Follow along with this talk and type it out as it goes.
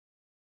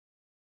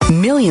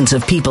Millions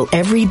of people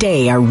every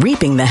day are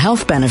reaping the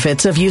health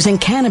benefits of using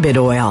cannabis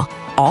oil,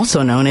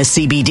 also known as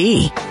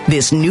CBD.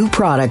 This new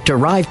product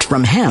derived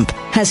from hemp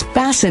has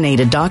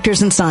fascinated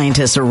doctors and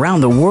scientists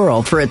around the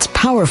world for its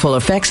powerful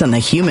effects on the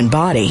human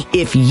body.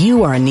 If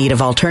you are in need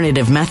of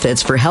alternative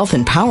methods for health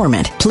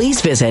empowerment, please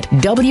visit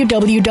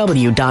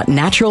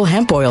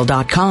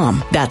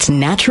www.naturalhempoil.com. That's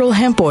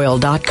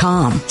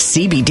naturalhempoil.com.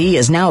 CBD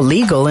is now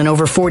legal in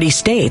over 40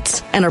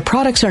 states, and our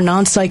products are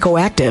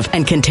non-psychoactive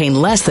and contain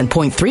less than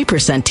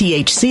 0.3%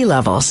 THC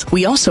levels.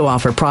 We also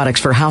offer products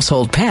for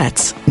household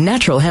pets.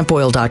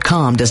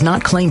 Naturalhempoil.com does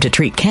not claim to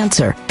treat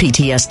cancer,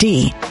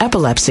 PTSD,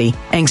 epilepsy,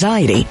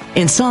 anxiety,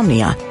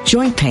 insomnia,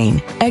 joint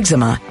pain,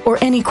 eczema, or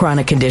any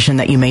chronic condition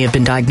that you may have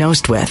been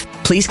diagnosed with.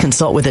 Please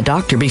consult with a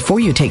doctor before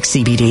you take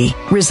CBD.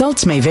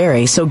 Results may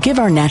vary, so give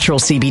our natural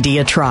CBD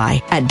a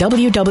try at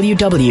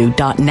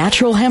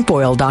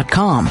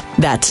www.naturalhempoil.com.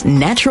 That's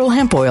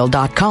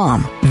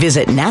naturalhempoil.com.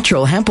 Visit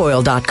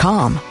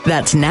naturalhempoil.com.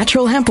 That's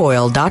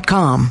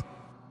naturalhempoil.com.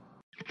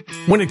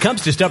 When it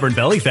comes to stubborn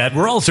belly fat,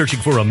 we're all searching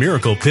for a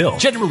miracle pill.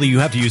 Generally, you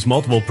have to use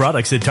multiple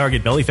products that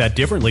target belly fat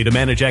differently to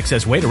manage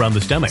excess weight around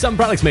the stomach. Some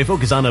products may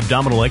focus on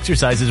abdominal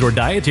exercises or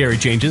dietary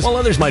changes, while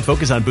others might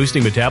focus on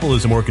boosting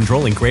metabolism or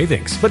controlling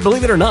cravings. But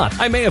believe it or not,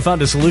 I may have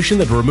found a solution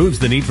that removes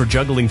the need for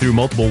juggling through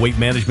multiple weight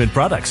management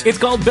products. It's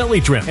called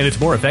Belly Trim, and it's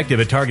more effective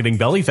at targeting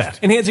belly fat,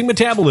 enhancing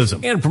metabolism,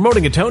 and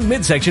promoting a toned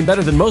midsection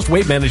better than most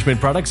weight management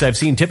products I've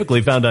seen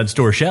typically found on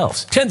store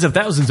shelves. Tens of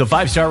thousands of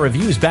 5-star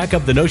reviews back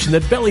up the notion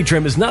that Belly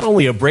Trim is not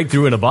only a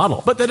breakthrough in a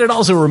bottle, but that it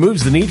also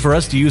removes the need for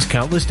us to use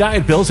countless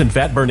diet pills and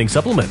fat-burning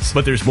supplements.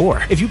 But there's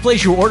more. If you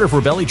place your order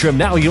for Belly Trim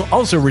now, you'll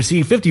also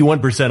receive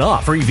 51%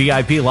 off, free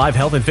VIP live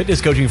health and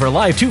fitness coaching for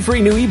life, 2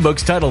 free new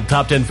ebooks titled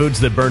Top 10 Foods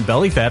That Burn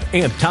Belly Fat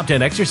and Top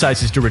 10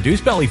 Exercises to Reduce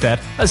Belly Fat,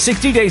 a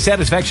 60-day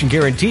satisfaction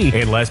guarantee,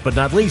 and last but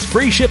not least,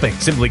 free shipping.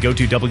 Simply go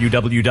to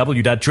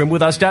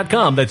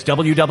www.trimwithus.com. That's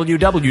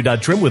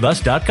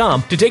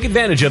www.trimwithus.com to take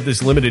advantage of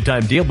this limited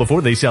time deal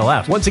before they sell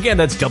out. Once again,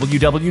 that's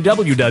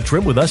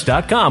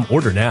www.trimwithus.com.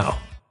 Order now.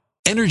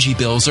 Energy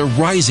bills are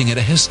rising at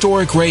a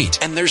historic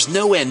rate, and there's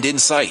no end in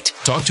sight.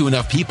 Talk to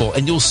enough people,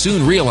 and you'll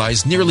soon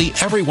realize nearly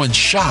everyone's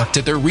shocked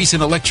at their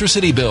recent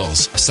electricity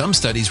bills. Some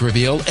studies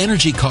reveal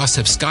energy costs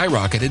have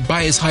skyrocketed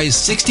by as high as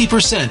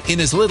 60%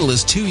 in as little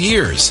as 2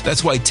 years.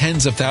 That's why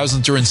tens of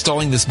thousands are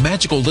installing this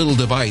magical little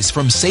device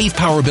from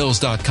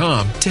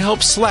SavePowerBills.com to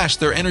help slash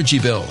their energy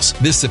bills.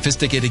 This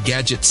sophisticated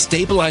gadget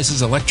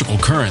stabilizes electrical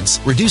currents,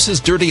 reduces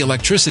dirty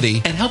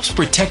electricity, and helps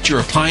protect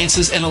your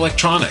appliances and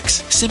electronics.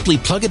 Simply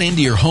plug it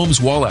into your home's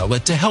wall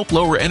outlet to help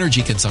lower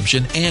energy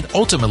consumption and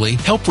ultimately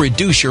help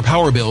reduce your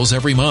power bills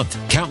every month.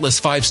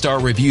 Countless 5-star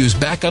reviews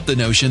back up the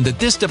notion that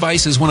this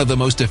device is one of the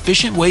most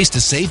efficient ways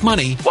to save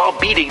money while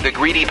beating the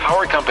greedy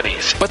power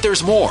companies. But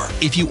there's more.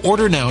 If you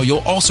order now, you'll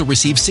also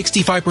receive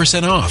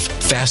 65% off,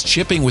 fast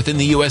shipping within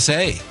the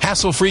USA,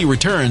 hassle-free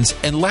returns,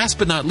 and last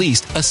but not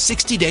least, a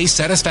 60-day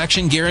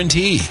satisfaction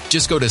guarantee.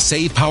 Just go to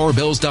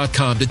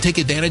SavePowerBills.com to take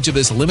advantage of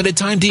this limited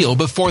time deal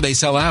before they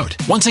sell out.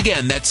 Once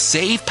again, that's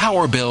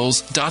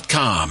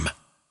SavePowerBills.com.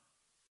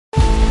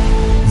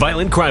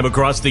 Violent crime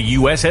across the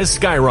U.S. has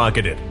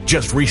skyrocketed.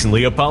 Just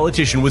recently, a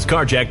politician was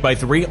carjacked by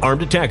 3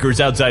 armed attackers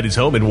outside his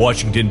home in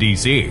Washington,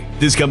 D.C.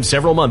 This comes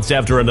several months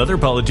after another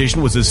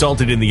politician was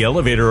assaulted in the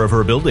elevator of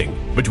her building.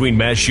 Between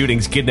mass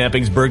shootings,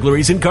 kidnappings,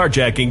 burglaries, and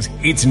carjackings,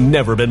 it's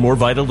never been more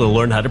vital to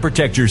learn how to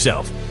protect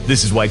yourself.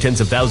 This is why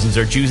tens of thousands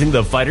are choosing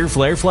the Fighter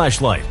Flare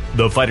flashlight.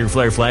 The Fighter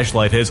Flare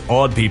flashlight has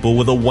awed people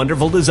with a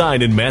wonderful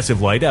design and massive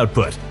light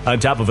output. On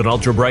top of an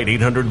ultra-bright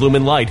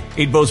 800-lumen light,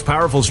 it boasts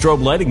powerful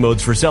strobe lighting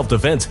modes for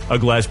self-defense, a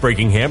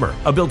glass-breaking hammer,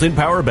 a built-in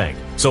power bank,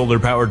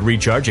 solar-powered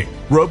recharging,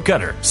 rope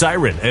cutter,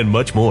 siren, and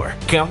much more.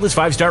 Countless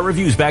 5-star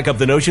reviews back up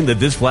the notion that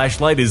this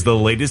flashlight is the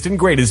latest and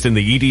greatest in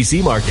the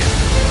EDC market.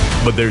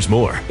 But there's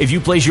more. If you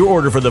place your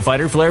order for the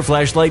Fighter Flare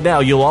flashlight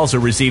now, you'll also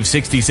receive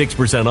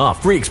 66%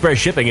 off, free express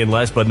shipping, and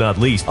last but not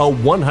least, a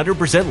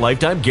 100%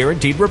 lifetime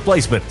guaranteed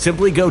replacement.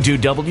 Simply go to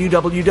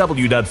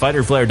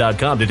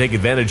www.fighterflare.com to take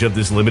advantage of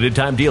this limited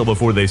time deal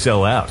before they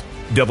sell out.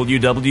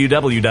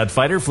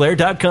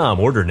 www.fighterflare.com.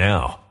 Order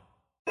now.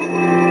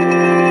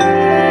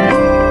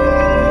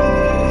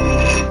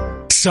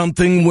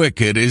 Something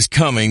wicked is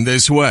coming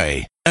this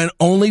way, and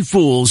only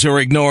fools are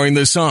ignoring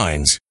the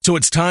signs. So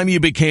it's time you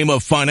became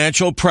a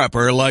financial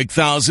prepper like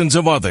thousands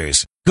of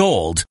others.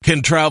 Gold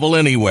can travel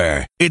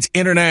anywhere. It's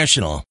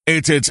international.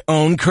 It's its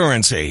own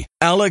currency.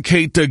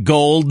 Allocate to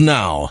gold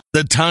now,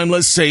 the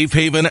timeless safe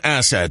haven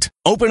asset.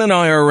 Open an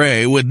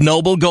IRA with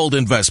Noble Gold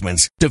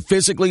Investments to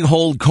physically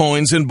hold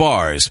coins and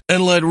bars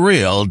and let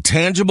real,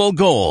 tangible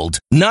gold,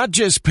 not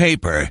just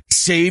paper,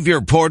 save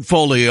your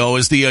portfolio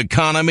as the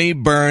economy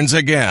burns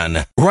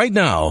again. Right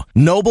now,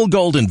 Noble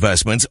Gold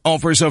Investments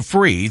offers a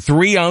free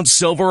 3-ounce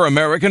silver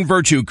American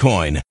Virtue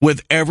coin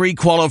with every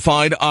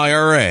qualified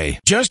IRA.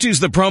 Just use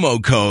the promo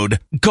code code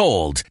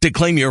GOLD to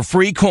claim your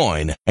free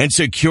coin and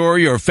secure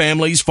your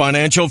family's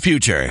financial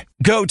future.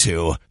 Go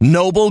to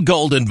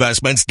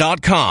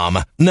noblegoldinvestments.com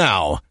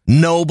now.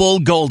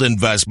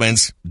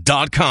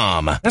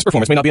 noblegoldinvestments.com. Past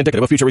performance may not be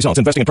indicative of future results.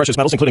 Investing in precious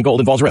metals, including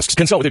gold, involves risks.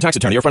 Consult with your tax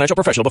attorney or financial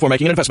professional before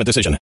making an investment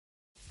decision.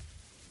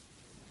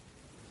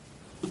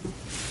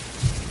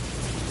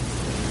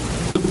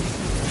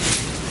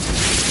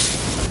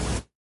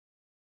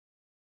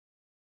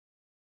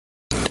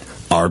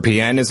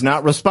 RPN is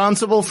not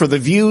responsible for the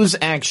views,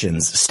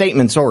 actions,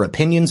 statements, or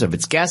opinions of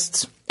its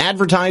guests,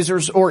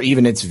 advertisers, or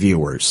even its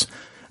viewers.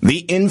 The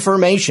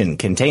information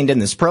contained in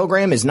this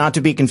program is not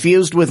to be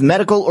confused with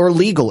medical or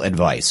legal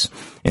advice.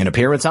 An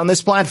appearance on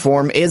this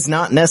platform is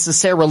not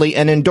necessarily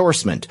an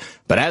endorsement,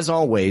 but as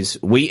always,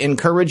 we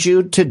encourage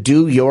you to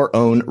do your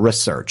own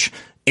research.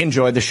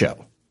 Enjoy the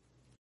show.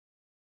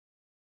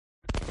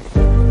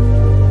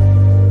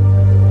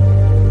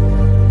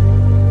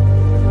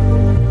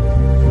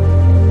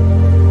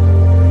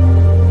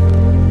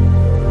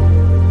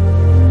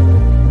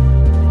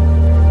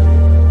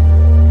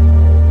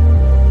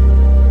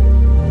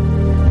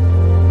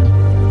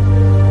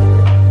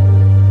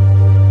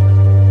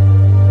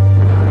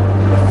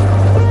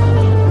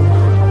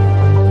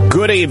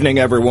 Good evening,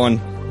 everyone.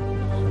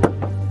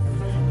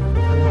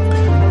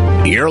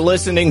 You're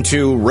listening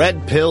to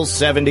Red Pill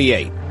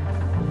 78.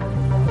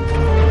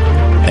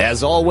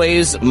 As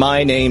always,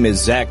 my name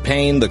is Zach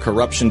Payne, the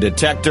corruption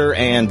detector,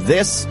 and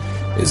this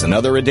is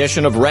another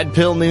edition of Red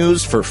Pill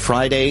News for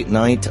Friday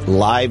Night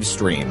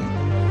Livestream.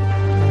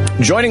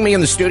 Joining me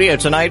in the studio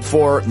tonight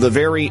for the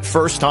very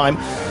first time,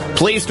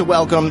 pleased to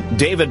welcome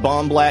David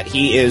Baumblatt.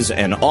 He is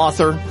an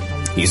author,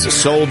 he's a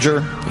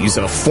soldier, he's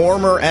a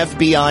former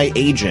FBI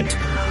agent.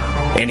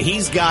 And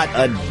he's got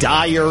a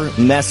dire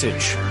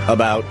message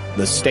about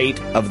the state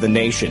of the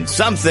nation,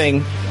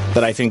 something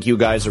that I think you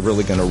guys are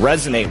really going to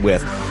resonate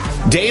with.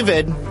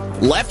 David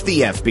left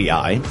the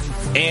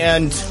FBI,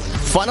 and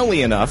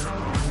funnily enough,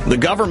 the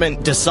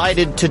government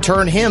decided to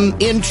turn him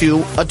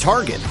into a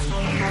target.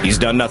 He's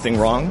done nothing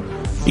wrong.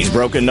 He's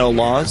broken no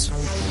laws.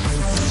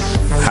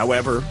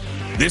 However,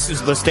 this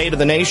is the state of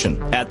the nation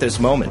at this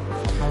moment.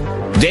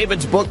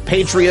 David's book,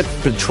 Patriots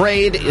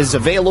Betrayed, is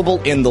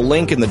available in the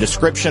link in the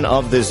description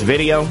of this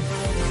video.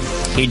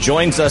 He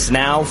joins us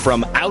now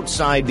from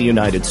outside the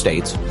United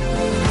States.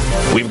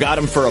 We've got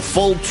him for a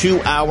full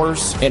 2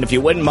 hours, and if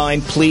you wouldn't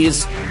mind,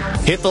 please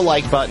hit the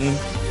like button.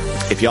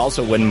 If you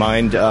also wouldn't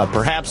mind,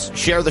 perhaps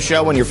share the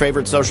show on your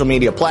favorite social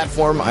media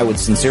platform. I would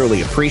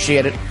sincerely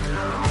appreciate it.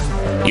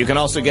 You can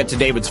also get to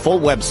David's full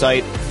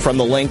website from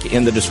the link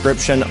in the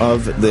description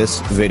of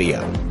this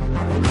video.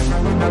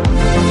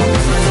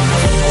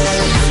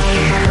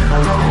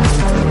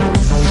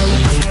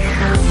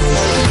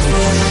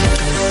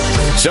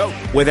 So,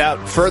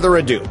 without further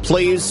ado,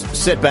 please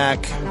sit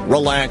back,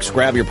 relax,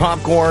 grab your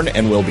popcorn,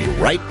 and we'll be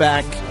right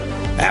back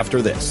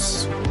after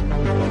this.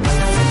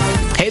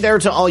 Hey there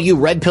to all you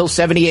Red Pill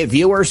 78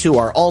 viewers who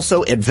are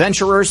also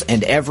adventurers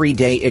and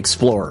everyday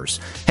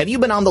explorers. Have you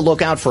been on the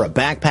lookout for a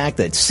backpack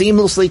that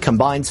seamlessly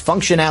combines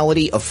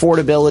functionality,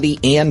 affordability,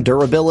 and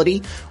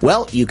durability?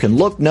 Well, you can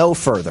look no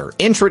further.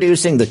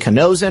 Introducing the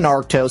Canozin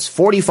Arctos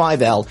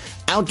 45L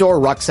outdoor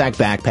rucksack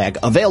backpack,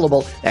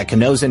 available at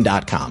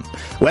Canozin.com.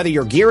 Whether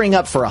you're gearing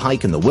up for a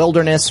hike in the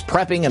wilderness,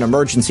 prepping an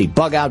emergency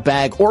bug-out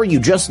bag, or you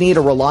just need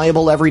a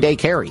reliable everyday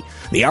carry,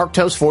 the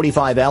Arctos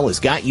 45L has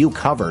got you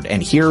covered,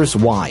 and here's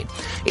why.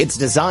 It's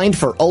designed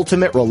for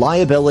ultimate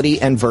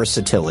reliability and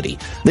versatility.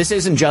 This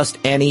isn't just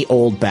any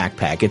old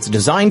backpack. It's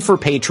designed for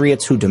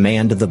patriots who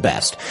demand the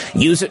best.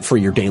 Use it for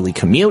your daily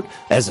commute,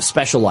 as a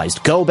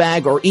specialized go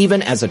bag, or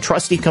even as a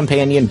trusty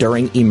companion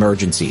during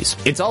emergencies.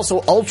 It's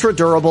also ultra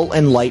durable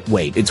and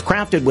lightweight. It's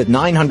crafted with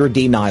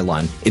 900D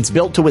nylon. It's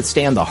built to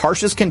withstand the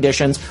harshest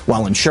conditions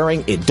while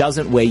ensuring it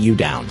doesn't weigh you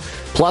down.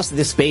 Plus,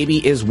 this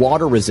baby is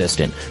water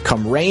resistant.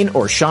 Come rain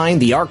or shine,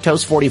 the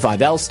Arctos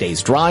 45L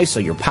stays dry, so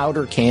your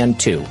powder can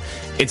too.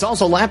 It's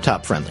also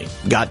laptop friendly.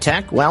 Got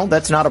tech? Well,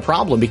 that's not a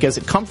problem because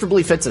it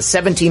comfortably fits a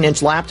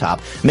 17-inch laptop,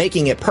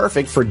 making it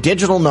perfect for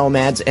digital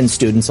nomads and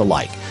students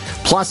alike.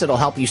 Plus, it'll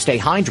help you stay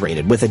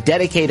hydrated with a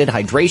dedicated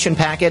hydration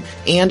packet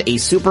and a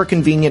super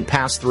convenient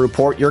pass-through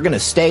port. You're going to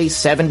stay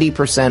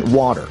 70%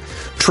 water.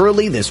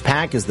 Truly, this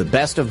pack is the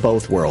best of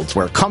both worlds,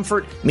 where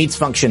comfort meets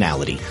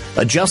functionality.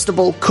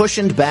 Adjustable,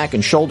 cushioned back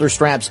and shoulder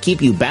straps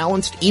keep you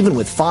balanced, even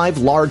with 5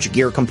 large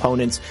gear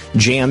components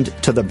jammed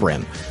to the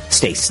brim.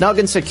 Stay snug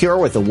and secure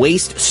with the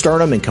waist,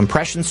 sternum, and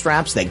compression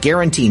straps that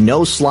guarantee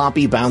no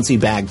sloppy, bouncy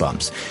bag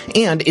bumps.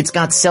 And it's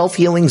got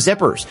self-healing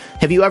zippers.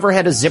 Have you ever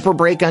had a zipper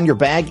break on your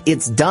bag?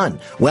 It's done.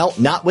 Well,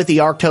 not with the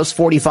Arctos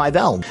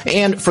 45L.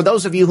 And for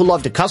those of you who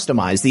love to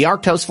customize, the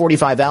Arctos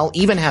 45L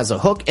even has a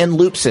hook and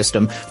loop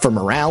system for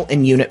morale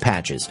and unit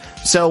patches.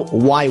 So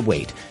why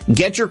wait?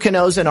 Get your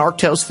Kenozen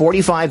Arctos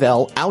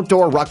 45L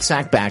outdoor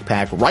rucksack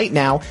backpack right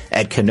now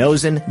at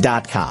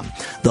Kenozen.com.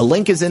 The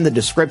link is in the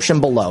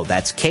description below.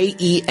 That's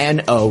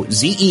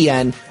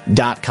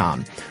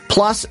KENOZEN.com.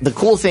 Plus, the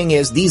cool thing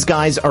is these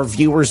guys are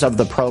viewers of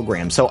the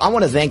program, so I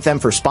want to thank them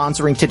for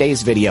sponsoring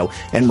today's video.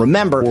 And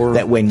remember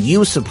that when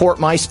you support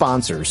my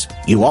sponsors,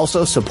 you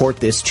also support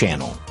this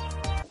channel.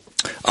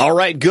 All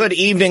right. Good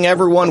evening,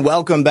 everyone.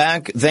 Welcome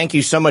back. Thank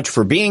you so much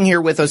for being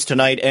here with us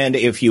tonight. And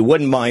if you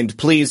wouldn't mind,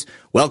 please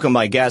welcome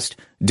my guest,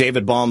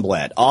 David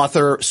Baumblatt,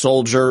 author,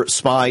 soldier,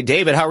 spy.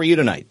 David, how are you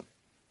tonight?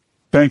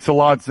 Thanks a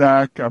lot,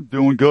 Zach. I'm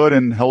doing good,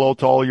 and hello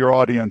to all your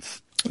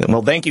audience.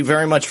 Well, thank you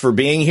very much for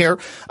being here.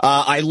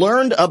 I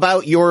learned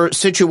about your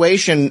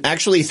situation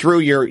actually through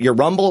your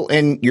Rumble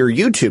and your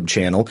YouTube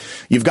channel.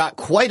 You've got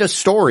quite a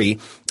story.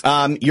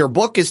 Your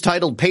book is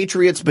titled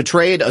Patriots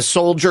Betrayed, a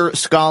Soldier,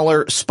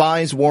 Scholar,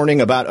 Spy's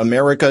Warning About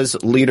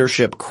America's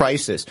Leadership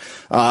Crisis.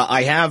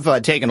 I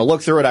have taken a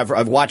look through it.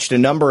 I've watched a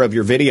number of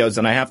your videos,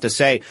 and I have to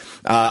say,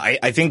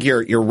 I think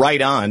you're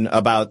right on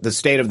about the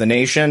state of the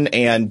nation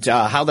and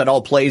how that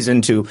all plays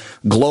into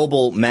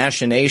global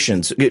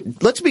machinations.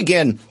 Let's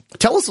begin.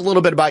 Tell us a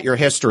little bit about your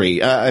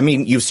history. I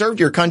mean, you've served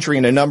your country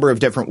in a number of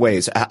different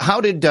ways. How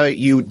did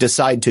you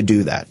decide to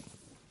do that?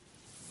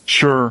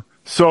 Sure.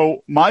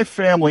 So my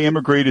family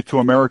immigrated to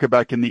America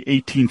back in the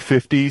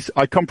 1850s.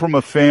 I come from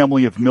a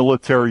family of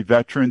military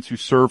veterans who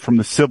served from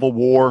the Civil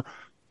War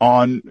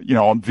on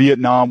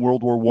Vietnam,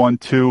 World War I,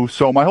 II.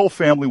 So my whole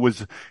family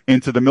was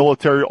into the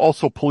military,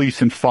 also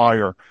police and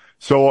fire.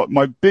 So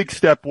my big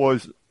step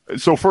was,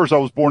 first I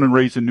was born and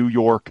raised in New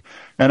York,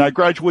 and I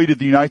graduated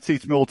the United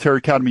States Military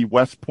Academy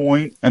West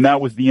Point, and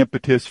that was the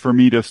impetus for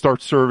me to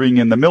start serving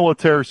in the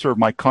military, serve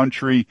my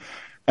country.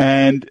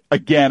 And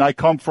again, I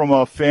come from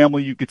a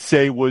family you could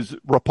say was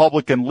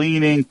Republican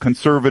leaning,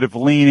 conservative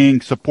leaning,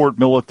 support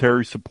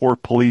military,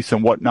 support police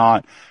and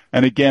whatnot.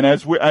 And again,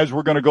 as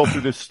we're going to go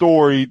through this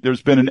story,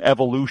 there's been an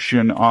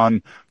evolution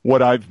on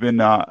what I've been,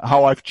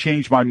 how I've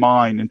changed my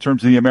mind in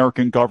terms of the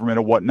American government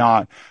and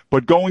whatnot.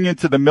 But going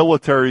into the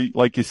military,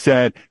 like you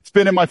said, it's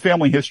been in my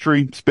family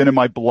history. It's been in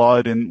my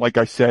blood. And like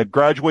I said,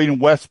 graduating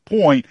West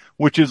Point,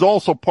 which is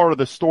also part of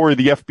the story of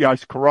the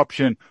FBI's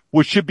corruption,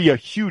 which should be a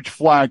huge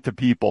flag to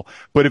people.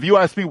 But if you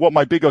ask me what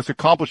my biggest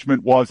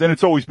accomplishment was, and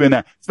it's always been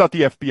that, it's not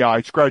the FBI,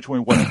 it's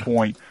graduating West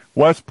Point.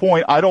 West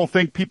Point, I don't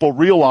think people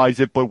realize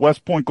it, but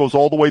West Point goes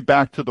all the way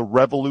back to the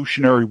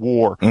Revolutionary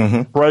War.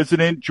 Mm-hmm.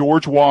 President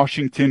George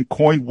Washington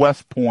coined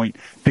West Point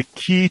the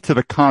key to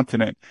the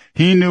continent.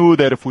 He knew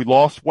that if we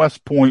lost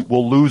West Point,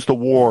 we'll lose the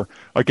war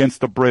against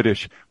the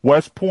British.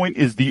 West Point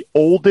is the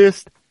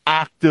oldest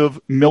active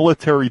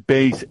military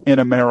base in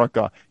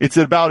America. It's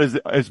about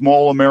as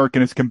small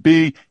American as can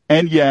be.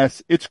 And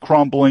yes, it's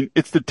crumbling.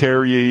 It's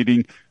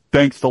deteriorating.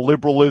 Thanks to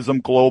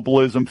liberalism,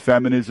 globalism,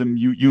 feminism,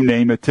 you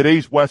name it.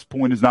 Today's West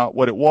Point is not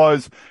what it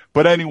was.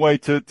 But anyway,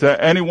 to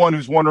anyone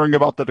who's wondering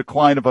about the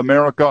decline of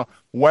America,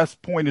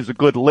 West Point is a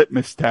good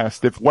litmus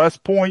test. If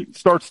West Point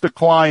starts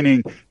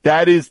declining,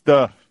 that is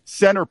the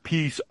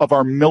centerpiece of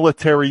our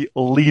military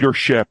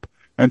leadership.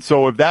 And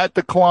so if that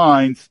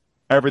declines,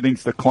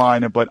 everything's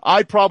declining. But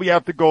I probably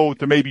have to go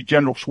to maybe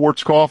General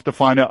Schwarzkopf to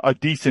find a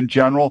decent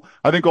general.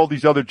 I think all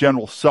these other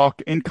generals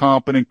suck,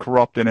 incompetent,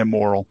 corrupt, and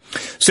immoral.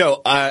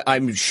 So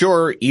I'm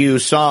sure you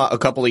saw a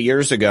couple of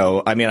years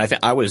ago, I mean,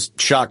 I was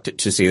shocked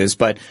to see this,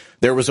 but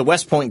there was a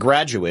West Point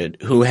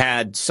graduate who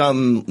had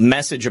some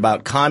message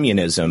about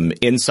communism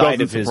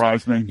inside of his.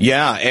 Surprise me.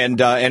 Yeah, and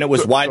it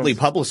was widely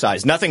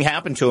publicized. Nothing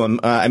happened to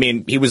him. I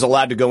mean, he was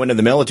allowed to go into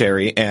the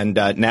military, and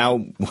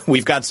now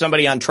we've got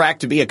somebody on track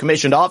to be a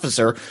commissioned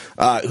officer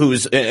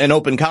who's an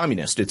open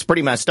communist. It's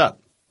pretty messed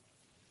up.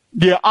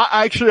 Yeah,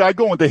 I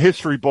go into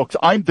history books.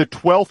 I'm the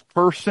 12th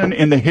person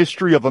in the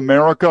history of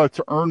America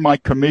to earn my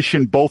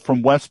commission both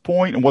from West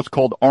Point and what's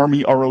called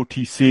Army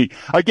ROTC.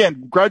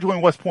 Again,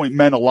 graduating West Point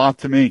meant a lot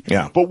to me.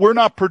 Yeah. But we're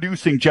not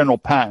producing General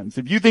Pattons.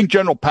 If you think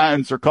General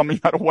Pattons are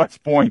coming out of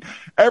West Point,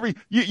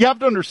 you have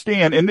to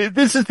understand, and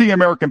this is the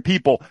American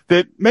people,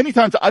 that many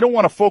times I don't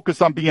want to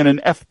focus on being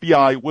an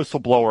FBI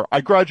whistleblower.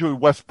 I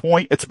graduated West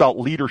Point. It's about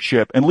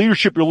leadership. And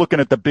leadership, you're looking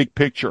at the big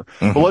picture.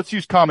 Mm-hmm. But let's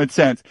use common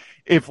sense.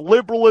 If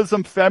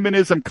liberalism,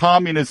 feminism,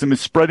 communism is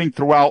spreading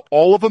throughout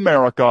all of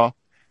America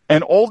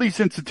and all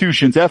these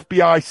institutions,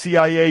 FBI,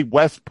 CIA,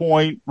 West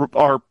Point,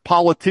 are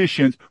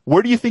politicians,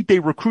 where do you think they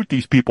recruit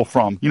these people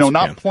from?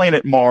 Not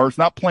planet Mars,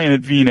 not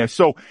planet Venus.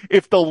 So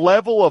if the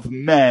level of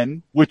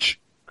men, which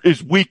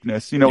is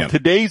weakness,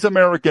 today's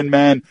American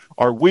men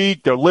are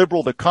weak, they're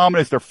liberal, they're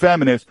communist, they're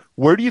feminist.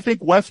 Where do you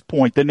think West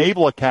Point, the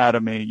Naval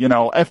Academy,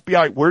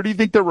 FBI, where do you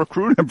think they're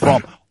recruiting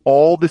from?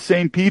 All the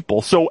same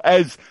people. So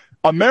as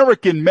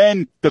American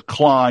men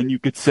decline, you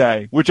could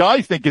say, which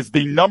I think is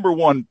the number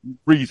one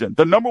reason.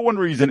 The number one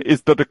reason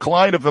is the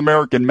decline of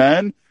American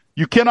men.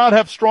 You cannot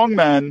have strong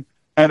men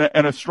and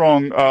a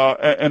strong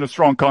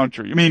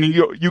country. I mean,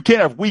 you can't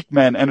have weak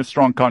men and a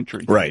strong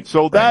country. Right.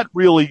 So that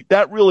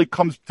really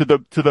comes to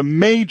the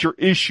major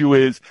issue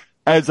is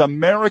as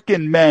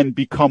American men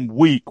become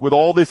weak with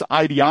all this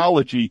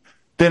ideology,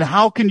 then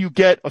how can you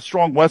get a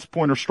strong West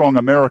Point or strong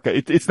America?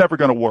 It's never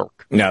going to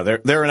work. No,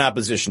 they're in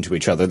opposition to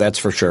each other. That's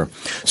for sure.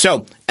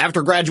 So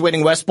after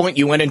graduating West Point,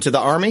 you went into the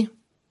Army?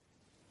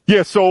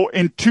 Yeah, so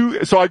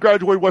I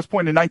graduated West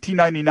Point in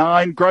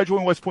 1999.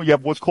 Graduating West Point, you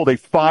have what's called a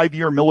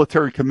 5-year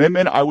military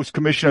commitment. I was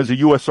commissioned as a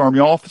U.S. Army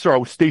officer. I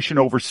was stationed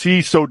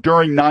overseas. So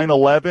during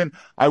 9/11,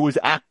 I was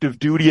active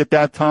duty at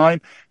that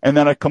time, and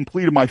then I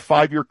completed my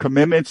 5-year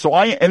commitment.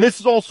 And this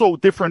is also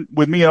different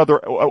with me and other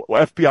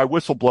FBI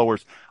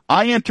whistleblowers.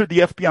 I entered the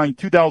FBI in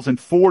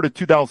 2004 to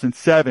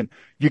 2007.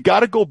 You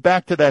got to go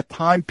back to that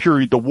time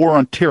period, the war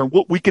on terror.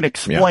 We can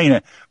explain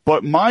it,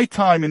 but my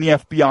time in the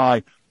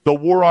FBI, the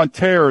war on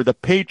terror, the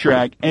Patriot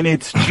Act, and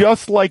it's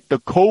just like the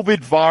COVID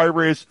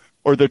virus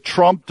or the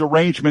Trump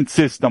derangement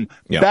system.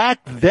 Yep. Back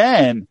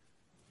then,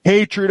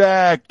 Patriot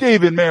Act,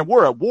 David, man,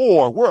 we're at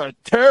war. We're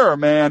at terror,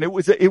 man. It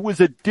was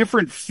a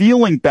different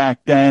feeling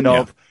back then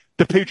of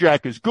the Patriot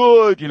Act is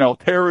good,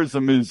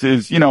 terrorism is,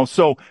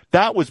 so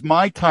that was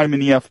my time in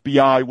the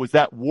FBI, was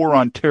that war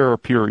on terror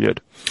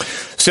period.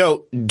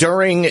 So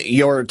during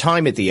your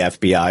time at the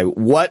FBI,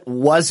 what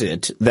was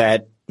it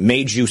that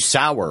made you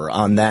sour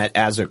on that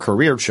as a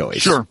career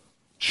choice?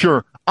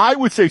 Sure. I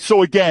would say,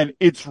 so again,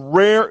 it's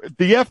rare.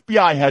 The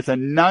FBI has a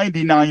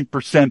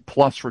 99%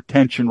 plus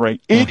retention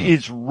rate. It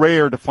is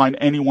rare to find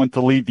anyone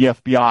to leave the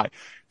FBI.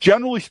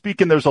 Generally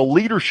speaking, there's a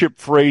leadership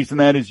phrase, and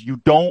that is you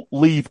don't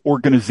leave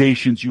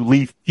organizations, you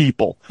leave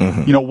people.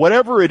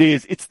 Whatever it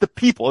is, it's the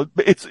people.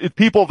 It's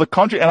people of the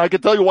country. And I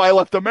can tell you why I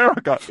left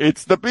America.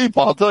 It's the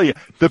people. I'll tell you.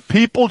 The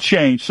people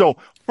change. So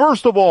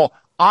first of all,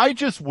 I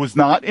just was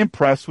not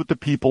impressed with the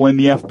people in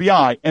the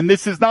FBI. And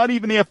this is not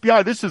even the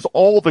FBI. This is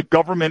all the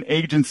government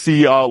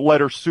agency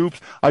letter soups.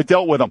 I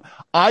dealt with them.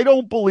 I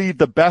don't believe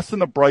the best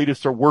and the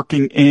brightest are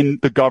working in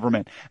the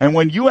government. And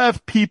when you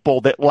have people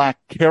that lack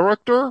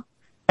character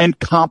and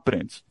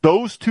competence,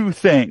 those two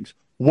things,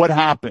 what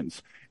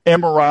happens?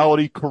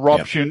 Immorality,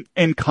 corruption,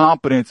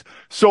 incompetence.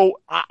 So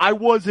I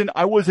wasn't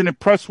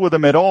impressed with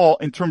them at all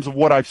in terms of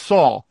what I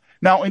saw.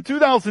 Now, in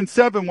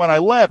 2007, when I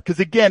left, because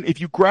again, if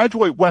you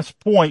graduate West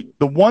Point,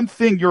 the one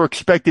thing you're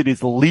expected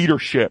is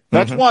leadership.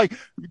 That's why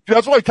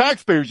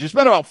taxpayers, you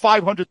spend about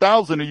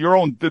 $500,000 of your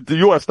own, the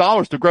U.S.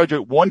 dollars to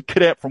graduate one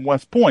cadet from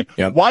West Point.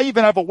 Yep. Why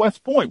even have a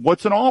West Point?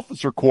 What's an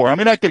officer corps? I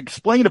mean, I could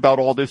explain about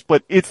all this,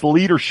 but it's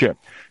leadership.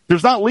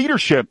 There's not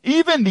leadership.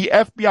 Even the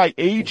FBI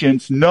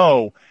agents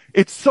know,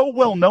 it's so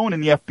well known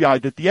in the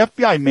FBI that the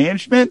FBI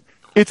management,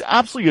 it's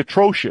absolutely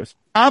atrocious.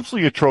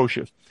 Absolutely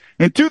atrocious.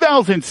 In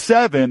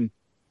 2007,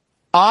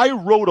 I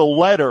wrote a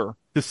letter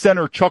to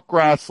Senator Chuck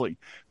Grassley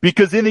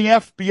because in the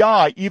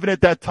FBI, even at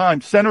that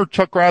time, Senator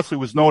Chuck Grassley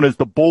was known as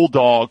the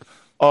bulldog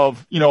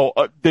of,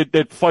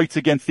 that fights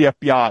against the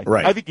FBI.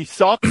 Right. I think he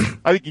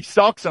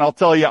sucks. And I'll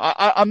tell you,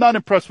 I'm not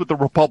impressed with the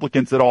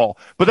Republicans at all,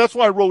 but that's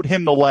why I wrote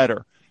him the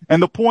letter. And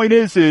the point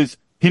is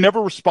he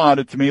never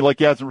responded to me like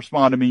he hasn't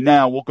responded to me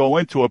now. We'll go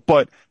into it.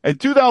 But in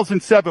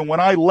 2007, when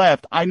I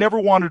left, I never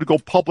wanted to go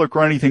public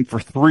or anything for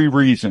 3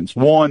 reasons.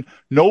 One,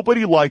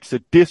 nobody likes a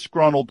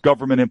disgruntled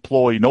government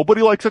employee.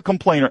 Nobody likes a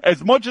complainer.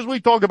 As much as we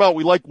talk about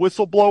we like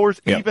whistleblowers,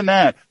 even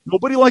that,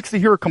 nobody likes to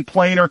hear a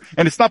complainer,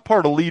 and it's not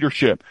part of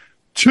leadership.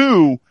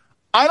 2,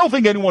 I don't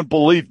think anyone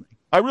believed me.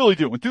 I really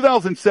do. In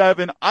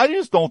 2007,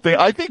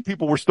 I think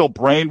people were still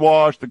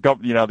brainwashed. The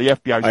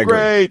FBI is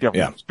great.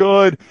 Everyone's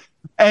good.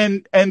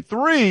 And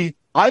 3,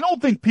 I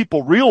don't think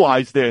people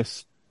realize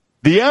this.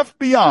 The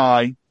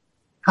FBI,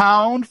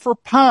 pound for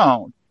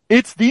pound,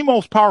 it's the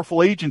most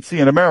powerful agency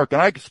in America.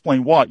 And I can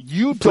explain why.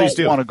 You don't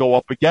want to go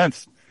up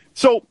against.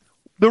 So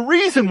the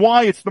reason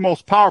why it's the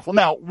most powerful.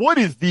 Now, what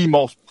is the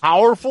most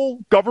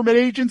powerful government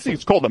agency?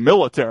 It's called the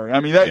military. I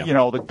mean,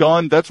 the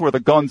gun, that's where the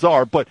guns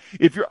are. But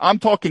I'm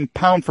talking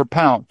pound for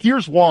pound.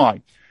 Here's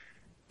why.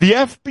 The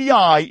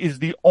FBI is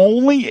the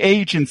only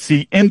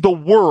agency in the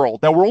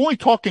world. Now, we're only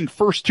talking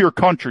first-tier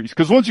countries,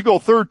 because once you go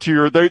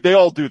third-tier, they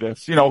all do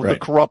this, the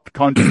corrupt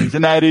countries.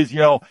 And that is,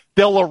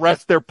 they'll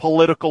arrest their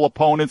political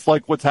opponents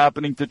like what's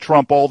happening to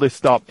Trump, all this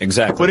stuff.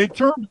 Exactly.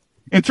 But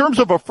in terms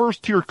of a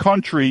first-tier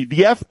country, the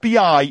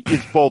FBI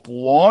is both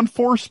law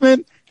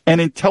enforcement and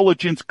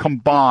intelligence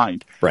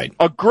combined. Right.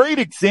 A great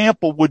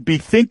example would be,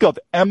 think of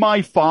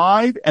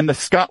MI5 and the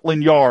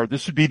Scotland Yard.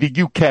 This would be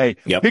the UK.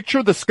 Yep.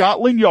 Picture the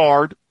Scotland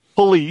Yard,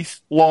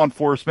 police, law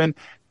enforcement,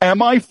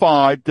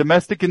 MI5,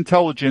 domestic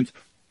intelligence,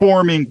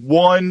 forming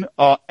one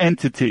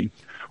entity,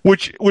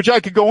 which I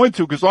could go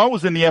into, because when I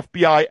was in the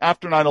FBI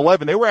after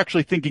 9/11, they were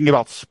actually thinking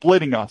about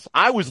splitting us.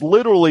 I was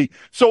literally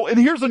and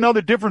here's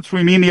another difference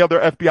between me and the other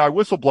FBI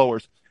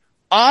whistleblowers.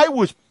 I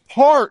was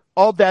part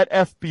of that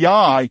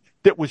FBI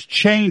that was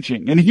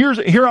changing, and here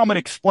I'm going to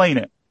explain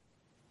it.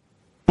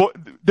 But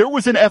there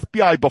was an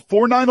FBI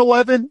before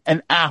 9/11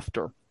 and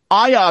after.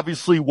 I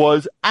obviously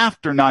was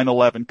after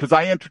 9/11 because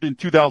I entered in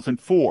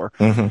 2004.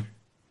 Mm-hmm.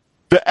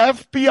 The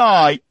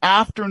FBI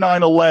after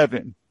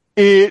 9/11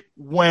 it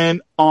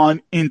went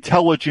on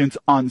intelligence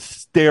on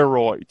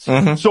steroids.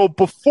 Mm-hmm. So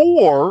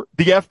before,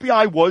 the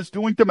FBI was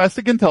doing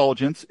domestic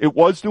intelligence, it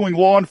was doing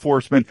law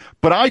enforcement,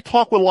 but I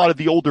talked with a lot of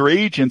the older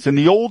agents, and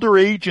the older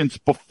agents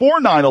before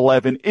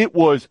 9/11, it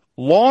was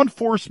law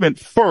enforcement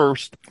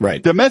first.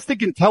 Right.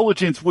 Domestic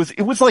intelligence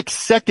was like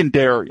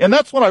secondary. And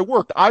that's when I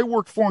worked. I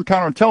worked foreign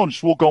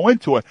counterintelligence. We'll go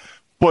into it.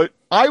 But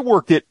I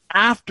worked it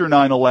after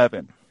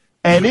 9/11.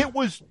 And it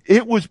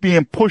was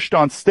being pushed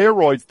on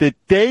steroids that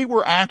they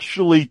were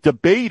actually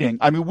debating.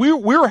 I mean, we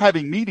were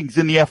having meetings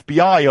in the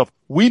FBI of,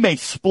 we may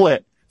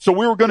split. So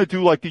we were going to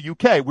do like the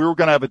UK. We were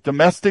going to have a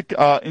domestic,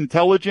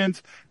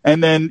 intelligence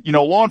and then,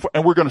 law enforcement,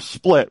 and we're going to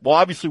split. Well,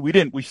 obviously we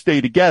didn't. We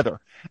stay together.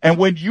 And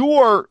when you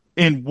are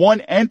in one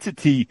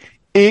entity,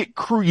 it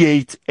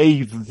creates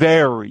a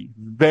very,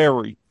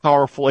 very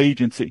powerful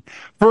agency.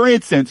 For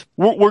instance,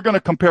 we're going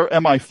to compare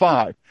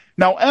MI5.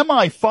 Now,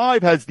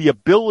 MI5 has the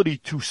ability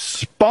to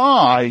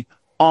spy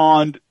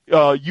on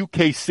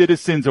UK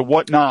citizens and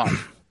whatnot.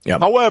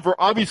 Yep. However,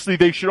 obviously,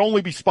 they should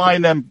only be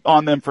spying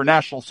on them for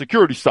national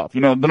security stuff.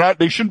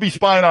 They shouldn't be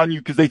spying on you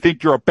because they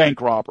think you're a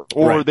bank robber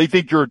or they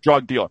think you're a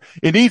drug dealer.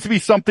 It needs to be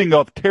something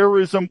of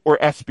terrorism or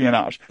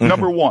espionage. Mm-hmm.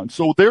 Number one.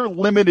 So they're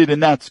limited in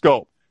that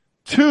scope.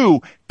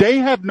 Two, they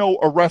have no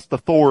arrest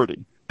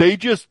authority. They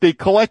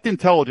collect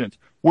intelligence.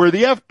 Where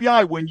the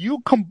FBI, when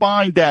you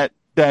combine that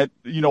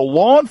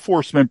law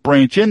enforcement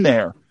branch in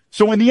there.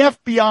 So in the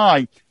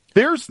FBI,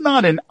 there's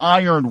not an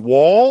iron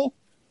wall,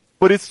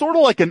 but it's sort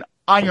of like an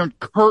iron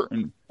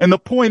curtain. And the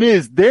point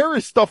is, there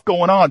is stuff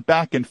going on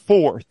back and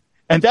forth.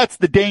 And that's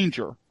the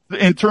danger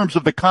in terms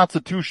of the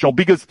constitutional,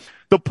 because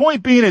the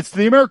point being is, to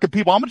the American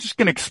people, I'm just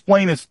going to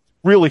explain this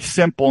really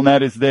simple, and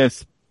that is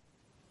this.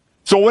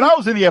 So when I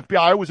was in the FBI,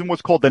 I was in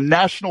what's called the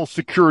National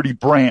Security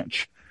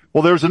Branch.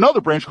 Well, there's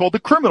another branch called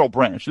the criminal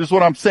branch. This is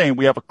what I'm saying.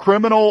 We have a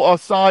criminal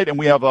side and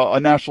we have a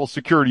national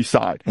security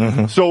side.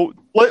 Mm-hmm. So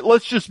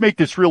let's just make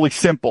this really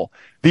simple.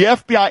 The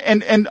FBI,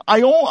 and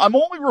I'm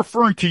only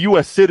referring to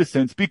U.S.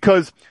 citizens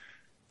because,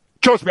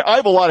 trust me, I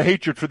have a lot of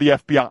hatred for the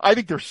FBI. I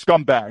think they're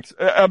scumbags.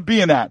 I'm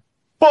being that.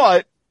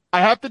 But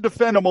I have to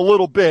defend them a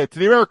little bit. To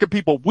the American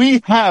people,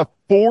 we have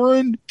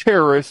foreign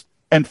terrorists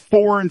and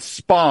foreign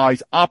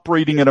spies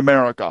operating in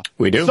America.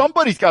 We do.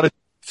 Somebody's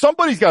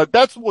got,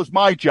 that was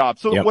my job.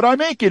 So What I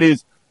make it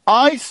is,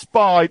 I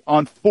spied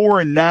on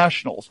foreign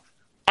nationals.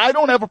 I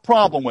don't have a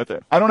problem with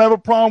it. I don't have a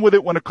problem with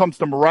it when it comes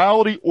to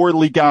morality or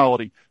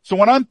legality. So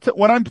when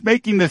I'm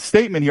making this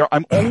statement here,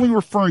 I'm only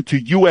referring to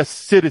U.S.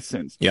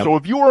 citizens. Yep. So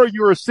if you're a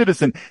U.S.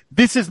 citizen,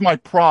 this is my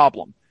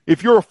problem.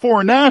 If you're a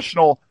foreign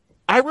national,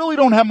 I really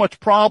don't have much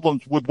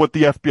problems with what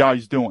the FBI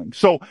is doing.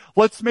 So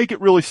let's make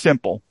it really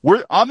simple.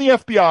 I'm the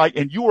FBI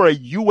and you are a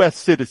U.S.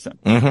 citizen.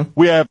 Mm-hmm.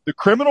 We have the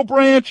criminal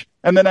branch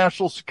and the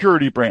national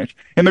security branch.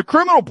 In the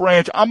criminal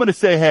branch, I'm going to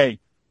say, hey,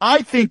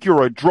 I think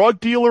you're a drug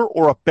dealer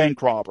or a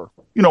bank robber.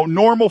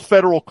 Normal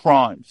federal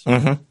crimes.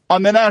 Mm-hmm.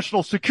 On the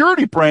national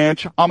security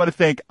branch, I'm going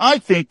to I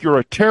think you're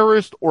a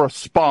terrorist or a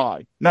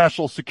spy.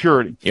 National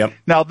security. Yep.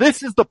 Now,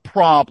 this is the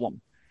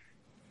problem.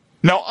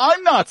 Now,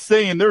 I'm not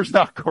saying there's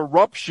not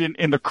corruption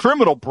in the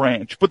criminal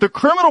branch, but the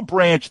criminal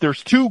branch,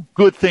 there's two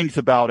good things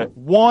about it.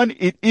 One,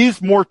 it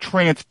is more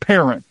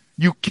transparent.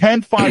 You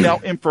can find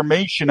out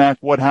information at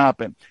what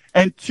happened.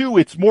 And two,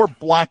 it's more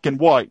black and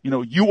white.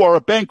 You are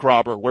a bank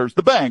robber. Where's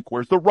the bank?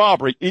 Where's the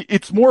robbery?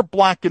 It's more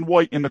black and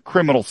white in the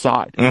criminal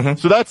side. Mm-hmm.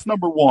 So that's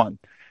number one.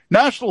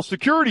 National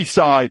security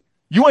side,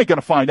 you ain't going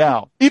to find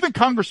out. Even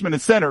congressmen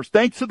and senators,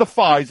 thanks to the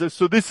FISA,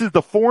 so this is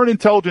the Foreign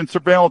Intelligence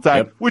Surveillance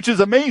Act, which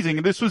is amazing.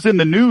 And this was in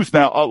the news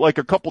now, like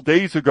a couple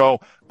days ago,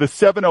 the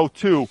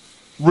 702.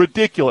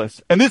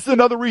 Ridiculous. And this is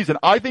another reason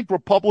I think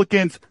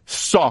Republicans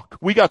suck.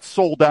 We got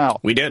sold out.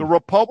 We did.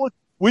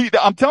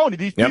 I'm telling you,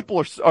 these people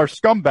are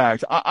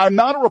scumbags. I'm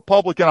not a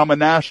Republican. I'm a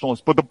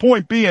nationalist. But the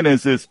point being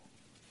is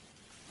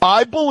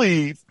I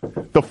believe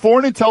the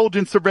Foreign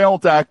Intelligence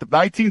Surveillance Act of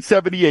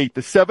 1978,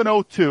 the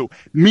 702,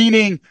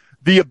 meaning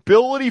the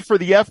ability for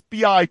the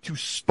FBI to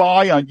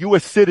spy on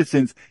U.S.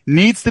 citizens,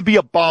 needs to be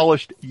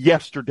abolished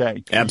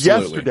yesterday.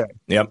 Absolutely. Yesterday.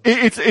 Yep.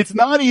 It's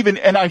not even,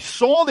 and I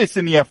saw this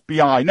in the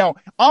FBI. Now,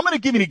 I'm going to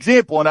give you an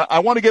example, and I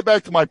want to get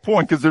back to my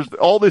point because there's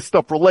all this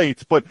stuff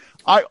relates, but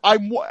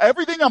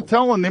everything I'm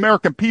telling the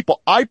American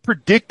people, I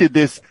predicted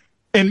this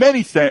in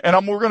many sense,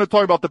 and we're going to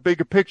talk about the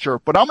bigger picture,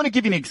 but I'm going to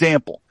give you an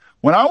example.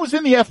 When I was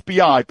in the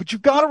FBI, but you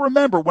got to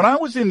remember, when I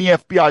was in the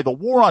FBI, the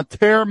war on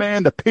terror,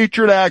 man, the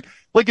Patriot Act,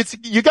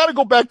 you got to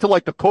go back to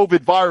the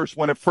COVID virus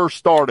when it first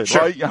started,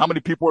 sure. Right? How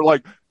many people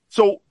were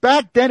so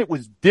back then it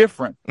was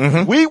different.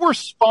 Mm-hmm. We were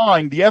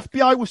spying, the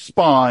FBI was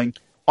spying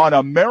on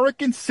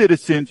American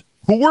citizens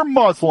who were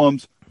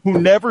Muslims who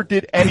never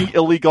did any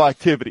illegal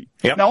activity.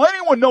 Yep. Now,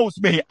 anyone knows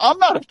me, I'm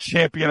not a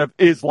champion of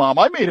Islam.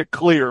 I made it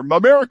clear.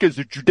 America is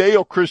a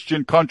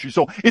Judeo-Christian country,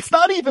 so it's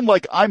not even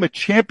like I'm a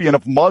champion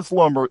of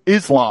Muslim or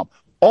Islam.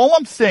 All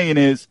I'm saying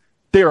is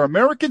they're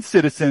American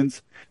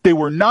citizens. They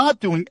were not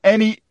doing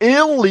any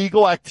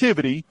illegal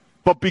activity,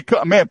 but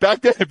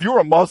back then, if you're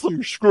a Muslim,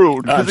 you're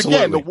screwed. Because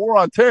again, the war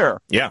on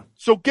terror. Yeah.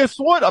 So guess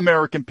what,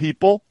 American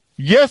people?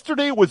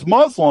 Yesterday it was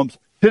Muslims.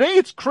 Today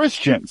it's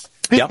Christians.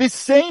 This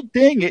same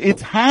thing,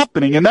 it's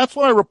happening, and that's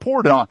what I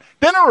reported on.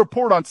 Then I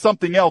report on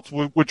something else,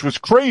 which was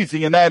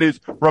crazy, and that is,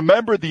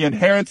 remember the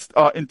enhanced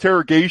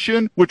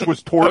interrogation, which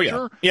was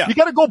torture? Yeah. You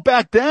got to go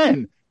back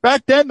then.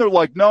 Back then, they're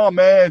like, no,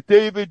 man,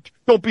 David,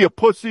 don't be a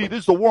pussy. This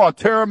is the war on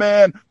terror,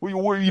 man. We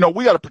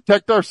got to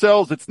protect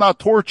ourselves. It's not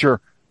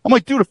torture. I'm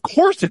like, dude, of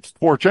course it's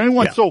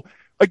torture. So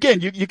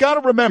again, you got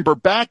to remember,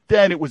 back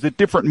then it was a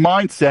different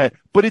mindset,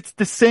 but it's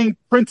the same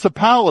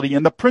principality,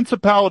 and the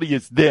principality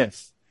is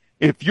this.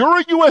 If you're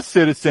a U.S.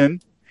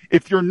 citizen,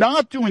 if you're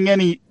not doing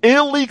any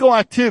illegal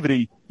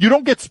activity, you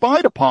don't get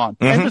spied upon.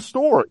 End of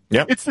story.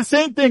 Yep. It's the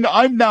same thing.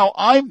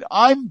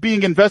 I'm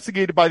being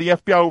investigated by the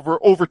FBI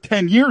over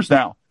 10 years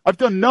now. I've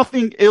done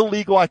nothing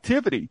illegal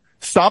activity.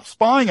 Stop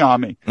spying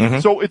on me.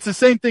 So it's the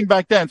same thing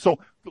back then. So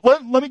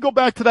let me go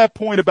back to that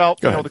point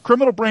about, the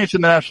criminal branch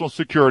and the national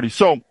security.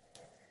 So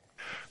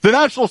the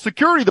national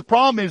security, the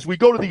problem is we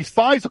go to these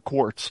FISA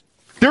courts.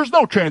 There's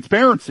no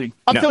transparency.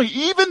 I'm telling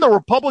you, even the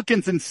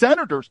Republicans and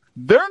senators,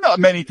 they're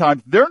not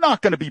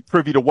going to be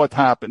privy to what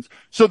happens.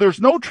 So there's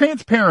no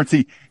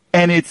transparency,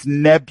 and it's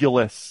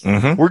nebulous.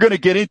 We're going to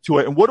get into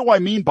it. And what do I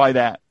mean by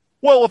that?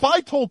 Well, if I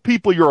told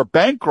people you're a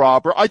bank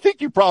robber, I think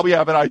you probably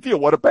have an idea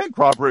what a bank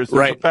robber is.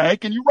 There's a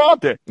bank and you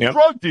robbed it.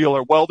 Drug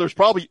dealer. Well, there's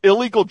probably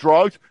illegal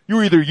drugs.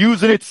 You're either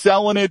using it,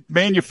 selling it,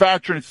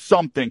 manufacturing it,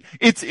 something.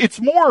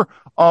 It's more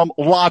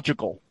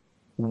logical.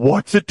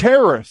 What's a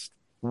terrorist?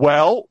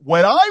 Well,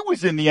 when I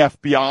was in the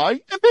FBI,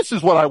 and this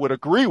is what I would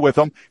agree with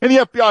them, in the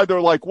FBI,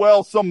 they're like,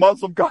 well, some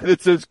Muslim guy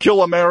that says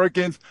kill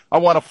Americans, I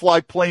want to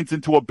fly planes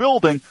into a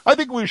building. I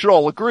think we should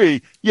all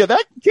agree. Yeah,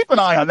 keep an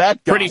eye on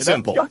that guy. Pretty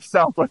simple. That guy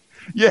sounds like,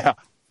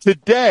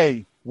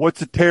 today,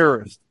 what's a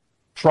terrorist?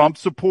 Trump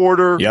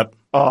supporter? Yep.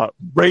 A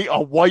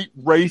white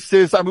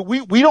racist. I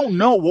mean, we don't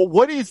know. Well,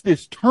 what is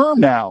this term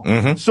now?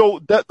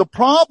 So that the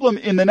problem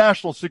in the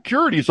national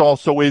security is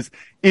also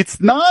it's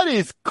not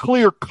as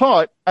clear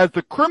cut as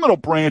the criminal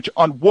branch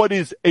on what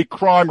is a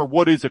crime or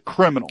what is a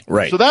criminal.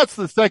 Right. So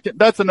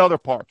that's another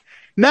part.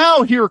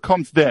 Now here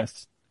comes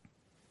this.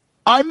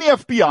 I'm the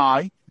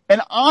FBI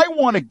and I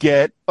want to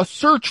get a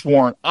search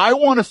warrant. I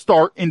want to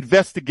start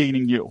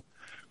investigating you.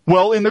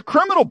 Well, in the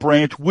criminal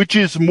branch, which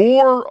is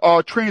more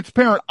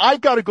transparent, I've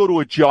got to go to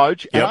a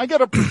judge and I got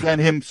to present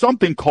him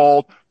something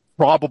called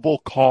probable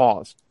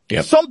cause.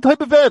 Some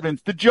type of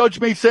evidence. The judge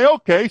may say,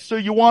 okay, so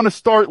you want to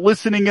start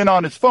listening in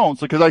on his phones.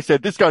 Because I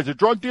said, this guy's a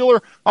drug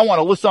dealer. I want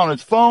to listen on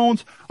his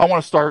phones. I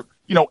want to start,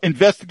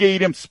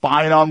 investigate him,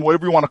 spying on,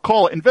 whatever you want to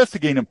call it,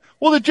 investigate him.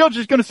 Well, the judge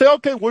is going to say,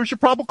 okay, where's your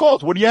probable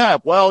cause? What do you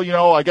have? Well,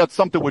 I got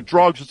something with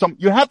drugs or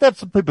something. You have to have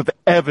some type of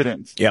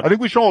evidence. I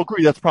think we should all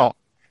agree that's a problem.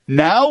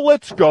 Now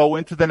let's go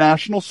into the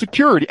national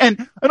security.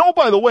 And oh,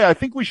 by the way, I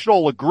think we should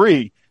all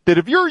agree that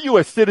if you're a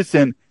U.S.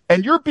 citizen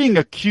and you're being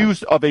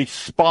accused of a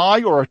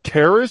spy or a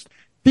terrorist,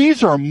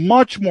 these are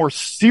much more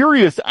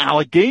serious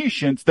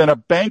allegations than a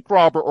bank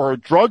robber or a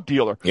drug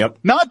dealer.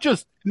 Not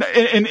just,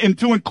 and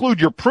to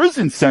include your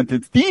prison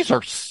sentence, these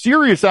are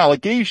serious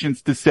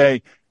allegations to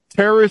say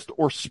terrorist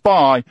or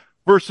spy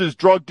versus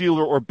drug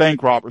dealer or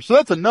bank robber. So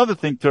that's another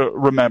thing to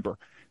remember.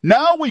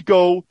 Now we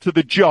go to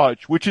the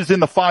judge, which is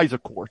in the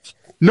FISA courts.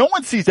 No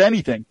one sees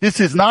anything. This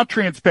is not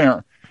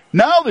transparent.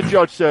 Now the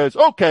judge says,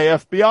 okay,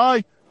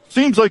 FBI,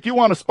 seems like you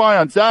want to spy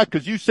on Zach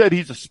because you said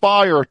he's a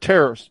spy or a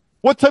terrorist.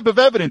 What type of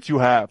evidence you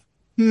have?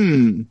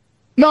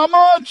 Not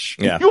much.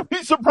 You'll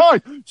be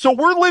surprised. So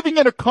we're living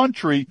in a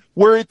country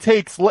where it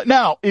takes,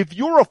 now, if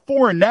you're a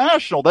foreign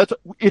national,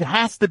 it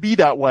has to be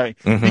that way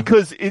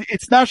because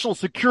it's national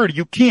security.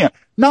 You can't.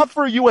 Not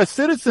for a U.S.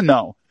 citizen,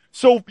 though.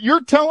 So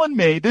you're telling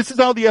me this is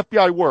how the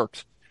FBI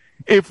works.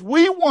 If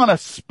we want to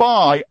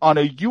spy on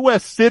a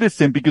U.S.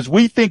 citizen because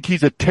we think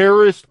he's a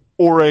terrorist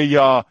or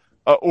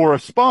a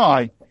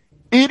spy,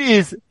 it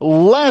is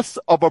less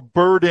of a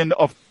burden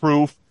of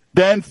proof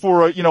than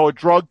for a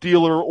drug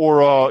dealer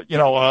or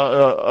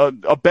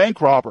a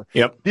bank robber.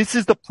 This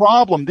is the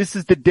problem. This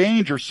is the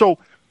danger. So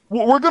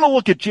we're going to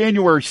look at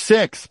January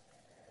 6th.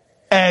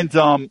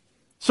 And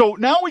so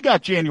now we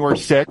got January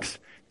 6th.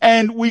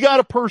 And we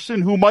got a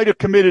person who might have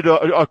committed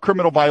a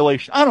criminal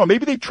violation. I don't know.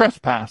 Maybe they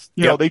trespassed.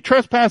 They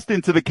trespassed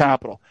into the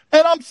Capitol.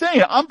 And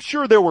I'm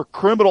sure there were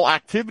criminal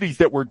activities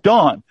that were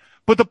done.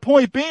 But the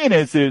point being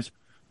is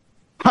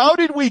how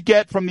did we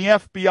get from the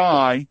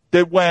FBI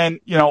that when,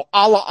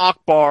 Allah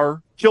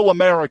Akbar, kill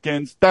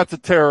Americans, that's a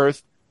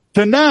terrorist,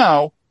 to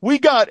now we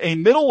got a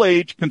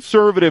middle-aged,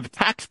 conservative,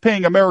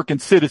 tax-paying American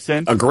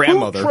citizen. A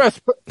grandmother.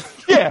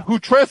 Who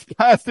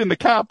trespassed in the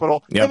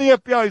Capitol. And the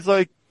FBI is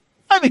like,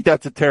 I think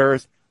that's a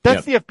terrorist.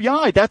 That's the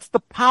FBI. That's the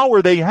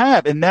power they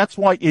have, and that's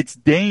why it's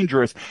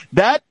dangerous.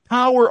 That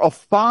power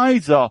of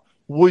FISA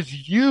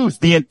was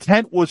used. The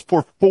intent was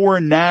for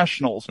foreign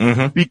nationals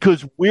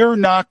because we're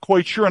not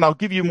quite sure, and I'll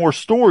give you more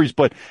stories,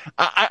 but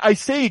I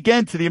say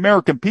again to the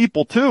American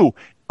people, too,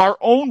 our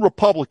own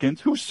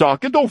Republicans who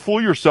suck, and don't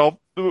fool yourself,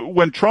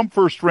 when Trump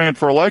first ran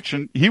for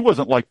election, he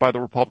wasn't liked by the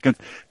Republicans.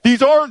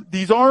 These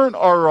aren't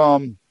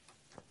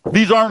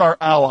our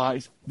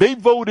allies. They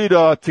voted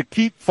to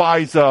keep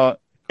FISA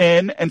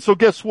in. And so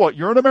guess what?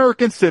 You're an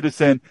American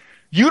citizen.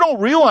 You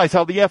don't realize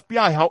how the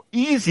FBI, how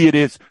easy it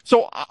is.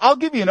 So I'll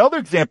give you another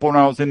example when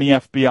I was in the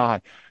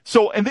FBI.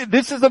 So, and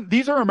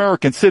these are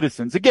American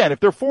citizens. Again, if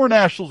they're foreign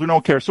nationals, we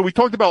don't care. So we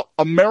talked about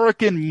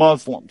American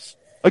Muslims.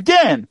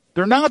 Again,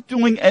 they're not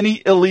doing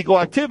any illegal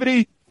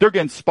activity. They're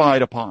getting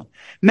spied upon.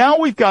 Now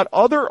we've got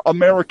other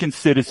American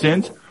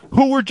citizens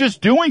who were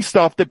just doing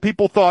stuff that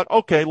people thought,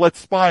 okay, let's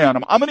spy on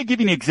them. I'm going to give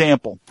you an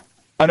example.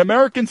 An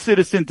American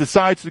citizen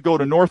decides to go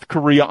to North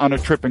Korea on a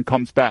trip and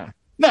comes back.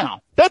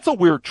 Now, that's a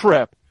weird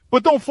trip.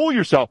 But don't fool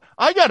yourself.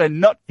 I got a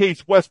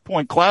nutcase West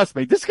Point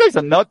classmate. This guy's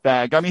a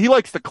nutbag. I mean, he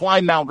likes to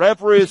climb Mount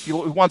Everest. He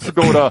wants to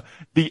go to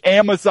the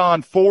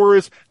Amazon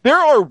forest. There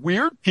are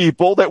weird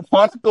people that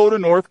want to go to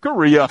North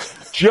Korea.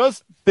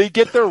 They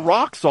get their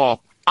rocks off.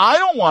 I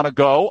don't want to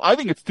go. I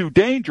think it's too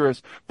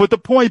dangerous. But the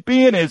point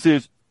being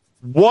is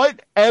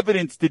what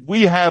evidence did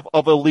we have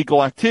of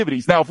illegal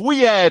activities? Now, if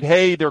we had,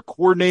 hey, they're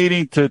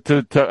coordinating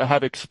to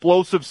have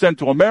explosives sent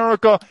to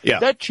America,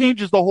 that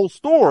changes the whole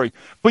story.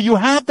 But you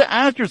have to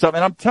ask yourself,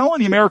 and I'm telling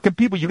the American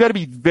people, you got to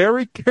be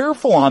very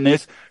careful on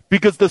this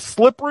because the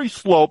slippery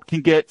slope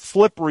can get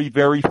slippery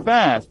very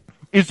fast.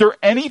 Is there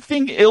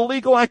anything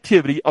illegal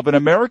activity of an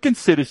American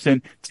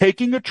citizen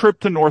taking a trip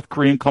to North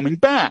Korea and coming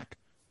back?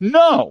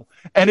 No.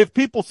 And if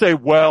people say,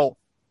 well,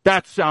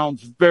 that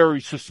sounds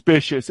very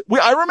suspicious.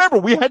 I remember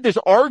we had this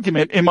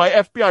argument in my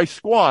FBI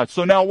squad.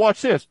 So now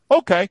watch this.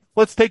 Okay,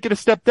 let's take it a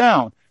step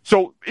down.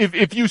 So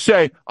if you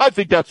say, I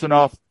think that's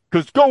enough,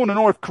 because going to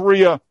North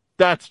Korea,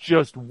 that's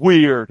just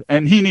weird,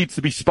 and he needs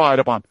to be spied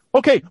upon.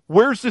 Okay,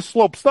 where's this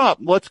slope stop?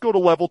 Let's go to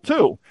level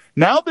 2.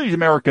 Now the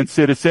American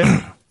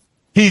citizen,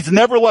 he's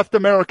never left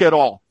America at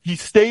all. He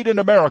stayed in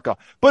America.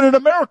 But in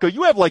America,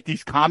 you have like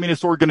these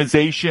communist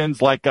organizations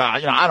like,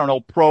 I don't know,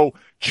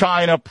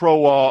 pro-China,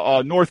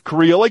 pro-North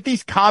Korea, like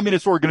these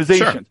communist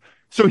organizations. Sure.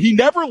 So he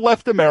never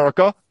left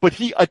America, but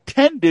he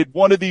attended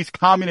one of these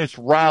communist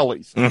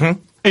rallies.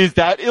 Mm-hmm. Is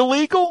that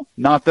illegal?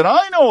 Not that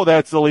I know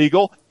that's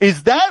illegal.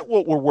 Is that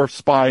what we're worth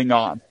spying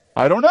on?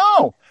 I don't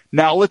know.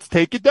 Now let's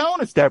take it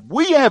down a step.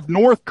 We have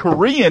North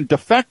Korean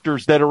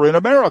defectors that are in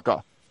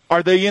America.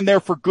 Are they in there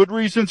for good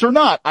reasons or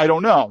not? I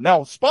don't know.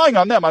 Now, spying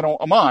on them, I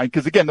don't mind,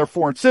 because again, they're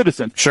foreign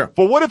citizens. Sure.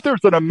 But what if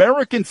there's an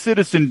American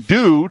citizen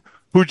dude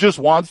who just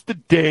wants to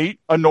date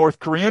a North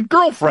Korean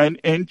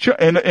girlfriend in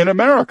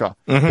America?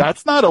 Mm-hmm.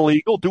 That's not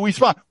illegal. Do we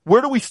spy?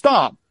 Where do we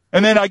stop?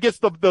 And then I guess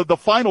the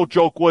final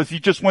joke was he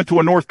just went to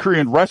a North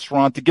Korean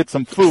restaurant to get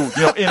some food,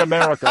 in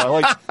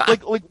America.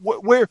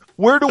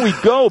 Where do we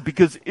go?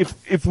 Because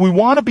if we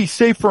want to be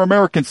safe for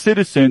American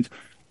citizens,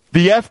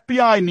 the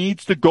FBI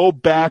needs to go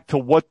back to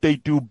what they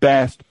do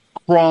best,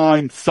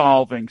 crime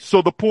solving.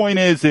 So the point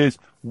is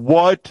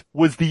what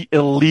was the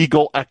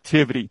illegal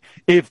activity?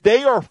 If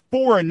they are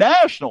foreign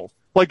nationals,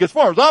 like as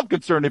far as I'm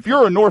concerned, if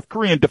you're a North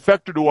Korean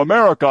defector to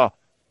America,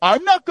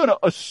 I'm not going to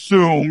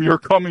assume you're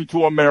coming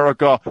to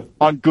America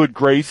on good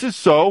graces.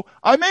 So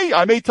I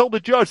may tell the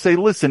judge, say,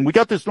 listen, we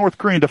got this North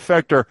Korean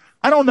defector.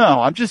 I don't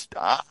know.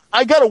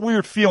 I got a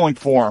weird feeling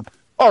for him.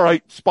 All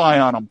right, spy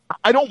on them.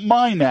 I don't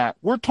mind that.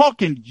 We're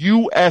talking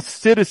U.S.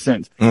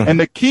 citizens. Mm. And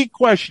the key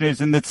question is,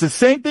 and it's the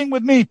same thing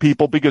with me,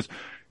 people, because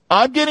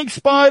I'm getting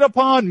spied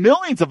upon.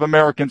 Millions of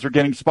Americans are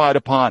getting spied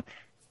upon.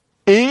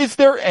 Is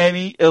there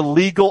any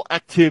illegal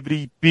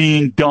activity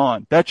being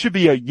done? That should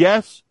be a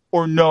yes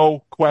or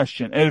no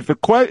question. And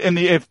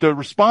if the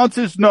response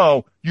is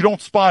no, you don't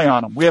spy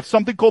on them. We have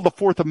something called the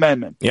Fourth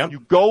Amendment. Yep. You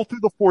go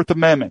through the Fourth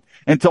Amendment.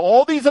 And to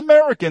all these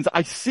Americans,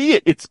 I see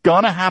it. It's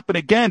going to happen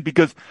again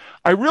because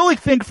I really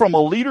think from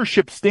a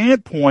leadership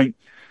standpoint,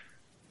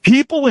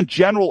 people in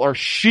general are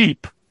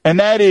sheep. And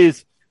that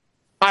is,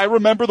 I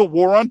remember the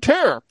war on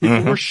terror.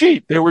 People were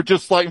sheep. They were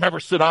just like, remember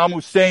Saddam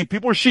Hussein?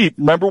 People were sheep.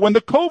 Remember when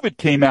the COVID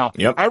came out?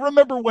 Yep. I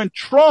remember when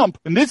Trump,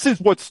 and this is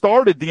what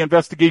started the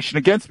investigation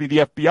against me, the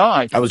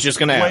FBI. I was just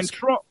going to ask.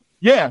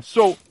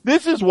 So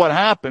this is what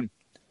happened.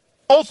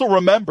 Also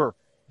remember,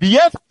 the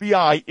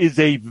FBI is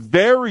a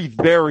very,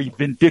 very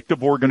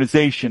vindictive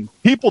organization.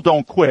 People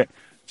don't quit.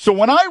 So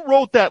when I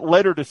wrote that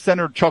letter to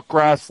Senator Chuck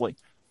Grassley,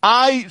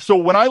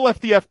 when I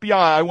left the FBI,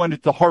 I went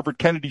into Harvard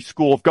Kennedy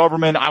School of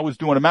Government. I was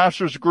doing a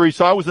master's degree,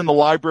 so I was in the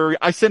library.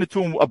 I sent it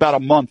to him about a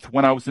month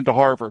when I was into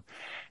Harvard.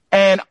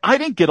 And I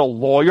didn't get a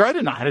lawyer. I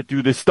didn't know how to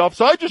do this stuff.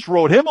 So I just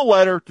wrote him a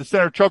letter to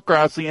Senator Chuck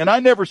Grassley, and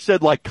I never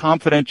said like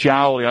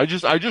confidentiality.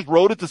 I just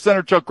wrote it to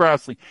Senator Chuck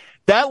Grassley.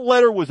 That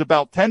letter was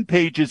about 10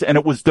 pages, and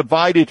it was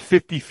divided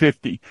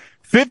 50-50.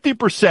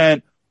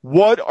 50%,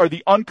 what are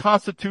the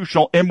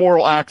unconstitutional,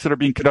 immoral acts that are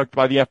being conducted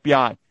by the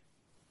FBI?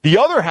 The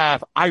other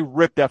half, I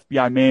ripped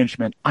FBI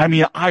management.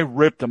 I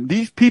ripped them.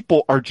 These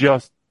people are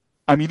dog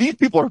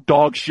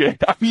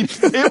shit.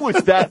 It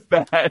was that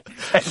bad.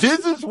 And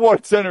this is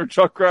what Senator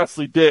Chuck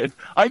Grassley did.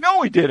 I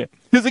know he did it.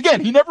 Because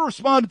again, he never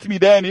responded to me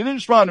then. He didn't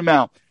respond to him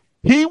out.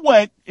 He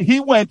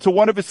went to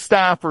one of his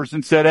staffers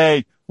and said,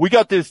 hey, we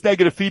got this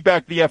negative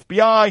feedback to the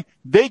FBI.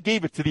 They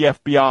gave it to the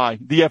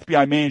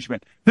FBI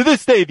management. To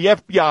this day, the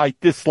FBI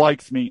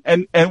dislikes me.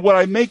 And what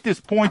I make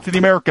this point to the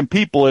American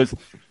people is,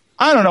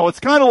 I don't know. It's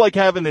kind of like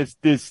having this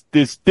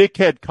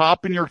dickhead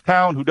cop in your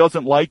town who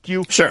doesn't like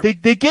you. Sure.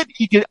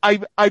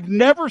 I've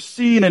never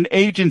seen an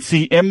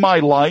agency in my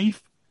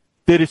life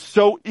that is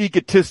so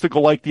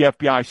egotistical like the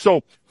FBI.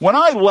 So when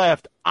I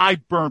left, I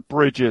burnt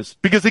bridges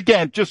because,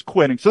 again, just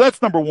quitting. So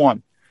that's number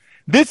one.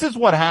 This is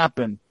what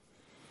happened.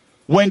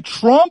 When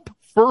Trump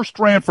first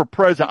ran for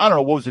president, I don't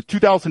know, what was it,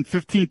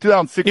 2015,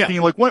 2016?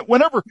 Yeah. Like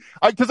whenever,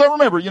 because I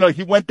remember,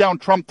 he went down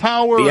Trump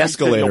Tower. The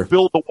escalator. Said,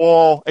 build the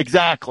wall.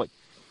 Exactly.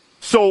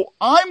 So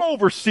I'm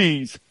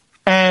overseas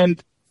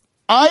and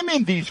I'm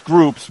in these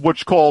groups,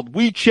 which called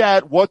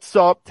WeChat,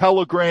 WhatsApp,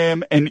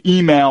 Telegram, and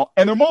email,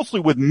 and they're mostly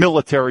with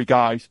military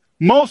guys.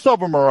 Most of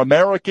them are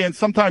American.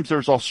 Sometimes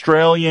there's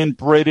Australian,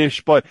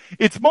 British, but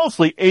it's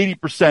mostly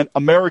 80%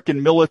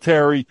 American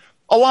military.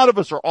 A lot of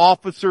us are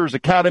officers,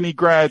 academy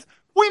grads.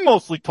 We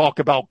mostly talk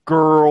about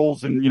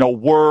girls and,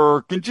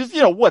 work and just,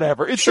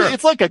 whatever.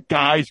 It's like a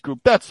guys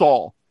group. That's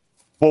all.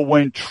 But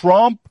when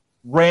Trump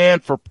ran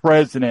for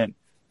president,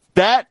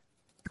 that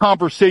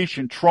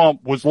conversation,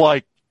 Trump was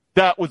like,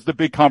 that was the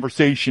big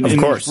conversation in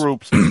these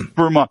groups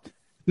for a month.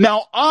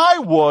 Now, I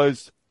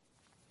was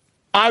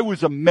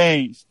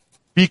amazed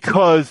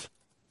because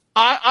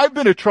I've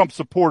been a Trump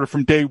supporter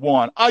from day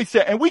one. I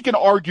said, and we can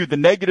argue the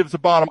negatives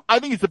about him. I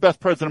think he's the best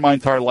president of my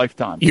entire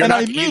lifetime. You're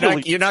not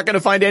going to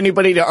find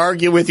anybody to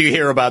argue with you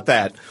here about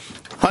that.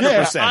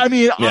 100%. Yeah, I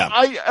mean, yeah.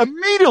 I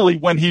immediately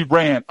when he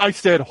ran, I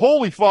said,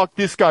 holy fuck,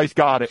 this guy's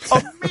got it.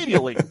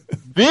 Immediately.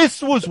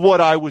 This was what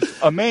I was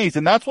amazed.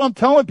 And that's what I'm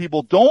telling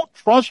people. Don't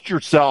trust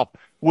yourself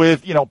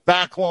with,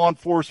 back law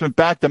enforcement,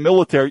 back the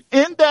military.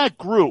 In that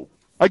group,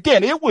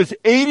 again, it was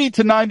 80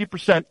 to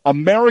 90%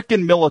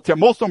 American military.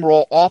 Most of them were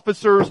all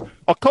officers,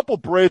 a couple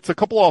Brits, a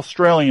couple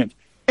Australians.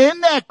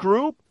 In that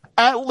group,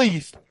 at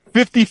least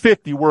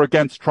 50-50 were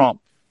against Trump.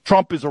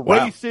 Trump is a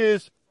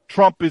racist.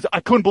 I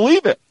couldn't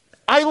believe it.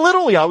 I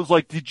was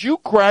like, did you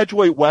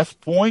graduate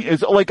West Point?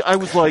 I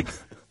was like,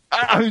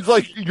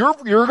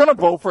 you're going to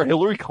vote for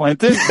Hillary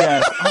Clinton?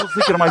 Yes. I was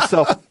thinking to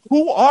myself,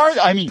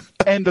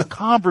 and the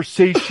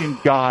conversation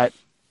got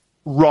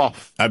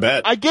rough. I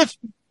bet. I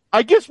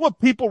guess what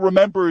people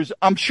remember is,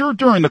 I'm sure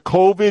during the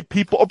COVID,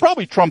 people, or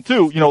probably Trump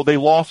too, they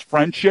lost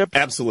friendship.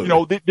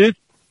 Absolutely.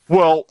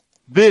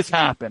 This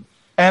happened.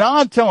 And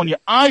I'm telling you,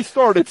 I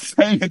started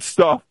saying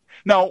stuff.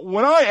 Now,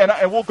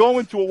 and we'll go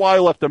into why I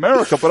left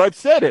America, but I've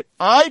said it.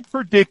 I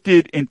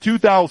predicted in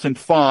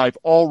 2005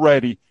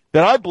 already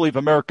that I believe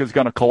America is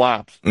going to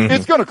collapse. Mm-hmm.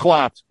 It's going to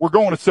collapse. We're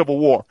going to civil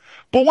war.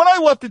 But when I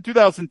left in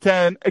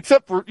 2010,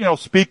 except for,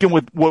 speaking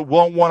with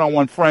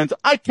one-on-one friends,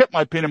 I kept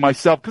my opinion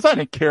myself because I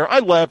didn't care. I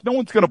left. No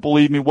one's going to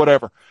believe me,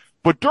 whatever.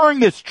 But during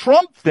this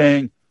Trump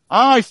thing,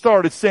 I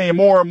started saying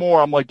more and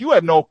more. I'm like, you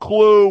have no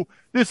clue.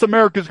 This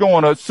America's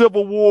going to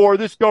civil war.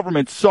 This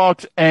government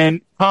sucks.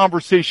 And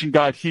conversation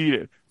got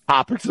heated.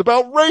 Topics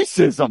about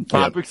racism,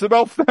 topics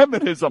about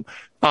feminism,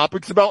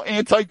 topics about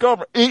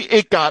anti-government.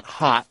 It got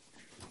hot.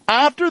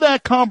 After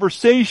that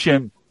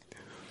conversation,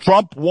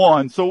 Trump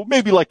won. So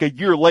maybe like a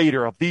year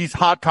later of these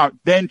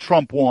then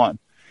Trump won.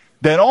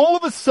 Then all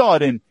of a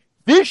sudden,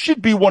 this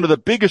should be one of the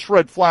biggest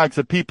red flags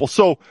of people.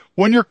 So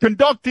when you're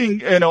conducting,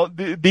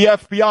 the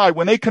FBI,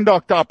 when they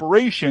conduct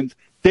operations,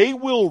 they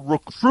will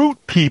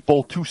recruit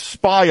people to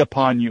spy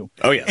upon you.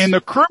 Oh, yes. In the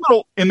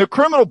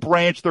criminal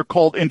branch, they're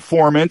called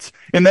informants.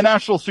 In the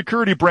national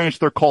security branch,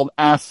 they're called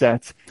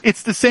assets.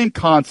 It's the same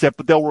concept,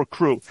 but they'll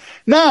recruit.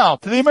 Now,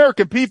 to the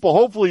American people,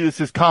 hopefully this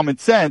is common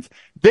sense.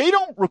 They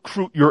don't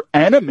recruit your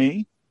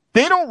enemy.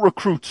 They don't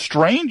recruit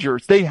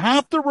strangers. They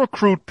have to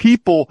recruit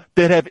people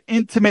that have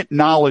intimate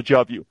knowledge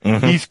of you.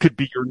 Mm-hmm. These could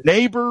be your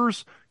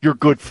neighbors, your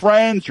good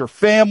friends, your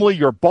family,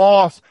 your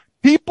boss.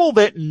 People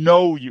that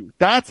know you.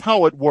 That's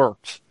how it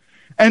works.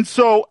 And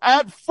so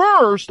at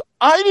first,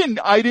 I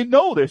didn't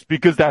know this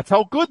because that's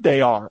how good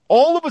they are.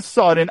 All of a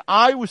sudden,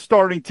 I was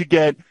starting to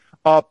get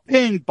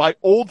pinged by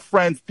old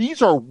friends.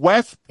 These are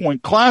West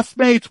Point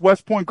classmates,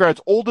 West Point grads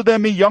older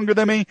than me, younger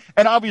than me,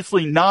 and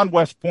obviously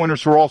non-West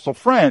Pointers who are also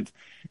friends.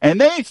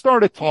 And they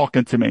started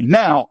talking to me.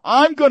 Now,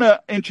 I'm going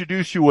to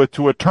introduce you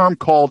to a term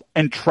called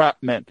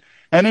entrapment.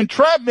 And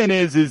entrapment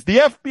is the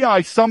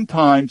FBI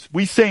sometimes,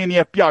 we say in the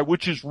FBI,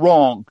 which is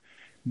wrong,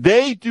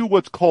 they do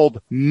what's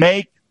called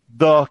make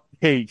the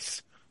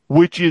case,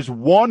 which is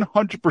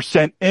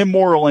 100%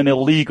 immoral and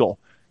illegal.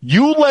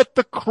 You let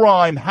the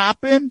crime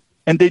happen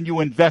and then you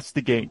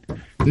investigate.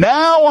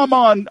 Now I'm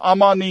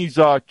on these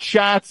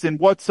chats and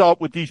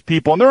WhatsApp with these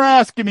people, and they're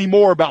asking me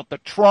more about the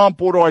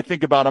Trump. What do I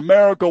think about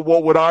America?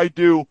 What would I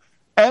do?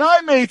 And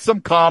I made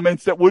some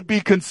comments that would be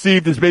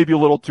conceived as maybe a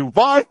little too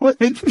violent,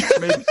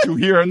 maybe too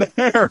here and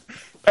there.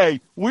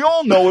 Hey, we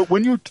all know it.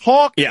 When you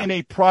talk in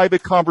a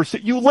private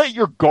conversation, you let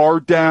your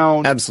guard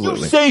down.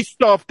 Absolutely. You say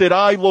stuff that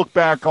I look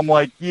back, I'm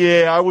like,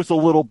 yeah, I was a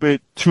little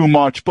bit too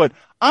much. But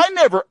I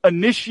never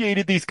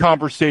initiated these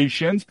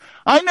conversations.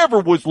 I never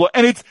was,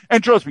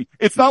 and trust me,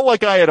 it's not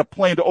like I had a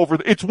plan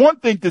to it's one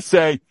thing to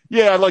say,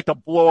 yeah, I'd like to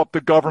blow up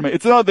the government.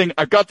 It's another thing.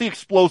 I got the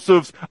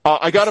explosives.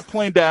 I got it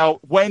planned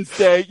out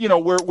Wednesday,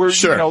 where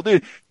sure.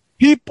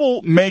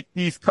 People make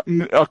these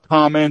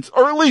comments,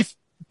 or at least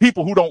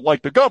people who don't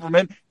like the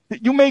government,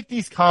 you make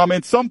these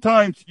comments.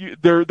 Sometimes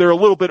they're a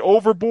little bit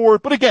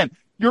overboard. But again,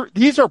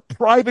 these are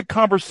private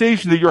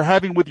conversations that you're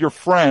having with your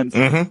friends.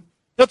 Mm-hmm.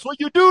 That's what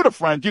you do to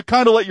friends. You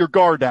kind of let your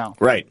guard down.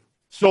 Right.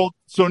 So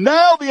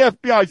now the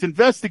FBI is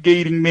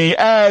investigating me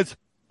as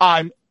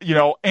I'm,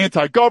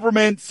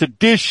 anti-government,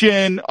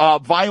 sedition,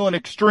 violent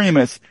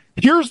extremist.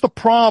 Here's the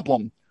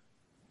problem.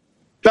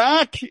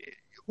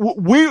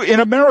 In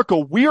America,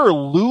 we are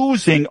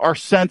losing our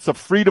sense of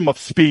freedom of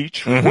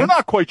speech. Mm-hmm. We're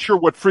not quite sure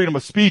what freedom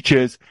of speech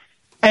is.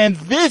 And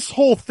this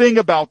whole thing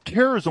about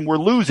terrorism, we're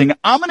losing.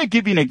 I'm going to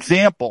give you an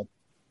example.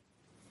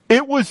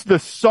 It was the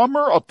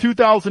summer of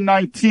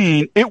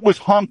 2019. It was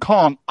Hong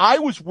Kong. I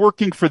was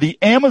working for the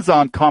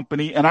Amazon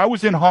company, and I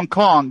was in Hong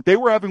Kong. They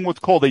were having what's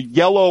called a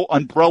yellow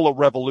umbrella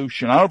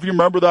revolution. I don't know if you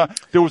remember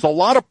that. There was a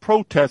lot of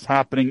protests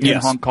happening in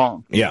Hong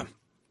Kong. Yeah.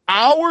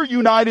 Our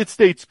United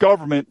States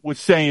government was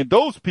saying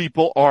those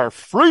people are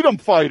freedom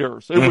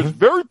fighters. It was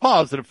very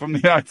positive from the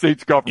United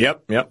States government.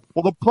 Yep.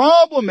 Well, the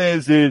problem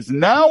is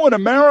now in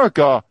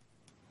America,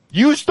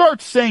 you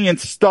start saying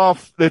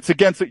stuff that's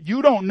against it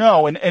you don't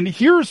know. And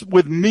here's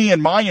with me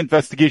and my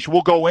investigation,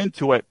 we'll go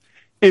into it.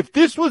 If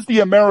this was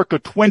the America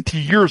 20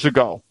 years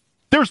ago,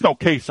 there's no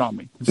case on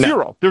me.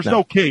 Zero. There's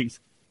no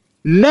case.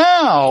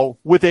 Now,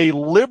 with a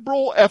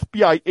liberal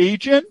FBI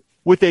agent,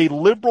 with a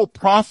liberal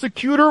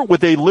prosecutor,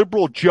 with a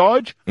liberal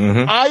judge,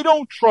 I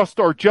don't trust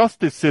our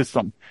justice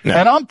system. No.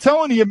 And I'm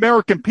telling the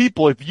American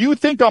people, if you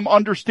think I'm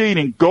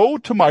understating, go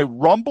to my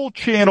Rumble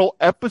channel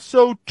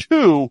episode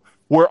 2,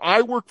 where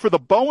I work for the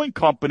Boeing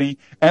company,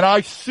 and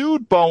I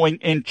sued Boeing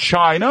in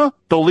China,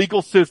 the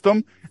legal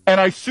system, and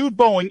I sued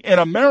Boeing in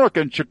America,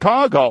 in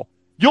Chicago.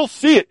 You'll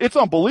see it. It's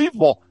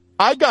unbelievable.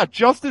 I got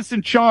justice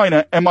in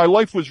China, and my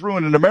life was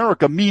ruined in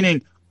America,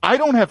 meaning I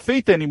don't have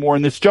faith anymore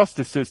in this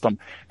justice system.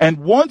 And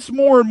once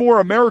more and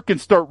more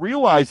Americans start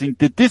realizing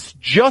that this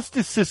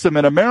justice system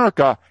in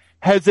America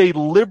has a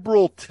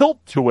liberal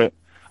tilt to it.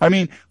 I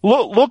mean,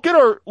 look at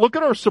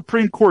our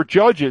Supreme Court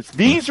judges.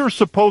 These are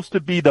supposed to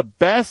be the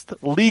best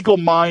legal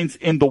minds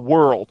in the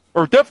world,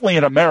 or definitely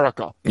in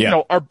America.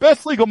 Yeah. Our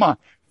best legal mind.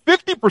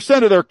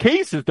 50% of their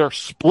cases they're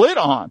split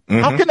on.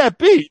 How can that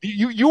be?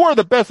 You are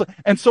the best.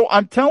 And so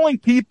I'm telling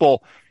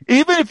people,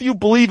 even if you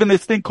believe in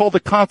this thing called the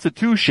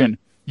Constitution,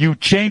 you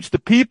change the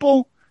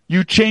people,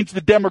 you change the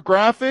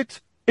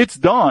demographics, it's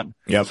done.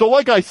 Yep. So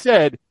like I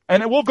said,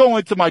 and we'll go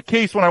into my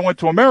case when I went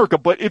to America,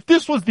 but if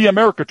this was the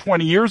America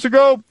 20 years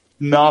ago,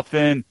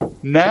 nothing.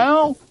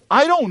 Now,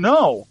 I don't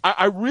know.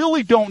 I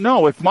really don't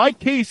know. If my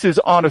case is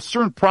on a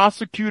certain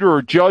prosecutor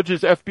or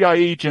judge's FBI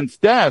agent's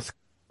desk,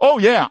 oh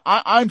yeah,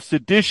 I'm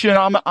sedition.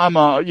 I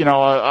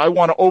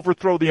want to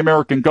overthrow the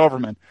American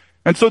government.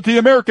 And so to the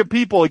American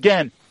people,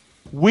 again,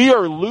 we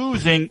are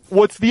losing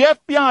what the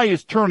FBI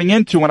is turning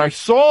into. And I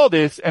saw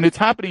this, and it's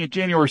happening on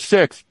January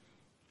 6th.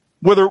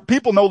 Whether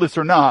people know this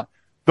or not,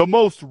 the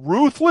most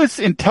ruthless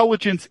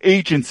intelligence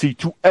agency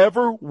to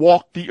ever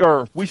walk the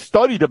earth. We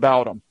studied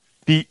about them.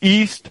 The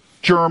East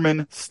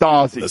German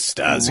Stasi. The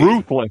Stasi.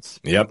 Ruthless.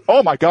 Yep.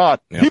 Oh my God.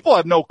 Yep. People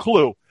have no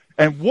clue.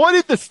 And what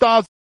did the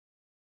Stasi...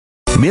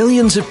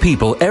 Millions of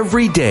people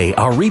every day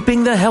are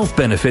reaping the health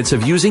benefits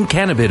of using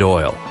cannabis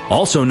oil,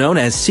 also known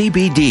as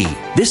CBD.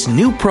 This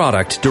new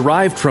product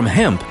derived from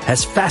hemp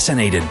has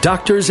fascinated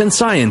doctors and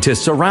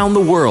scientists around the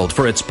world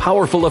for its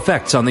powerful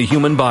effects on the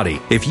human body.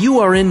 If you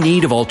are in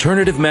need of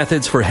alternative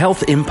methods for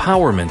health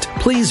empowerment,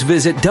 please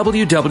visit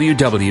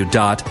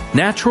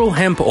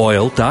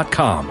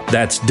www.naturalhempoil.com.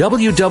 That's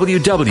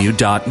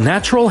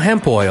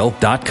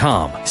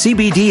www.naturalhempoil.com.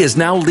 CBD is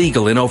now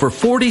legal in over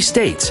 40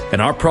 states,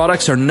 and our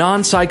products are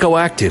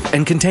non-psychoactive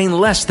and contain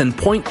less than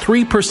 0.3%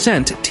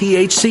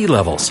 THC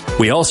levels.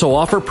 We also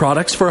offer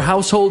products for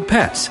household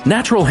pets.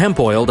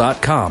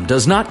 NaturalHempOil.com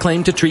does not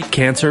claim to treat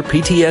cancer,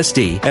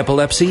 PTSD,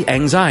 epilepsy,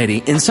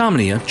 anxiety,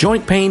 insomnia,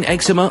 joint pain,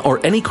 eczema,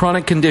 or any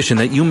chronic condition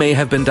that you may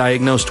have been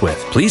diagnosed with.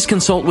 Please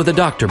consult with a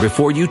doctor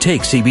before you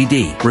take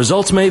CBD.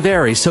 Results may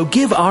vary, so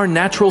give our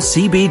natural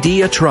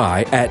CBD a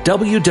try at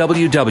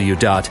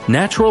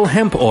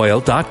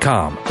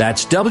www.naturalhempoil.com.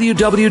 That's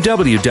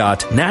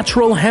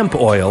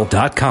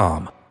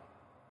www.naturalhempoil.com.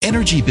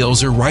 Energy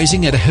bills are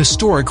rising at a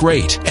historic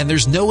rate, and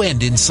there's no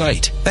end in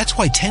sight. That's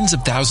why tens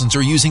of thousands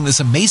are using this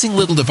amazing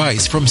little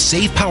device from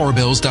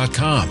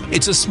SavePowerBills.com.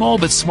 It's a small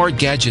but smart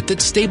gadget that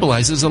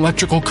stabilizes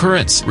electrical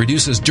currents,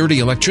 reduces dirty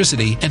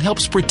electricity, and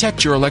helps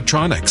protect your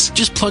electronics.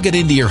 Just plug it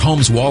into your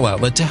home's wall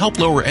outlet to help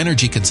lower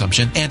energy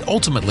consumption and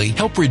ultimately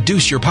help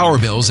reduce your power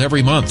bills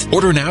every month.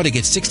 Order now to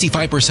get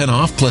 65%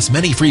 off plus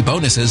many free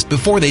bonuses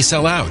before they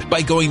sell out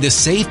by going to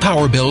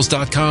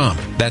SavePowerBills.com.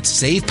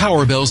 That's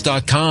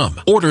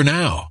SavePowerBills.com. Order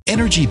now. now.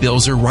 Energy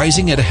bills are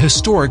rising at a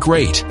historic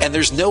rate, and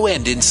there's no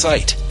end in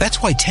sight.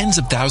 That's why tens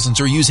of thousands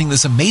are using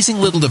this amazing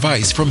little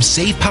device from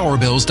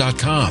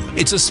SavePowerBills.com.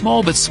 It's a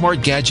small but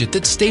smart gadget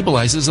that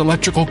stabilizes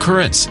electrical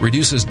currents,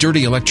 reduces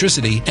dirty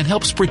electricity, and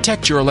helps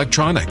protect your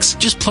electronics.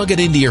 Just plug it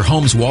into your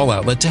home's wall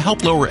outlet to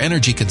help lower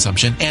energy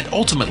consumption and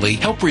ultimately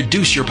help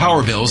reduce your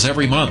power bills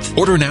every month.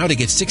 Order now to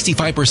get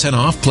 65%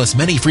 off plus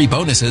many free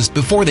bonuses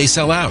before they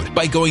sell out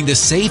by going to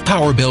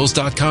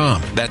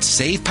SavePowerBills.com. That's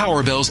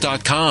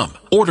SavePowerBills.com.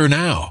 Order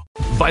now.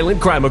 Violent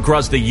crime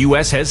across the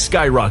U.S. has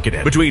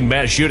skyrocketed. Between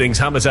mass shootings,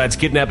 homicides,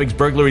 kidnappings,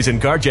 burglaries,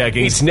 and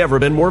carjacking, it's never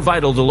been more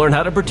vital to learn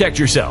how to protect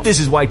yourself. This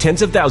is why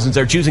tens of thousands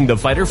are choosing the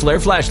Fighter Flare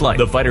flashlight.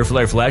 The Fighter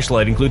Flare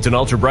flashlight includes an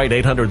ultra-bright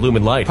 800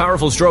 lumen light,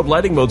 powerful strobe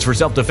lighting modes for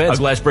self-defense,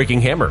 a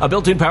glass-breaking hammer, a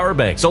built-in power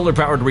bank,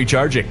 solar-powered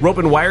recharging, rope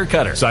and wire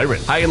cutter,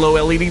 siren, high and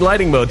low LED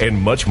lighting mode, and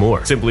much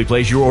more. Simply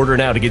place your order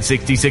now to get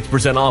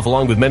 66% off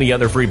along with many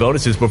other free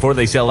bonuses before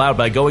they sell out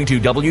by going to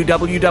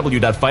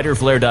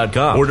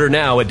www.fighterflare.com. Order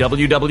now at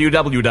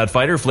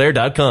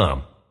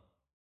www.fighterflare.com.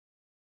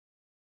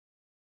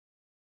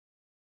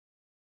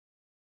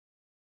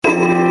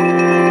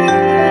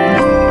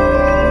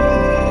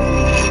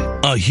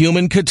 A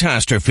human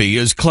catastrophe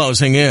is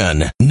closing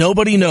in.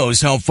 Nobody knows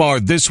how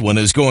far this one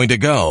is going to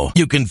go.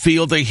 You can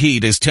feel the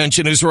heat as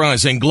tension is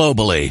rising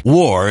globally.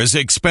 War is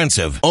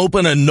expensive.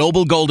 Open a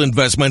Noble Gold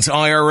Investments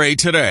IRA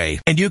today,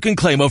 and you can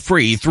claim a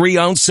free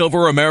 3-ounce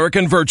silver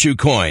American Virtue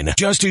coin.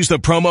 Just use the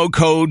promo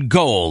code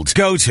GOLD.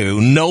 Go to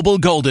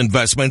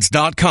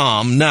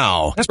noblegoldinvestments.com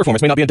now. Past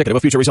performance may not be indicative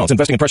of future results.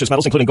 Investing in precious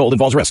metals, including gold,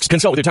 involves risks.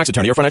 Consult with your tax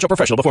attorney or financial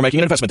professional before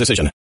making an investment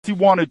decision. You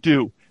want to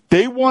do.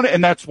 They want it,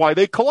 and that's why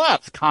they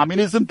collapsed.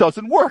 Communism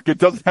doesn't work. It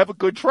doesn't have a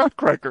good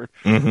track record.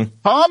 Mm-hmm.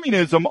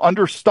 Communism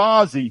under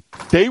Stasi,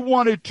 they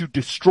wanted to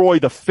destroy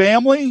the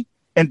family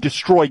and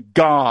destroy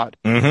God.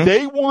 Mm-hmm.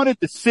 They wanted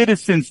the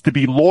citizens to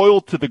be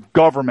loyal to the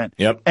government.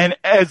 Yep. And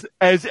as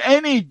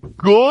any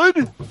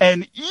good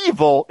and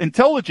evil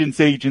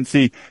intelligence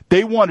agency,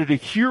 they wanted to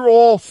hear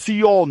all,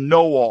 see all,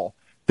 know all.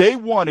 They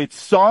wanted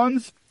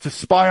sons to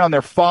spy on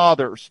their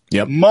fathers,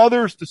 yep,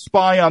 mothers to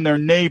spy on their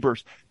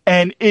neighbors.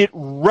 And it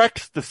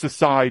wrecks the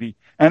society.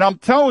 And I'm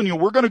telling you,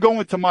 we're going to go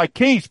into my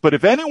case, but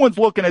if anyone's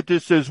looking at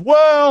this as,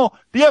 well,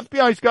 the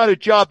FBI's got a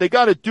job, they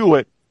got to do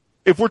it.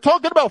 If we're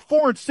talking about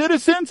foreign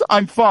citizens,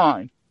 I'm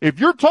fine. If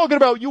you're talking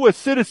about U.S.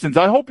 citizens,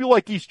 I hope you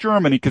like East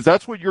Germany, because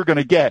that's what you're going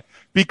to get.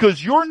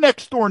 Because your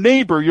next door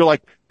neighbor, you're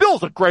like,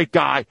 Bill's a great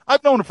guy.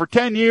 I've known him for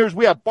 10 years.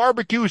 We have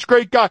barbecues,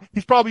 great guy.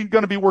 He's probably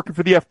going to be working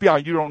for the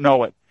FBI. You don't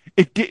know it.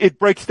 It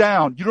breaks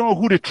down. You don't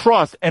know who to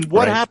trust. And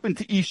what happened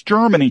to East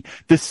Germany?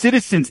 The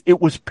citizens,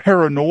 it was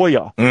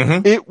paranoia.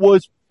 Mm-hmm. It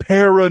was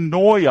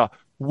paranoia.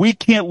 We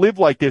can't live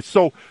like this.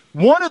 So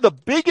one of the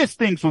biggest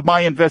things with my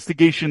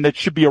investigation that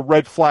should be a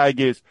red flag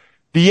is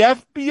the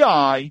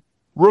FBI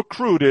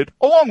recruited,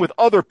 along with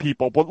other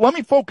people, but let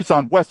me focus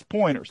on West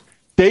Pointers.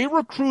 They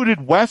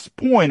recruited West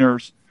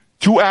Pointers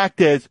to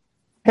act as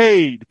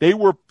paid. They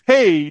were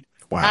paid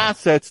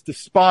assets to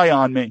spy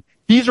on me.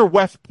 These are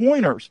West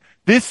Pointers.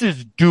 This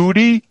is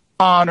duty,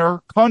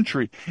 honor,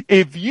 country.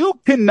 If you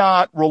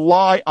cannot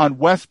rely on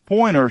West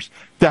Pointers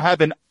to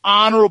have an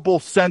honorable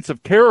sense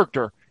of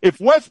character, if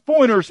West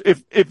Pointers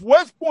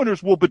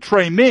will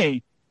betray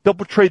me, they'll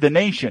betray the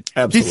nation.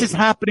 Absolutely. This is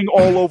happening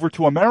all over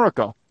to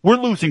America. We're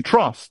losing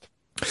trust.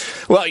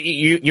 Well,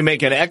 you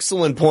make an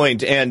excellent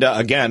point, and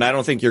again, I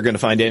don't think you're going to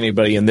find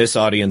anybody in this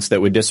audience that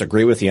would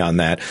disagree with you on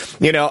that.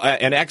 You know,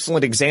 an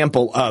excellent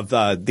example of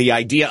the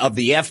idea of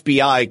the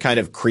FBI kind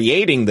of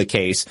creating the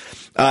case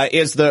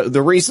is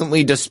the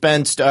recently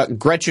dispensed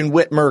Gretchen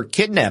Whitmer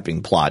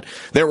kidnapping plot.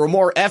 There were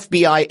more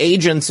FBI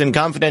agents and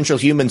confidential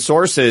human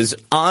sources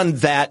on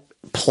that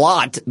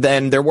plot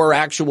than there were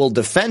actual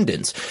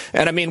defendants.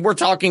 And I mean, we're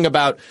talking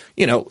about,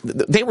 you know,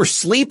 they were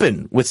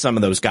sleeping with some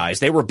of those guys.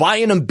 They were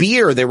buying them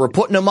beer. They were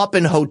putting them up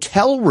in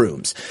hotel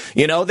rooms.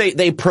 You know,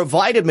 they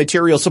provided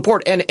material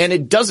support, and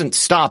it doesn't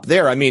stop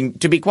there. I mean,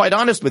 to be quite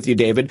honest with you,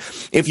 David,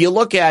 if you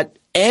look at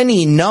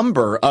any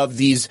number of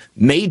these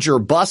major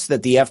busts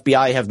that the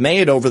FBI have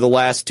made over the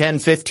last 10,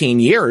 15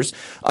 years,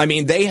 I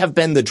mean, they have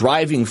been the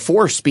driving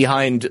force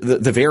behind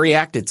the very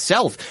act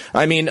itself.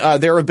 I mean,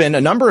 there have been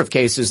a number of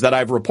cases that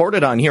I've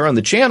reported on here on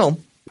the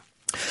channel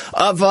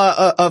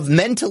of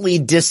mentally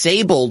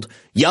disabled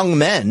young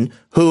men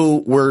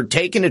who were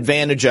taken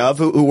advantage of,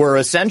 who were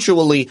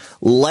essentially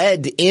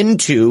led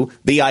into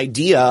the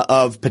idea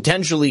of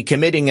potentially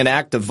committing an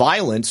act of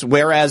violence,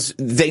 whereas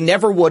they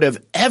never would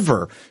have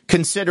ever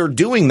considered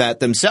doing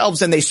that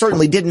themselves, and they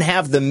certainly didn't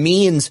have the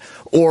means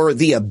or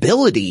the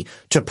ability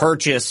to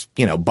purchase,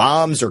 you know,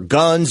 bombs or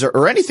guns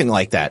or anything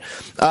like that.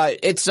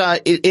 It's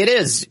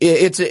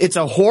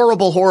a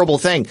horrible, horrible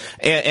thing,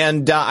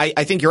 and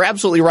I think you're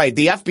absolutely right.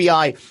 The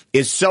FBI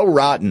is so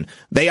rotten.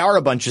 They are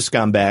a bunch of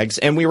scumbags,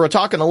 and we were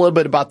talking a little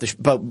bit about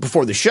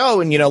before the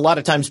show, and, you know, a lot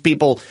of times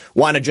people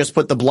want to just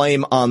put the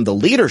blame on the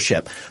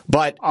leadership,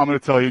 but I'm going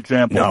to tell you an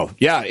example. No.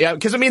 Yeah,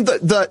 because I mean,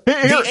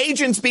 the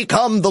agents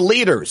become the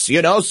leaders,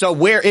 you know, so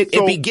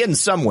it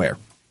begins somewhere.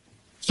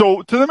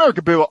 So to the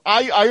American people,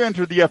 I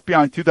entered the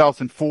FBI in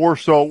 2004,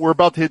 so we're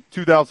about to hit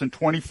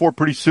 2024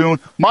 pretty soon.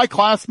 My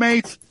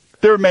classmates,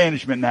 they're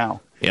management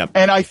now. Yep.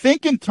 And I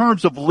think in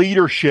terms of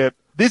leadership,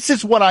 this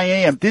is what I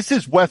am. This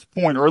is West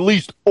Point, or at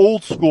least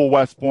old school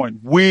West Point.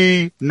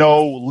 We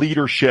know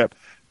leadership.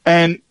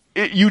 And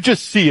you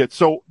just see it.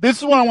 So this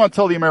is what I want to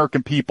tell the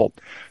American people.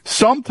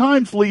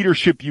 Sometimes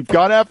leadership, you've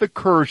got to have the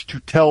courage to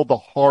tell the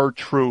hard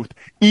truth.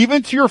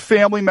 Even to your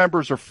family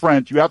members or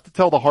friends, you have to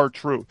tell the hard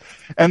truth.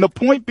 And the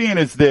point being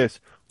is this.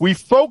 We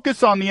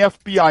focus on the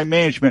FBI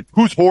management,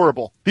 who's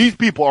horrible. These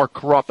people are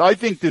corrupt. I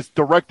think this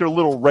director,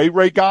 little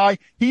Ray guy,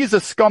 he's a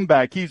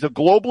scumbag. He's a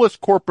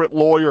globalist corporate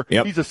lawyer.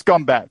 Yep. He's a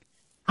scumbag.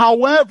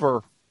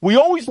 However, we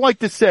always like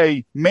to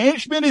say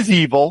management is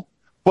evil,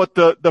 but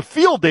the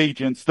field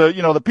agents,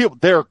 the people,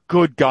 they're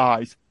good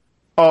guys.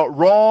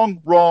 Wrong.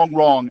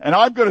 And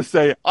I'm going to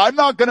say, I'm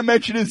not going to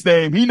mention his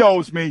name. He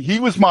knows me. He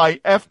was my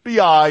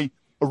FBI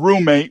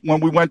roommate when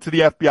we went to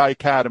the FBI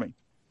Academy.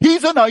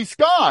 He's a nice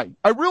guy.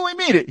 I really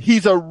mean it.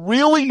 He's a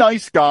really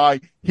nice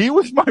guy. He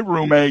was my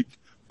roommate.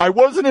 I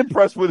wasn't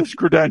impressed with his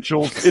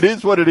credentials. It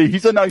is what it is.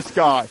 He's a nice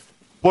guy.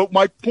 But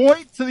my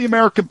point to the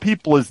American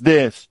people is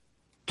this.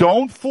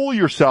 Don't fool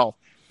yourself.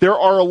 There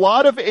are a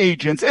lot of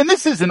agents, and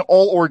this is in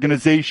all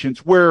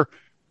organizations, where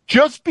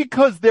just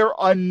because they're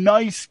a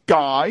nice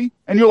guy,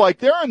 and you're like,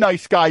 they're a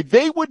nice guy,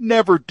 they would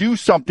never do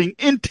something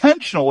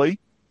intentionally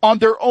on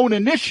their own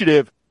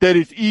initiative that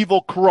is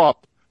evil,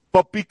 corrupt.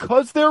 But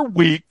because they're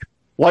weak,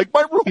 like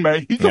my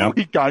roommate, he's a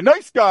weak guy,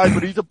 nice guy,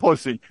 but he's a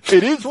pussy.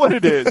 It is what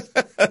it is.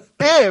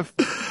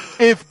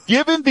 If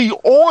given the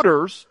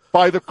orders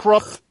by the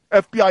corrupt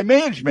FBI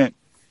management,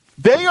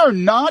 they are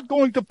not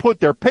going to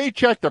put their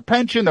paycheck, their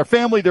pension, their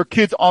family, their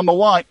kids on the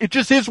line. It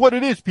just is what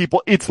it is,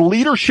 people. It's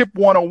leadership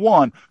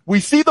 101.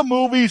 We see the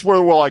movies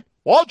where we're like,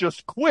 well, I'll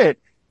just quit.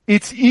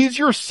 It's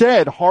easier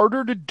said,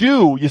 harder to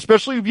do,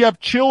 especially if you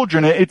have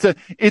children.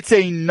 It's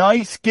a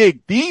nice gig.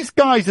 These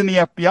guys in the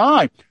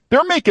FBI,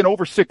 they're making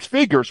over six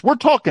figures. We're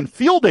talking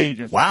field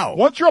agents. Wow.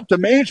 Once you're up to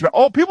management,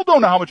 people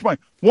don't know how much money.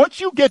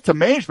 Once you get to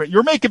management,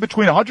 you're making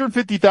between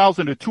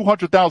 $150,000 to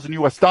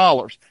 $200,000 US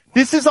dollars.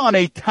 This is on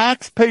a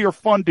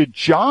taxpayer-funded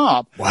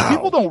job. Wow.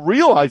 People don't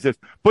realize this.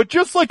 But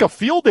just like a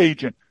field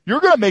agent, you're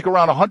going to make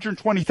around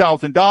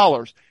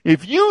 $120,000.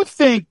 If you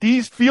think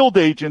these field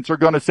agents are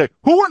going to say,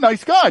 who are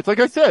nice guys, like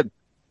I said,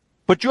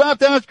 but you have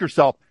to ask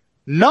yourself,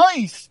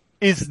 nice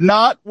is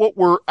not what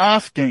we're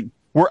asking.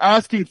 We're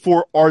asking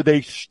for, are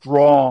they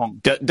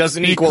strong?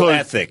 Doesn't equal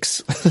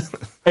ethics.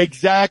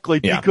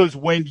 Exactly. Yeah. Because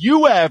when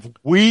you have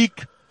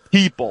weak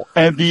people,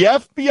 and the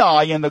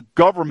FBI and the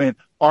government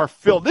are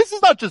filled, this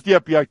is not just the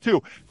FBI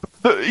too.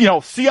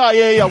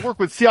 CIA, I work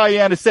with CIA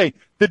and NSA.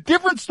 The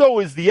difference though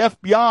is the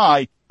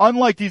FBI,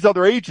 unlike these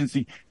other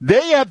agencies,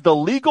 they have the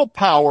legal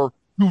power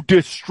to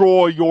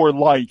destroy your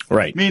life.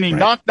 Right. Meaning,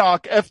 knock,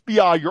 knock,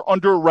 FBI, you're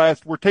under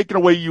arrest. We're taking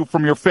away you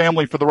from your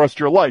family for the rest of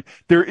your life.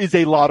 There is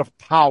a lot of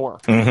power.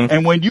 Mm-hmm.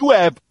 And when you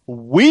have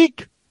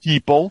weak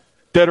people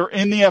that are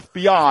in the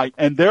FBI,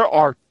 and there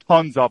are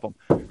tons of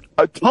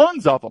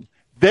them,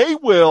 they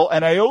will,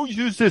 and I always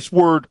use this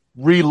word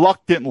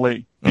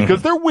reluctantly,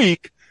 because they're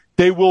weak,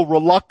 they will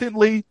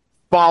reluctantly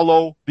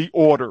follow the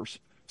orders.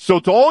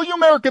 So to all you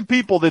American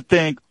people that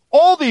think,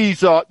 all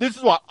these, this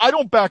is why I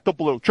don't back the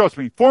blue. Trust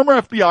me,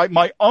 former FBI,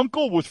 my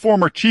uncle was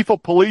former chief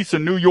of police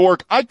in New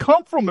York. I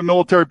come from a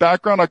military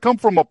background. I come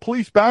from a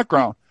police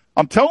background.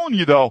 I'm telling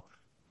you though,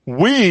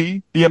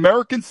 we, the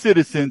American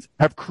citizens,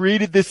 have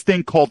created this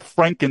thing called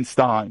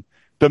Frankenstein.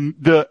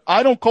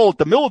 I don't call it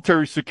the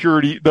military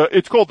security,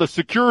 it's called the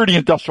security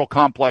industrial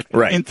complex.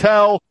 Right.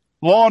 Intel,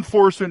 law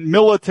enforcement,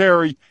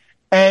 military.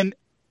 And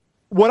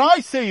what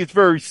I say is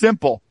very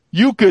simple.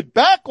 You could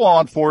back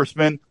law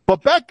enforcement,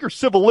 but back your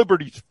civil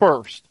liberties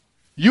first.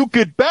 You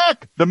could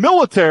back the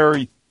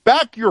military,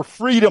 back your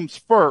freedoms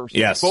first.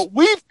 Yes. But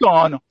we've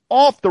gone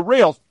off the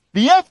rails.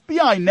 The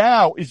FBI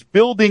now is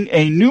building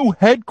a new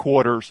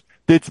headquarters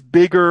that's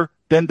bigger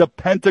than the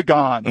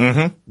Pentagon.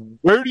 Mm-hmm.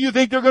 Where do you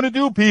think they're going to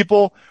do,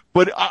 people?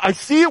 But I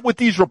see it with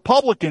these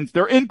Republicans.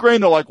 They're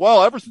ingrained. They're like,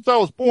 well, ever since I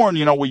was born,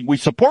 we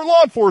support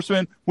law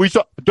enforcement. We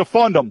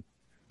defund them.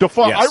 Yes.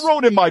 I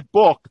wrote in my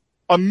book,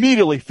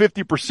 immediately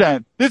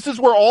 50%. This is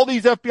where all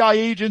these FBI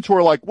agents who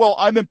are like, well,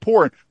 I'm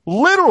important.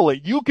 Literally,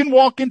 you can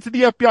walk into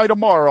the FBI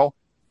tomorrow.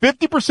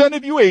 50%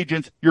 of you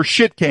agents, you're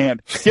shit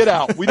canned. Get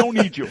out. We don't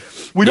need you.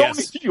 We don't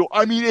need you.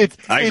 I mean,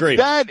 I agree.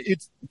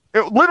 It's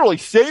literally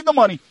save the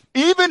money.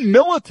 Even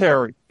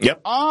military.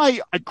 Yep.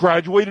 I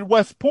graduated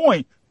West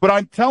Point, but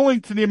I'm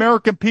telling to the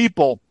American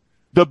people,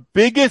 the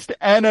biggest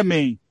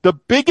enemy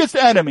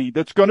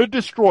that's going to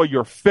destroy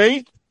your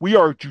faith. We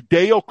are a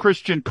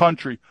Judeo-Christian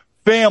country.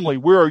 Family,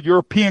 we're a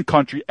European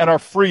country, and our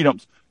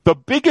freedoms. The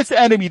biggest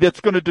enemy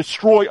that's going to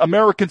destroy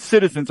American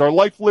citizens, our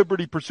life,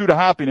 liberty, pursuit of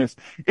happiness,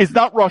 is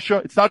not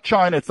Russia, it's not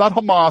China, it's not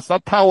Hamas, it's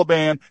not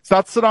Taliban, it's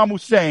not Saddam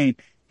Hussein.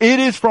 It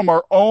is from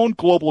our own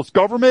globalist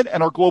government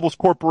and our globalist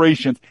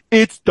corporations.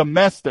 It's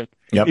domestic.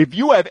 Yep. If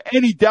you have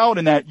any doubt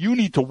in that, you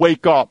need to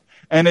wake up.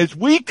 And as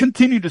we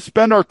continue to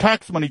spend our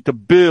tax money to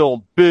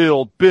build,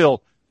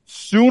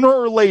 sooner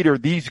or later,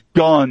 these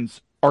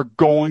guns are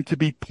going to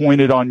be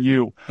pointed on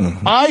you.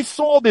 Mm-hmm. I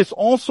saw this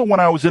also when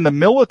I was in the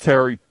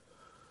military.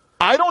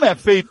 I don't have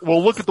faith.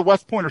 Well, look at the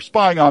West Pointer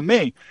spying on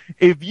me.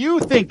 If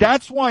you think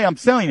that's why I'm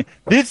saying it,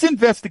 this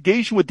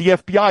investigation with the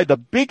FBI, the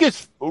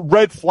biggest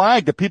red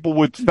flag that people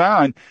would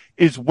find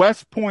is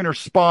West Pointer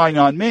spying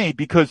on me,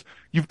 because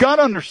you've got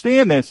to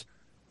understand this.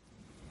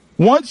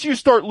 Once you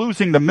start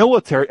losing the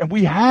military, and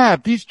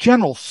these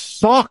generals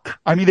suck.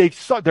 I mean, they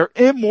suck. They're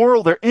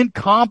immoral. They're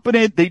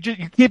incompetent.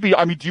 You can't be,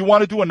 do you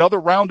want to do another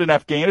round in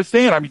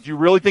Afghanistan? Do you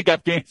really think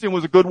Afghanistan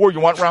was a good war?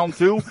 You want round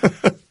two?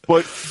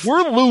 But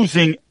we're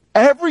losing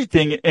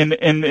everything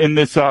in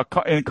this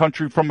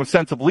country from a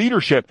sense of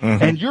leadership.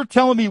 Mm-hmm. And you're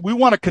telling me we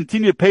want to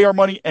continue to pay our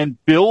money and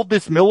build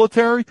this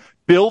military,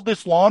 build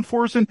this law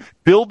enforcement,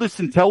 build this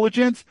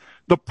intelligence?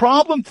 The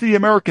problem to the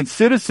American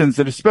citizens,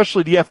 and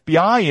especially the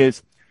FBI,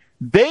 is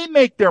they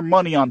make their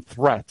money on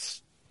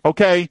threats.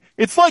 Okay?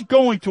 It's like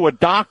going to a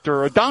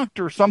doctor. A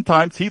doctor,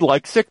 sometimes he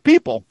likes sick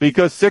people,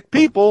 because sick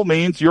people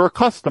means you're a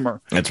customer.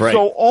 That's right.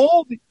 So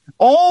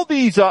all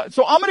these,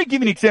 so I'm going to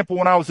give you an example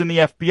when I was in the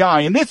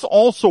FBI, and this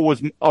also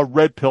was a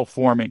red pill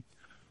for me.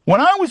 When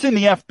I was in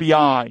the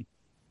FBI,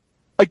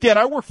 again,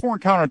 I work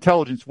foreign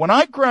counterintelligence. When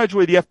I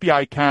graduated the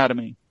FBI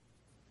Academy,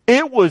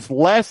 it was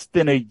less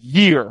than a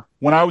year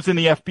when I was in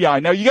the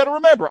FBI. Now, you got to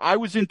remember, I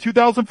was in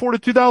 2004 to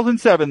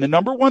 2007. The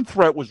number one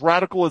threat was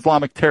radical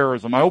Islamic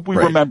terrorism. I hope we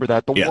remember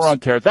that, the war on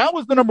terror. That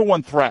was the number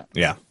one threat.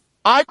 Yeah.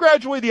 I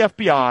graduated the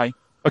FBI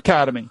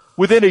Academy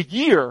within a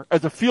year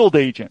as a field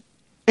agent.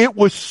 It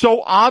was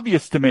so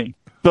obvious to me.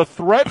 The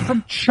threat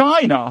from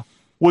China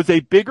was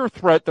a bigger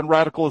threat than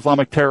radical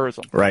Islamic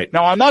terrorism. Right.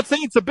 Now, I'm not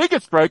saying it's the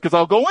biggest threat, because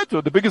I'll go into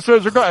it. The biggest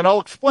threats are, and I'll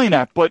explain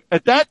that. But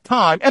at that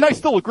time, and I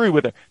still agree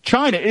with it,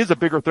 China is a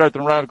bigger threat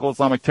than radical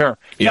Islamic terror.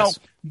 Yes.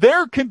 Now,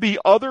 there can be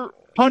other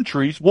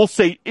countries, we'll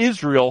say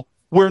Israel,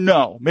 where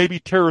maybe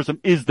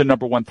terrorism is the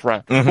number one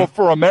threat. Mm-hmm. But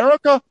for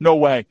America, no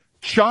way.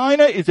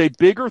 China is a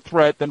bigger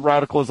threat than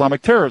radical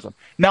Islamic terrorism.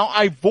 Now,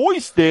 I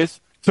voiced this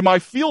to my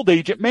field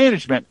agent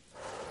management,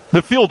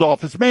 the field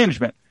office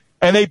management,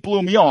 and they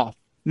blew me off.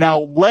 Now,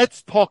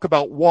 let's talk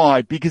about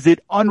why, because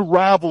it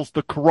unravels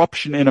the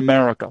corruption in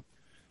America.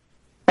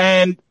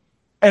 And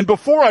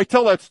before I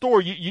tell that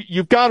story,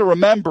 you've got to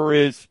remember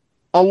is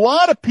a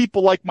lot of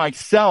people like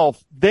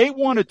myself, they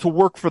wanted to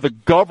work for the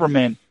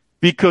government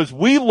because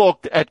we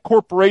looked at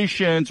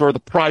corporations or the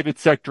private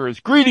sector as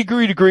greedy,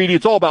 greedy, greedy.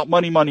 It's all about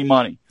money, money,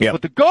 money. Yep.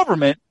 But the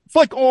government, it's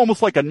like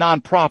almost like a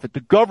nonprofit. The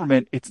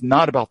government, it's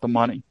not about the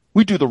money.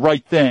 We do the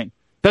right thing.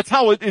 That's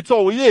how it's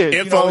always is.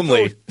 If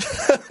only.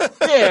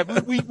 Yeah,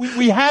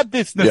 we have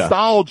this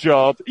nostalgia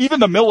of even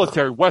the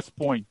military, West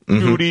Point,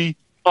 duty,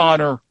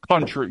 honor,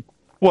 country.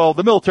 Well,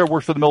 the military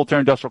works for the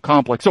military-industrial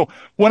complex. So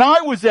when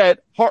I was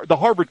at the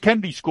Harvard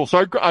Kennedy School,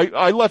 so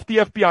I left the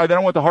FBI, then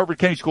I went to Harvard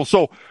Kennedy School.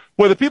 So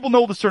whether people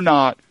know this or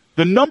not,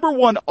 the number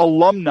one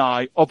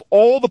alumni of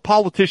all the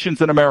politicians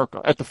in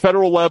America at the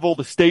federal level,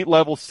 the state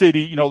level,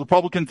 city, the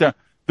Republicans,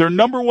 their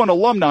number one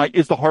alumni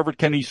is the Harvard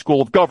Kennedy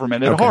School of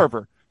Government at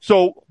Harvard.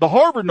 So the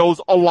Harvard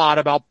knows a lot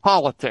about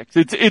politics.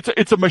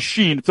 It's a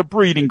machine. It's a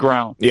breeding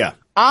ground. Yeah.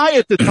 I,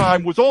 at the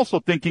time, was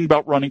also thinking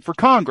about running for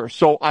Congress.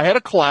 So I had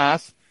a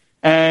class,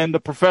 and the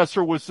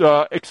professor was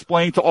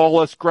explaining to all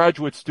us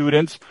graduate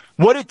students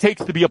what it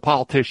takes to be a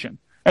politician.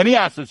 And he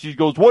asked us, he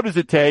goes, what does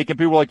it take? And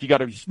people were like, you got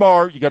to be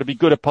smart. You got to be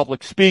good at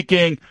public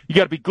speaking. You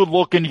got to be good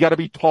looking. You got to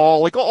be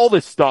tall, like all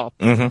this stuff.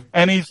 Mm-hmm.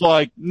 And he's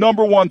like,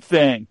 number one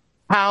thing,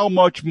 how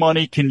much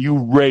money can you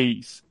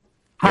raise?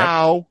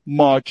 How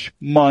much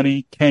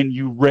money can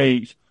you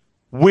raise?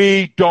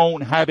 We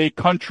don't have a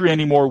country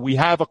anymore. We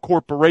have a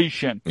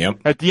corporation. Yep.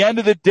 At the end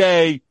of the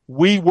day,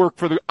 we work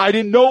for I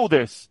didn't know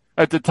this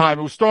at the time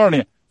it was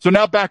starting. So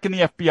now back in the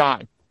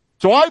FBI.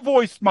 So I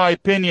voiced my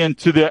opinion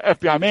to the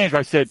FBI manager.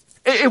 I said,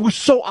 it was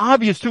so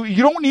obvious too.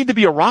 You don't need to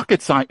be a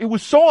rocket scientist. It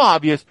was so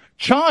obvious.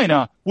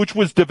 China, which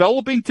was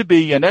developing to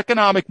be an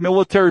economic,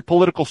 military,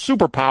 political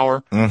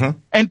superpower,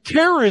 and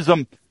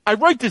terrorism. I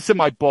write this in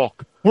my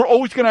book. We're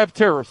always going to have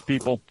terrorists,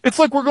 people. It's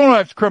like we're going to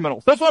have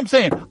criminals. That's what I'm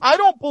saying. I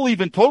don't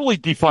believe in totally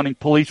defunding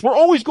police. We're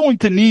always going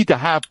to need to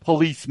have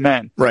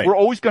policemen. Right. We're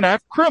always going to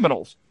have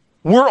criminals.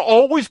 We're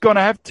always going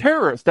to have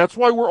terrorists. That's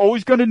why we're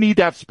always going to need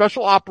to have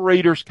special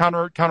operators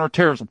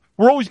counterterrorism.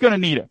 We're always going to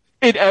need it.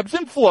 It ebbs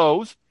and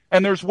flows,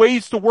 and there's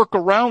ways to work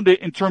around it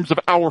in terms of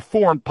our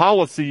foreign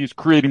policies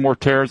creating more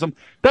terrorism.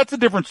 That's a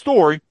different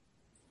story.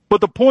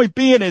 But the point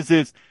being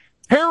is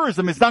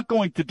terrorism is not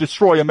going to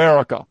destroy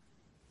America.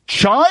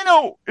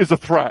 China is a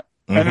threat,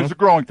 and it's a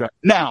growing threat.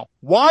 Now,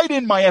 why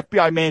didn't my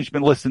FBI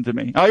management listen to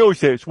me? I always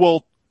say this.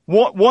 Well,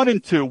 one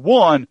and two.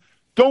 One,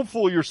 don't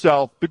fool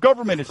yourself. The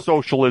government is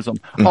socialism.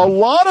 A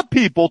lot of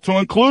people, to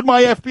include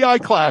my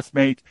FBI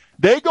classmates,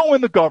 they go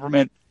in the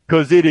government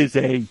because it is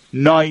a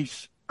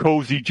nice,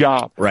 cozy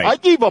job. Right. I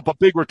gave up a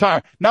big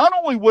retirement. Not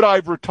only would I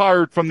have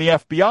retired from the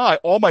FBI,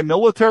 all my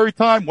military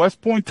time,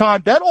 West Point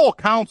time, that all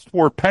counts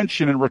toward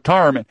pension and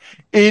retirement.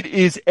 It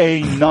is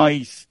a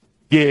nice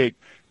gig.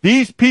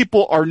 These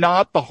people are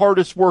not the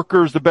hardest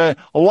workers. A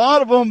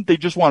lot of them, they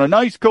just want a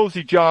nice,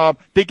 cozy job.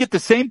 They get the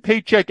same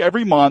paycheck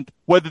every month,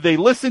 whether they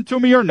listen to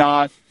me or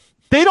not.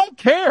 They don't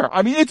care.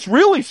 I mean, it's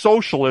really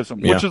socialism,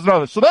 which is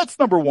another. So that's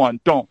number one.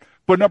 Don't.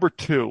 But number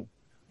two,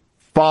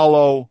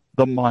 follow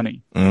the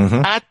money.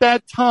 Mm-hmm. At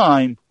that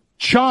time,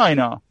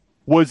 China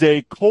was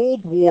a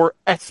Cold War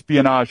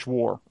espionage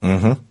war.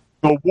 Mm-hmm.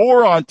 The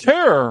war on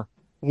terror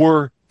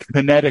were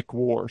kinetic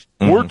wars.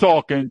 Mm-hmm. We're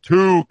talking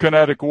 2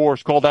 kinetic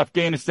wars called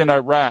Afghanistan,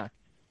 Iraq.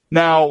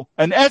 Now,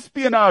 an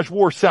espionage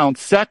war sounds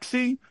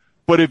sexy,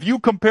 but if you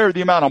compare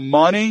the amount of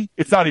money,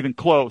 it's not even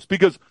close,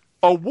 because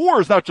a war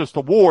is not just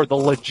a war, the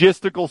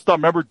logistical stuff.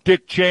 Remember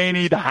Dick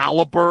Cheney, the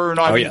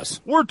Halliburton? Yes.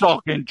 We're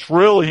talking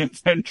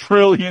trillions and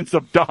trillions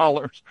of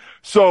dollars.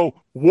 So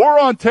war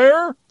on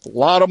terror, a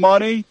lot of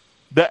money.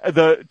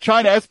 The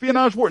China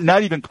espionage war,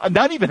 not even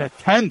a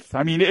tenth.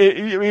 I mean,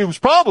 it was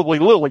probably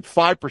literally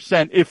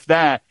 5%, if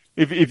that,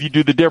 if you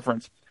do the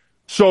difference.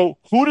 So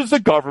who does the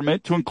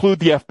government, to include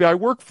the FBI,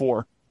 work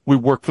for? We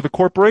work for the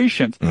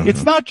corporations. Mm-hmm.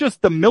 It's not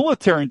just the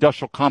military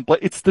industrial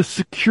complex. It's the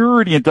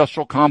security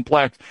industrial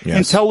complex. Yes.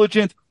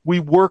 Intelligence. We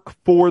work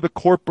for the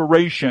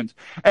corporations.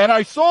 And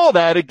I saw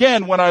that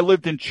again when I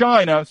lived in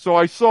China. So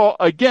I saw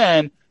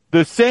again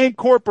the same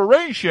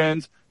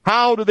corporations.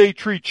 How do they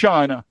treat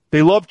China?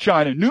 They love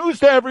China.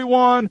 News to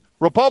everyone,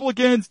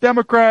 Republicans,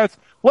 Democrats.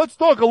 Let's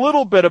talk a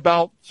little bit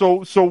about,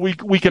 so we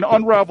can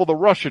unravel the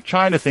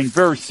Russia-China thing.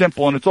 Very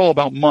simple, and it's all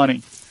about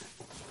money.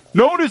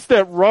 Notice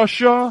that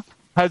Russia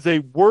has a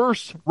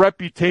worse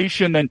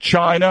reputation than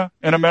China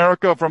in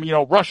America, from,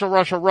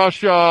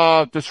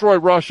 Russia, destroy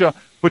Russia,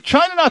 but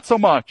China not so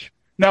much.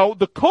 Now,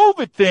 the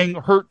COVID thing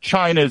hurt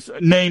China's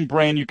name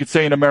brand, you could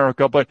say, in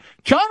America, but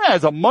China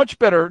has a much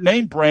better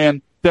name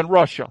brand than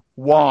Russia.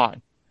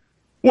 Why?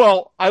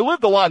 Well, I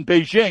lived a lot in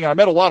Beijing, and I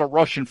met a lot of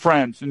Russian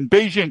friends. In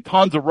Beijing,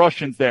 tons of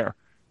Russians there.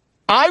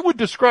 I would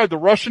describe the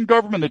Russian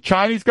government, the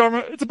Chinese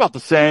government, it's about the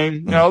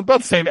same,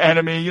 about the same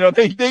enemy.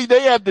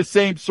 They have the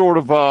same sort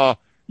of,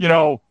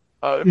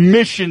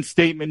 mission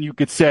statement, you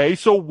could say.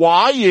 So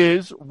why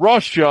is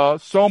Russia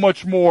so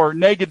much more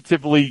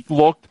negatively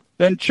looked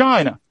than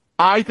China?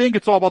 I think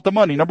it's all about the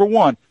money. Number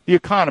one, the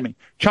economy.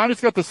 China's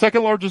got the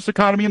second largest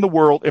economy in the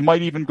world. It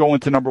might even go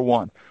into number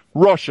one.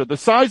 Russia, the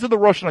size of the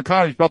Russian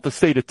economy is about the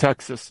state of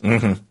Texas.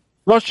 Mm-hmm.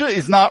 Russia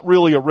is not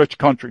really a rich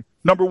country.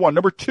 Number one.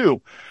 Number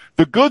two,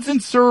 the goods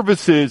and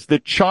services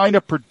that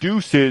China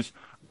produces,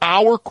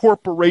 our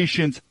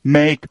corporations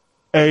make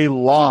a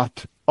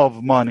lot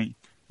of money.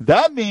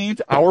 That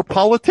means our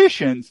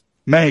politicians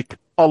make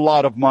a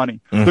lot of money.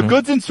 Mm-hmm. The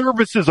goods and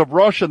services of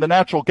Russia, the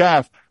natural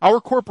gas,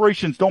 our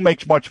corporations don't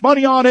make much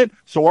money on it,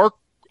 so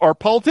our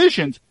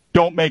politicians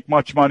don't make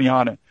much money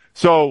on it.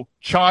 So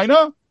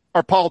China,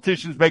 our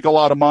politicians make a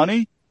lot of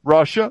money.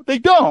 Russia, they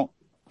don't.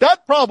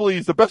 That probably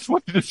is the best way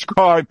to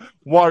describe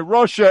why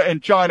Russia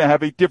and China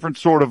have a different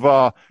sort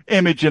of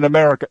image in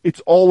America.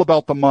 It's all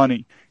about the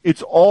money.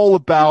 It's all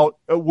about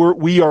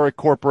we are a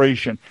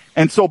corporation.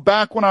 And so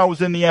back when I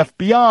was in the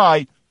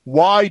FBI,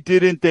 why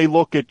didn't they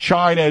look at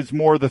China as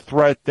more the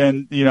threat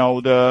than,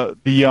 the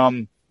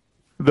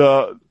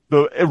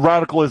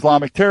radical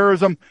Islamic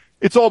terrorism?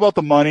 It's all about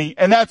the money.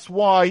 And that's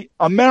why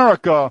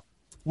America,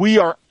 we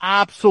are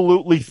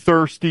absolutely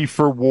thirsty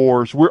for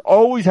wars. We're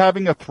always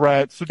having a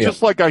threat. So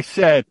just like I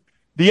said,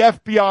 the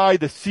FBI,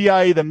 the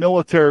CIA, the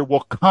military will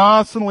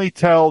constantly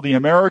tell the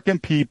American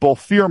people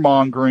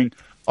fear-mongering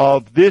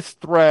of this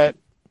threat,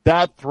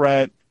 that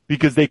threat,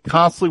 because they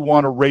constantly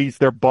want to raise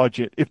their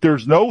budget. If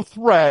there's no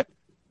threat,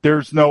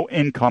 there's no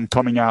income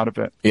coming out of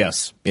it.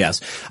 Yes.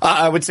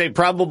 I would say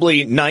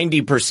probably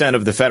 90%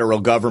 of the federal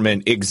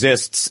government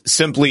exists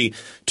simply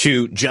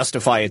to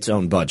justify its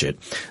own budget.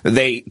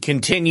 They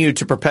continue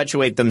to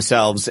perpetuate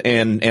themselves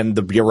and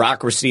the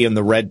bureaucracy and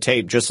the red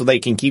tape just so they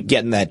can keep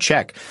getting that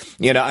check.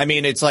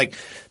 It's like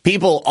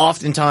people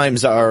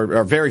oftentimes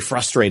are very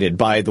frustrated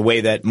by the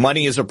way that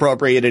money is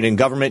appropriated in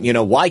government.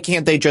 Why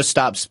can't they just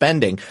stop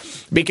spending?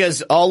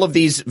 Because all of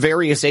these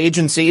various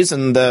agencies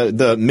and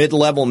the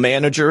mid-level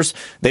managers,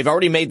 they've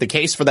already made the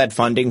case for that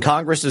funding.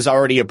 Congress has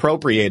already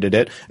appropriated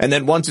it. And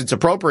then once it's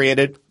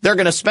appropriated, they're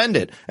going to spend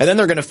it. And then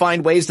they're going to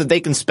find ways that they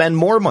can spend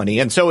more money.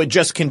 And so it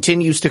just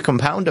continues to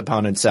compound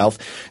upon itself.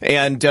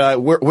 And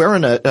we're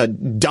in a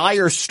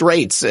dire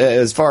straits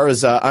as far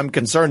as I'm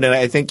concerned. And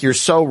I think you're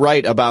so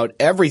right about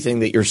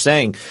everything that you're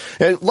saying.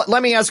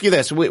 Let me ask you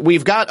this.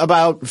 We've got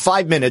about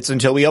 5 minutes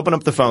until we open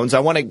up the phones. I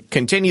want to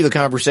continue the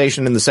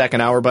conversation in the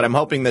second hour, but I'm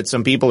hoping that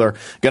some people are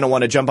going to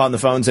want to jump on the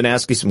phones and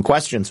ask you some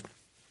questions.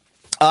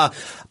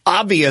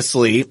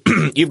 Obviously,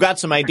 you've got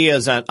some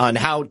ideas on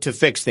how to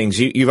fix things.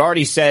 You've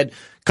already said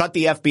cut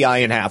the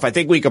FBI in half. I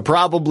think we could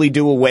probably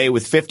do away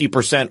with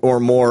 50% or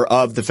more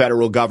of the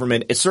federal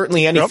government. It's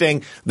certainly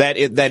anything that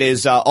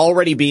is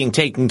already being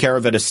taken care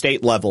of at a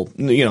state level.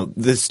 You know,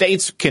 the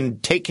states can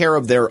take care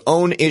of their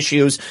own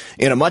issues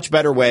in a much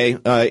better way,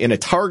 in a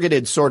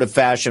targeted sort of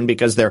fashion,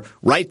 because they're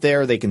right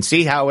there. They can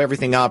see how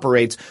everything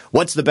operates.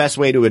 What's the best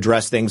way to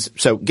address things?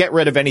 So get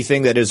rid of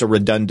anything that is a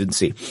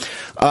redundancy.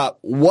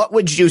 What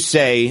would you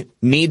say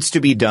needs to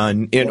be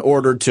done in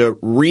order to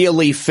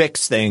really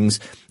fix things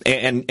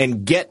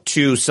and get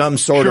to some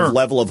sort of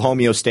level of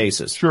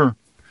homeostasis? Sure.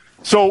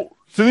 So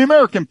to the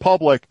American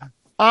public,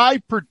 I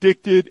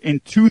predicted in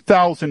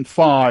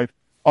 2005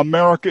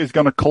 America is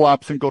going to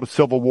collapse and go to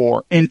civil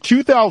war. In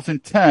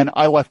 2010,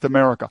 I left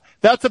America.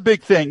 That's a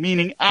big thing,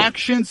 meaning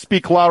actions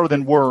speak louder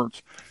than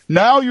words.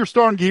 Now you're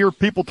starting to hear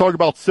people talk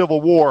about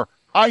civil war.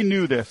 I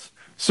knew this.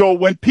 So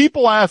when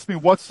people ask me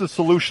what's the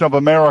solution of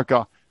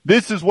America,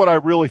 this is what I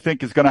really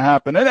think is going to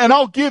happen. And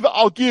I'll give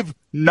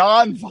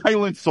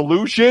non-violent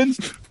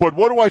solutions, but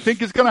what do I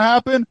think is going to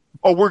happen?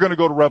 Oh, we're going to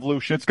go to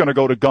revolution. It's going to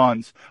go to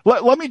guns.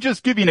 Let me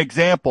just give you an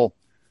example.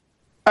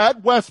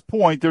 At West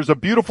Point, there's a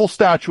beautiful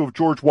statue of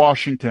George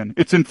Washington.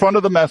 It's in front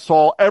of the mess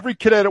hall. Every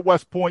cadet at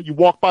West Point, you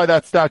walk by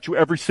that statue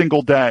every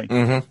single day.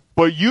 Mm-hmm.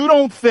 But you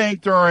don't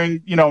think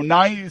during,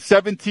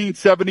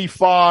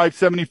 1775,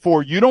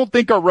 74, you don't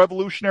think our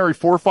revolutionary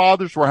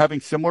forefathers were having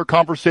similar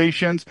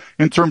conversations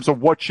in terms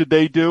of what should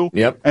they do?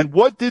 Yep. And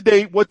what did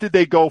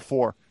they go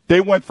for?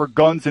 They went for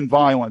guns and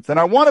violence. And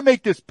I want to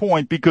make this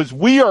point because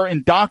we are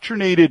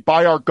indoctrinated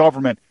by our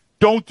government.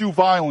 Don't do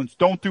violence.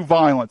 Don't do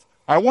violence.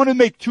 I want to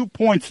make 2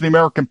 points to the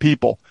American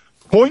people.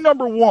 Point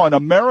number one,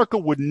 America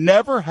would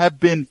never have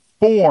been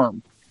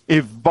formed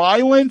if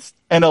violence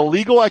and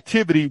illegal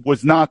activity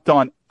was not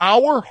done.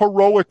 Our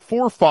heroic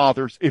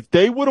forefathers, if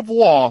they would have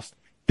lost,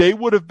 they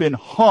would have been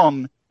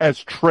hung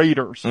as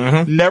traitors.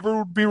 Mm-hmm. Never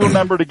would be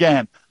remembered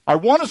again. I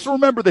want us to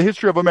remember the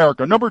history of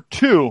America. Number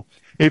two,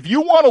 if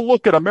you want to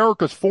look at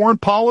America's foreign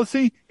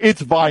policy,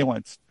 it's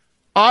violence.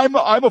 I'm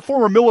a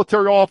former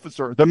military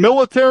officer. The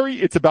military,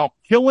 it's about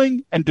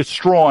killing and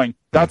destroying.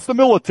 That's the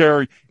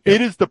military.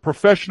 It is the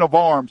profession of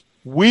arms.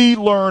 We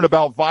learn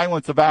about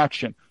violence of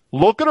action.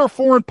 Look at our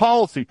foreign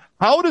policy.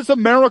 How does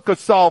America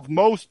solve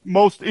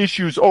most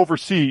issues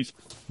overseas?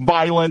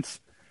 Violence.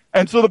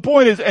 And so the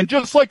point is, and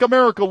just like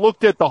America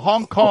looked at the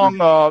Hong Kong,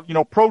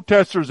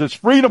 protesters as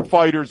freedom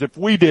fighters, if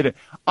we did it,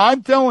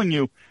 I'm telling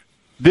you,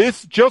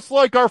 this, just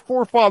like our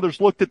forefathers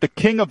looked at the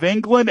King of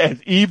England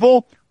as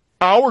evil,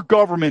 our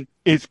government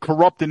is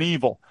corrupt and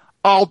evil.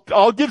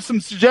 I'll give some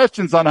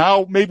suggestions on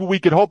how maybe we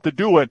could hope to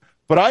do it.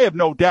 But I have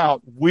no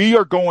doubt we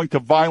are going to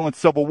violent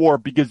civil war,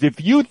 because if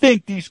you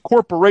think these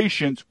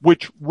corporations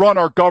which run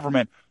our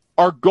government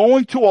are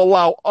going to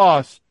allow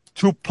us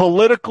to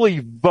politically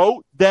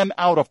vote them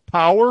out of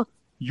power,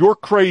 you're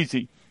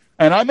crazy.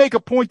 And I make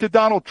a point to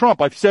Donald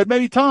Trump. I've said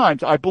many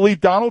times, I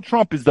believe Donald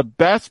Trump is the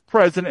best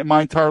president in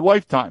my entire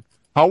lifetime.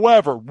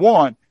 However,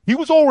 one, he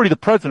was already the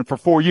president for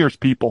 4 years,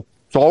 people.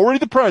 He's already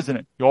the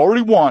president. He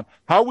already won.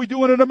 How are we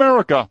doing in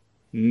America?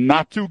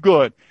 Not too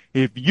good.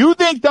 If you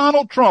think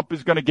Donald Trump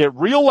is going to get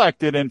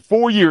reelected in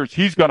 4 years,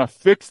 he's going to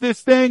fix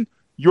this thing,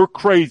 you're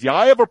crazy.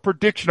 I have a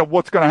prediction of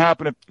what's going to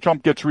happen if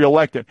Trump gets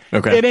reelected.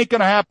 Okay. It ain't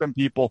going to happen,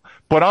 people.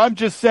 But I'm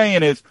just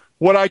saying is,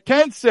 what I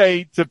can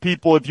say to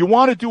people, if you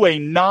want to do a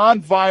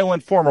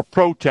nonviolent form of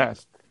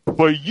protest,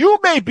 but you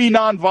may be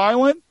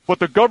nonviolent, but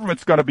the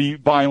government's going to be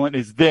violent,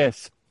 is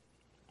this.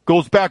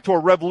 Goes back to our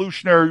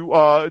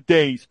revolutionary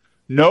days.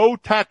 No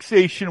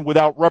taxation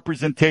without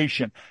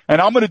representation. And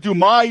I'm going to do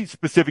my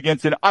specific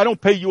incident. I don't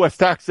pay U.S.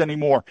 taxes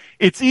anymore.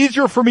 It's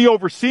easier for me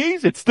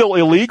overseas. It's still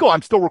illegal.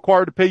 I'm still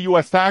required to pay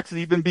U.S. taxes,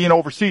 even being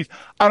overseas.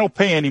 I don't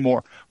pay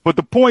anymore. But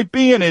the point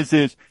being is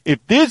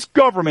if this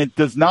government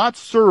does not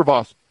serve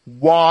us,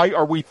 why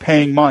are we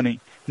paying money?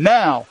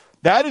 Now,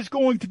 that is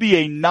going to be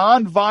a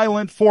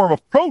nonviolent form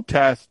of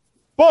protest,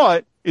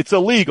 but it's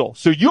illegal.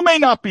 So you may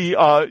not be,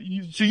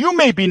 you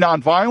may be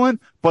nonviolent,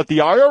 but the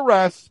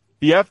IRS,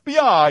 the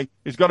FBI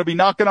is going to be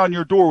knocking on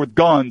your door with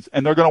guns,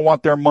 and they're going to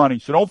want their money.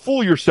 So don't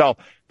fool yourself.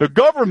 The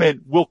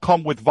government will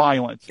come with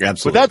violence.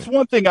 Absolutely. But that's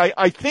one thing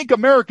I think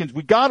Americans,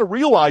 we got to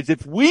realize,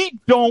 if we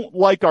don't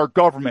like our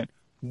government,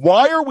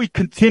 why are we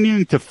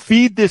continuing to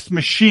feed this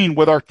machine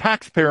with our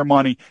taxpayer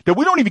money that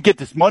we don't even get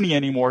this money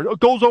anymore? It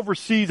goes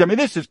overseas. I mean,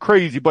 this is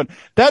crazy, but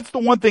that's the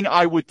one thing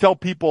I would tell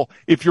people.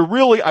 If you're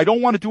really, I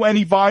don't want to do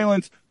any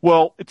violence,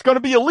 well, it's going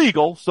to be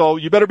illegal, so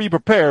you better be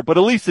prepared, but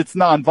at least it's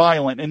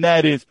nonviolent, and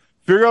that is,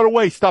 figure out a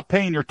way, stop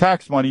paying your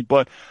tax money.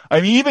 But, I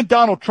mean, even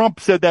Donald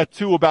Trump said that,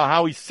 too, about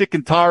how he's sick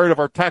and tired of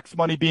our tax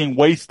money being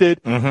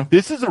wasted. Mm-hmm.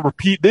 This is a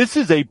repeat. This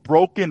is a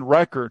broken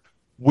record.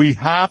 We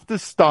have to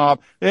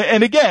stop.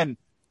 And again,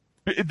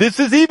 this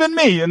is even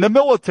me in the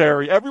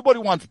military. Everybody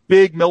wants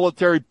big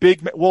military,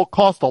 well, it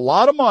costs a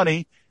lot of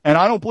money. And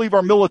I don't believe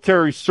our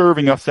military is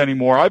serving us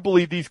anymore. I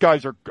believe these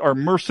guys are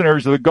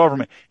mercenaries of the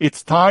government.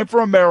 It's time for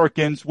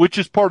Americans, which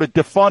is part of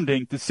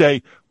defunding, to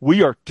say,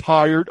 we are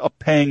tired of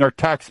paying our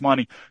tax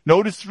money.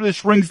 Notice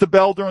this rings the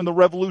bell during the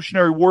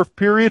Revolutionary War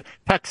period.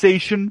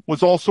 Taxation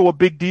was also a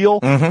big deal.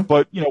 Mm-hmm.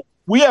 But,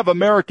 we have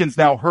Americans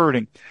now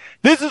hurting.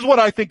 This is what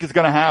I think is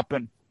going to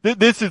happen.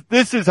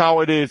 This is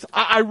how it is.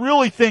 I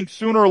really think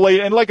sooner or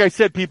later, and like I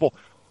said, people,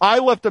 I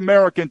left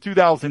America in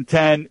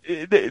 2010.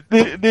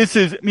 This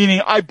is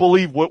meaning I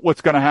believe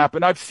what's going to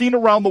happen. I've seen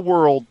around the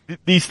world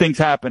these things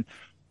happen.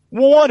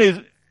 One is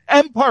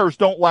empires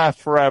don't last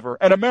forever,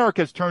 and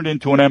America has turned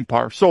into an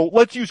empire. So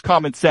let's use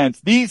common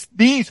sense.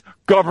 These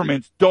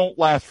governments don't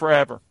last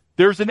forever.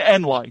 There's an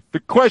end life.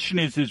 The question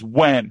is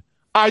when.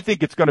 I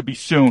think it's going to be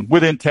soon,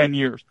 within 10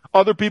 years.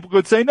 Other people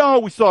could say, no,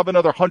 we still have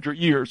another 100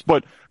 years.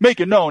 But make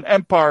it known,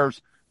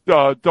 empires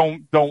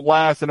don't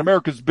last, and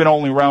America's been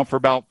only around for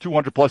about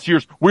 200 plus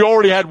years. We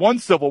already had one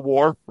civil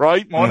war,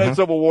 right? One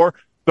civil war.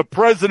 The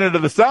president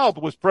of the South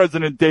was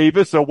President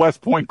Davis, a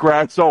West Point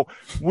grad. So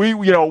we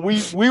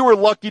were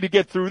lucky to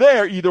get through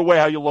there, either way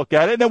how you look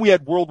at it. And then we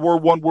had World War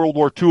I, World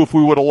War II if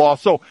we would have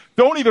lost. So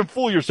don't even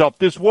fool yourself.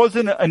 This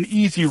wasn't an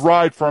easy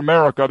ride for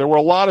America. There were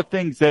a lot of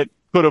things that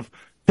could have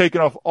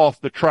taken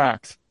off the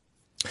tracks.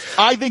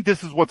 I think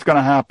this is what's going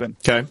to happen.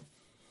 Okay.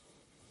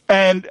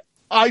 And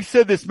I've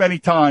said this many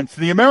times to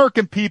the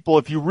American people,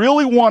 if you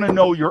really want to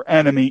know your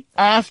enemy,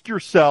 ask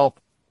yourself,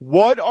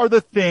 what are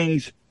the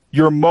things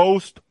you're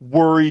most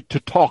worried to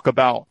talk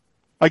about?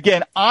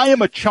 Again, I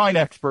am a China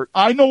expert.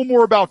 I know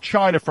more about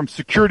China from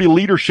security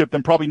leadership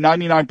than probably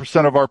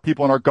 99% of our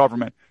people in our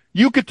government.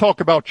 You could talk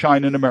about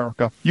China in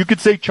America. You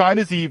could say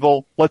China's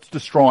evil. Let's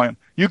destroy them.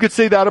 You could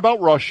say that about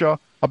Russia,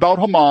 about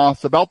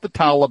Hamas, about the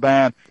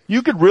Taliban.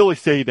 You could really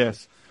say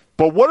this.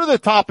 But what are the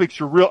topics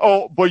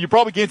but you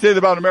probably can't say that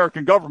about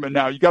American government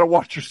now. You got to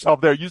watch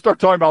yourself there. You start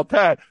talking about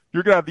that,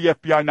 you're going to have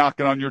the FBI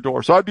knocking on your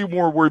door. So I'd be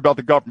more worried about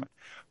the government.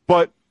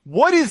 But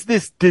what is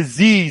this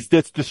disease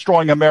that's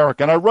destroying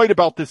America? And I write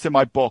about this in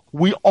my book.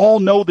 We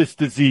all know this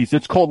disease.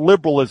 It's called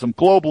liberalism,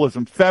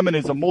 globalism,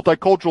 feminism,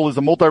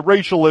 multiculturalism,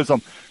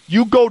 multiracialism.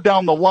 You go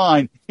down the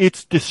line,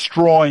 it's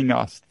destroying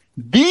us.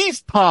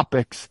 These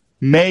topics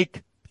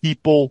make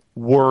people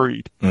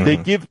worried. Mm-hmm. They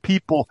give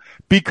people,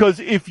 because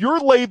if you're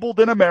labeled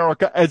in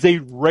America as a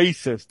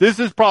racist, this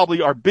is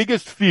probably our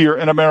biggest fear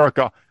in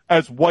America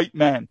as white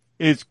men,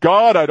 is,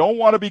 God, I don't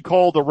want to be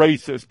called a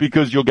racist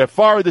because you'll get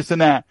fired, this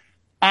and that.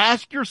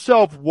 Ask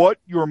yourself what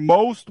you're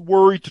most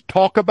worried to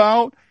talk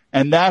about,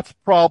 and that's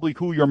probably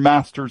who your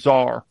masters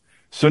are.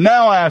 So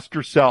now ask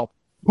yourself,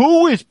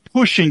 who is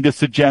pushing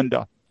this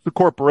agenda? The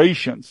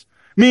corporations.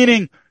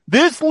 Meaning,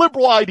 this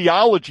liberal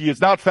ideology is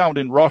not found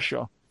in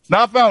Russia. It's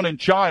not found in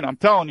China. I'm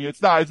telling you,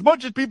 it's not. As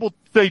much as people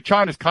say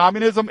China's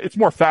communism, it's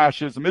more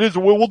fascism. It is.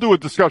 We'll do a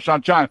discussion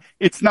on China.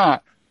 It's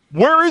not.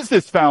 Where is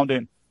this found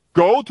in?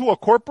 Go to a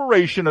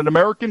corporation, an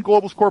American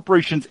Globalist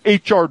Corporation's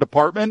HR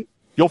department.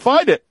 You'll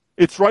find it.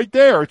 It's right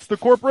there. It's the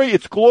corporate.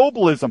 It's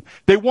globalism.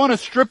 They want to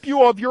strip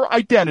you of your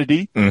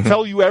identity,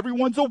 tell you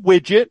everyone's a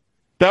widget.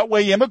 That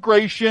way,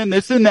 immigration,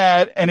 this and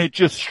that, and it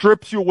just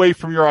strips you away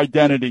from your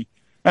identity.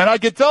 And I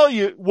can tell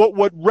you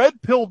what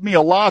red pilled me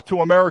a lot to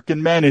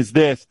American men is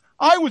this.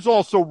 I was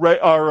also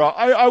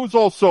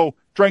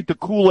drank the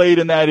Kool-Aid,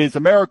 and that is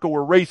America,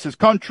 we're a racist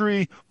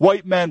country.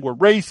 White men were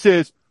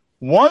racist.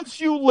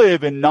 Once you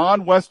live in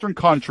non-Western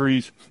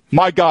countries,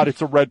 my God,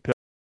 it's a red pill.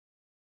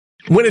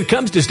 When it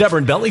comes to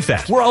stubborn belly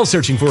fat, we're all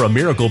searching for a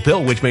miracle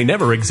pill which may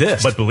never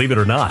exist. But believe it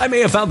or not, I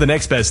may have found the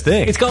next best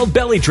thing. It's called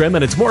Belly Trim,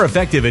 and it's more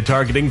effective at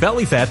targeting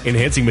belly fat,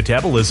 enhancing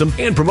metabolism,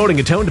 and promoting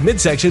a toned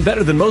midsection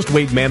better than most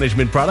weight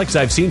management products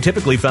I've seen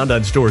typically found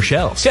on store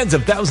shelves. Tens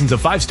of thousands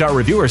of 5-star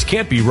reviewers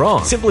can't be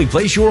wrong. Simply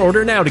place your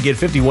order now to get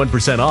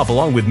 51% off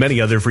along with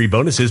many other free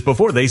bonuses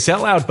before they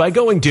sell out by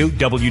going to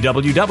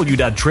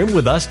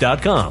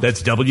www.trimwithus.com.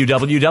 That's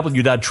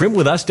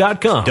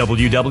www.trimwithus.com.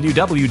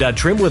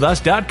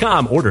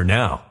 www.trimwithus.com. Order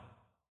now.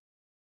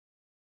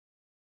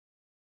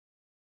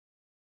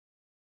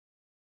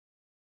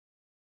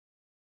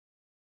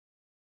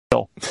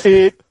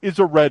 It is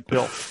a red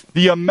pill.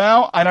 The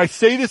amount, and I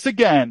say this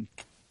again,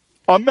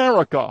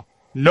 America,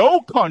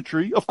 no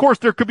country, of course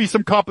there could be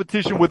some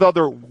competition with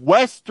other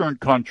Western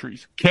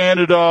countries,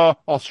 Canada,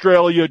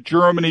 Australia,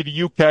 Germany,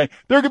 the UK,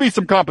 there could be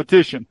some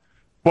competition.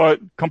 But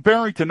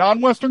comparing to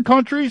non-Western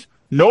countries,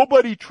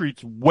 nobody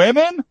treats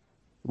women,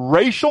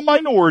 racial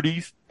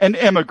minorities, and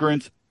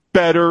immigrants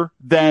better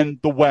than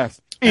the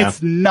West.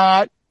 It's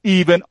not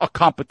even a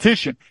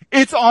competition.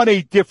 It's on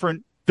a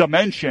different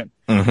dimension.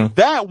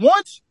 That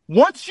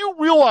once you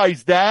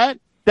realize that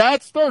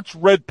starts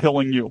red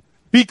pilling you.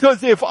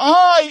 Because if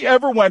I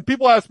ever went,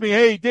 people ask me,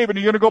 hey, David, are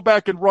you going to go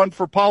back and run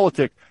for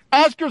politics?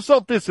 Ask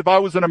yourself this if I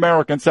was an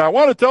American. Say, I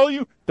want to tell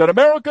you that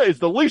America is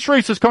the least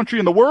racist country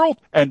in the world,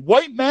 and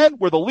white men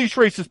were the least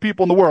racist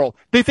people in the world.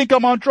 They think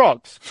I'm on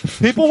drugs.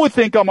 People would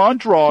think I'm on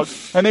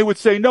drugs, and they would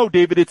say, no,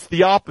 David, it's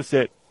the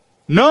opposite.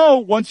 No,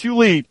 once you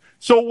leave.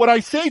 So what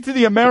I say to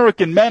the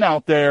American men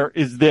out there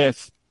is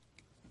this.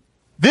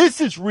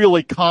 This is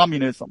really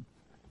communism.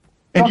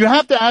 And you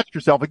have to ask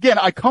yourself, again,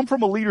 I come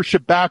from a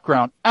leadership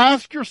background.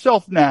 Ask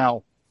yourself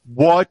now,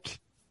 what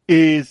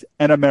is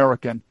an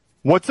American?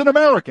 What's an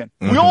American?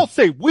 We all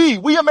say we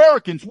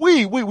Americans,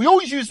 we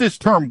always use this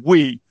term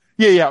we.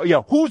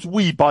 Yeah. Who's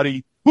we,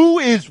 buddy? Who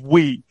is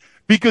we?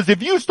 Because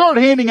if you start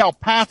handing out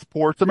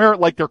passports,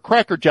 like they're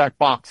Cracker Jack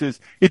boxes,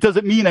 it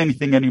doesn't mean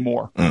anything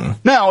anymore.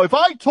 Now, if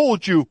I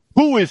told you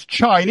who is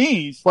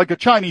Chinese, like a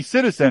Chinese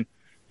citizen,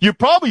 you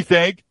probably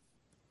think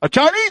a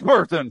Chinese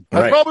person.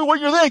 That's probably what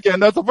you're thinking.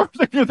 That's the first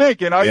thing you're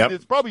thinking.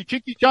 It's probably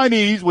cheeky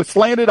Chinese with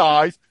slanted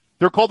eyes.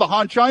 They're called the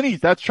Han Chinese.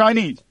 That's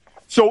Chinese.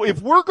 So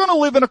if we're going to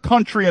live in a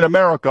country in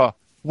America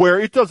where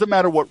it doesn't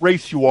matter what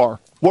race you are,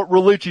 what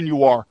religion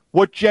you are,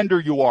 what gender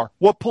you are,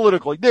 what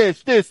politically,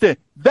 this,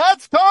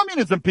 that's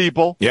communism,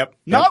 people.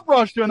 Not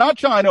Russia, not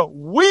China.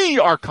 We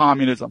are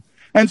communism.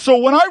 And so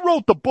when I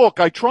wrote the book,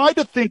 I tried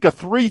to think of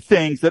three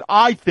things that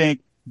I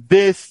think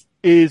this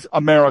is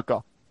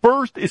America.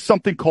 First is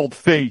something called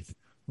faith.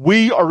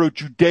 We are a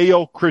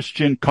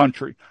Judeo-Christian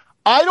country.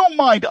 I don't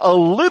mind a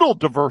little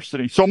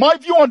diversity. So my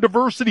view on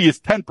diversity is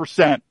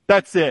 10%.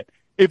 That's it.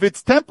 If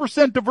it's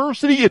 10%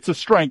 diversity, it's a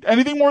strength.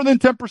 Anything more than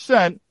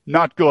 10%,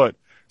 not good.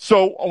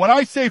 So when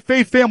I say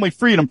faith, family,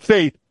 freedom,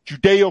 faith,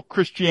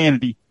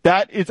 Judeo-Christianity,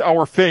 that is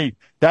our faith.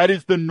 That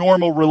is the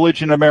normal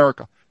religion in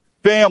America.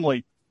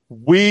 Family,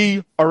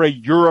 we are a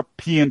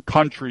European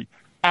country.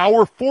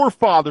 Our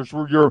forefathers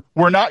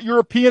were not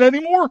European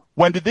anymore.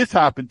 When did this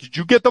happen? Did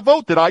you get the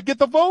vote? Did I get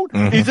the vote?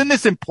 Isn't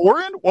this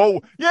important? Well,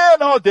 yeah,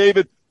 no,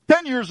 David,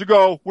 10 years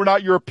ago, we're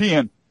not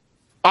European.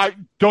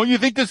 Don't you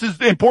think this is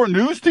important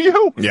news to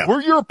you? Yeah.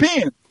 We're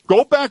European.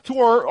 Go back to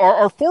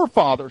our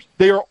forefathers.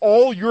 They are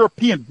all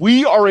European.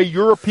 We are a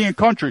European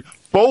country,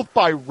 both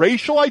by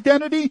racial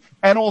identity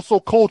and also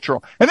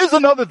cultural. And there's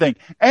another thing.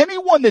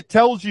 Anyone that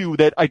tells you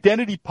that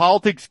identity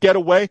politics get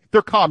away,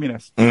 they're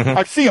communists.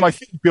 I see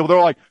people. They're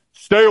like,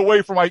 stay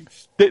away from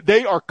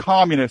they are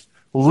communists.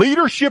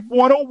 Leadership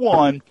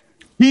 101,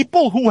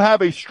 people who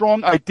have a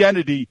strong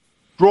identity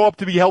grow up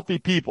to be healthy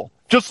people.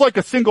 Just like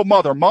a single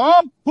mother.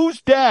 Mom,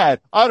 who's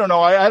dad? I don't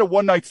know. I had a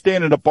one-night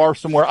stand in a bar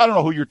somewhere. I don't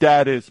know who your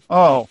dad is.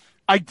 Oh,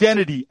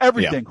 identity,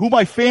 everything. Who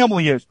my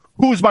family is.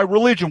 Who's my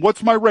religion?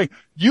 What's my race?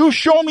 You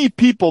show me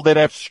people that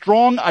have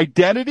strong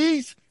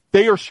identities,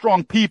 they are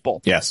strong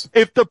people. Yes.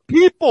 If the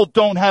people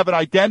don't have an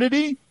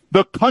identity,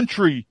 the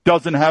country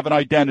doesn't have an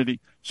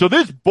identity. So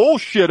this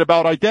bullshit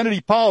about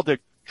identity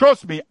politics,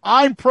 trust me,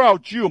 I'm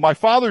proud Jew. My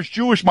father's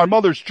Jewish, my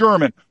mother's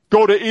German.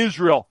 Go to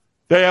Israel.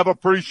 They have a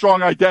pretty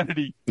strong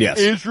identity. Yes.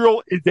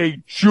 Israel is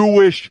a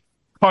Jewish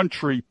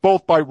country,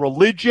 both by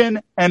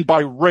religion and by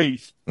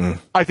race.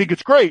 I think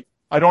it's great.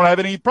 I don't have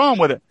any problem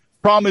with it.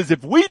 Problem is,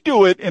 if we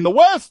do it in the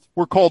West,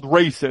 we're called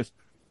racist.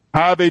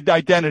 Have an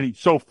identity.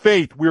 So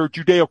faith, we're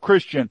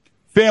Judeo-Christian.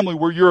 Family,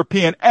 we're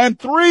European. And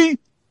 3,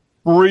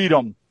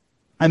 freedom.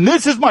 And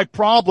this is my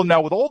problem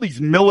now with all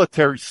these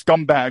military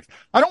scumbags.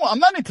 I'm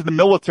not into the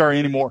military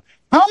anymore.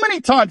 How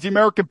many times, the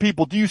American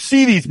people, do you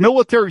see these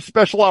military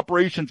special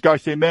operations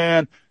guys say,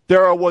 man,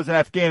 there I was in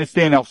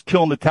Afghanistan, I was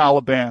killing the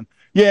Taliban.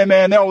 Yeah,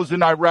 man, that was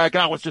in Iraq,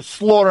 and I was just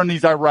slaughtering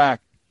these Iraq.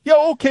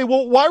 Yeah, okay,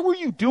 well, why were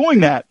you doing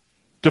that?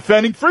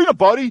 Defending freedom,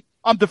 buddy.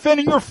 I'm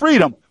defending your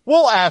freedom.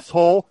 Well,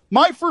 asshole,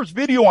 my first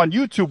video on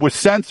YouTube was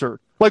censored.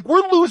 Like,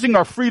 we're losing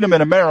our freedom in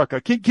America.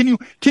 Can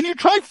you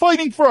try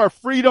fighting for our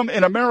freedom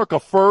in America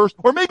first?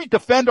 Or maybe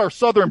defend our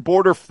southern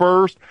border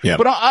first? Yeah.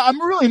 But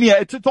I'm really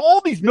mean to all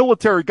these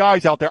military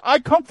guys out there. I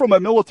come from a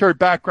military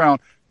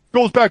background.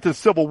 Goes back to the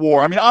Civil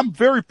War. I mean, I'm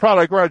very proud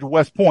I graduated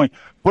West Point.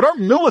 But our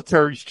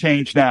military's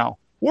changed now.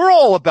 We're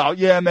all about,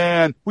 yeah,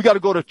 man, we got to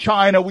go to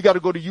China, we got to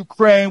go to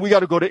Ukraine, we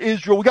got to go to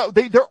Israel.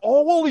 They're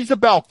always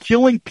about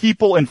killing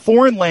people in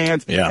foreign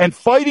lands and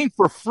fighting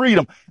for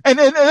freedom. And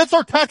that's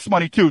our tax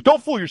money too.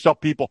 Don't fool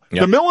yourself, people.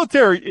 Yep. The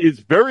military is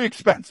very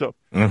expensive.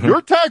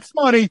 Your tax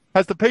money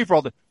has to pay for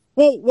all this.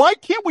 Well, why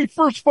can't we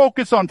first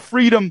focus on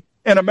freedom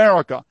in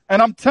America?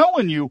 And I'm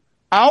telling you,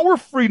 our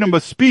freedom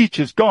of speech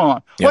is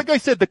gone. Yep. Like I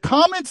said, the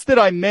comments that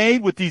I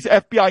made with these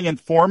FBI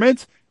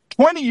informants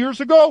 20 years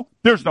ago,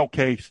 there's no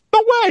case.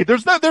 No way.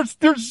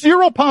 There's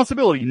zero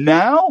possibility.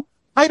 Now,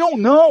 I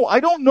don't know. I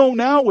don't know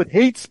now with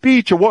hate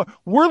speech or what.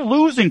 We're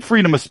losing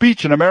freedom of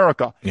speech in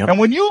America. Yep. And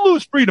when you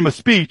lose freedom of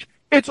speech,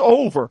 it's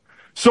over.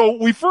 So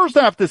we first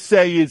have to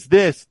say is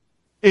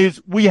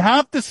we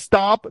have to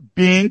stop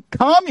being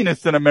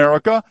communist in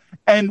America,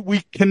 and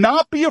we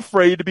cannot be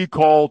afraid to be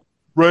called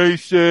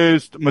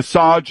racist,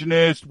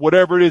 misogynist,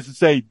 whatever it is, and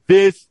say,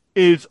 this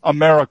is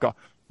America.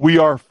 We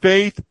are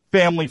faith,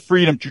 family,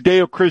 freedom,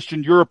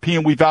 Judeo-Christian,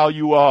 European. We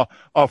value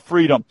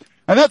freedom,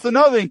 and that's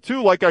another thing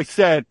too. Like I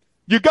said,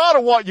 you gotta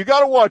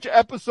watch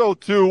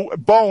episode 2,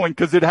 Boeing,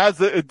 because it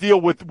has a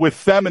deal with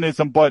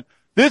feminism. But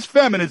this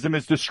feminism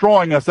is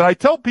destroying us. And I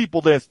tell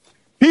people this.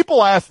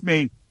 People ask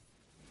me,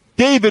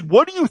 David,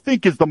 what do you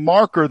think is the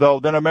marker, though,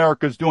 that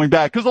America's doing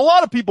bad? Because a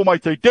lot of people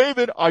might say,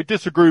 David, I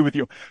disagree with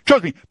you.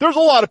 Trust me, there's a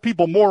lot of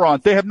people,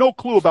 morons. They have no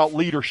clue about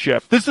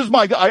leadership. This is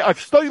I've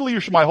studied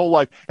leadership my whole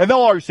life, and they'll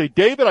always say,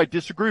 David, I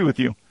disagree with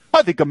you.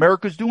 I think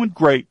America's doing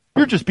great.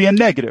 You're just being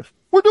negative.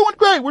 We're doing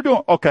great.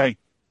 Okay.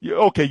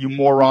 Okay, you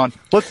moron.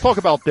 Let's talk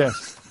about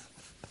this.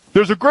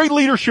 There's a great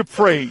leadership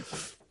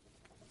phrase.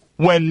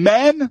 When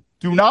men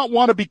do not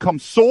want to become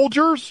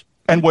soldiers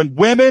and when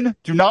women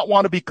do not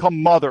want to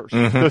become mothers,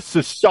 the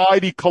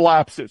society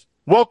collapses.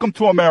 Welcome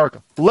to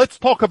America. Let's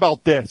talk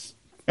about this.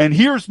 And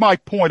here's my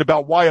point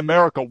about why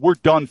America, we're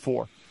done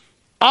for.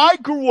 I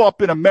grew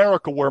up in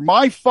America where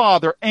my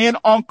father and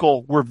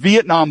uncle were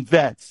Vietnam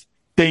vets.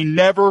 They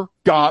never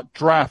got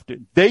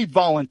drafted. They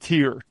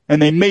volunteered,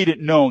 and they made it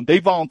known. They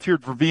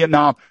volunteered for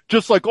Vietnam,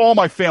 just like all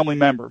my family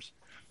members.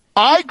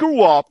 I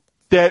grew up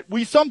that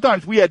we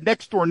had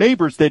next door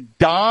neighbors that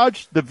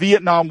dodged the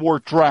Vietnam War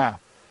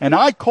draft, and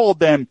I called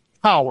them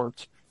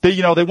cowards.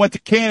 They went to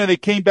Canada, they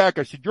came back.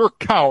 I said, "You're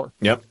a coward."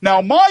 Yep.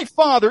 Now, my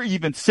father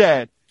even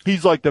said,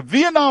 he's like, the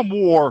Vietnam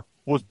War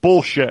was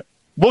bullshit.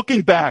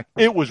 Looking back,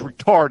 it was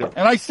retarded.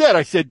 And I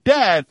said,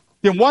 "Dad,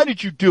 then why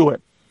did you do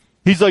it?"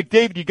 He's like,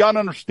 "David, you got to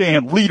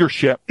understand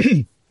leadership.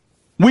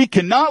 We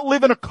cannot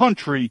live in a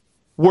country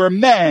where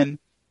men,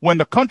 when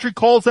the country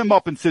calls them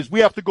up and says, we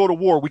have to go to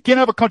war, we can't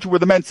have a country where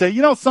the men say,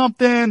 you know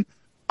something,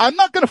 I'm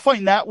not going to fight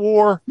in that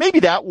war,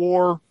 maybe that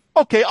war.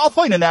 Okay, I'll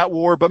fight in that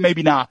war, but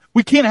maybe not."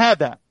 We can't have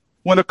that.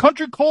 When a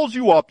country calls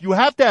you up, you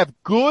have to have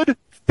good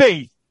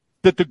faith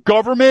that the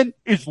government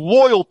is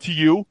loyal to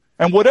you,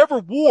 and whatever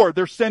war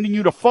they're sending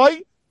you to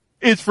fight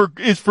is for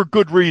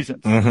good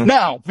reasons.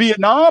 Now,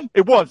 Vietnam,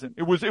 it wasn't.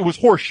 It was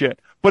horseshit.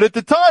 But at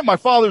the time, my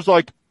father's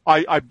like,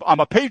 I'm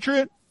a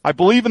patriot. I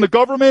believe in the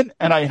government,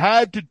 and I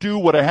had to do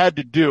what I had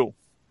to do.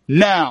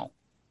 Now,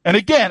 and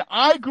again,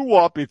 I grew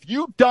up, if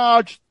you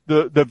dodge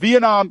the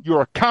Vietnam,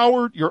 you're a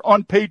coward, you're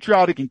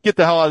unpatriotic, and get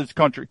the hell out of this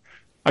country.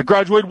 I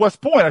graduated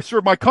West Point. I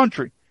served my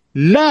country.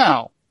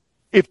 Now,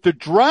 if the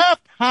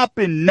draft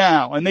happened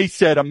now and they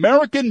said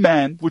American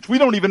men, which we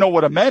don't even know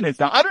what a man is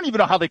now. I don't even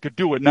know how they could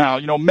do it now.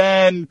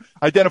 Men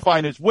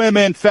identifying as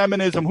women,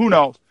 feminism, who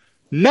knows?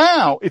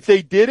 Now, if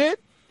they did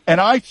it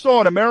and I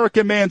saw an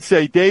American man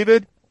say,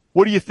 "David,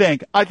 what do you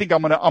think?" I think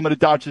I'm going to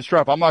dodge this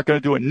draft. I'm not going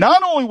to do it.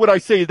 Not only would I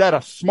say that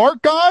a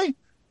smart guy,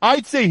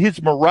 I'd say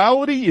his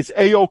morality is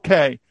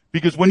A-okay,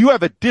 because when you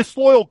have a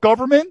disloyal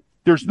government,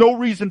 there's no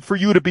reason for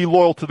you to be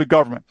loyal to the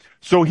government.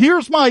 So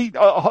here's my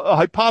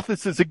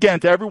hypothesis again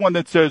to everyone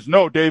that says,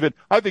 "No, David,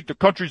 I think the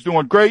country's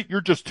doing great.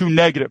 You're just too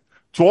negative."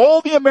 To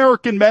all the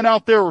American men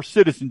out there or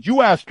citizens,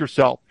 you ask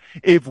yourself,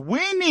 if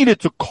we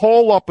needed to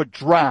call up a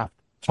draft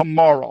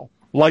tomorrow,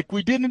 like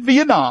we did in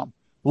Vietnam,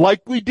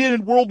 like we did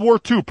in World War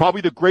II,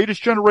 probably the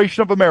greatest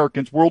generation of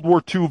Americans, World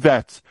War II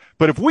vets.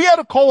 But if we had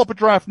to call up a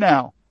draft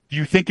now, do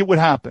you think it would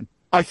happen?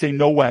 I say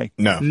no way.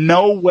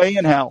 No way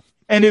in hell.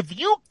 And if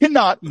you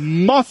cannot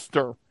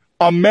muster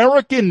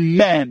American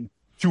men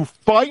to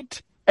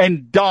fight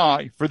and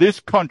die for this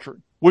country,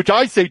 which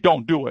I say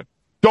don't do it.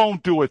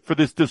 Don't do it for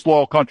this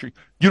disloyal country.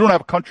 You don't have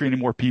a country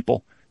anymore,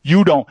 people.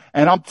 You don't.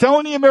 And I'm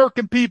telling the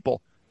American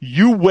people,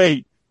 you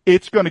wait.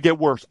 It's going to get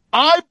worse.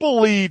 I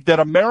believe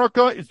that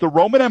America is the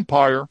Roman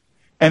Empire.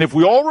 And if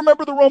we all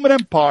remember the Roman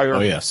Empire,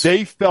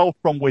 they fell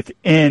from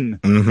within.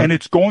 And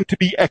it's going to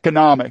be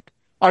economic.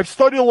 I've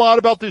studied a lot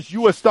about this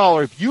U.S.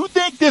 dollar. If you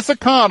think this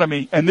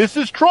economy, and this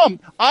is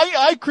Trump,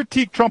 I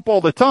critique Trump all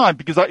the time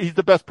because he's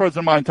the best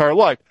president of my entire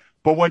life.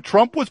 But when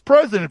Trump was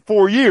president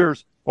 4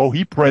 years,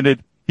 he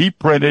printed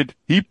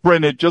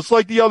just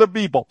like the other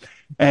people.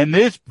 And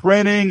this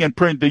printing,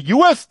 the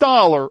U.S.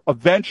 dollar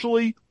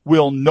eventually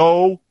will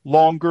no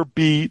longer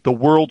be the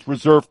world's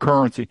reserve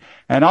currency.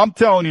 And I'm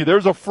telling you,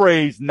 there's a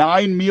phrase,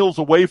 9 meals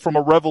away from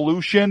a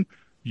revolution.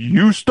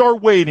 You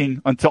start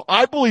waiting until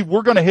I believe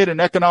we're going to hit an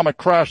economic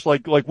crash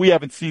like we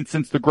haven't seen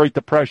since the Great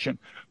Depression.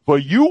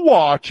 But you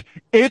watch,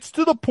 it's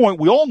to the point,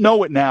 we all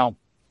know it now.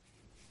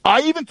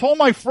 I even told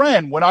my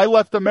friend when I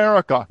left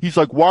America, he's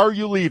like, "Why are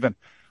you leaving?"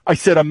 I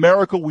said,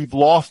 "America, we've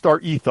lost our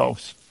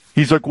ethos."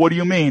 He's like, "What do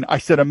you mean?" I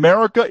said,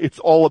 "America, it's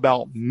all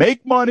about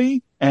make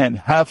money and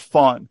have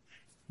fun."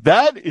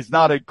 That is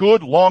not a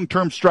good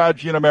long-term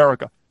strategy in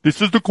America.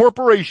 This is the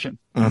corporation.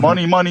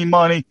 Money, money,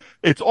 money.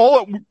 It's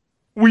all,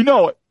 we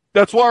know it.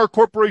 That's why our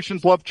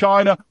corporations love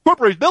China.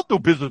 Corporations, they'll do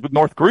business with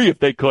North Korea if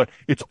they could.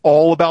 It's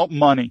all about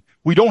money.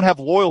 We don't have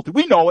loyalty.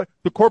 We know it.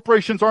 The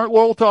corporations aren't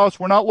loyal to us.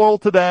 We're not loyal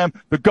to them.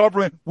 The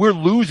government, we're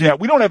losing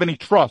it. We don't have any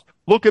trust.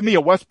 Look at me,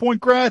 a West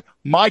Point grad.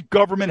 My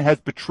government has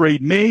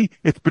betrayed me.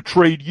 It's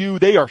betrayed you.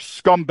 They are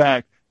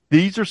scumbag.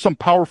 These are some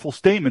powerful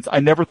statements I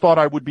never thought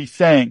I would be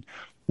saying.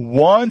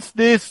 Once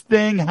this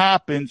thing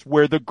happens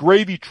where the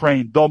gravy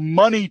train, the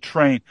money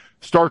train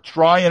starts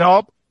drying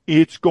up,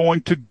 it's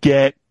going to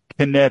get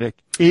kinetic.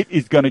 It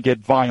is going to get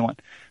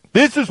violent.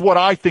 This is what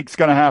I think is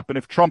going to happen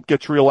if Trump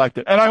gets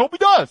reelected, and I hope he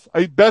does.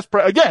 That's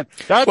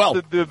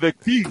the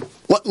key.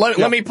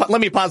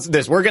 Let me pause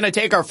this. We're going to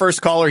take our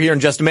first caller here in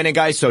just a minute,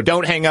 guys. So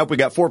don't hang up. We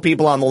got 4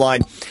 people on the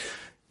line.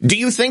 Do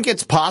you think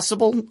it's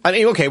possible? I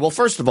mean, okay. Well,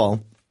 first of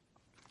all,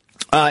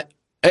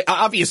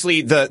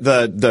 obviously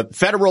the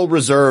Federal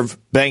Reserve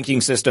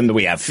banking system that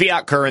we have,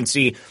 fiat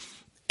currency,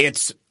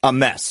 it's a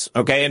mess.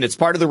 Okay, and it's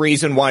part of the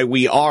reason why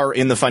we are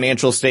in the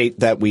financial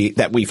state that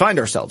we find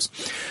ourselves.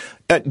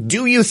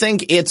 Do you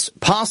think it's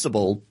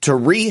possible to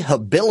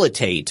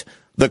rehabilitate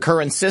the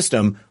current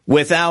system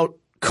without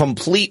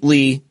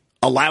completely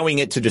allowing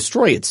it to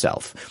destroy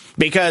itself.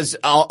 Because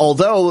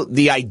although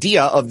the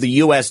idea of the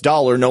U.S.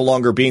 dollar no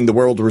longer being the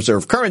world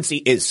reserve currency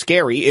is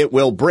scary, it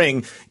will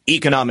bring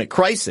economic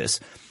crisis.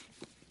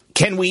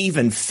 Can we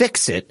even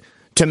fix it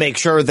to make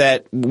sure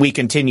that we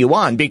continue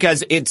on?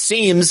 Because it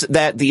seems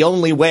that the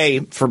only way,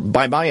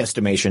 by my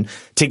estimation,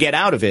 to get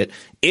out of it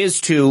is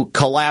to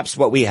collapse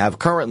what we have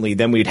currently.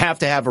 Then we'd have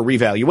to have a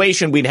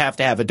revaluation. We'd have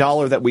to have a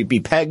dollar that would be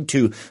pegged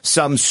to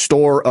some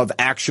store of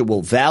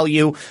actual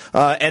value.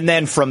 And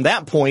then from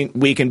that point,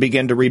 we can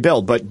begin to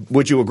rebuild. But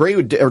would you agree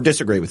or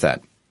disagree with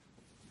that?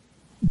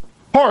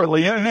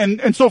 Partly.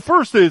 And so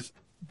first is,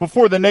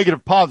 before the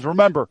negative positive,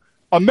 remember,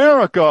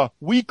 America,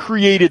 we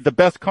created the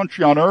best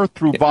country on earth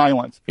through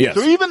violence. Yes.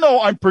 So even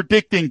though I'm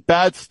predicting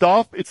bad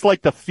stuff, it's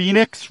like the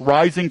phoenix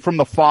rising from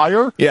the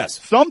fire. Yes.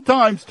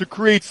 Sometimes to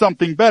create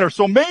something better.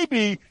 So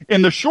maybe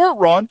in the short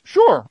run,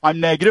 sure, I'm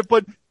negative,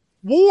 but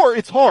war,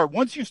 it's hard.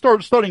 Once you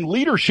start studying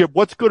leadership,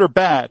 what's good or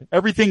bad?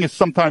 Everything is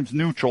sometimes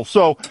neutral.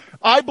 So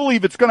I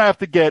believe it's going to have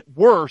to get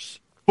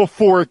worse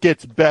before it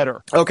gets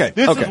better. Okay.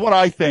 This is what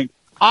I think.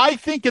 I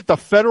think at the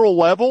federal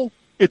level,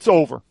 it's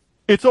over.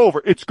 It's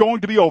over. It's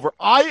going to be over.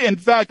 In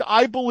fact,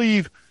 I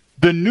believe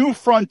the new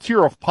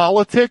frontier of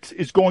politics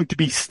is going to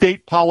be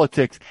state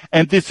politics,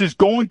 and this is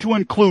going to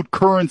include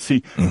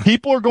currency.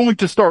 People are going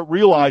to start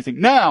realizing.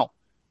 Now,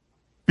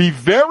 be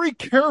very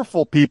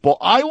careful, people.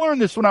 I learned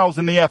this when I was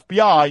in the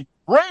FBI,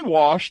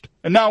 brainwashed,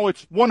 and now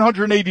it's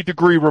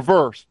 180-degree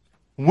reverse.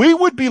 We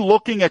would be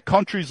looking at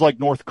countries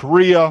like North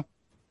Korea,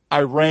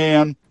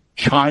 Iran,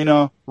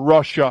 China,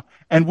 Russia,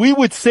 and we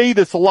would say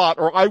this a lot,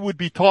 or I would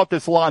be taught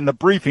this a lot in the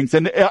briefings.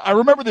 And I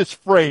remember this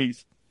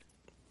phrase,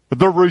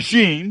 the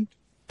regime,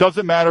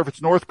 doesn't matter if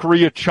it's North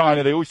Korea,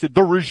 China, they always said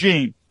the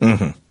regime.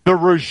 Mm-hmm. The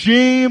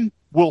regime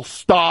will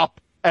stop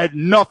at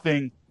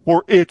nothing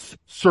for its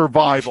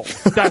survival.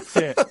 That's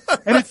it.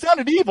 And it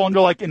sounded evil, and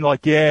they're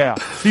like, yeah,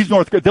 these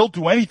North Korea, they'll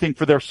do anything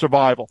for their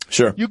survival.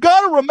 Sure. You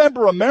gotta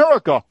remember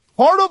America.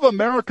 Part of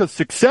America's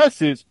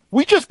success is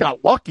we just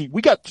got lucky.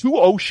 We got 2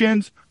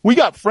 oceans. We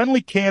got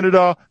friendly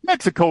Canada.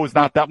 Mexico is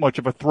not that much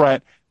of a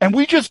threat. And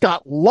we just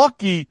got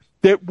lucky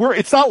that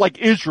it's not like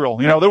Israel.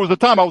 There was a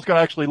time I was going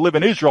to actually live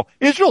in Israel.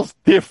 Israel's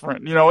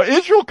different.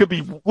 Israel could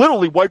be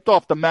literally wiped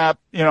off the map,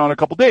 in a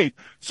couple days.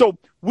 So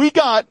we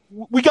got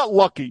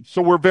lucky.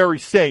 So we're very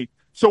safe.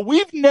 So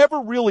we've never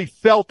really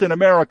felt in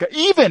America,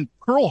 even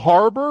Pearl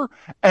Harbor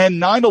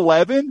and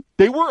 9/11,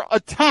 they were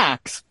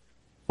attacks.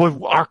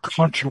 Well, our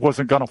country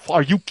wasn't going to fall.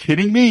 Are you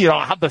kidding me?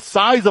 The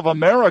size of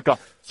America.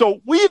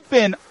 So we've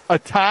been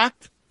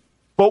attacked,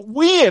 but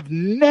we have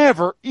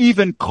never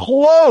even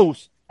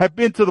close have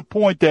been to the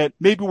point that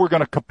maybe we're going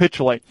to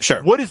capitulate.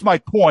 Sure. What is my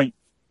point?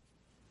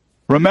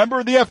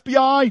 Remember the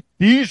FBI?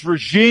 These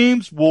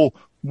regimes will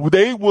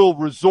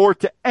resort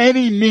to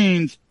any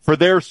means for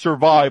their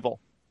survival.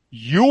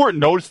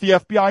 Notice the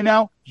FBI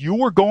now?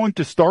 You are going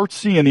to start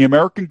seeing the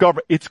American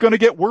government. It's going to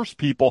get worse,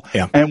 people.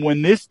 Yeah. And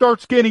when this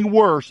starts getting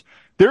worse,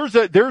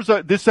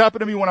 this happened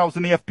to me when I was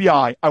in the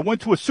FBI. I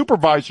went to a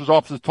supervisor's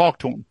office to talk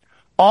to him.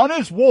 On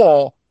his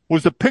wall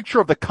was a picture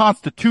of the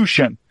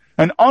Constitution,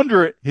 and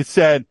under it, he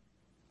said,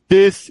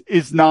 "This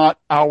is not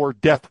our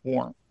death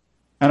warrant."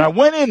 And I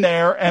went in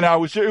there, and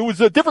it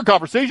was a different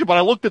conversation, but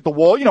I looked at the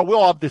wall. We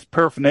all have this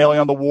paraphernalia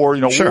on the war,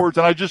 Sure. words,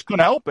 and I just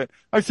couldn't help it.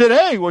 I said,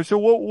 "Hey," I said,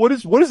 what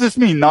does this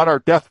mean, not our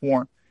death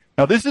warrant?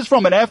 Now, this is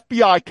from an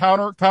FBI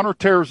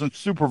counterterrorism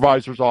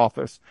supervisor's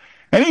office.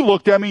 And he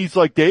looked at me, he's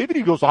like, "David,"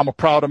 he goes, "I'm a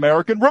proud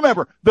American."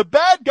 Remember, the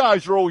bad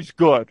guys are always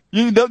good.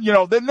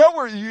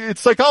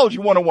 It's psychology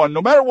 101.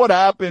 No matter what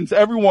happens,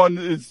 everyone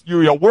is,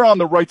 we're on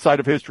the right side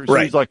of history. So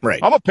right, he's like, right.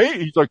 I'm a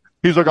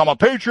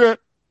patriot.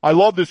 I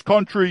love this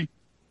country.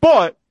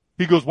 But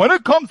he goes, when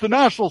it comes to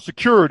national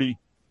security,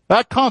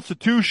 that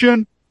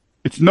Constitution,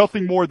 it's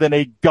nothing more than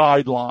a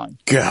guideline.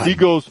 God. He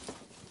goes,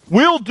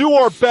 "We'll do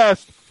our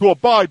best to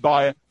abide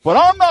by it, but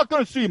I'm not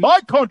going to see my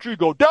country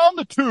go down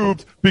the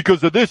tubes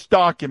because of this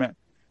document."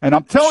 And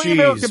I'm telling you,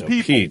 American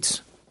people,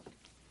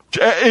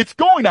 it's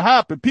going to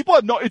happen. People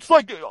have it's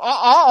like,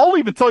 I'll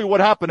even tell you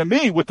what happened to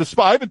me with the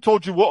spy. I haven't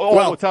told you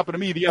what's happened to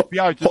me. The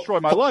FBI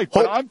destroyed my life.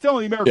 But I'm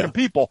telling the American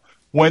people,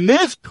 when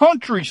this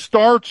country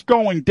starts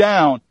going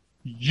down,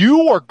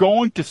 you are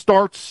going to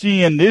start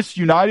seeing this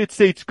United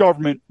States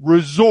government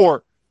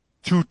resort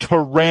to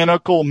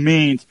tyrannical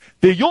means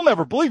that you'll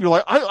never believe. You're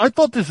like, I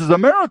thought this is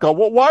America.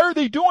 Well, why are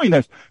they doing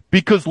this?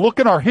 Because look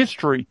at our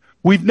history.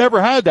 We've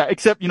never had that,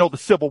 except, the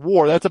Civil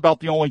War. That's about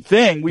the only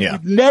thing.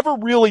 We've never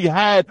really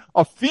had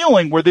a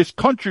feeling where this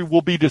country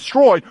will be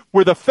destroyed,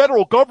 where the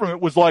federal government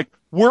was like,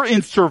 we're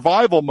in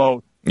survival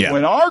mode. Yeah.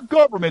 When our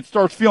government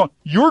starts feeling,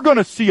 you're going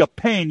to see a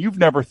pain you've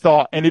never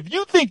thought. And if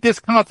you think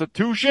this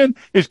Constitution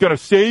is going to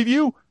save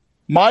you,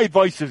 my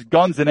advice is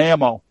guns and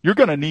ammo. You're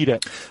going to need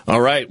it. All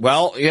right.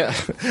 Well, yeah,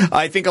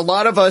 I think a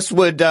lot of us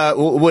would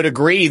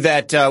agree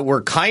that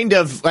we're kind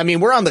of, I mean,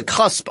 we're on the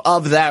cusp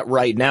of that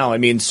right now. I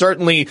mean,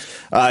 certainly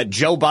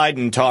Joe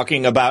Biden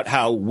talking about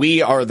how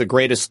we are the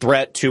greatest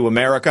threat to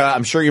America.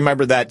 I'm sure you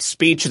remember that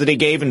speech that he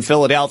gave in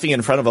Philadelphia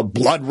in front of a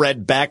blood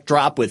red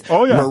backdrop with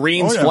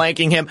Marines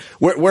flanking him.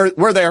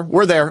 We're there.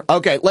 We're there.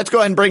 Okay, let's go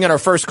ahead and bring in our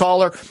first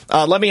caller.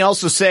 Let me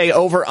also say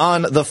over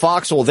on the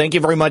Foxhole, thank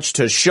you very much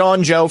to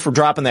Sean Joe for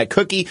dropping that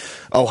cookie,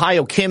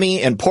 Ohio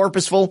Kimmy and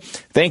Porpoiseful.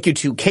 Thank you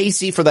to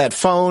Casey for that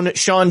phone.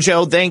 Sean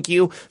Joe, thank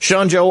you.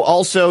 Sean Joe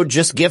also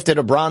just gifted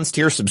a bronze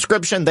tier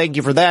subscription. Thank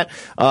you for that.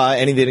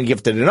 And he then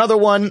gifted another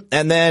one.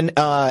 And then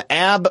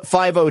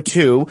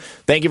Ab502,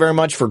 thank you very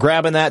much for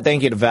grabbing that.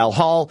 Thank you to Val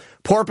Hall.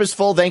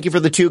 Porpoiseful, thank you for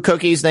the 2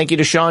 cookies. Thank you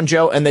to Sean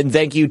Joe. And then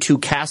thank you to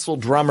Castle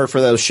Drummer for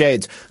those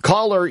shades.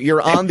 Caller,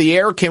 you're on the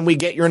air. Can we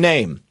get your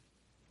name?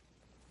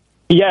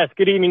 Yes,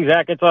 good evening,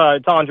 Zach. It's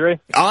Andre.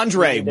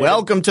 Andre,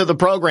 welcome to the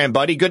program,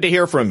 buddy. Good to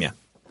hear from you.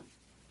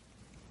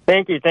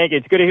 Thank you.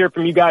 It's good to hear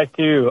from you guys,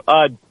 too.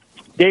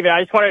 David,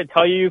 I just wanted to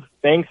tell you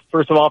thanks,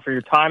 first of all, for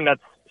your time.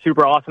 That's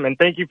super awesome. And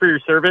thank you for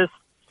your service.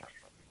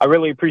 I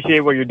really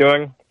appreciate what you're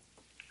doing.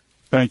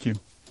 Thank you.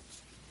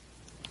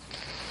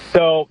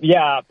 So,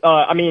 yeah,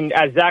 I mean,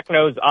 as Zach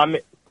knows, I'm,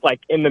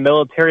 in the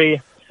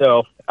military.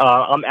 So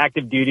I'm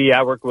active duty.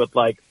 I work with,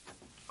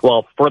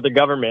 for the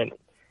government.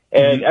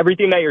 And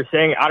everything that you're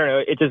saying, I don't know,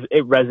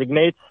 it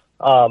resonates.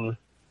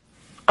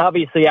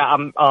 Obviously,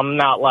 I'm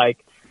not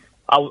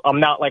I'm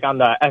not on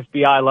the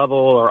FBI level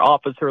or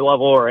officer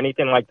level or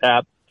anything like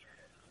that.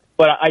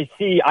 But I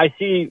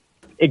see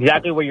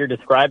exactly what you're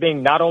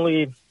describing, not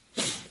only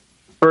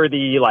for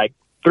the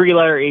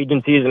 3-letter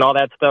agencies and all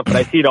that stuff, but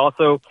I see it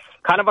also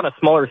kind of on a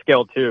smaller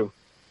scale too.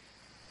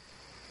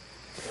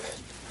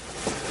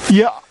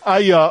 Yeah,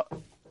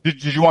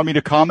 did you want me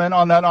to comment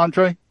on that,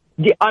 Andre?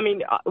 Yeah, I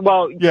mean,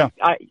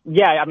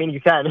 I mean, you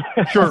can.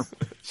 Sure.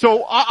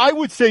 So I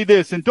would say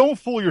this, and don't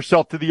fool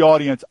yourself to the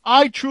audience.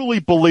 I truly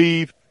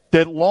believe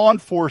that law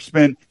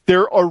enforcement,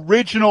 their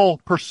original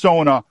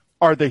persona,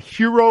 are the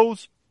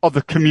heroes of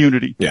the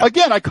community. Yeah.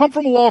 Again, I come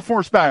from a law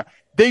enforcement background.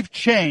 They've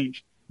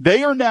changed.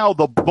 They are now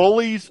the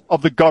bullies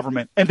of the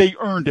government, and they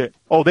earned it.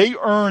 Oh, they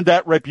earned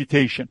that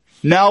reputation.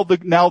 Now the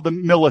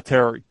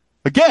military.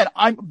 Again,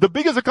 the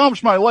biggest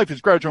accomplishment of my life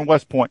is graduating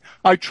West Point.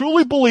 I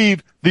truly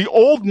believe the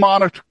old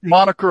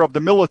moniker of the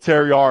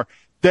military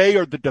they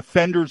are the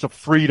defenders of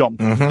freedom.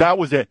 Mm-hmm. That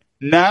was it.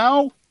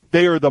 Now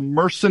they are the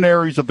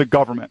mercenaries of the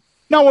government.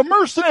 Now, a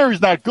mercenary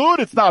is not good.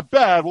 It's not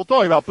bad. We'll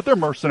talk about, but they're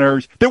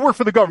mercenaries. They work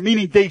for the government,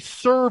 meaning they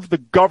serve the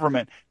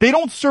government. They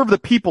don't serve the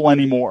people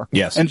anymore.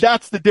 Yes. And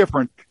that's the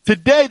difference.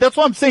 Today, that's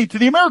what I'm saying to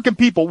the American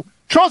people.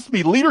 Trust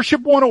me,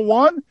 Leadership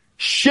 101,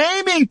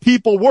 shaming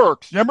people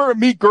works. Remember,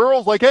 meet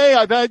girls hey,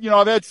 I've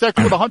had sex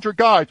with 100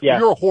 guys. Yeah.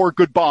 You're a whore.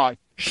 Goodbye.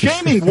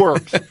 Shaming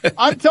works.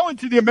 I'm telling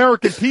to the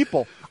American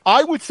people,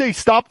 I would say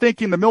stop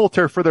thanking the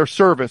military for their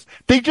service.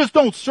 They just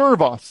don't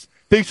serve us.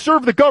 They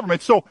serve the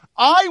government. So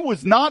I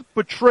was not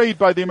betrayed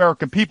by the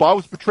American people. I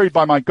was betrayed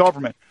by my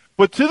government.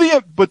 But to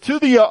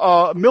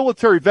the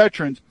military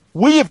veterans,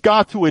 we have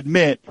got to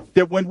admit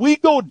that when we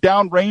go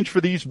downrange for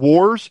these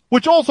wars,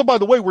 which also, by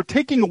the way, we're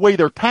taking away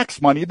their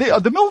tax money.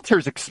 The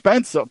military is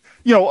expensive.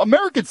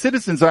 American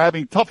citizens are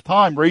having a tough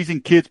time raising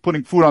kids,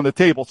 putting food on the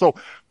table. So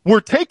we're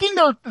taking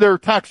their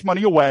tax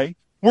money away.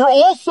 We're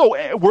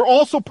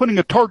also putting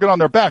a target on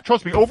their back.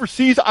 Trust me,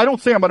 overseas, I don't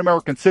say I'm an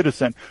American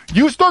citizen.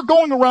 You start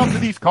going around to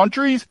these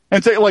countries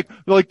and say,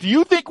 do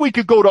you think we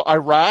could go to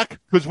Iraq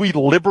because we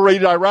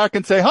liberated Iraq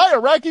and say, hi,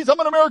 Iraqis,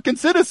 I'm an American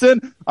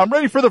citizen. I'm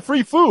ready for the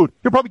free food.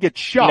 You'll probably get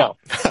shot.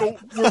 No.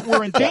 So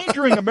we're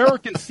endangering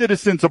American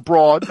citizens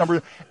abroad.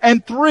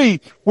 And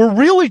 3, we're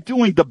really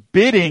doing the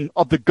bidding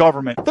of the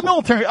government. The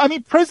military, I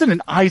mean,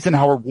 President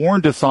Eisenhower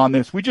warned us on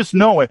this. We just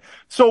know it.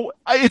 So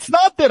it's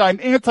not that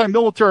I'm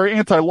anti-military,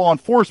 anti-law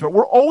enforcement.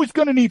 We're always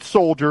going to need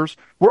soldiers.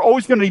 We're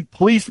always going to need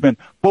policemen.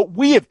 But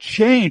we have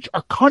changed.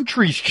 Our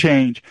country's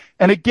changed.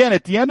 And again,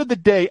 at the end of the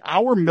day,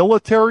 our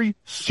military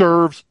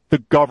serves the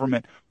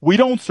government. We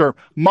don't serve.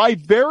 My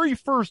very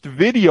first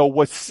video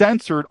was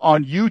censored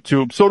on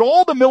YouTube. So to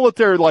all the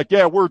military,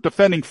 we're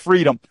defending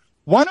freedom.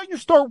 Why don't you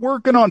start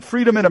working on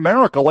freedom in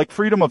America, like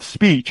freedom of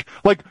speech?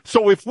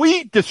 So if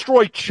we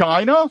destroy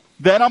China,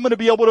 then I'm going to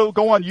be able to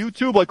go on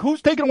YouTube.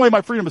 Who's taking away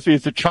my freedom of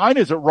speech? Is it China?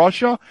 Is it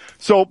Russia?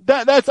 So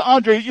that's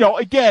Andre.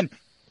 Again,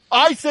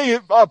 I say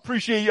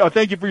appreciate,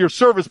 thank you for your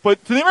service,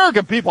 but to the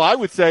American people, I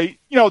would say,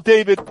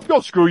 David,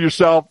 go screw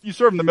yourself. You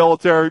served in the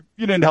military.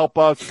 You didn't help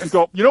us. And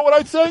go, you know what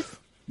I'd say?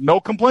 No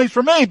complaints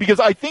from me, because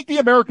I think the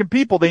American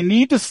people, they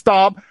need to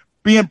stop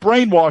being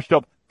brainwashed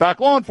of back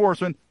law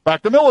enforcement,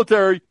 back the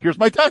military, here's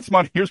my tax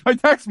money, here's my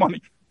tax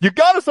money. You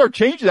got to start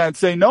changing that and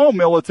say, no,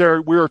 military,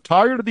 we are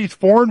tired of these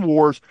foreign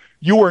wars.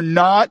 You are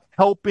not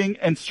helping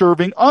and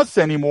serving us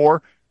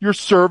anymore. You're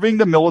serving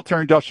the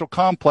military-industrial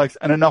complex,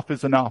 and enough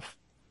is enough.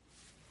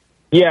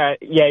 Yeah,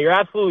 you're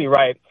absolutely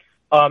right.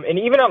 And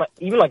even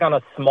on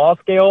a small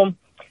scale,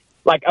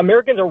 like,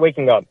 Americans are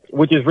waking up,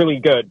 which is really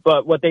good.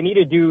 But what they need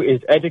to do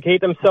is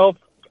educate themselves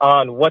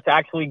on what's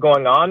actually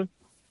going on.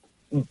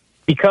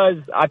 Because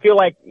I feel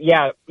like,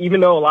 yeah,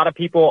 even though a lot of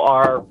people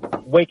are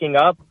waking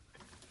up,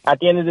 at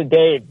the end of the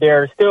day,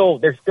 they're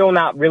still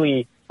not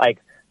really, like,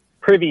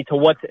 privy to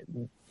what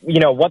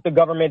the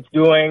government's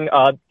doing.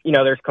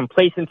 There's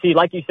complacency.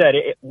 Like you said,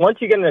 once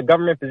you get in a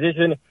government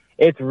position,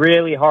 it's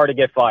really hard to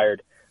get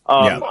fired.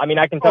 I mean,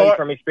 I can tell you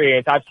from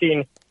experience. I've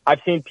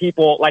seen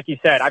people, like you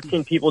said, I've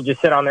seen people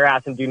just sit on their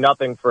ass and do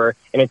nothing for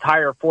an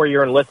entire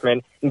 4-year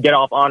enlistment and get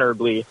off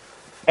honorably.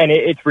 And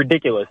it's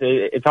ridiculous.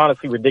 It's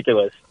honestly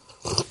ridiculous.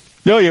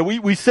 Yeah,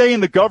 we say in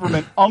the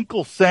government,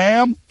 Uncle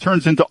Sam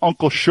turns into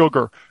Uncle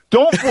Sugar.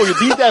 Don't fool you.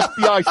 These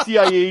FBI,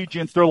 CIA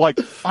agents, they're like,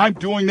 I'm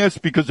doing this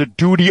because of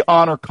duty,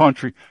 honor,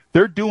 country.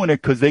 They're doing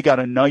it because they got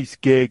a nice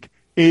gig.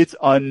 It's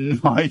a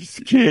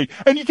nice gig.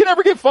 And you can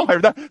never get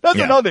fired. That's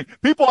another thing.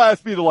 People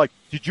ask me, they're like,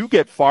 did you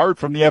get fired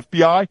from the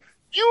FBI?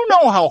 You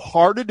know how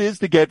hard it is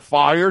to get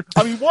fired.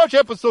 I mean, watch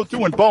episode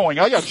 2 in Boeing.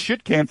 I got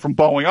shit canned from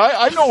Boeing.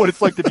 I know what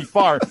it's like to be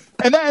fired.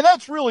 And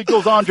that's really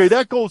goes, Andre,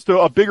 that goes to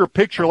a bigger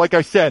picture. Like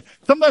I said,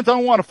 sometimes I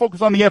don't want to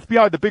focus on the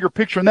FBI, the bigger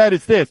picture, and that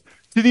is this.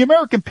 To the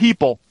American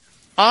people,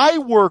 I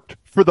worked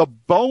for the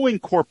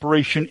Boeing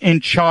Corporation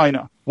in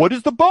China. What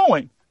is the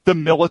Boeing? The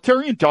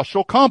military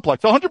industrial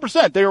complex.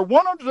 100%. They are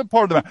 100%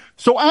 part of them.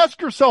 So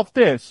ask yourself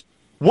this.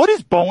 What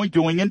is Boeing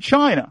doing in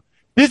China?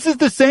 This is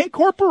the same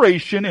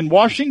corporation in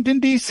Washington,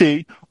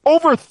 D.C.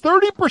 Over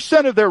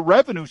 30% of their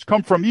revenues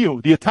come from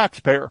you, the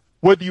taxpayer.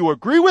 Whether you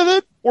agree with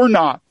it or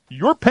not,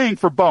 you're paying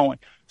for Boeing.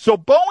 So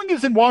Boeing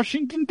is in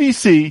Washington,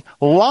 D.C.,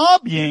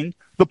 lobbying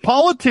the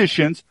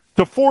politicians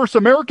to force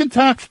American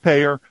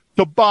taxpayer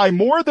to buy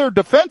more of their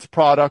defense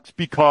products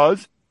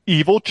because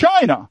evil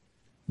China.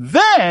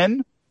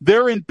 Then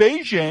they're in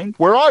Beijing,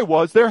 where I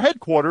was, their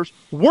headquarters,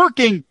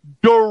 working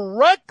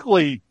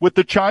directly with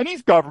the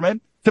Chinese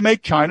government to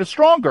make China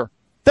stronger.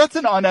 That's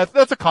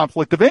a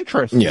conflict of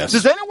interest. Yes.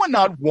 Does anyone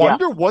not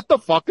wonder what the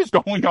fuck is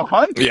going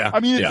on? Yeah. I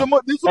mean, this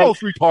is the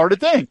most retarded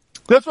thing.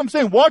 That's what I'm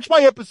saying. Watch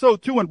my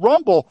episode 2 in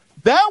Rumble.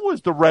 That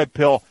was the red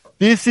pill.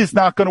 This is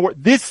not going to work.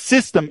 This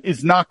system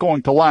is not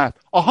going to last.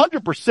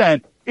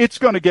 100%. It's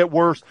going to get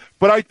worse.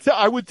 But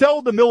I would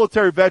tell the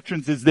military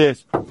veterans is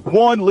this.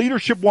 1,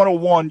 Leadership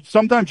 101.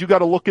 Sometimes you got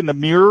to look in the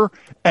mirror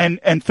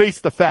and face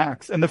the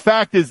facts. And the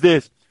fact is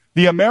this.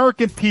 The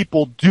American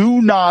people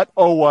do not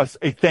owe us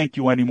a thank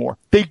you anymore.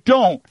 They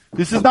don't.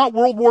 This is not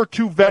World War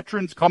II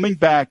veterans coming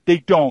back. They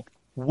don't.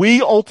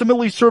 We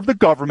ultimately serve the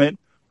government.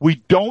 We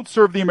don't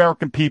serve the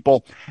American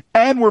people.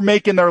 And we're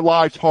making their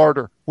lives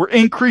harder. We're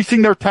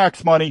increasing their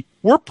tax money.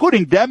 We're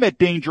putting them at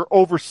danger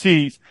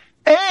overseas.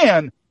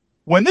 And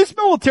when this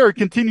military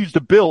continues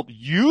to build,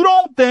 you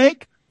don't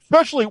think,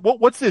 especially,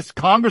 what's this,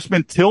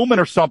 Congressman Tillman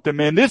or something,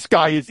 man, this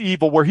guy is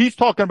evil, where he's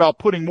talking about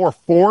putting more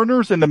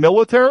foreigners in the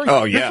military.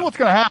 Oh, yeah. This is what's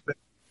going to happen.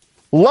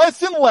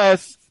 Less and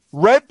less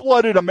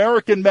red-blooded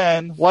American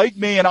men, like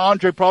me and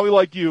Andre, probably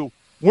like you,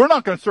 we're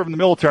not going to serve in the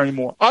military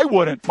anymore. I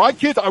wouldn't. My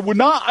kids, I would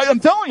not. I'm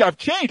telling you, I've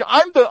changed.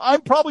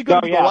 I'm probably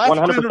going to be the last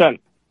 100%.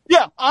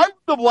 Yeah, I'm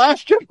the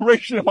last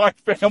generation of my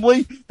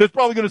family that's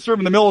probably going to serve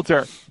in the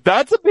military.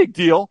 That's a big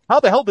deal. How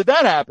the hell did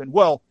that happen?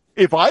 Well,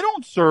 if I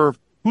don't serve,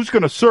 who's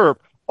going to serve?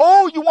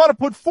 Oh, you want to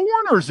put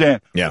foreigners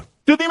in. Yeah.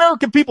 To the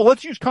American people,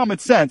 let's use common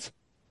sense.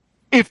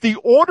 If the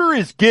order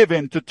is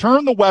given to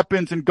turn the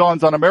weapons and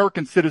guns on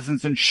American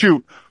citizens and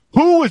shoot,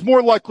 who is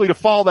more likely to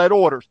follow that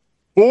order?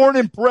 Born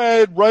and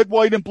bred, red,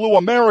 white, and blue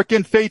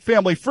American, faith,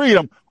 family,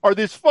 freedom. Or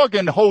this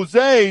fucking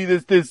Jose,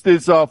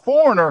 this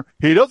foreigner,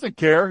 he doesn't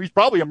care. He's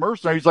probably a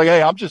mercenary. He's like,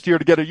 hey, I'm just here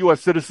to get a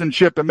U.S.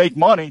 citizenship and make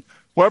money.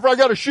 Wherever I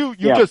got to shoot,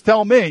 you just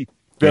tell me.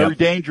 Very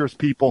dangerous,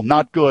 people.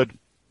 Not good.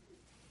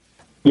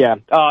 Yeah.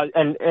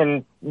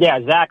 And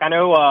Zach, I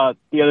know,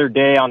 the other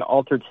day on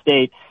Altered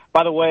State,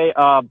 by the way,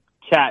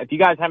 chat, if you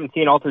guys haven't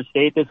seen Altered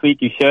State this week,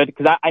 you should,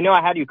 because I know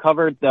I had you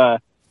covered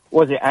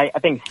I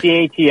think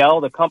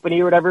CATL, the company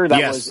or whatever,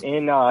 that was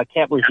in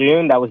Camp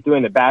Lejeune, that was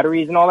doing the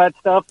batteries and all that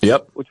stuff.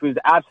 Yep. Which was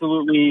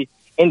absolutely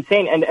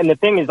insane. And the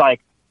thing is,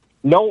 like,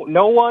 no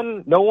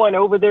one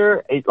over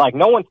there is like,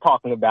 no one's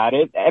talking about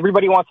it.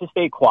 Everybody wants to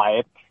stay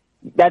quiet.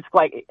 That's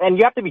like, and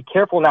you have to be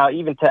careful now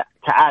even to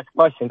ask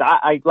questions.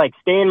 I like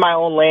stay in my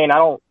own lane. I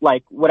don't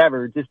like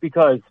whatever, just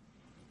because,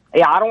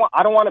 I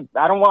don't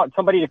want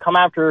somebody to come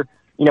after,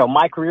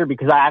 my career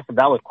because I asked a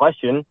valid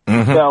question.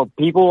 Mm-hmm. So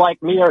people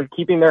like me are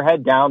keeping their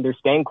head down. They're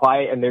staying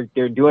quiet and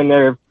they're doing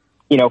their,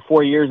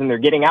 4 years and they're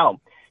getting out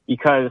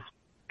because,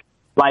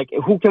 like,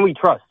 who can we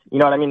trust? You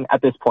know what I mean?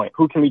 At this point,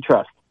 who can we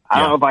trust? I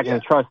don't know if I can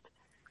trust,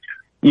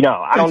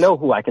 I don't know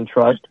who I can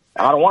trust.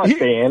 I don't want to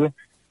stay in.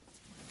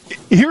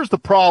 Here's the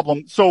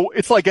problem. So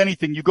it's like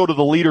anything. You go to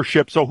the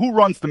leadership. So who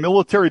runs the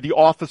military, the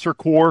officer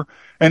corps,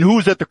 and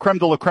who's at the creme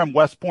de la creme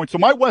West Point? So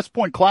my West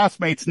Point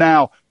classmates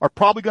now are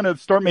probably going to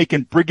start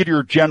making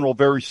brigadier general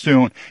very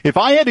soon. If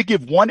I had to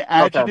give one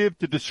adjective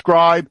to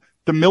describe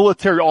the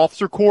military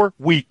officer corps,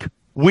 weak.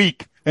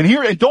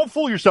 And don't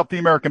fool yourself, the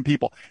American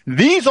people.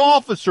 These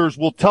officers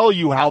will tell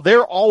you how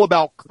they're all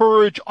about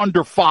courage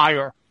under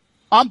fire.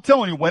 I'm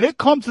telling you, when it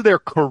comes to their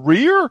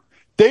career,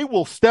 they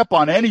will step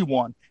on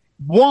anyone.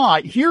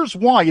 Why? Here's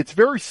why. It's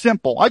very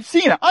simple. I've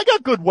seen it. I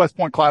got good West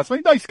Point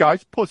classmates, nice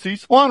guys,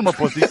 pussies. A lot of them are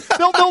pussies.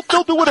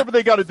 They'll do whatever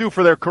they got to do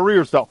for their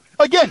careers, though.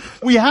 Again,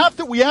 we have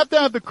to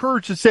have the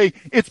courage to say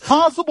it's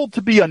possible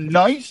to be a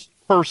nice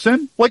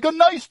person, like a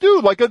nice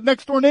dude, like a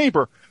next door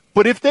neighbor.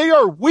 But if they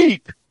are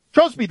weak,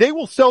 trust me, they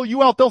will sell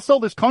you out. They'll sell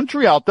this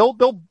country out.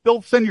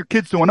 They'll send your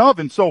kids to an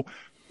oven. So,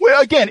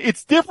 again,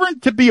 it's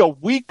different to be a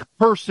weak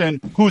person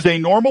who's a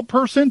normal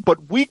person,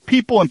 but weak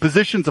people in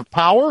positions of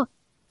power,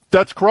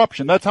 that's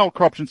corruption. That's how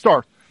corruption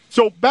starts.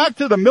 So back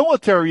to the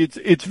military,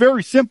 it's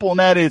very simple, and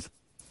that is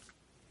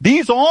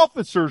these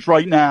officers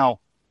right now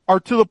are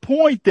to the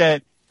point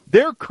that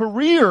their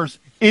careers,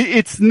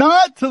 it's to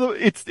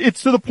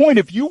the point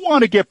if you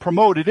want to get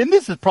promoted, and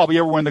this is probably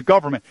everywhere in the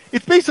government,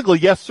 it's basically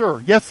yes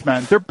sir, yes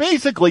man. They're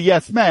basically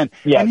yes men.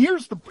 Yes. And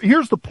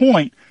here's the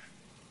point.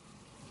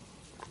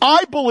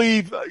 I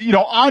believe,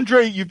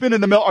 Andre, you've been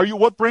in the military.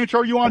 What branch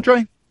are you,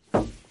 Andre?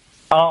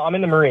 I'm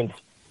in the Marines.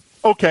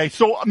 Okay,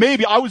 so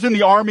maybe I was in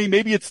the Army.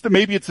 Maybe it's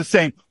the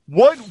same.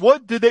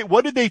 What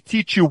did they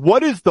teach you?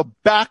 What is the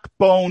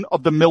backbone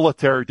of the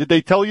military? Did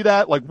they tell you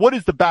that? Like, what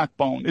is the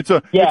backbone? It's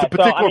a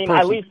particular person.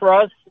 At least for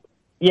us,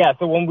 yeah.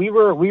 So when we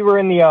were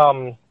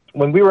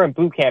in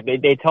boot camp,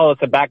 they tell us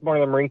the backbone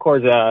of the Marine Corps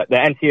is the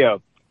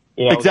NCO.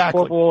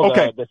 Exactly. The corporal,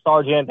 okay. The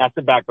sergeant, that's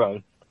the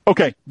backbone.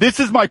 Okay,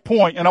 this is my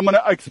point, and I'm going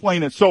to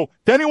explain it. So,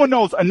 if anyone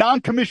knows, a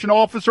non-commissioned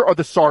officer are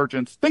the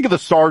sergeants. Think of the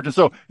sergeants.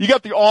 So, you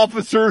got the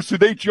officers who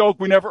they joke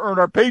we never earn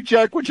our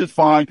paycheck, which is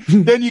fine.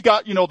 Then you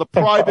got, the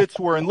privates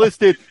who are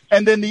enlisted,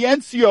 and then the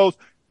NCOs,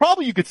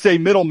 probably you could say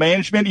middle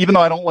management, even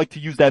though I don't like to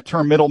use that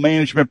term middle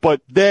management,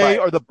 but they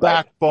are the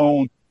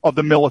backbone of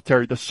the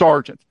military, the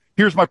sergeants.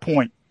 Here's my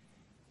point.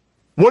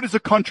 What is a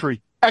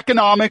country?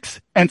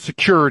 Economics and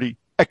security.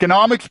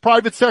 Economics,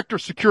 private sector,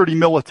 security,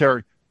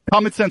 military.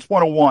 Common sense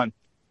 101.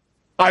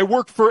 I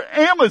worked for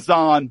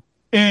Amazon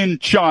in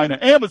China.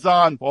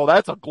 Amazon, well,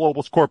 that's a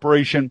global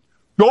corporation.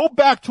 Go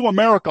back to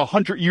America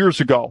 100 years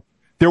ago.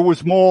 There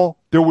was more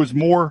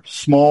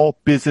small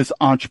business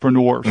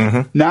entrepreneurs.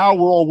 Mm-hmm. Now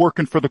we're all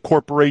working for the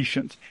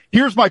corporations.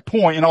 Here's my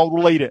point, and I'll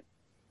relate it.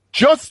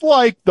 Just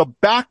like the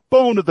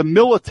backbone of the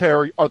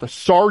military are the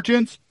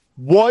sergeants,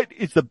 what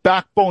is the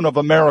backbone of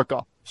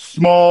America?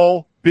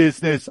 Small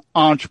business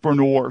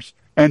entrepreneurs.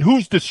 And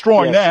who's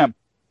destroying them?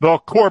 The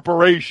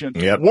corporation.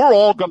 Yep. We're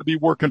all going to be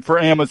working for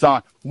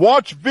Amazon.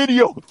 Watch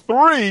video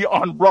 3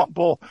 on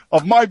Rumble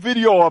of my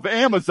video of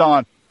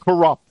Amazon.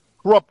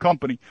 Corrupt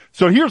company.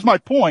 So here's my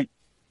point.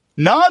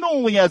 Not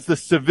only has the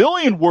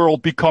civilian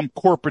world become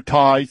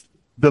corporatized,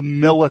 the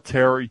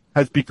military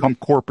has become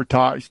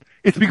corporatized.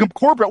 It's become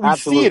corporate. We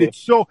Absolutely. See it. It's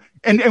so,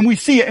 and we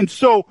see it. And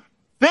so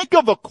think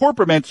of a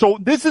corporate man. So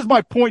this is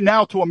my point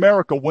now to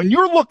America. When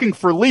you're looking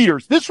for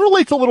leaders, this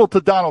relates a little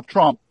to Donald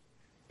Trump.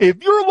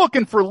 If you're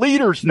looking for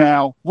leaders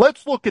now,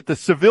 let's look at the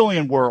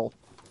civilian world.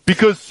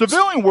 Because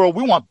civilian world,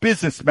 we want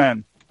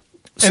businessmen.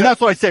 And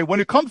that's what I say. When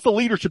it comes to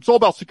leadership, it's all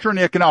about security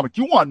and economics.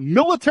 You want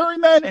military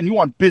men and you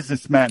want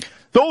businessmen.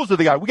 Those are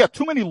the guys. We got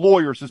too many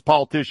lawyers as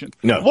politicians.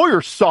 No.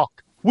 Lawyers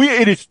suck.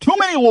 It is too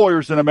many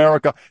lawyers in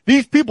America.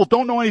 These people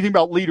don't know anything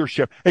about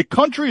leadership. A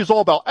country is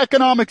all about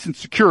economics and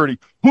security.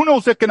 Who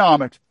knows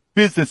economics?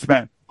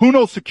 Businessmen. Who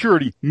knows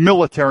security?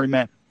 Military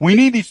men. We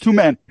need these two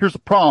men. Here's the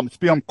problem. It's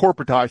become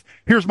corporatized.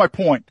 Here's my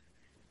point.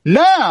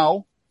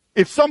 Now,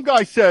 if some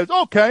guy says,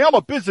 okay, I'm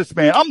a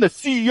businessman. I'm the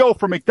CEO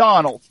for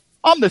McDonald's.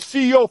 I'm the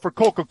CEO for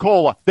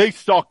Coca-Cola. They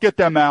suck. Get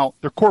them out.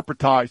 They're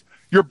corporatized.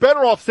 You're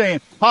better off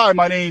saying, hi,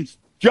 my name's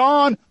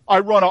John. I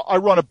run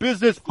a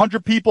business,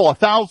 100 people,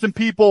 1,000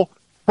 people,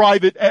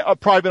 private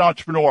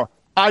entrepreneur.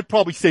 I'd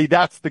probably say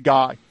that's the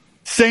guy.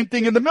 Same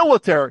thing in the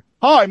military.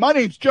 Hi, my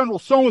name's General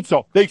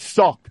so-and-so. They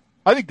suck.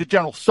 I think the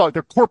generals suck.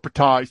 They're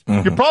corporatized.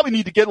 Mm-hmm. You probably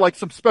need to get like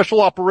some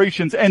special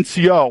operations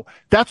NCO.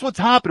 That's what's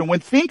happening. When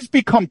things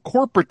become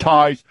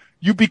corporatized,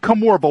 you become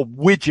more of a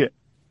widget.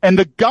 And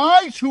the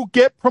guys who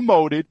get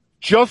promoted,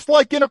 just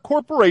like in a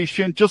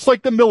corporation, just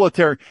like the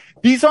military,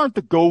 these aren't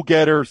the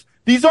go-getters.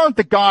 These aren't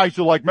the guys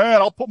who are like,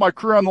 man, I'll put my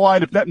career on the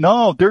line.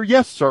 No, they're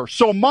yes, sir.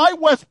 So my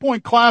West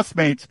Point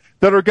classmates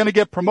that are going to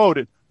get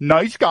promoted,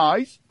 nice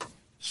guys,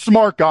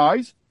 smart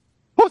guys,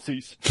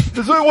 pussies.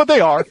 This is what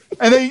they are.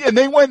 And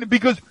they went,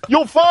 because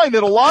you'll find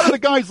that a lot of the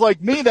guys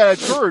like me that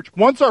had courage,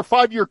 once our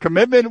 5-year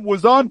commitment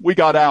was on, we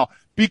got out.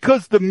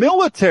 Because the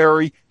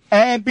military,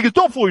 and because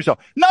don't fool yourself,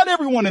 not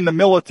everyone in the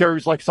military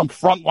is like some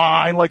front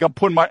line, like I'm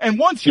putting and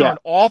once you're an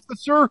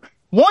officer,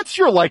 once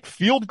you're like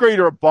field grade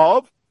or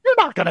above, you're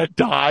not going to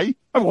die.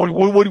 I mean,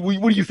 what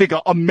do you think?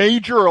 A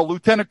major or a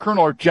lieutenant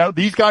colonel or general?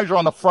 These guys are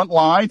on the front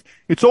lines.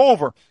 It's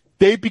over.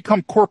 They've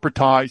become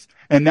corporatized,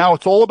 and now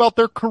it's all about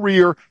their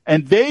career,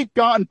 and they've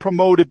gotten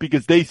promoted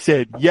because they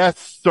said, yes,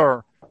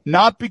 sir,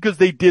 not because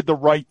they did the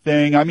right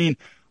thing. I mean,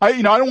 I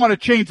don't want to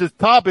change this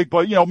topic,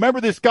 but,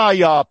 remember this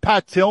guy,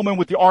 Pat Tillman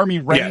with the Army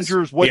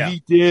Rangers,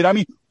 he did? I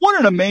mean, what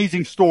an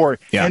amazing story.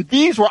 Yeah. And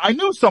I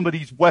knew some of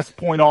these West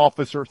Point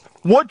officers.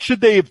 What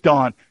should they have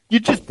done? You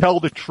just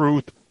tell the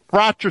truth.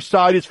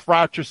 Fratricide is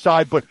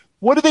fratricide, but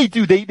what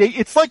do?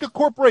 It's like a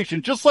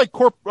corporation, just like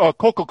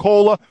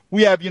Coca-Cola.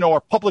 We have,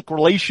 our public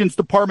relations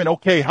department.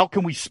 Okay, how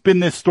can we spin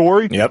this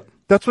story? Yep.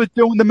 That's what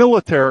they do in the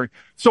military.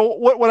 So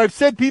what I've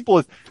said, people,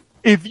 is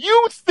if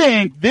you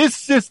think this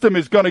system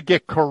is going to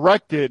get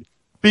corrected,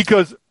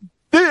 because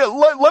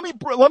let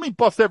me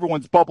bust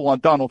everyone's bubble on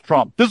Donald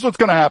Trump. This is what's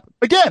going to happen.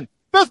 Again,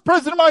 best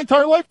president of my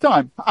entire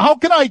lifetime. How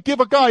can I give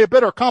a guy a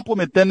better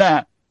compliment than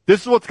that?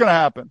 This is what's going to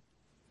happen.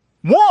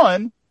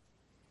 One,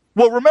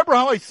 well, remember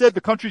how I said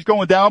the country's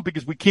going down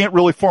because we can't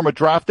really form a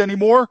draft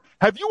anymore?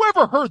 Have you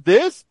ever heard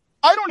this?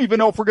 I don't even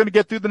know if we're going to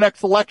get through the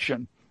next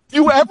election. Do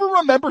you ever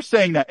remember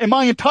saying that? In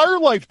my entire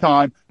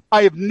lifetime,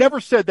 I have never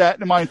said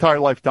that in my entire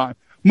lifetime.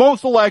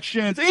 Most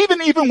elections,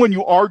 even when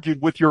you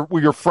argued with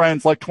your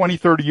friends like 20,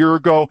 30 years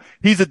ago,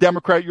 he's a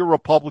Democrat, you're a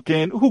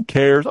Republican, who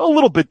cares? A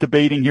little bit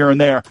debating here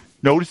and there.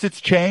 Notice it's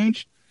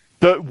changed.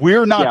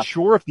 We're not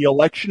sure if the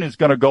election is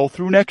going to go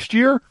through next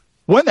year.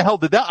 When the hell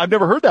did that? I've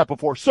never heard that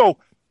before. So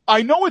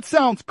I know it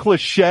sounds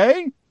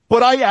cliche,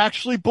 but I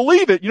actually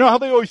believe it. You know how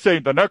they always say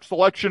the next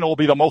election will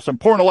be the most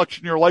important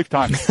election in your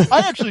lifetime. I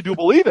actually do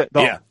believe it,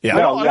 though. Yeah.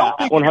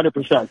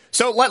 100%.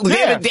 So,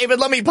 David,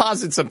 let me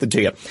posit something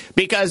to you.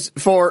 Because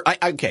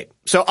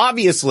so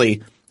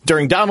obviously,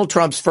 during Donald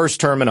Trump's first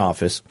term in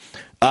office,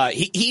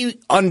 he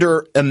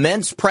under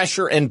immense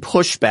pressure and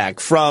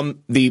pushback from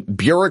the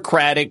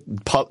bureaucratic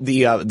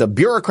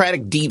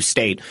deep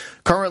state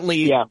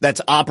currently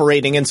that's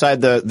operating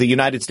inside the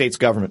United States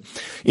government.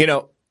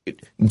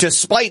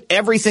 Despite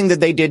everything that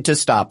they did to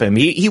stop him,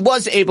 he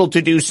was able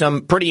to do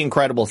some pretty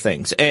incredible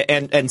things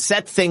and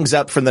set things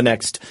up for the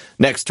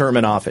next term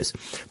in office.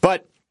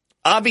 But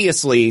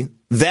obviously,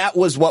 that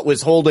was what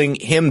was holding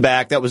him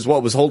back. That was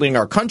what was holding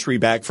our country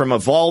back from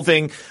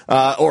evolving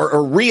or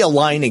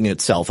realigning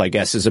itself, I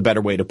guess is a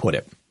better way to put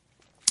it.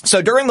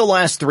 So during the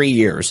last 3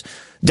 years,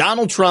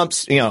 Donald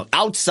Trump's,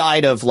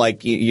 outside of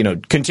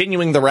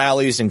continuing the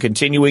rallies and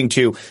continuing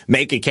to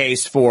make a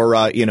case for,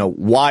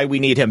 why we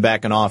need him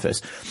back in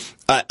office,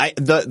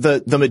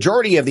 the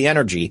majority of the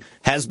energy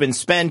has been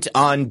spent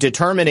on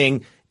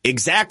determining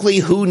exactly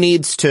who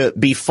needs to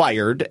be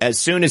fired as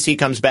soon as he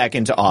comes back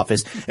into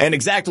office and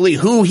exactly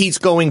who he's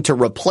going to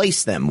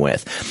replace them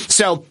with.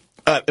 So,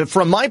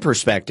 from my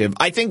perspective,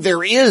 I think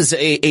there is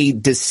a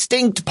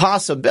distinct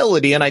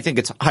possibility, and I think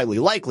it's highly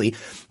likely,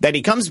 that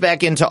he comes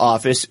back into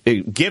office,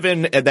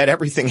 given that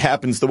everything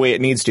happens the way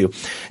it needs to,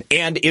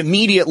 and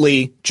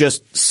immediately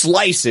just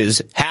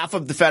slices half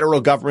of the federal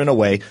government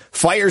away,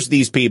 fires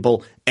these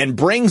people, and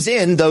brings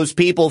in those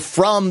people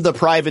from the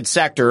private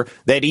sector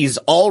that he's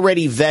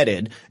already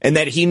vetted and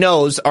that he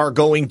knows are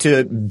going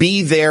to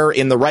be there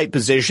in the right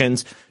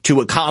positions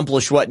to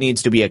accomplish what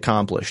needs to be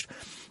accomplished.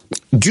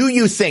 Do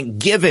you think,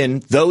 given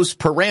those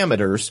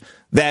parameters,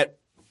 that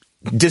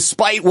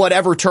despite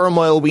whatever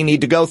turmoil we need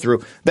to go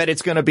through, that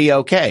it's going to be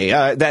okay,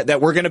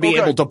 that we're going to be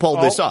able to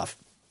pull this off?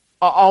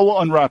 I'll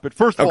unwrap it.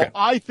 First of all,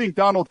 I think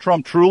Donald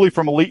Trump truly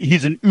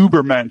he's an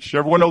Ubermensch.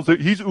 Everyone knows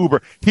that he's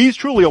Uber. He's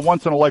truly a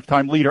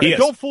once-in-a-lifetime leader. And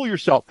don't fool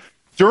yourself.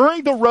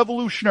 During the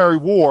Revolutionary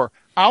War,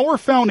 our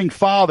founding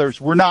fathers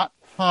were not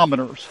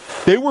commoners.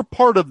 They were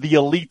part of the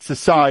elite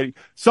society.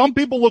 Some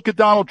people look at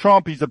Donald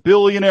Trump, he's a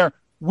billionaire.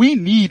 We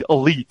need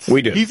elites.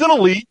 We do. He's an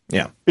elite.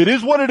 Yeah. It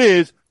is what it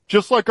is.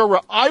 Just like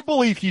I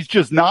believe he's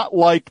just not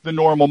like the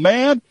normal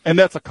man, and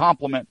that's a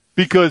compliment.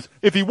 Because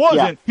if he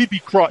wasn't, he'd be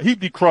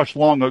crushed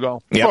long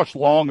ago. Yep. Crushed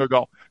long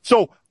ago.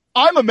 So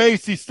I'm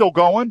amazed he's still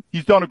going.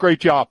 He's done a great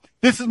job.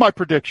 This is my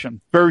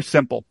prediction. Very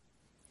simple.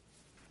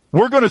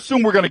 We're going to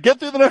assume we're going to get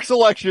through the next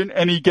election,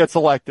 and he gets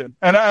elected.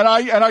 And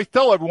I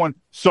tell everyone,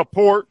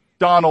 support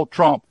Donald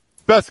Trump.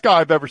 Best guy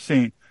I've ever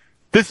seen.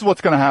 This is what's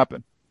going to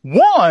happen.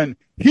 One,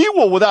 he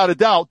will, without a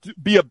doubt,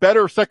 be a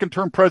better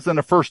second-term president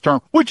than first term,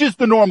 which is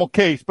the normal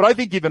case, but I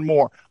think even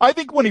more. I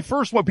think when he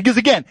first went, because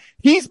again,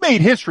 he's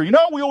made history.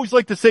 We always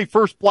like to say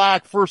first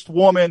black, first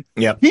woman.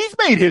 Yep. He's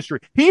made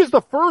history. He is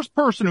the first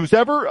person who's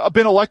ever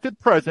been elected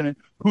president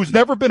who's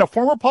never been a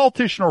former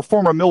politician or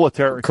former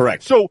military.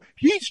 Correct. So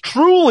his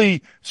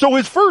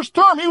first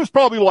term, he was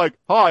probably like,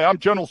 hi, I'm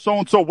General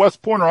so-and-so,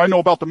 West Pointer. I know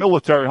about the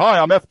military. Hi,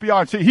 I'm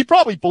FBI. So he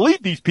probably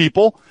believed these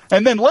people.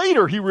 And then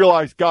later he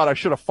realized, God, I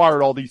should have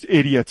fired all these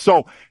idiots.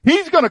 So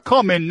he's going to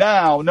come in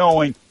now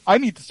knowing I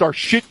need to start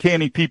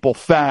shit-canning people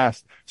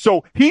fast.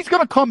 So he's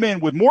going to come in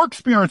with more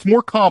experience,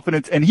 more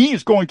confidence, and he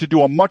is going to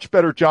do a much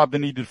better job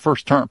than he did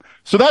first term.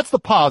 So that's the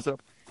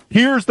positive.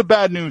 Here's the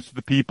bad news to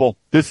the people.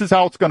 This is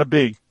how it's going to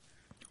be.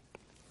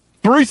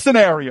 3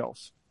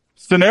 scenarios.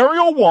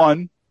 Scenario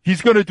 1,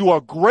 he's going to do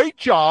a great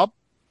job.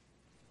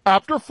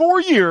 After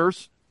 4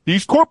 years,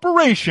 these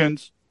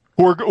corporations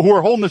who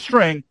are holding the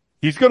string,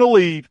 he's going to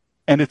leave,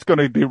 and it's going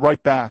to be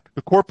right back.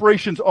 The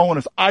corporations own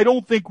us. I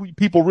don't think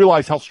people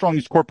realize how strong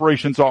these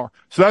corporations are.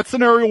 So that's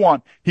scenario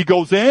 1. He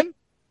goes in,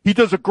 he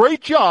does a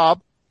great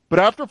job, but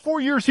after 4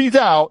 years, he's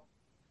out,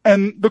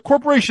 and the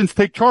corporations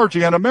take charge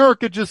again.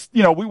 America just,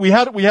 we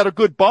had a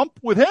good bump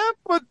with him,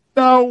 but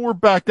now we're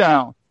back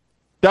down.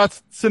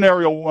 That's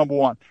scenario number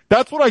 1.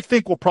 That's what I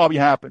think will probably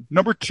happen.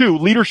 Number 2,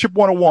 leadership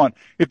 101.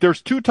 If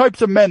there's 2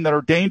 types of men that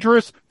are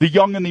dangerous, the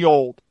young and the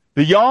old.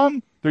 The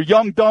young, they're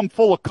young, dumb,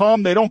 full of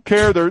cum. They don't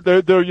care. They're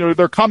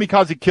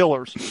kamikaze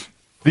killers.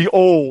 The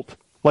old,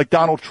 like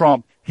Donald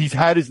Trump, he's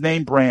had his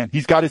name brand.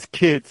 He's got his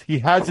kids. He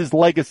has his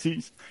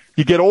legacies.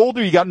 You get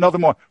older, you got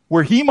nothing more.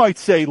 Where he might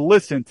say,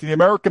 listen, to the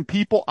American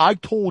people, I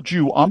told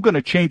you I'm going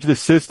to change this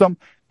system,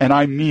 and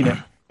I mean it.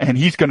 And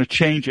he's going to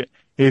change it.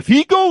 If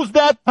he goes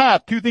that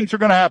path, two things are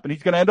going to happen.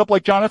 He's going to end up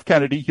like John F.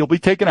 Kennedy. He'll be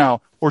taken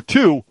out. Or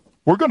two,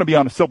 we're going to be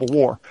on a civil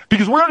war.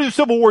 Because we're going to do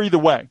civil war either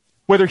way.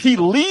 Whether he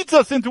leads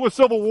us into a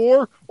civil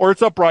war or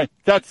it's upright,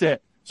 that's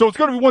it. So it's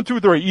going to be 1, 2,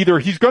 3. Either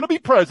he's going to be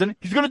president,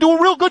 he's going to do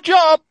a real good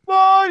job,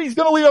 but he's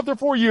going to lead up there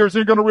 4 years, and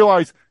you're going to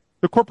realize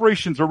the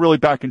corporations are really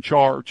back in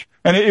charge.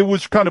 And it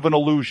was kind of an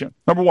illusion.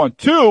 Number one.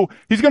 Two,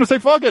 he's going to say,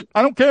 fuck it.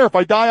 I don't care. If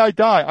I die, I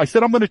die. I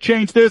said I'm going to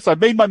change this.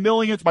 I've made my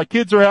millions. My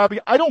kids are happy.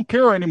 I don't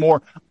care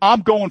anymore.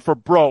 I'm going for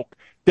broke.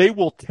 They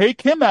will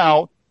take him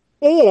out,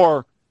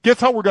 or guess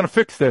how we're going to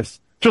fix this?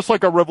 Just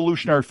like our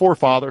revolutionary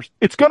forefathers.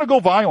 It's going to go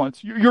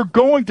violence. You're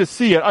going to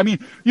see it. I mean,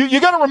 you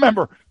got to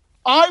remember,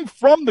 I'm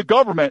from the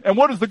government. And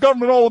what is the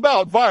government all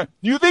about? Violence.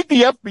 Do you think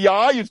the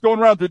FBI is going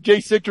around to Jay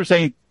Sixter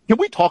saying, can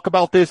we talk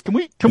about this? Can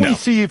we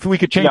see if we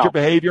could change your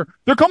behavior?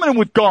 They're coming in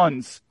with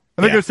guns,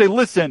 and they're going to say,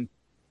 listen,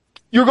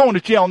 you're going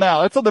to jail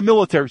now. That's on the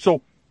military.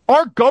 So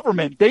our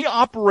government, they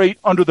operate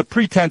under the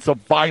pretense of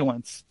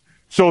violence.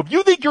 So if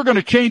you think you're going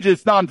to change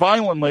this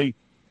nonviolently,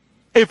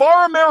 if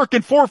our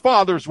American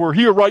forefathers were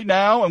here right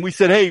now and we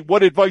said, hey,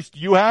 what advice do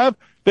you have?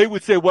 They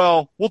would say,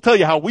 well, we'll tell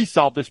you how we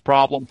solve this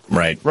problem.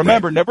 Right.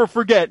 Remember, never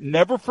forget.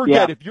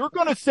 If you're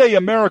going to say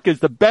America is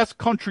the best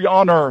country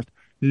on earth,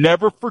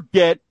 never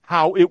forget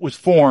how it was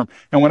formed.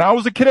 And when I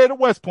was a cadet at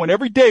West Point,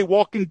 every day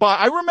walking by,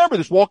 I remember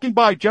this, walking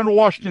by General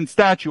Washington's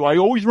statue, I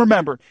always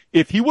remember,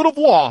 if he would have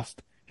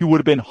lost, he would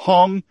have been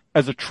hung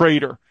as a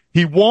traitor.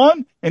 He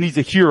won, and he's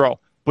a hero.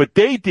 But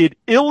they did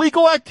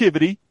illegal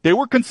activity. They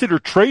were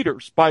considered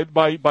traitors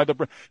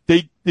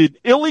they did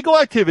illegal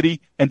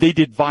activity, and they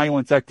did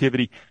violence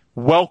activity.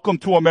 Welcome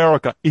to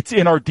America. It's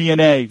in our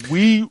DNA.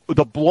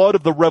 The blood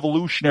of the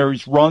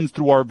revolutionaries runs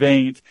through our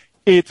veins.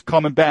 It's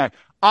coming back.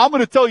 I'm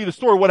going to tell you the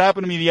story of what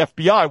happened to me in the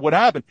FBI. What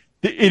happened?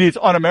 It is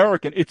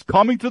un-American. It's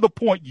coming to the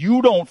point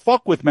you don't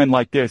fuck with men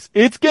like this.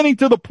 It's getting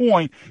to the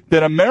point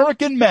that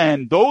American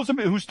men, those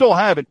who still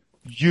have it,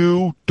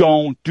 you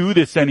don't do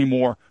this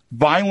anymore.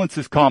 Violence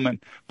is coming.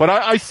 But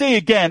I say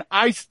again,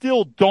 I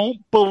still don't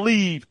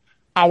believe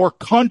our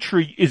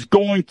country is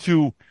going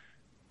to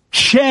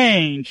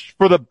change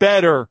for the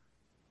better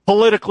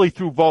politically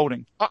through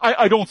voting.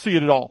 I don't see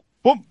it at all.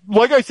 But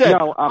like I said,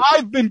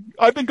 I've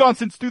been gone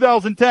since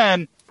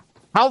 2010.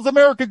 How's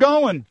America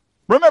going?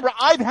 Remember,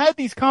 I've had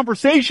these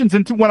conversations,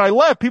 and when I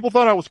left, people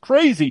thought I was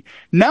crazy.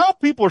 Now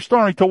people are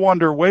starting to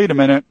wonder, wait a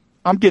minute,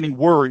 I'm getting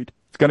worried.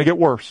 It's going to get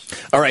worse.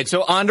 All right,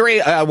 so Andre,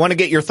 I want to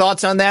get your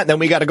thoughts on that, then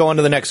we got to go on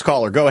to the next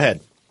caller. Go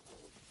ahead.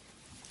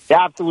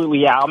 Yeah, absolutely,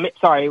 yeah.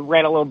 Sorry,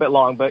 ran a little bit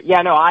long, but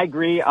yeah, no, I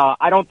agree.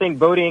 I don't think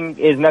voting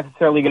is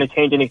necessarily going to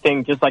change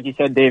anything, just like you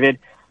said, David.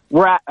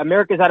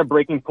 America's at a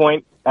breaking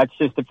point. That's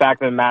just the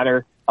fact of the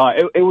matter.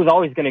 It was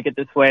always going to get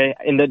this way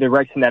in the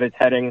direction that it's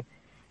heading.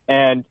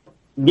 And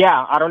yeah,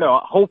 I don't know.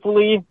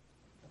 Hopefully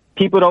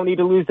people don't need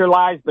to lose their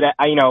lives, but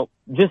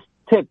just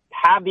to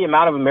have the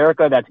amount of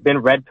America that's been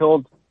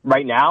red-pilled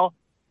right now,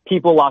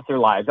 people lost their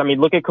lives. I mean,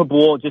 look at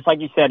Kabul, just like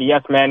you said,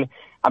 yes, men.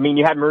 I mean,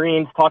 you had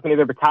Marines talking to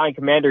their battalion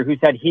commander who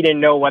said he didn't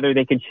know whether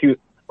they could shoot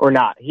or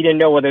not. He didn't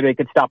know whether they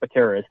could stop a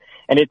terrorist.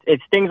 And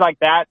it's things like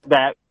that,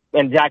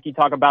 and Jack, you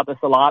talk about this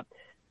a lot,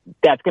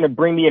 that's going to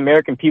bring the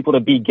American people to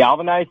be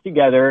galvanized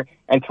together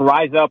and to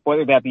rise up,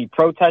 whether that be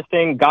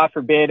protesting, God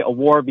forbid, a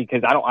war,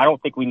 because I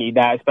don't think we need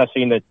that,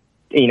 especially in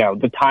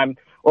the time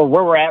or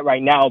where we're at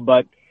right now.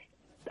 But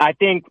I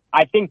think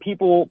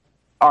people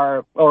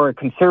or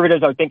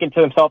conservatives are thinking to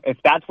themselves, if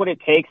that's what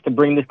it takes to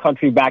bring this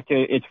country back to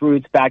its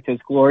roots, back to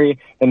its glory,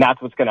 then that's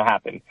what's going to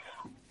happen.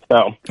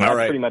 So that's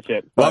pretty much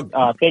it. But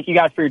thank you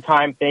guys for your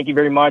time. Thank you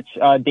very much,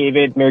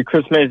 David. Merry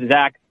Christmas,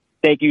 Zach.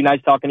 Thank you.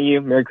 Nice talking to you.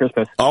 Merry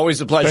Christmas.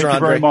 Always a pleasure, Andre.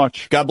 Thank you very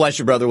much. God bless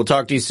you, brother. We'll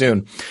talk to you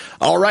soon.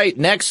 All right,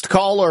 next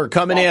caller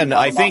coming in.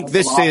 I think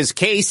this is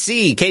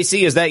KC.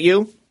 KC, is that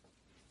you?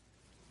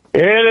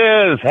 It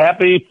is.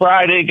 Happy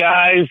Friday,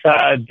 guys.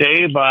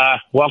 Dave,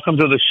 welcome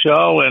to the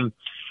show. And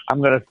I'm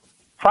going to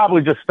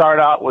probably just start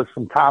out with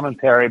some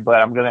commentary,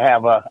 but I'm going to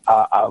have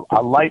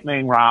a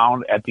lightning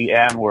round at the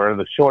end where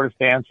the shortest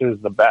answer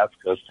is the best,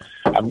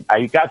 because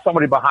I got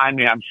somebody behind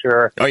me, I'm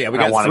sure. Oh, yeah, we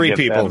got three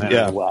people.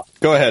 Yeah. Well.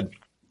 Go ahead.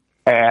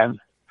 And,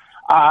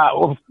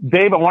 well,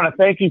 Dave, I want to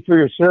thank you for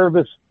your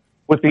service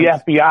with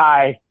the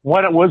FBI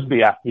when it was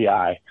the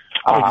FBI.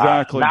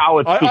 Exactly. Now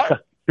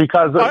it's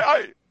because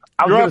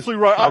you're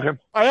absolutely right. Okay.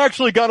 I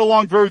actually got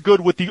along very good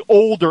with the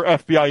older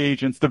FBI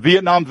agents, the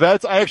Vietnam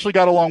vets. I actually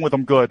got along with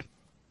them good.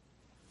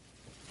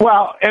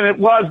 Well, and it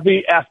was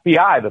the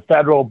FBI, the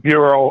Federal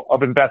Bureau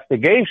of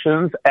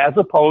Investigations, as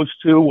opposed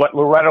to what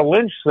Loretta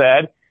Lynch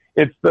said,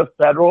 it's the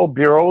Federal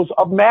Bureaus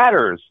of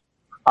Matters.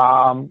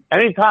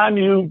 Anytime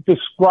you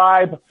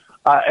describe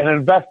an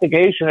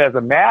investigation as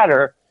a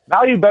matter,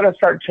 now you better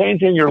start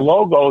changing your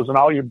logos and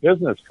all your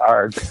business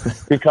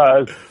cards,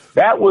 because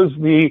That was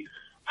the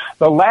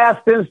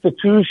last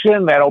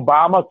institution that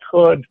Obama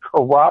could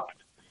corrupt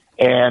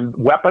and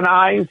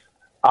weaponize.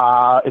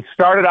 It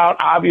started out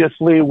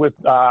obviously with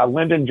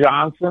Lyndon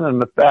Johnson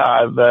and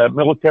the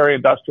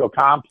military-industrial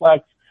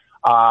complex.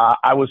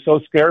 I was so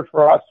scared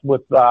for us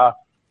with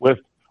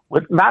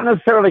not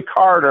necessarily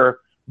Carter,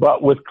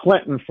 but with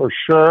Clinton for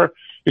sure,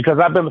 because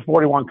I've been to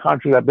 41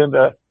 countries. I've been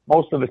to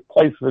most of the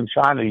places in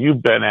China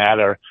you've been at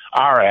or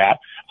are at.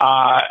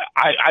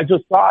 I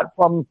just thought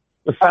from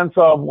the sense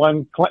of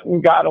when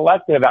Clinton got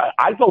elected,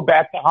 I go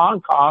back to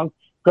Hong Kong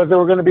because they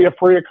were going to be a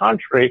freer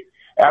country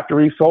after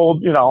he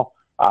sold,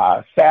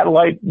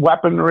 satellite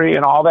weaponry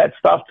and all that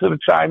stuff to the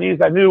Chinese.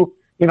 I knew,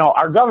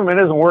 our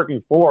government isn't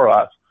working for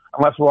us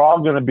unless we're all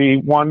going to be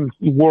one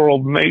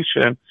world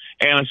nation.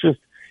 And it's just,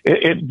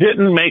 it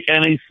didn't make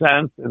any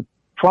sense. And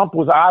Trump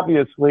was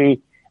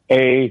obviously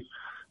a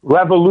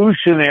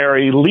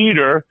revolutionary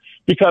leader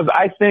because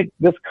I think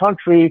this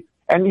country,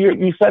 and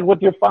you said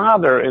with your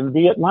father in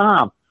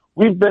Vietnam,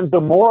 we've been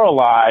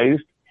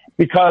demoralized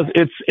because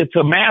it's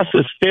a mass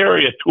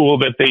hysteria tool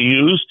that they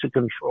use to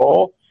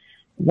control.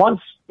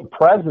 Once the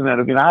president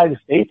of the United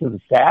States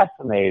is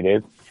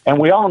assassinated, and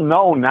we all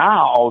know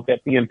now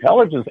that the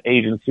intelligence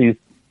agencies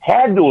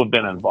had to have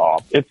been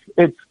involved.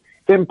 It's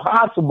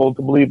impossible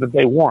to believe that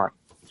they weren't.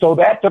 So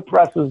that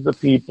depresses the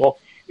people.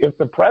 If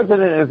the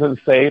president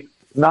isn't safe,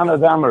 none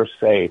of them are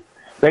safe.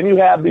 Then you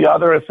have the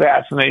other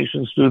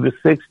assassinations through the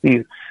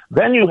 60s.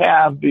 Then you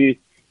have the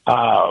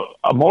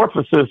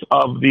amorphosis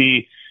of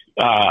the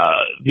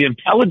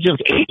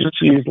intelligence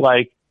agencies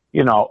like,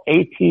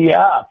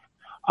 ATF,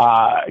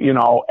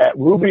 at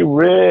Ruby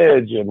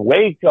Ridge and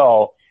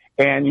Waco.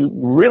 And you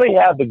really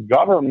have the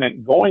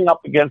government going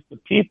up against the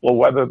people,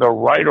 whether they're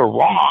right or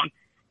wrong.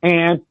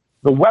 And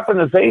the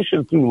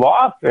weaponization through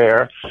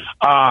lawfare,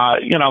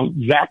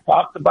 Zach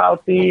talked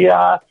about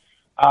the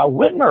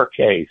Whitmer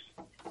case.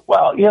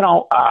 Well,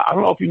 I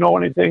don't know if you know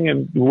anything,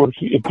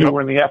 if you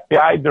were in the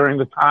FBI during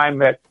the time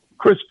that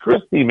Chris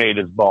Christie made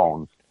his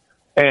bones.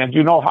 And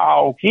you know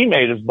how he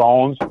made his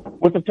bones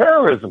with the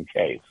terrorism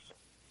case.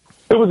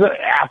 It was an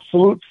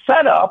absolute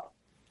setup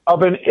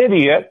of an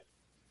idiot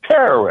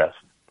terrorist.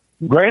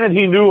 Granted,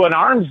 he knew an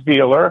arms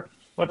dealer,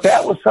 but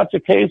that was such a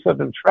case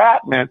of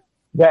entrapment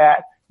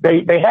that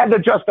they had to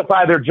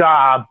justify their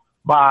job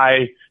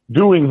by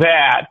doing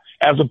that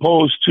as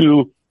opposed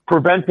to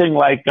preventing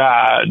like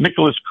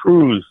Nicholas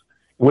Cruz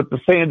with the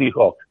Sandy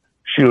Hook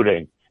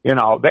shooting.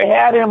 They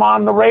had him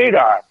on the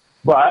radar,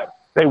 but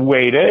they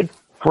waited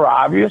for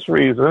obvious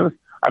reasons.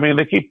 I mean,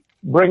 they keep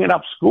bringing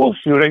up school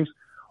shootings.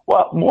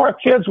 Well, more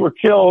kids were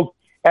killed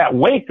at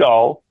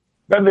Waco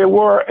than there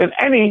were in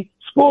any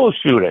school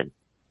shooting.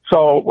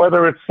 So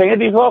whether it's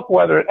Sandy Hook,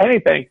 whether it's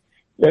anything,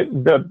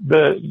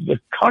 the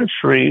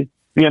country,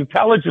 the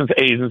intelligence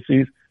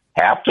agencies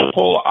have to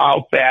pull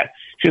out that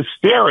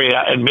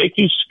hysteria and make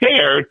you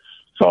scared.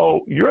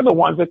 So you're the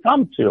ones that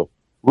come to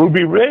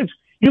Ruby Ridge.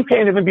 You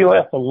can't even be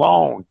left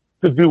alone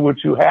to do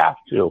what you have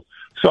to.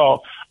 So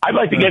I'd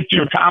like to get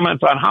your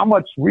comments on how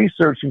much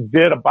research you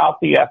did about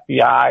the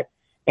FBI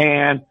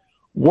and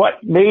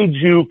what made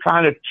you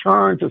kind of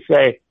turn to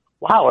say,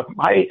 wow, if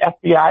my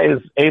FBI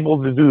is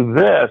able to do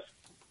this,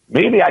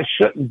 maybe I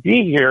shouldn't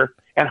be here.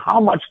 And how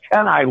much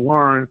can I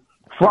learn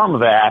from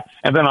that?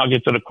 And then I'll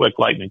get to the quick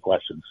lightning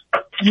questions.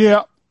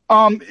 Yeah.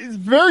 It's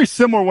very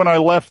similar when I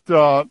left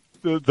the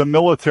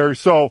military.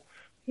 So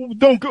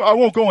I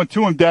won't go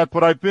into in depth,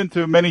 but I've been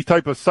to many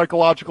type of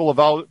psychological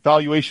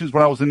evaluations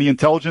when I was in the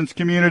intelligence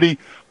community.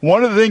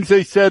 One of the things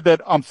they said that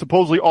I'm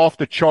supposedly off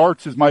the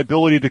charts is my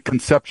ability to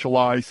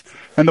conceptualize.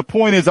 And the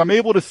point is I'm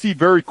able to see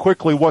very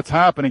quickly what's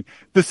happening.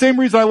 The same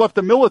reason I left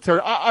the military,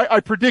 I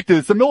predicted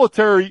it's the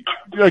military,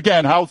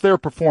 again, how's their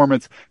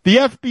performance? The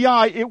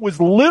FBI, it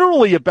was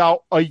literally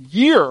about a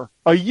year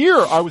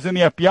I was in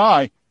the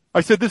FBI.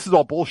 I said, this is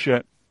all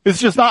bullshit. It's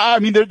just not, I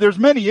mean, there's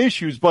many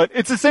issues, but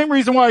it's the same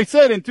reason why I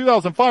said in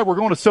 2005 we're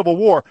going to civil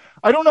war.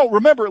 I don't know.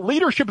 Remember,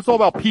 leadership is all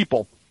about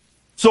people.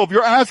 So if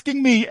you're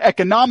asking me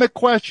economic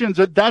questions,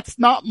 that's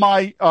not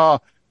my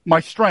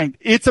strength.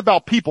 It's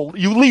about people.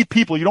 You lead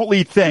people. You don't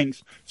lead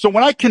things. So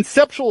when I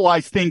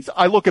conceptualize things,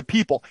 I look at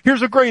people.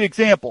 Here's a great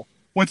example.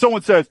 When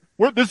someone says,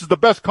 this is the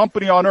best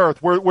company on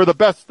earth, we're the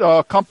best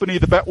company,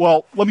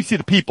 well, let me see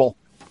the people.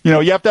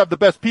 You have to have the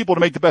best people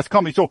to make the best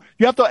company. So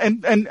you have to,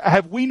 and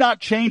have we not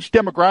changed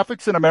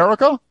demographics in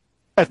America?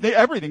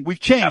 Everything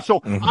we've changed.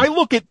 So I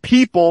look at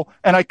people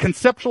and I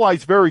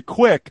conceptualize very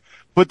quick.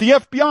 But the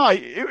FBI,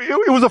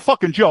 it was a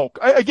fucking joke.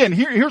 Again,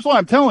 here's what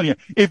I'm telling you.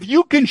 If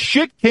you can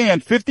shit can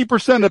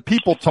 50% of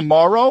people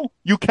tomorrow,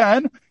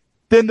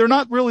 then they're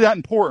not really that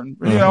important.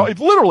 If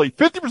literally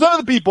 50%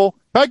 of the people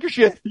pack your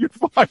shit, you're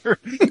fired.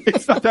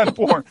 It's not that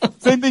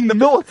important. Same thing, the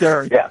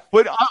military. Yeah.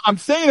 But I'm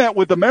saying that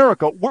with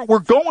America, we're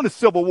going to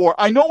civil war.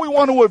 I know we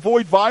want to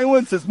avoid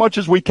violence as much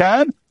as we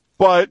can,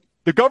 but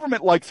the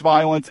government likes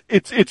violence.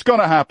 It's going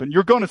to happen.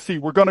 You're going to see.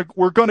 We're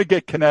going to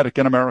get kinetic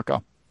in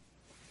America.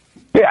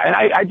 Yeah, and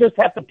I just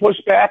have to push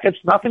back.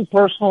 It's nothing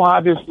personal,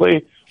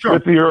 obviously. Sure.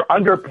 If you're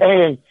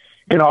underpaying,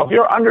 if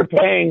you're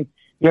underpaying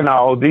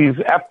these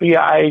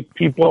FBI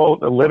people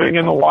living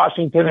in the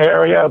Washington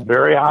area,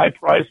 very high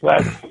price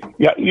list,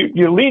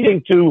 you're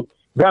leading to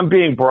them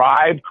being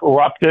bribed,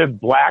 corrupted,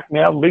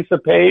 blackmailed. Lisa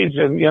Page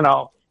and,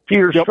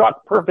 Peter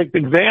Strzok, perfect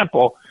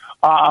example.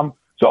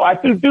 So I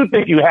do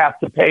think you have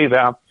to pay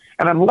them.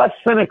 And I'm less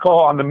cynical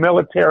on the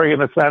military in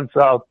the sense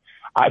of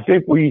I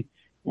think we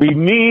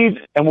need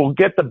and will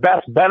get the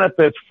best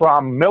benefits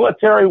from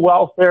military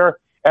welfare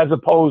as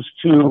opposed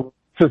to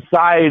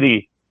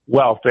society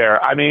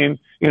welfare. I mean,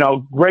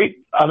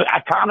 great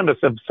economists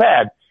have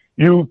said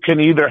you can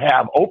either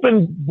have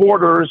open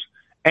borders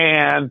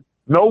and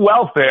no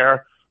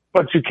welfare,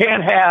 but you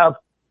can't have,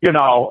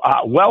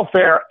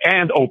 welfare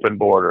and open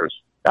borders.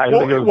 I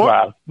think it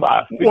was,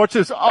 watch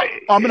this.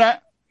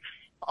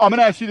 I'm going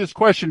to ask you this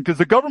question because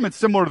the government's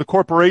similar to the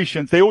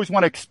corporations. They always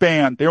want to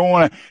expand. They don't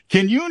want to.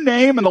 Can you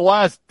name in the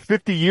last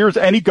 50 years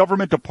any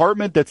government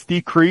department that's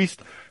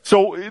decreased?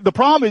 So the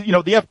problem is,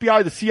 the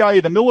FBI, the CIA,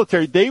 the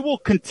military, they will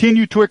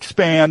continue to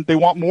expand. They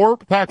want more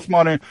tax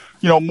money,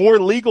 more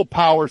legal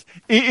powers.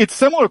 It's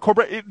similar to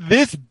corporate.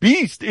 This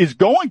beast is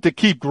going to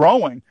keep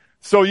growing.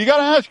 So you got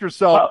to ask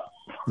yourself,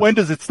 when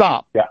does it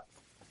stop? Yeah.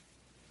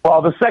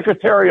 Well, the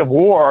Secretary of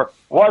War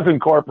was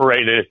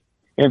incorporated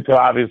into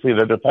obviously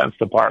the Defense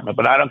Department,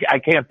 but I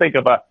can't think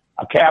of a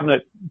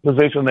cabinet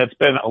position that's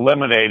been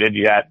eliminated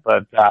yet,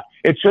 but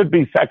it should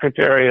be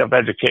Secretary of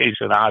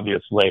Education,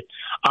 obviously.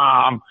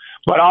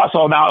 But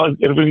also now,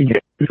 if we can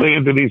get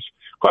into these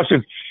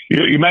questions,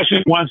 you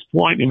mentioned one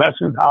point, you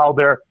mentioned how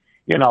they're,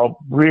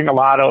 bringing a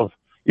lot of,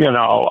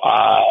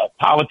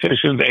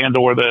 politicians and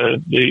or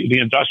the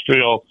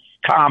industrial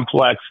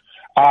complex.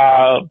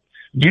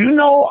 Do you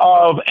know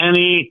of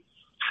any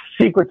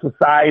secret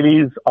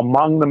societies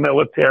among the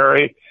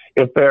military,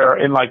 if they're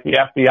in like the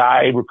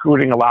FBI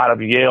recruiting a lot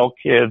of Yale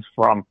kids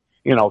from,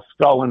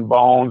 Skull and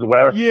Bones or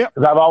whatever? Yeah.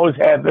 Because I've always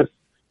had this,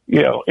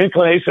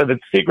 inclination that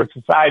secret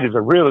societies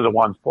are really the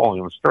ones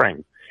pulling the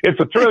strings. It's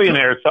the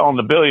trillionaires telling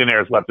the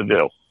billionaires what to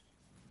do.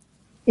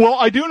 Well,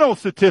 I do know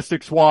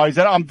statistics-wise,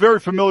 and I'm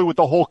very familiar with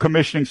the whole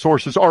commissioning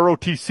sources,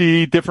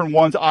 ROTC, different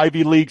ones,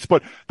 Ivy Leagues,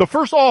 but the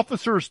first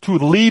officers to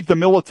leave the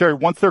military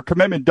once their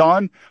commitment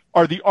done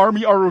are the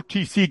Army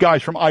ROTC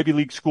guys from Ivy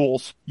League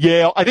schools.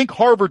 Yale. I think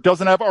Harvard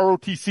doesn't have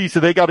ROTC, so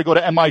they got to go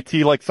to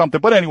MIT like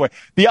something. But anyway,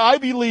 the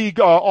Ivy League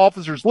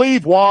officers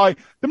leave. Why?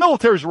 The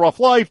military's a rough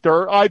life.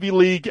 They're Ivy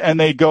League, and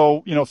they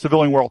go,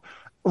 civilian world.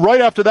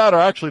 Right after that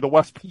are actually the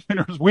West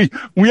Pointers.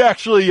 We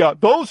actually,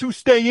 those who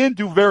stay in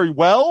do very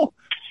well.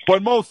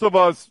 But most of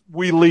us,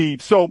 we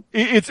leave. So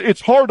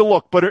it's hard to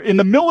look. But in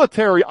the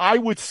military, I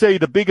would say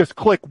the biggest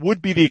clique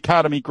would be the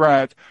academy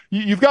grads.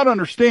 You've got to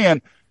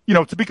understand,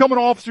 to become an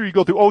officer, you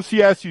go through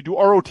OCS, you do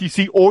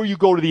ROTC, or you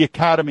go to the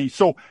academy.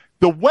 So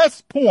the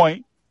West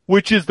Point,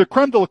 which is the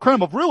creme de la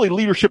creme of really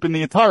leadership in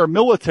the entire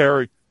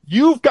military,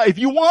 you've got, if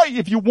you want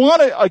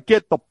to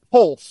get the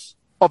pulse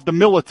of the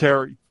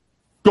military,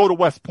 go to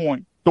West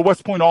Point. The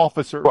West Point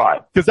officers.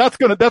 Right. Because that's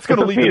going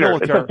to lead the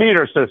military. It's a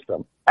feeder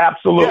system.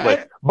 Absolutely.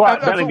 Yeah, but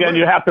then again,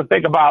 you have to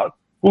think about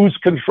who's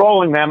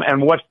controlling them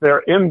and what's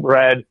their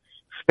inbred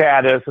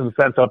status and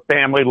sense of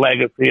family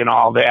legacy and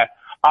all that.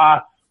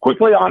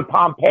 Quickly on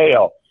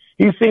Pompeo.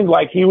 He seemed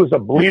like he was a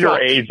bleeder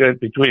agent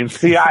between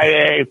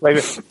CIA.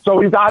 So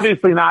he's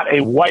obviously not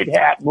a white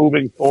hat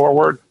moving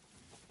forward.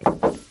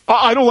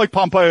 I don't like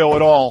Pompeo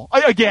at all.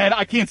 I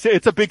can't say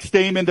it's a big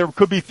statement. There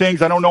could be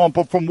things I don't know him,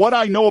 but from what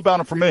I know about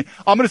him,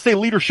 I'm going to say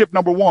leadership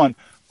number one.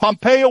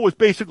 Pompeo was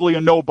basically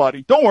a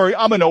nobody. Don't worry,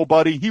 I'm a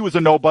nobody. He was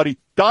a nobody.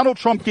 Donald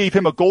Trump gave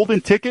him a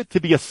golden ticket to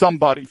be a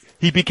somebody.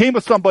 He became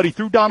a somebody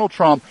through Donald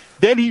Trump.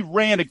 Then he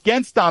ran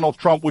against Donald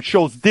Trump, which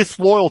shows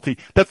disloyalty.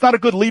 That's not a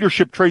good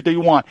leadership trait that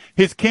you want.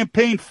 His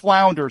campaign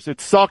flounders.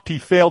 It sucked. He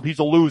failed. He's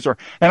a loser.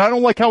 And I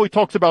don't like how he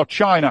talks about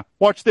China.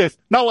 Watch this.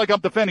 Not like I'm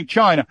defending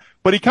China,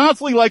 but he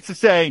constantly likes to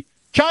say,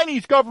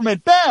 Chinese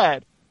government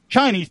bad,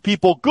 Chinese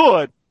people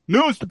good.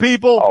 News to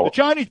people, the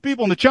Chinese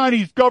people and the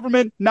Chinese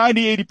government,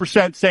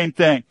 90-80% same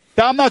thing.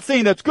 Now, I'm not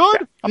saying that's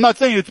good. I'm not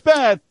saying it's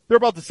bad. They're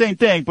about the same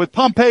thing. But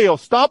Pompeo,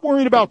 stop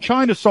worrying about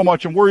China so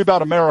much and worry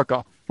about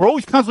America. We're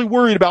always constantly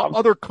worried about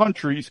other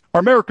countries.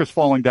 America's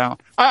falling down.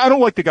 I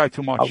don't like the guy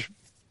too much.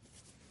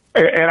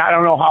 And I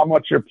don't know how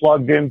much you're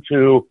plugged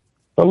into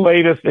the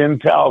latest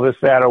intel, this,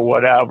 that, or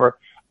whatever.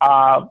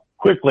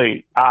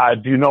 Quickly,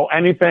 do you know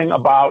anything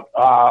about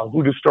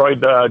who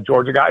destroyed the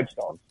Georgia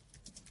Guidestones?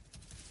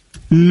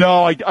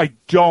 No, I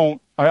don't.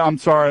 I'm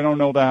sorry, I don't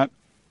know that.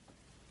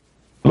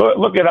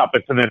 Look it up.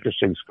 It's an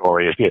interesting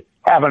story if you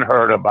haven't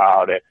heard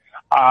about it.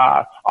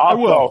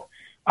 Also,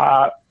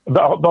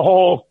 the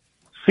whole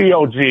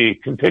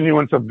COG,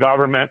 continuance of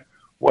government,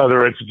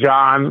 whether it's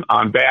John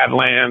on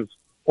Badlands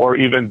or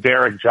even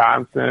Derek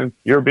Johnson,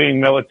 you're being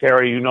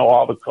military, you know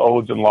all the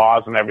codes and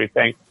laws and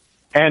everything.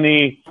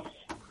 Any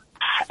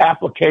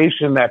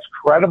application that's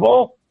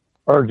credible,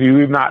 or do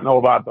you not know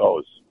about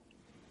those?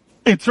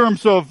 In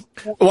terms of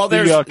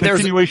the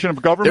continuation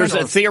of government? There's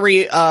a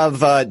theory of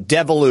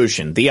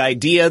devolution. The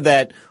idea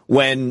that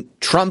when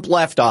Trump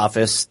left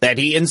office, that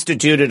he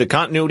instituted a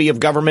continuity of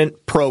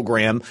government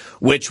program,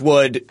 which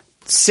would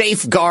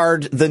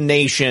safeguard the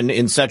nation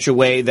in such a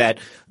way that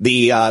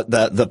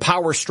the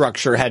power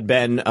structure had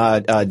been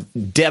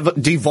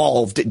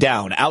devolved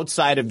down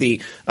outside of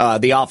the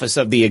office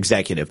of the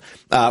executive,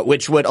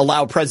 which would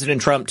allow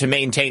President Trump to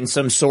maintain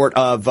some sort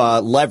of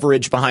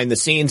leverage behind the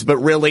scenes. But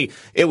really,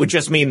 it would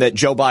just mean that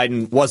Joe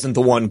Biden wasn't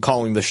the one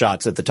calling the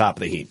shots at the top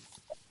of the heap.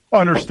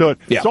 Understood.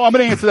 Yeah. So I'm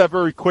going to answer that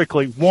very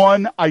quickly.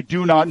 One, I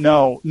do not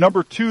know.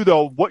 Number two,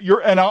 though,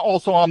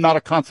 I'm not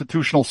a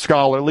constitutional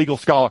scholar, legal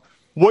scholar.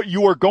 What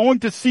you are going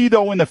to see,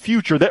 though, in the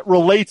future that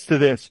relates to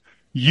this,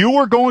 you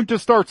are going to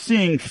start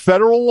seeing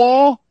federal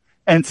law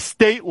and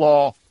state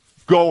law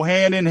go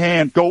hand in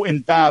hand, go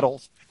in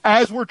battles.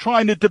 As we're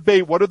trying to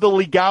debate what are the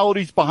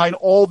legalities behind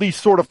all these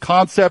sort of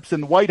concepts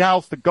in the White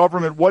House, the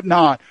government,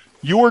 whatnot,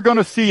 you are going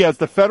to see as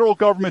the federal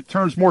government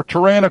turns more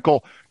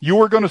tyrannical,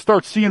 you are going to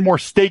start seeing more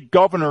state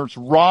governors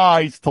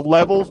rise to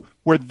levels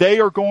where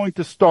they are going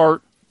to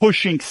start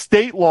pushing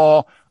state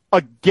law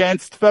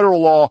against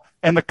federal law,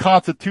 and the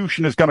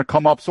Constitution is going to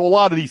come up. So a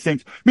lot of these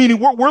things, meaning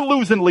we're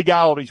losing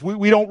legalities.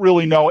 We don't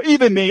really know.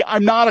 Even me,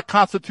 I'm not a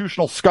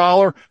constitutional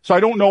scholar, so I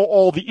don't know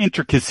all the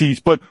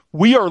intricacies, but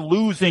we are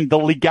losing the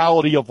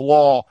legality of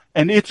law,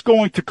 and it's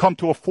going to come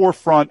to a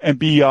forefront and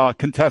be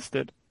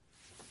contested.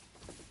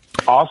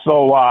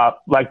 Also,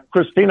 like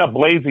Christina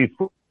Blasey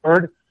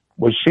Ford,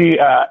 was she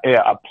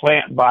a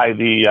plant by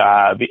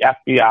the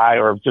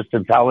FBI or just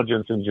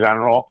intelligence in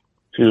general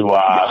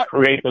to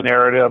create the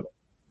narrative?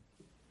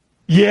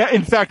 Yeah,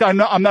 in fact, I'm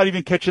not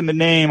even catching the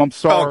name. I'm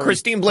sorry. Oh,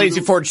 Christine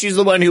Blasey Ford. She's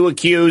the one who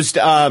accused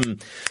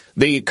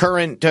the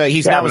current.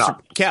 He's Kavanaugh. now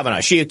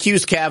Kavanaugh. She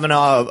accused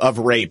Kavanaugh of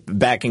rape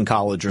back in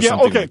college or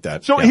something like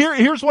that. So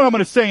here's what I'm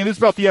going to say, and this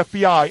is about the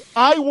FBI.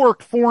 I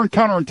worked foreign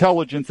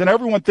counterintelligence, and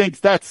everyone thinks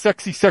that's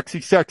sexy,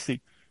 sexy,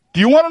 sexy. Do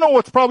you want to know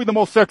what's probably the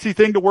most sexy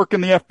thing to work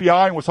in the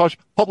FBI and was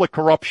public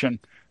corruption?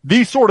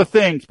 These sort of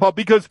things,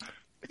 because,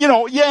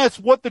 yes,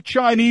 what the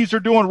Chinese are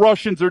doing,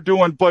 Russians are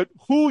doing, but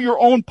who your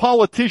own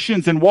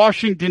politicians in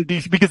Washington,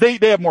 D.C., because they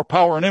have more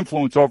power and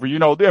influence over,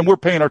 and we're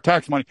paying our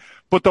tax money.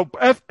 But the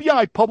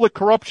FBI public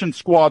corruption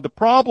squad, the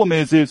problem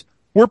is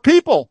we're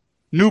people,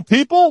 new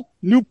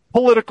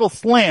political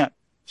slant.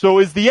 So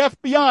is the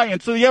FBI,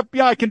 and so the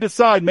FBI can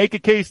decide, make a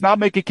case, not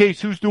make a case,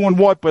 who's doing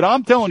what. But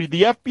I'm telling you,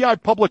 the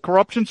FBI Public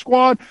Corruption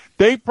Squad,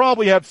 they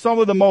probably have some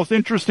of the most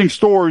interesting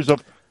stories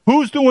of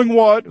who's doing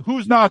what,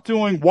 who's not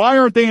doing, why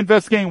aren't they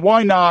investigating,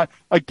 why not.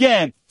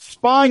 Again,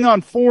 spying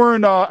on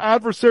foreign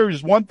adversaries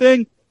is one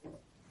thing.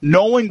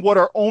 Knowing what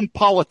our own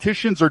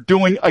politicians are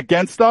doing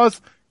against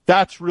us,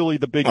 that's really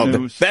the big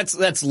news.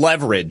 That's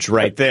leverage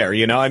right there.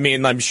 I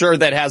mean, I'm sure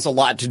that has a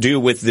lot to do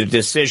with the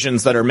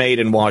decisions that are made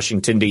in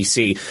Washington,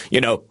 D.C.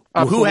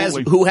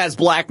 Absolutely. Who has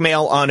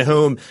blackmail on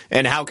whom,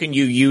 and how can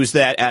you use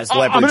that as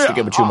leverage to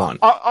get what you want?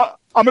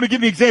 I'm going to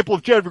give you an example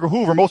of J. Edgar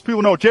Hoover. Most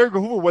people know J.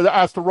 Edgar Hoover was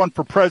asked to run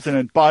for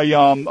president by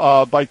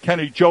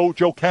Kennedy,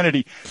 Joe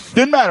Kennedy.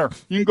 Didn't matter.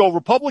 You can go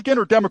Republican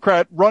or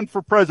Democrat, run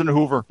for President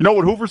Hoover. You know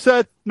what Hoover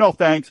said? No,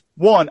 thanks.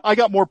 One, I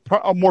got more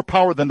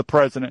power than the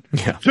president.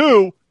 Yeah.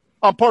 Two,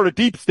 I'm part of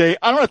deep state.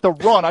 I don't have to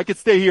run. I could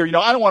stay here.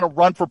 I don't want to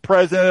run for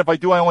president. If I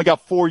do, I only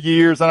got 4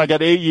 years and I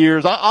got 8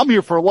 years. I'm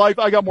here for life.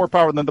 I got more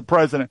power than the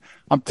president.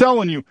 I'm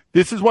telling you,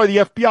 this is why the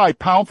FBI,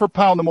 pound for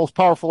pound, the most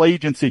powerful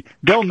agency.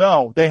 They'll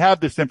know. They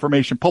have this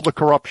information. Public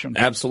corruption.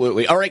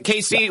 Absolutely. All right,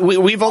 Casey,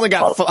 we've only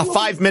got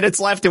 5 minutes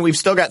left and we've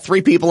still got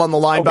 3 people on the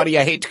line, buddy.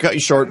 I hate to cut you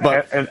short,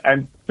 but.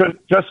 And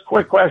just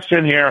quick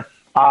question here.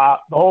 The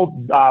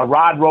whole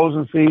Rod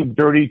Rosenstein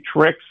dirty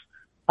tricks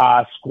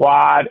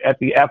squad at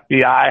the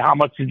FBI. How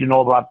much did you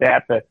know about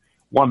that? The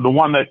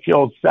one that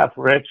killed Seth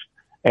Rich.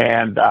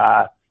 And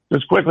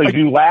just quickly, do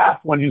you laugh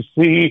when you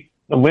see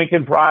the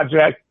Lincoln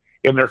Project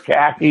in their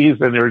khakis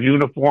and their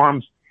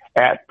uniforms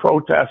at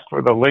protests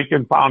for the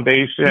Lincoln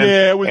Foundation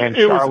in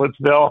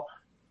Charlottesville?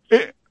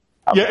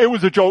 It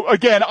was a joke.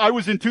 Again, I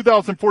was in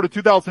 2004 to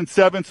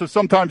 2007, so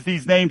sometimes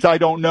these names I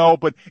don't know,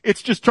 but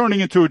it's just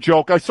turning into a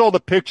joke. I saw the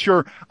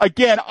picture.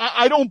 Again,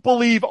 I don't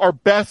believe our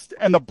best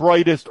and the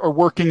brightest are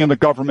working in the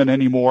government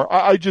anymore.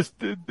 I just,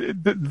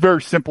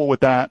 very simple with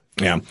that.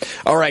 Yeah.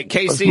 All right,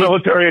 Casey.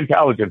 Military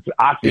intelligence,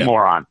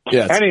 oxymoron.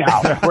 Yeah.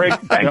 Anyhow, great.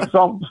 Thanks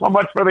so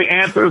much for the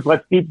answers.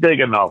 Let's keep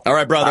digging, though. All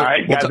right, brother. All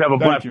right, guys, have a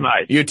blessed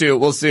night. You too.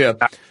 We'll see you.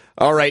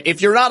 All right.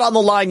 If you're not on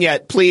the line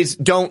yet, please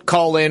don't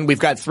call in. We've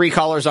got 3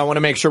 callers. I want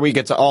to make sure we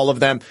get to all of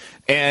them.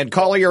 And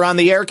caller, you're on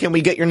the air. Can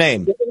we get your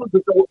name?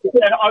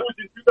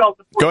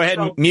 Go ahead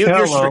and mute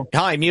your stream.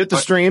 Hi, mute the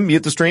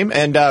stream.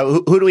 And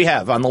who do we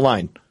have on the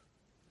line?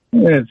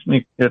 It's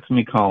me,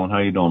 Colin. How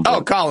you doing, buddy?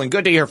 Oh, Colin,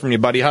 good to hear from you,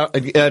 buddy.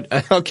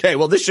 Okay,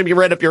 well, this should be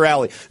right up your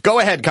alley. Go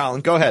ahead,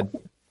 Colin. Go ahead.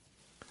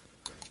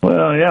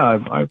 Well, yeah,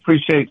 I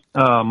appreciate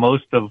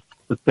most of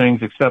the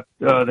things except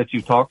that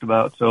you talked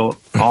about. So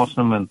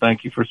awesome, and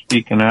thank you for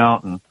speaking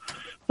out.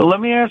 But let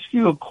me ask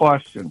you a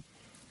question.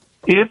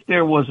 If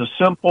there was a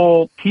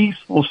simple,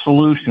 peaceful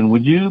solution,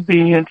 would you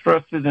be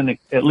interested in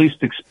at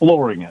least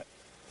exploring it?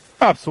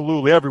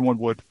 Absolutely. Everyone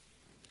would.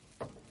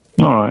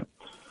 All right.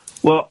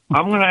 Well,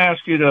 I'm going to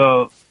ask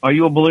you are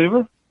you a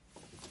believer?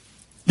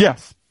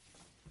 Yes.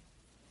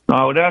 So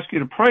I would ask you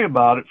to pray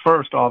about it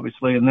first,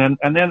 obviously, and then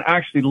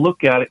actually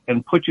look at it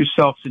and put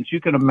yourself, since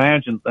you can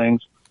imagine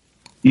things,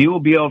 you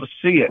will be able to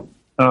see it,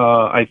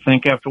 I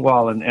think, after a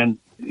while. And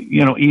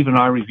even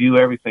I review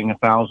everything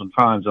 1,000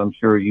 times. I'm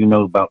sure you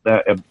know about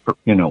that,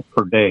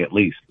 per day at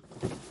least.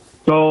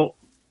 So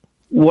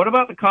what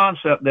about the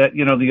concept that,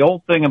 the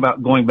old thing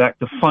about going back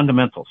to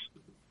fundamentals,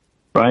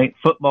 right?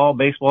 Football,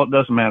 baseball, it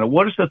doesn't matter.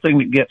 What is the thing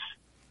that gets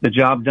the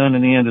job done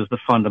in the end is the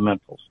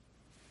fundamentals.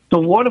 So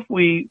what if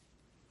we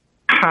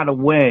had a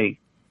way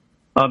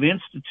of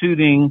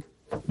instituting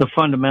the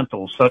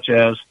fundamentals, such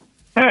as,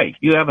 hey,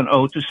 you have an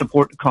oath to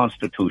support the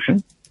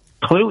Constitution.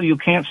 Clearly, you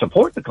can't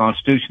support the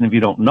Constitution if you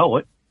don't know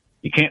it.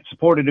 You can't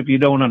support it if you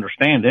don't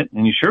understand it,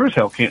 and you sure as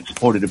hell can't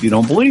support it if you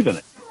don't believe in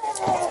it.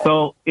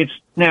 So it's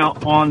now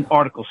on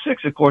Article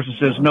 6, of course, it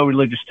says no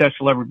religious test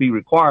shall ever be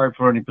required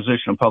for any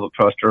position of public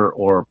trust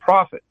or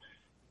profit.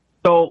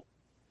 So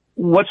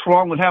what's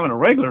wrong with having a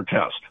regular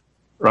test,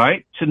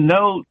 right? To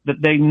know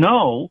that they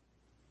know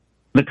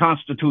the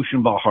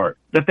Constitution by heart,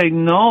 that they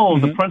know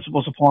the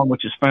principles upon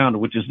which it's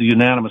founded, which is the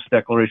unanimous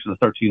Declaration of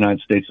the 13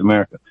 United States of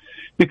America.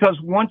 Because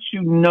once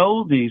you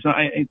know these,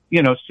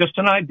 it's just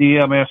an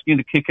idea. I'm asking you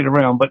to kick it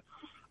around, but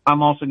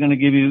I'm also going to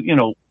give you,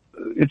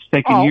 it's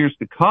taken years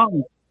to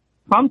come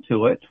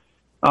to it,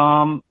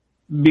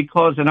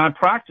 because, and I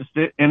practiced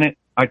it and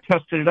I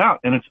tested it out,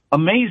 and it's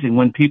amazing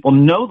when people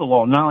know the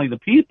law, not only the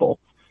people,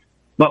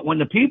 but when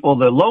the people,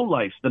 the low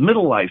life, the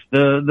middle life,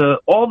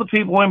 all the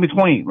people in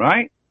between,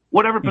 right?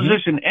 Whatever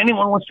position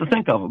anyone wants to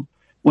think of them,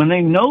 when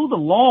they know the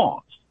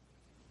laws,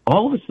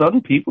 all of a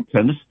sudden people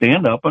tend to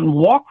stand up and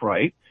walk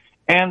right.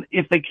 And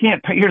if they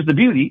can't pay, here's the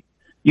beauty.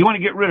 You want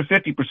to get rid of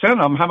 50% of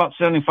them. How about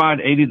 75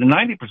 to 80 to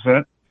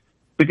 90%?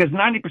 Because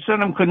 90% of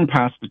them couldn't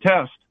pass the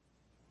test.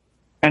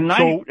 And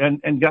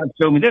and God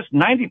showed me this,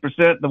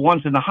 90%, the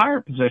ones in the higher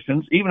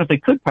positions, even if they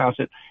could pass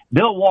it,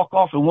 they'll walk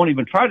off and won't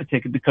even try to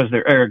take it because of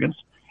their arrogance.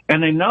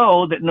 And they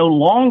know that no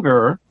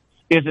longer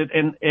is it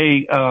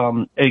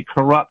a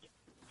corrupt,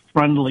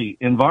 friendly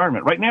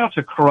environment. Right now it's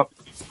a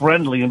corrupt,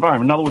 friendly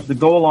environment. In other words, the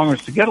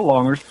go-alongers to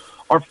get-alongers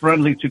are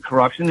friendly to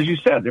corruption. As you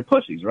said, they're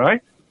pussies,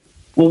 right?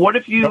 Well, what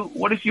if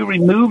you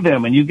remove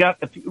them and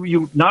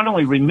you not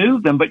only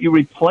remove them, but you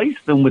replace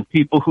them with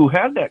people who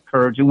had that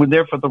courage and were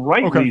there for the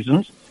right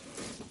reasons?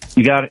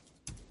 You got it.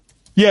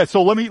 Yeah,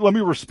 so let me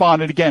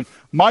respond. And again,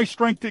 my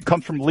strength, it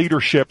comes from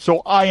leadership.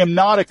 So I am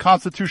not a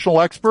constitutional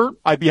expert.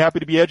 I'd be happy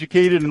to be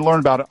educated and learn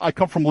about it. I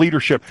come from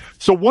leadership.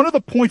 So one of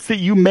the points that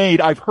you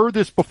made, I've heard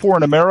this before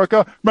in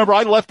America. Remember,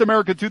 I left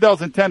America in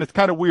 2010. It's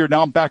kind of weird.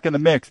 Now I'm back in the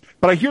mix.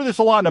 But I hear this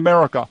a lot in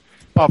America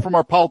from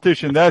our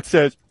politician that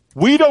says,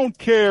 we don't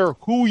care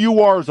who you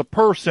are as a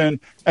person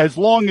as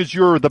long as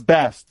you're the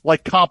best,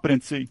 like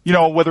competency.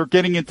 Whether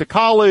getting into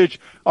college,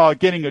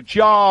 getting a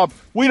job.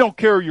 We don't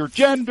care your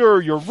gender,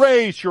 your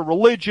race, your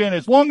religion.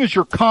 As long as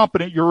you're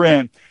competent, you're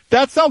in.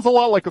 That sounds a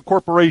lot like a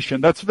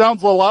corporation. That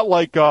sounds a lot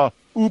like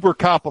Uber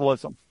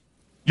capitalism.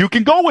 You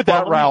can go with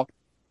that route.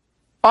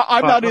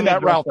 I'm not in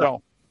that route,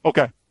 though.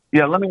 Okay.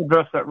 Yeah, let me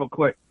address that real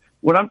quick.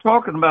 What I'm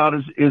talking about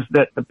is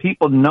that the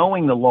people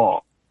knowing the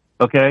law,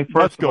 okay?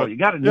 First of all, you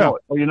got to know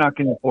it, or you're not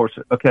going to enforce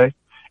it, okay?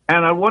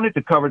 And I wanted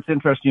to cover, it's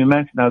interesting you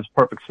mentioned that, it's a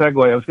perfect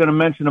segue. I was going to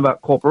mention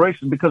about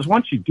corporations, because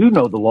once you do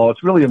know the law,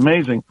 it's really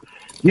amazing.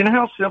 You know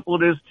how simple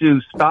it is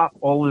to stop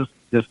all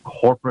this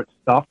corporate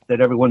stuff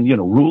that everyone,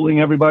 ruling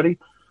everybody?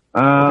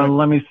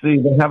 Let me see.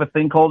 They have a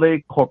thing called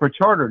a corporate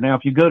charter. Now,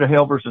 if you go to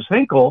Hale versus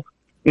Hinkle,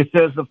 it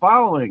says the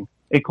following.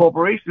 A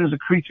corporation is a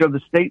creature of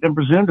the state and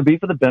presumed to be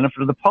for the benefit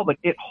of the public.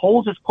 It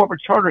holds its corporate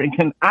charter and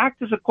can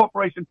act as a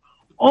corporation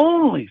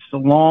only so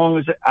long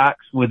as it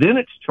acts within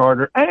its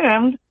charter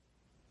and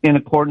in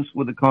accordance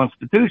with the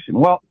Constitution.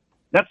 Well,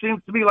 that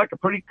seems to be like a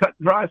pretty cut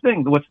and dry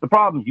thing. What's the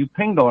problem? You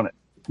pinged on it.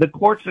 The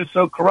courts are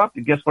so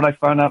corrupted. Guess what I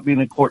found out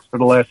being in courts for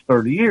the last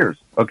 30 years,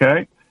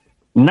 okay?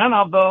 None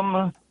of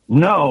them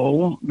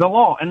know the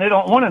law, and they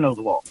don't want to know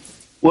the law.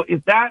 Well,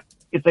 if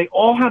they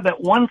all have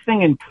that one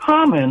thing in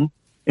common,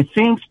 it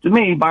seems to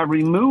me by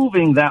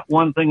removing that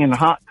one thing in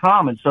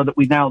common so that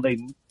we know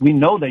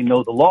they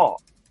know the law.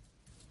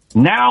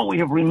 Now we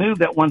have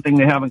removed that one thing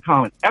they have in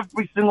common.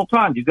 Every single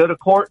time you go to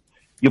court,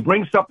 you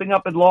bring something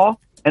up in law,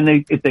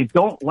 and if they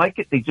don't like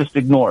it, they just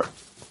ignore it.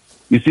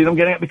 You see what I'm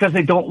getting at? Because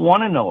they don't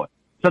want to know it.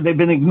 So they've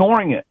been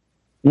ignoring it.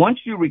 Once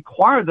you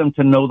require them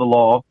to know the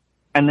law,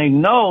 and they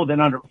know that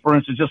under, for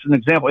instance, just an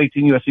example,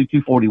 18 U.S.C.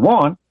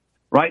 241,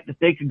 right, that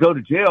they could go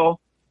to jail,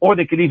 or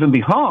they could even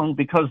be hung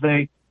because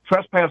they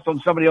trespassed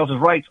on somebody else's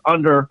rights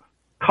under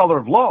color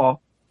of law.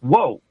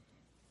 Whoa.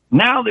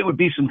 Now there would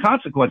be some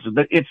consequences.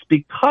 It's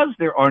because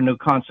there are no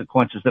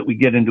consequences that we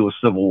get into a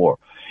civil war.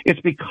 It's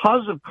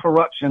because of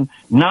corruption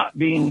not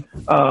being,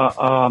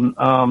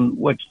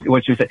 what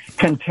you say,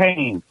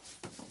 contained.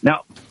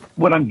 Now,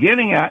 what I'm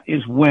getting at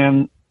is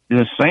when, in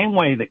the same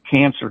way that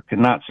cancer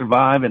cannot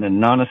survive in a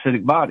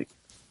non-acidic body,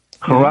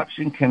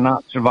 corruption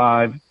cannot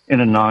survive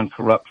in a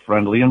non-corrupt,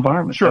 friendly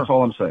environment. Sure. That's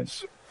all I'm saying.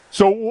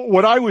 So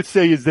what I would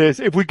say is this: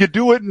 if we could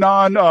do it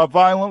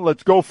non-violent,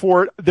 let's go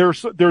for it.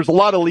 There's a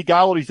lot of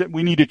legalities that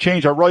we need to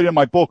change. I write in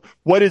my book,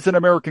 what is an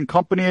American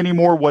company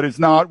anymore? What is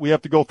not? We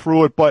have to go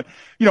through it. But,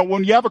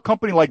 when you have a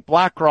company like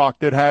BlackRock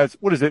that has,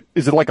 what is it?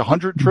 Is it like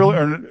 $100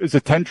 trillion or is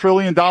it $10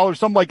 trillion?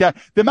 Something like that.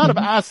 The amount of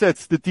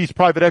assets that these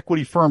private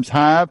equity firms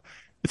have,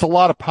 it's a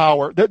lot of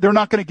power. They're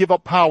not going to give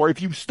up power. If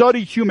you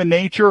study human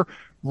nature,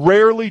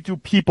 rarely do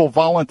people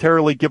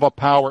voluntarily give up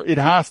power. It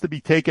has to be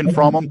taken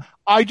from them.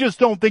 I just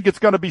don't think it's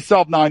going to be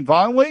solved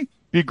non-violently.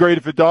 Be great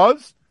if it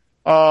does.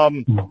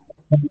 I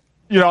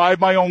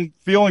have my own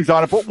feelings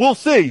on it, but we'll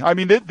see. I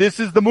mean, this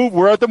is the move.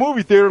 We're at the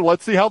movie theater.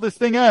 Let's see how this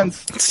thing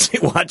ends.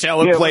 Watch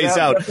how it plays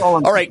out. All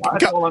right,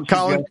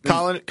 Colin,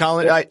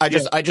 I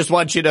just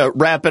want you to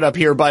wrap it up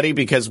here, buddy,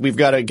 because we've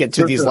got to get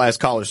to these last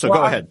callers. So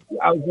go ahead.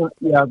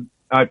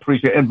 I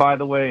appreciate it. And by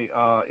the way,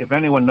 if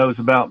anyone knows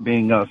about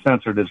being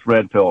censored, it's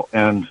Red Pill.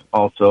 And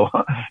also,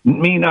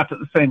 me not to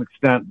the same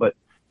extent, but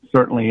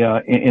certainly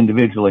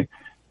individually.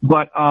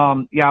 But,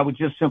 I would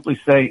just simply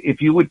say,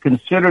 if you would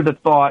consider the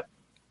thought,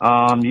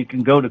 you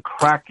can go to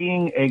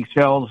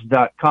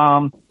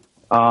crackingeggshells.com,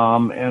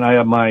 and I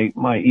have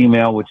my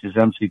email, which is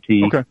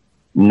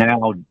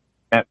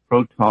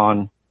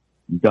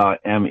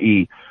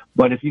mctnow@proton.me.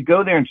 But if you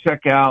go there and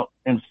check out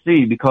and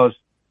see, because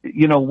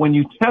when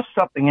you test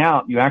something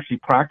out, you actually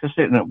practice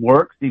it and it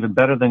works even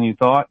better than you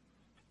thought.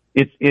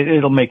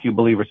 It'll make you a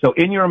believer. So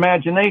in your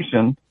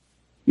imagination,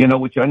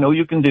 which I know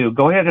you can do,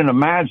 go ahead and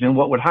imagine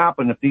what would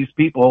happen if these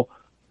people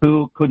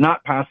who could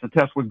not pass the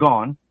test were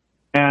gone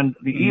and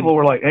the evil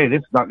were like, hey,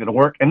 this is not going to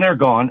work. And they're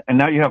gone. And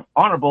now you have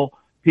honorable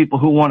people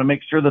who want to make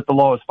sure that the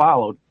law is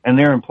followed and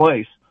they're in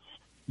place.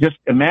 Just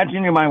imagine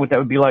in your mind what that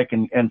would be like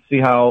and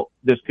see how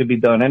this could be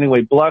done.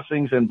 Anyway,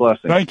 blessings and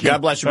blessings. Thank you.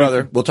 God bless you,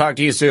 brother. We'll talk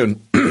to you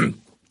soon.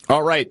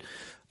 All right.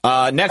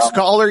 Next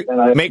caller,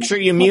 make sure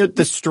you mute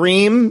the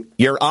stream.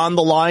 You're on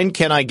the line.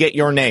 Can I get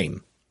your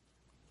name?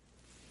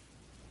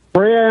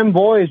 Freya and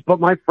boys,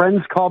 but my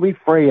friends call me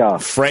Freya.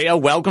 Freya,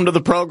 welcome to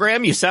the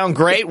program. You sound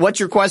great.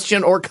 What's your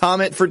question or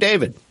comment for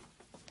David?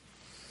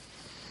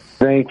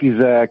 Thank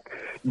you, Zach.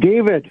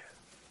 David,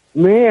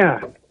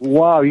 man,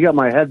 wow, you got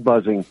my head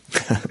buzzing.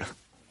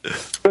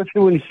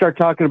 Especially when you start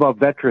talking about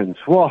veterans.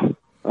 Whoa,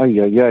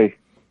 ay.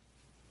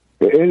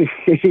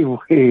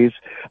 Anyways,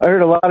 I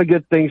heard a lot of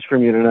good things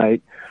from you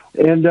tonight,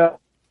 and I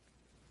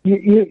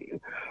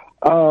didn't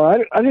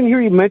hear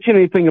you mention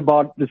anything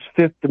about this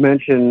fifth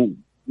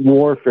dimension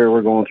warfare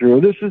we're going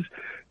through. This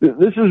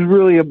is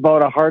really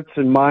about a hearts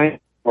and minds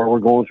war we're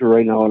going through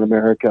right now in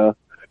America,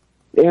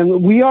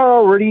 and we are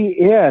already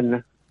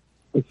in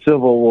a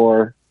civil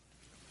war.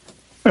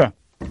 Yeah.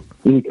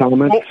 Any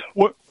comments?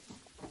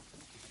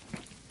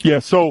 Yeah.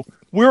 So.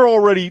 We're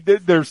already,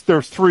 there's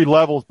three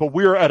levels, but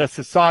we're at a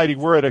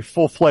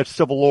full-fledged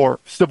civil war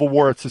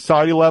at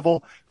society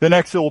level. The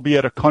next it will be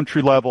at a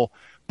country level.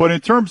 But in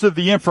terms of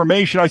the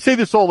information, I say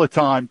this all the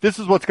time. This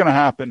is what's going to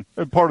happen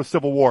in part of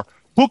civil war.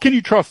 Who can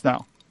you trust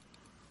now?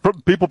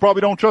 People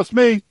probably don't trust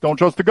me, don't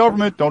trust the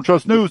government, don't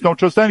trust news, don't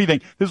trust anything.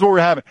 This is what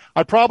we're having.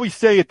 I'd probably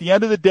say at the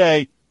end of the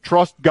day,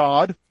 trust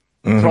God,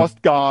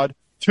 trust God.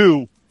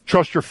 2,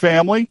 trust your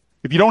family.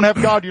 If you don't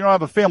have God, you don't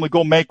have a family,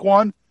 go make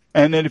one.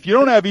 And then if you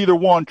don't have either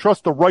one,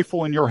 trust the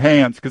rifle in your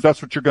hands, because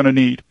that's what you're going to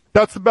need.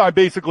 That's my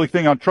basically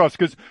thing on trust,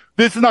 because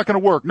this is not going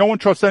to work. No one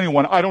trusts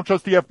anyone. I don't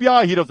trust the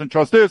FBI. He doesn't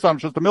trust this. I don't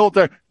trust the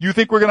military. You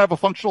think we're going to have a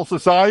functional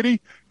society?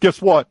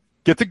 Guess what?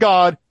 Get to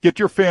God, get to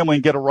your family,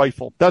 and get a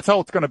rifle. That's how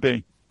it's going to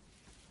be.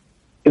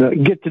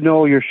 Get to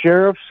know your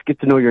sheriffs,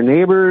 get to know your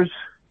neighbors,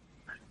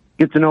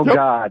 get to know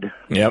God.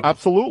 Yep.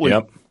 Absolutely.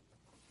 Yep.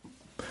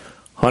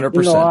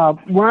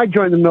 100%. When I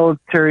joined the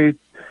military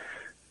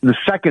the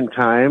second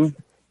time,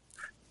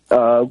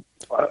 I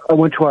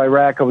went to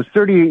Iraq. I was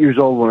 38 years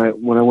old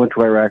when I went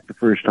to Iraq the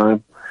first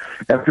time,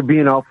 after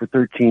being out for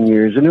 13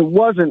 years. And it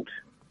wasn't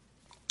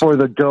for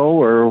the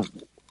dough or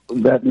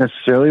that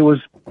necessarily. It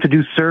was to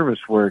do service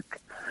work.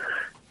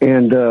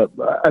 And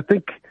I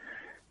think,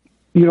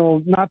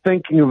 not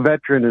thanking a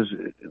veteran is,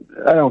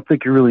 I don't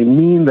think you really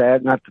mean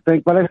that, not to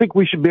think, but I think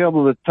we should be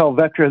able to tell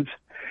veterans,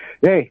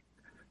 hey,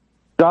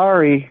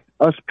 sorry,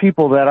 us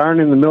people that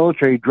aren't in the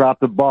military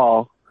dropped the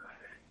ball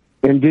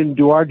and didn't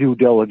do our due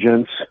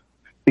diligence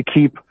to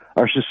keep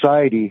our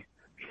society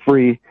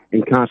free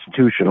and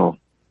constitutional.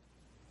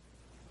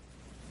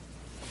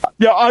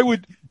 Yeah, I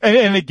would,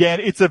 and again,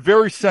 it's a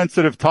very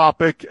sensitive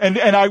topic, and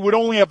I would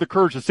only have the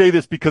courage to say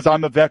this because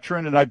I'm a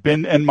veteran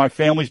and my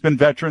family's been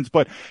veterans,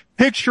 but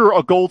picture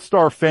a Gold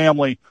Star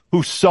family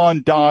whose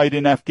son died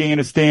in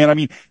Afghanistan. I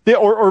mean,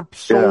 or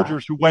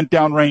soldiers who went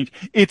downrange.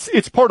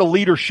 It's part of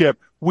leadership.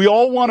 We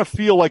all want to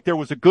feel like there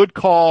was a good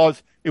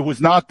cause. It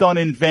was not done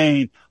in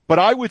vain. But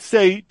I would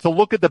say to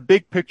look at the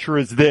big picture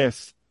is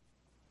this.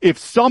 If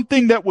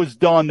something that was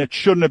done that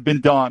shouldn't have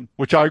been done,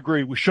 which I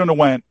agree, we shouldn't have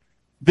went,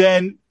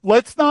 then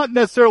let's not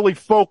necessarily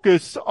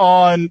focus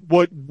on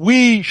what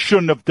we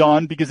shouldn't have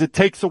done because it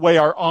takes away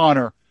our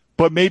honor,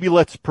 but maybe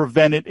let's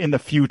prevent it in the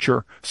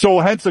future. So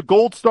hence a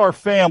Gold Star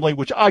family,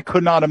 which I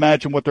could not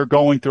imagine what they're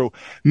going through,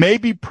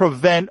 maybe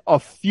prevent a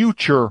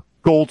future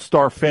Gold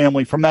Star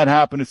family from that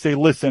happened to say,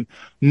 listen,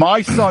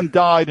 my son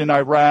died in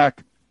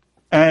Iraq,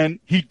 and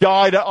he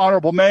died an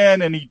honorable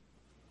man, and he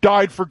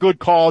died for good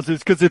causes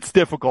because it's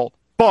difficult.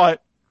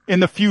 But in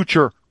the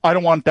future, I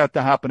don't want that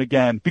to happen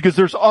again, because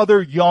there's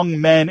other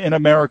young men in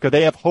America.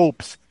 They have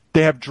hopes.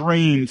 They have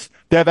dreams.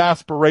 They have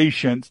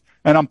aspirations.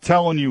 And I'm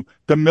telling you,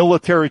 the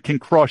military can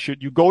crush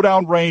it. You go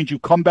down range, you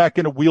come back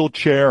in a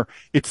wheelchair.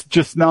 It's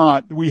just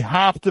not. We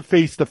have to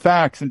face the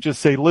facts and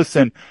just say,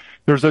 listen,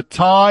 there's a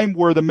time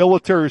where the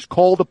military is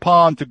called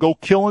upon to go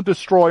kill and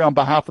destroy on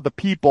behalf of the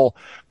people,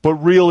 but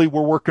really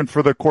we're working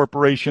for the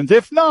corporations.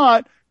 If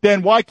not,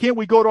 then why can't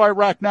we go to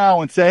Iraq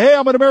now and say, hey,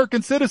 I'm an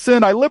American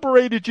citizen. I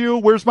liberated you.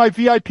 Where's my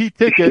VIP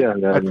ticket?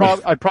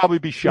 I'd probably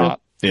be shot.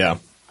 Yeah.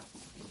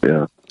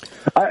 Yeah.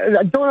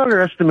 I don't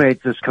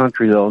underestimate this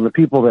country, though, and the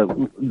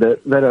people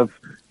that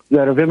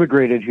have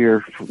immigrated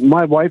here.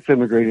 My wife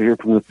immigrated here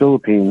from the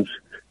Philippines,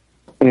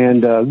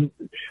 and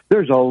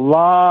there's a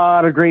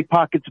lot of great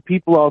pockets of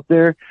people out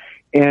there.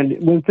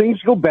 And when things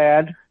go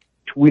bad,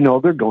 we know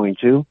they're going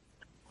to.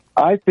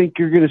 I think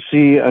you're going to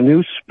see a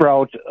new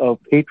sprout of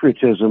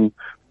patriotism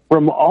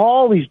from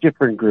all these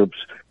different groups.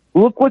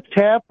 Look what's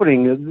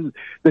happening.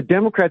 The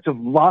Democrats have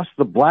lost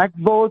the black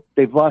vote.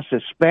 They've lost the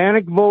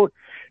Hispanic vote.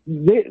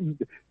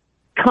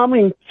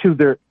 Coming to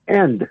their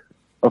end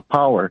of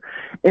power.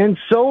 And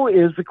so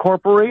is the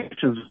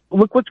corporations.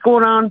 Look what's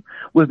going on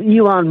with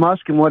Elon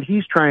Musk and what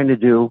he's trying to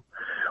do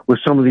with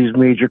some of these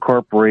major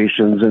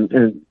corporations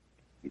and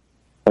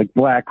like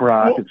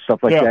BlackRock and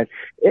stuff like that.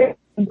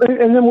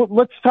 And then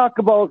let's talk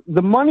about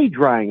the money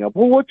drying up.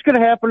 Well, what's going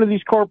to happen to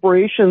these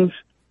corporations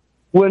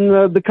when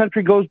the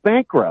country goes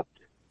bankrupt?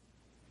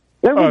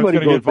 Everybody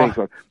goes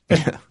bankrupt.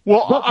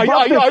 Well,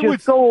 I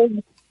would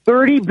sold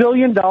 $30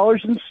 billion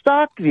in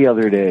stock the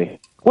other day.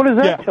 What does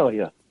that tell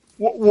you?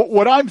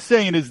 What I'm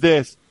saying is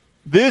this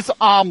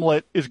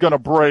omelet is going to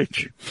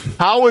break.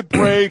 How it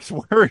breaks,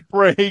 where it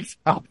breaks,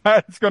 how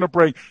bad it's going to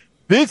break.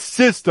 This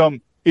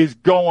system is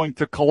going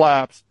to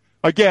collapse.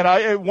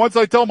 Again, once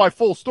I tell my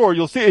full story,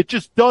 you'll see it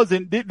just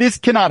doesn't. This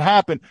cannot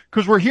happen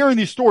because we're hearing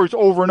these stories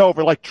over and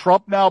over, like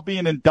Trump now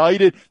being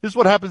indicted. This is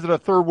what happens in a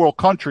third world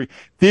country.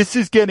 This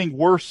is getting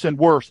worse and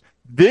worse.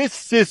 This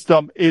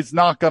system is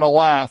not going to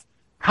last.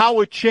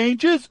 How it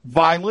changes,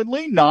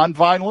 violently,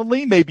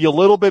 non-violently, maybe a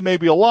little bit,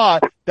 maybe a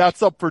lot,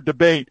 that's up for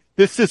debate.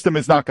 This system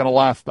is not going to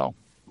last, though.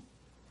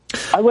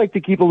 I like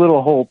to keep a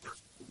little hope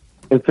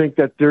and think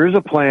that there is a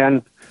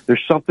plan,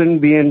 there's something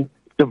being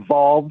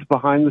devolved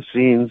behind the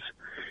scenes,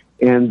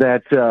 and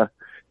that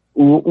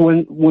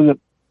when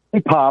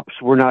the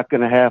pops, we're not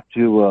going to have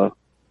to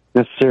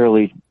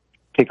necessarily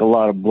take a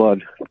lot of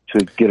blood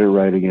to get it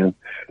right again.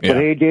 Yeah.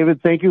 But, hey,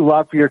 David, thank you a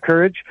lot for your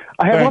courage.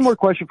 I have one more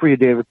question for you,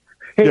 David.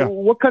 Hey,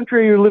 what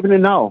country are you living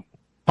in now?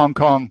 Hong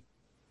Kong.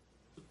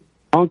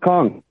 Hong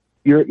Kong.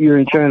 You're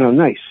in China.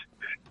 Nice.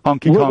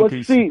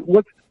 Honky-conkies.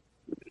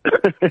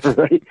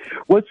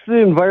 What's the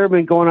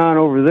environment going on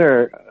over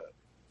there?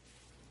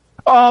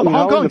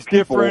 Hong Kong's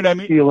different. I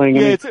mean,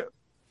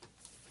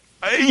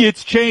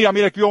 it's changed. I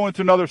mean, I could go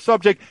into another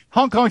subject.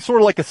 Hong Kong's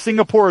sort of like a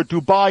Singapore or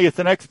Dubai. It's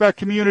an expat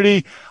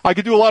community. I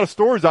could do a lot of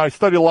stories on it. I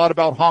study a lot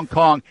about Hong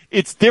Kong.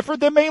 It's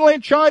different than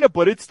mainland China,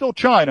 but it's still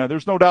China.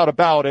 There's no doubt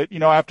about it,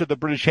 after the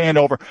British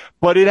handover.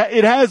 But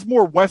it has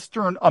more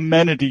Western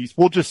amenities.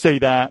 We'll just say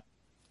that.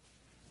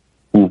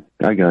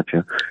 I got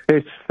you.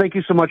 Hey, thank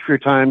you so much for your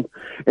time.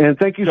 And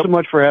thank you so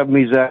much for having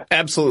me, Zach.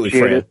 Absolutely,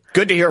 Fred.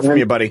 Good to hear from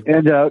you, buddy.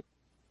 And,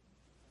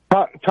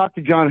 talk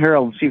to John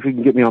Harrell and see if he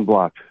can get me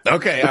unblocked.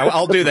 Okay,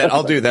 I'll do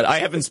that. I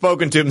haven't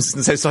spoken to him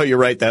since I saw you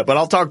write that, but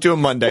I'll talk to him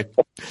Monday.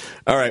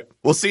 All right.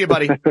 We'll see you,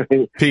 buddy.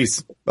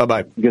 Peace.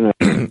 Bye-bye. Good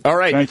night. All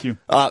right. Thank you.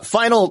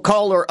 Final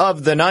caller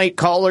of the night.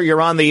 Caller,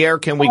 you're on the air.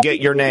 Can we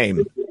get your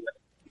name?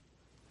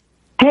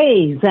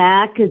 Hey,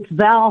 Zach. It's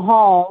Val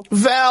Hall.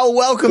 Val,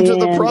 welcome to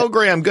the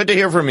program. Good to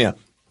hear from you.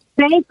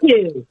 Thank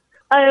you.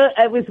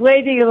 I was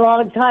waiting a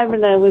long time,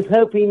 and I was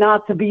hoping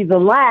not to be the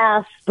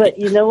last, but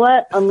you know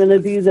what? I'm going to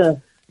be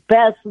the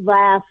best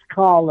last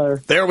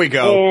caller. There we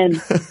go. And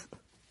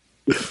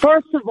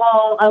first of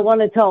all, I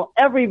want to tell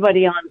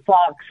everybody on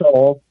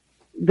Foxhole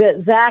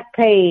that Zach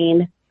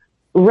Payne,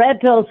 Red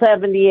Pill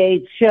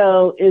 78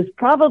 show is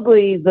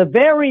probably the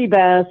very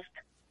best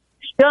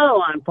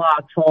show on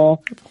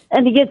Foxhole,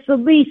 and he gets the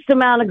least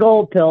amount of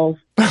gold pills,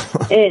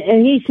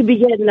 and he should be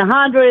getting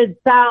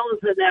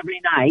 100,000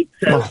 every night.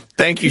 So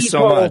thank you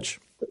so much.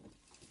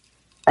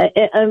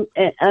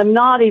 I'm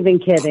not even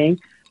kidding.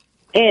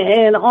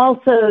 And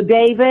also,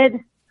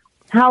 David,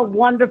 how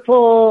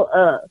wonderful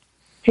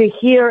to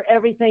hear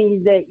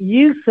everything that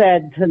you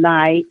said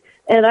tonight.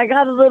 And I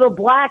got a little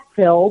black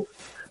pill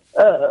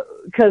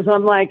because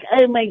I'm like,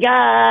 oh, my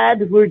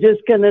God, we're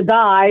just going to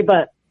die.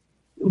 But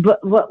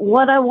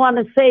what I want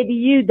to say to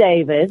you,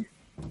 David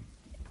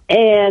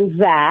and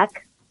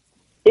Zach,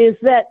 is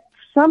that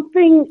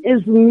something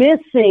is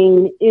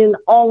missing in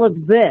all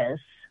of this,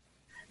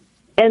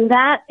 and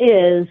that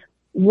is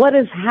what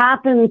has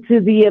happened to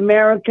the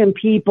American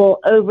people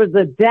over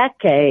the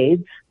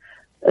decades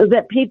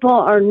that people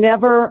are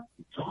never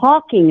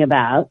talking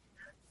about.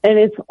 and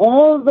it's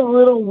all the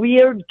little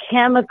weird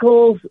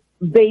chemicals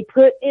they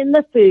put in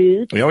the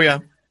food. Oh, yeah.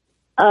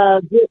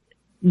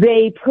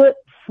 They put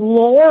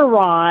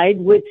fluoride,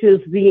 which is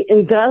the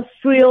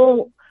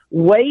industrial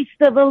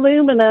waste of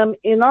aluminum,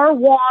 in our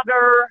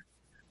water,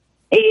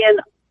 and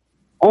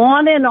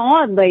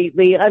on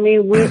lately. I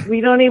mean,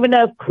 we don't even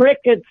know if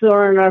crickets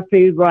are in our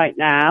food right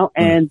now,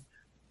 and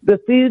the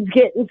food's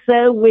getting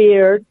so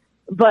weird.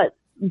 But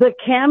the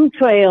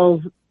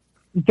chemtrails,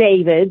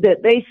 David,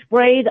 that they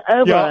sprayed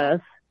over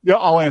us. Yeah,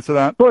 I'll answer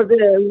that. For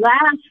the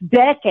last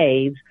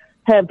decades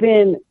have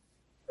been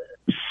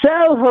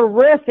so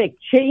horrific,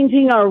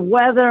 changing our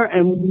weather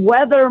and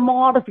weather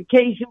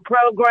modification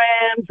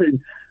programs,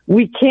 and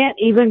we can't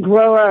even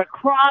grow our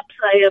crops.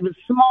 I have a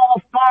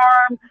small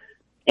farm,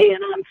 and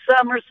on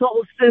summer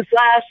solstice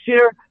last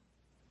year,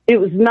 it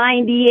was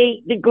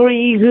 98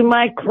 degrees, and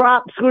my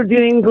crops were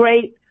doing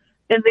great,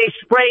 and they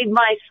sprayed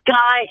my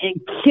sky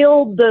and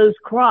killed those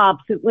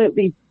crops. It went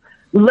be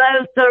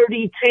low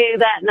 32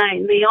 that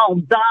night, and they all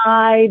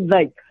died.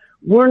 Like,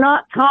 we're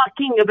not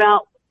talking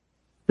about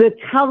the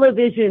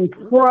television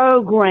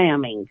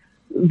programming,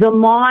 the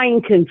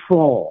mind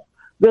control,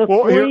 the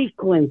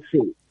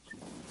frequency.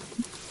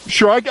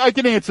 Sure, I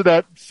can answer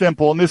that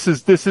simple, and this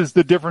is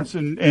the difference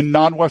in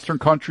non-Western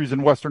countries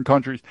and Western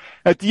countries.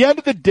 At the end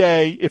of the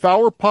day, if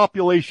our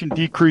population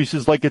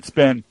decreases like it's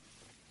been,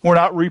 we're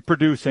not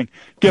reproducing,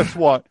 guess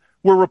what?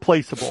 We're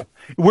replaceable.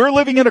 We're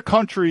living in a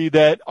country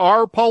that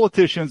our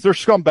politicians, they're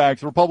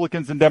scumbags,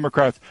 Republicans and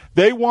Democrats.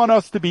 They want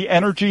us to be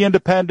energy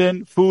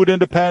independent, food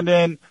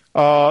independent,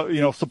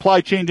 supply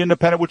chain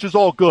independent, which is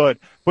all good.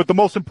 But the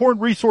most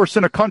important resource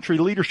in a country,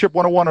 Leadership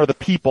 101, are the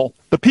people.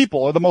 The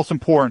people are the most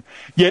important.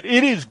 Yet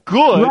it is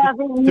good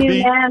loving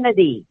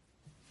humanity.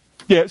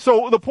 Yeah,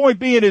 so the point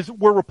being is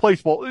we're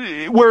replaceable.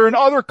 Where in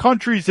other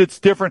countries it's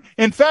different.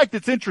 In fact,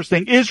 it's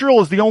interesting.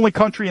 Israel is the only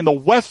country in the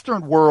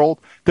Western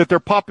world that their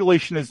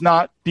population is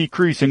not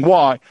decreasing.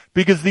 Why?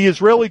 Because the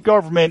Israeli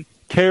government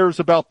cares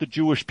about the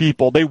Jewish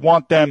people. They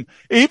want them,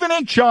 even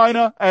in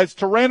China, as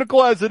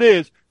tyrannical as it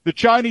is, the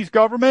Chinese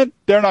government,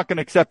 they're not going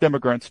to accept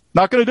immigrants.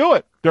 Not going to do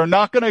it. They're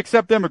not going to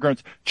accept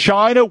immigrants.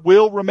 China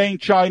will remain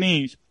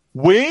Chinese.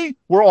 We're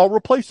all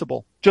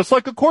replaceable. Just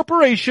like a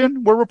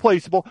corporation, we're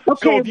replaceable.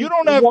 Okay, so if you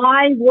don't have,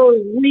 why were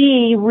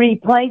we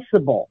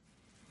replaceable?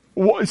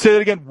 Say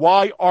that again.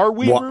 Why are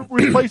we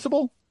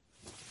replaceable?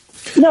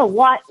 No,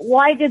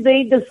 why did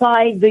they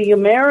decide the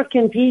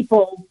American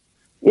people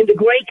in a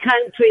great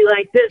country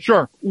like this?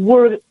 Sure,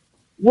 we're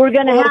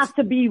going to have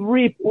to be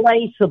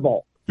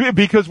replaceable.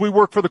 Because we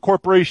work for the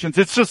corporations.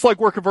 It's just like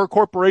working for a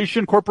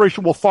corporation.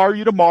 Corporation will fire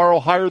you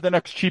tomorrow, hire the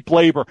next cheap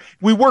labor.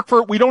 We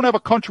don't have a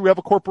country, we have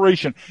a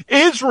corporation.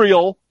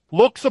 Israel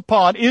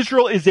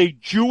is a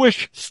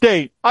Jewish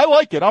state. I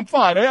like it. I'm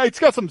fine. It's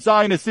got some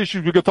Zionist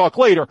issues we could talk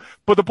later.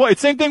 But the point,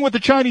 same thing with the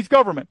Chinese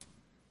government.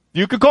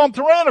 You could call them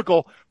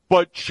tyrannical,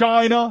 but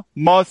China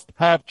must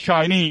have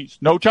Chinese.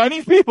 No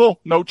Chinese people,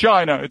 no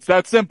China. It's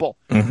that simple.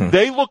 Mm-hmm.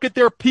 They look at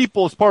their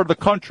people as part of the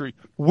country.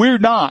 We're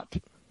not.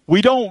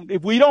 We'll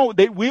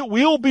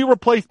be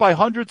replaced by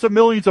hundreds of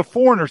millions of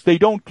foreigners. They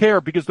don't care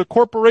because the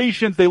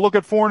corporations, they look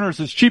at foreigners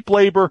as cheap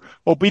labor,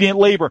 obedient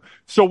labor.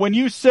 So when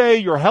you say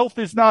your health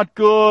is not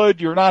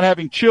good, you're not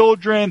having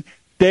children,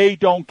 they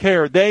don't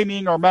care. They,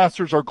 meaning our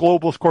masters, are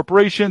globalist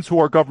corporations who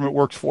our government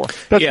works for.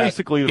 That's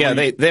basically the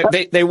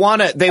reason. They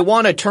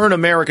want to turn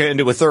America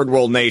into a third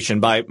world nation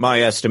by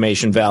my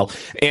estimation, Val.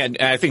 And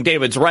I think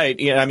David's right.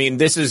 I mean,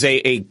 this is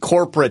a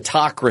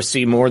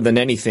corporatocracy more than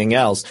anything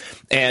else.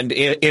 And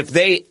if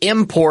they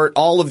import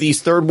all of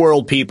these third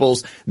world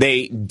peoples,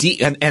 they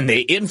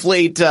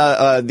inflate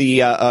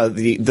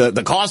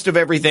the cost of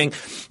everything.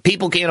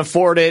 People can't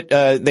afford it.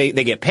 They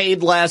get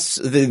paid less.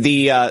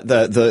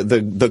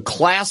 The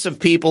class of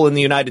people in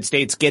the United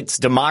States gets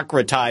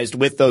democratized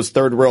with those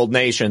third world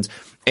nations,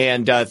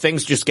 and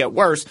things just get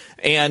worse.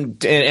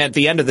 And at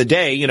the end of the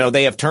day,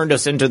 they have turned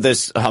us into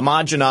this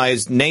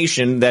homogenized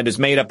nation that is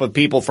made up of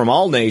people from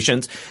all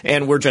nations,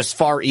 and we're just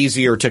far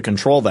easier to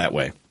control that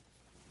way.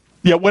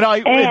 Yeah, I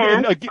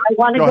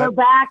want to go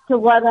back to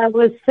what I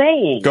was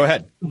saying. Go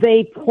ahead.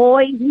 They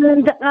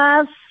poisoned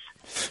us.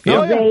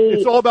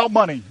 It's all about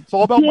money. It's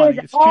all about money.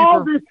 It's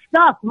all cheaper. this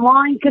stuff,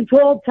 mind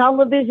control,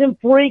 television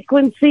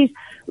frequencies.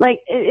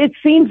 Like, it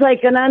seems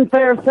like an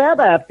unfair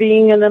setup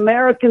being an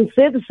American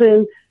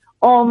citizen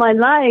all my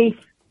life,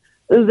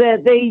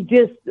 that they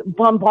just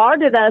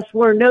bombarded us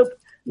where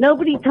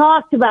nobody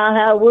talked about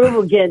how we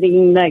were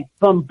getting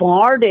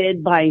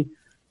bombarded by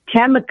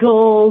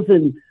chemicals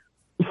and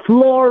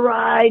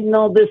fluoride and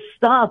all this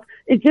stuff.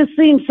 It just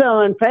seems so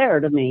unfair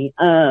to me.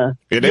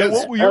 It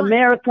is.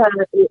 America.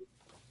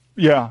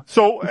 Yeah.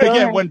 So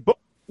again,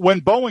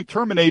 when Boeing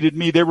terminated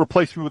me, they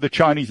replaced me with a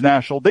Chinese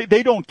national.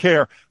 They don't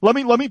care. Let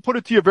me put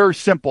it to you very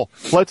simple.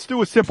 Let's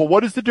do it simple.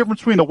 What is the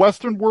difference between the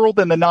Western world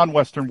and the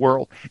non-Western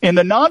world? In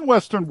the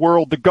non-Western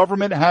world, the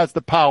government has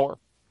the power.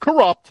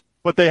 Corrupt,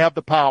 but they have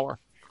the power.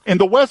 In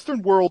the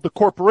Western world, the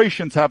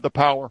corporations have the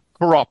power.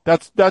 corrupt.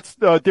 That's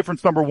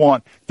difference number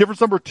one. Difference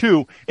number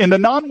two, in the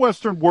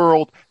non-Western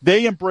world,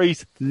 they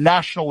embrace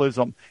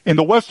nationalism. In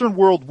the Western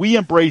world, we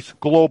embrace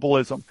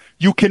globalism.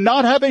 You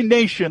cannot have a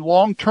nation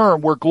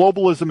long-term where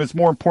globalism is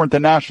more important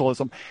than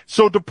nationalism.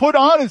 So to put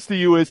honest to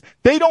you is,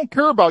 they don't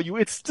care about you.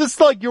 It's just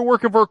like you're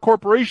working for a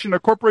corporation. A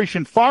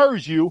corporation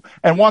fires you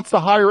and wants to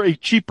hire a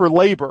cheaper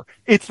labor.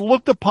 It's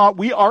looked upon,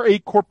 we are a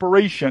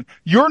corporation.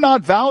 You're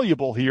not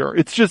valuable here.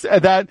 It's just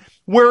that,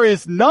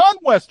 whereas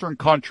non-Western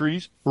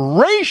countries,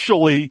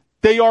 racially,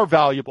 they are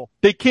valuable.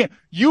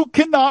 You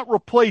cannot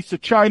replace a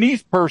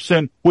Chinese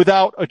person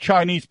without a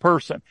Chinese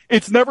person.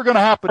 It's never going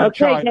to happen in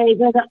China. Okay,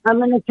 David, I'm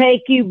going to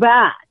take you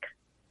back,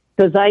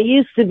 because I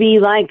used to be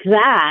like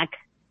Zach.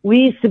 We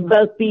used to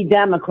both be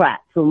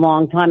Democrats a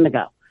long time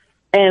ago.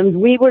 And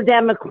we were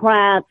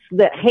Democrats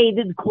that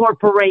hated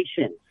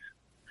corporations.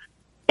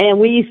 And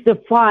we used to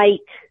fight,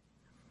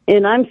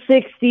 and I'm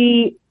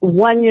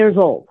 61 years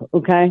old,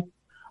 okay?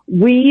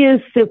 We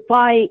used to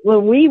fight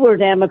when we were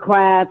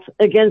Democrats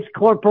against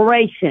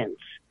corporations.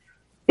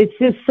 It's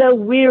just so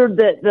weird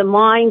that the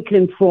mind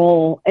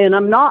control, and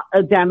I'm not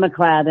a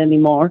Democrat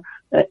anymore.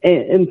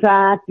 In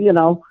fact,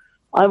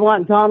 I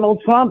want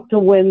Donald Trump to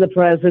win the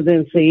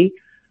presidency.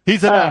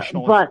 He's a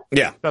nationalist. But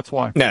yeah, that's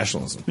why.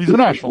 Nationalism. He's a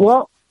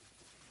nationalist.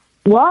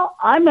 Well,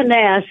 I'm a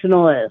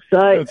nationalist.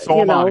 So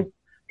am I.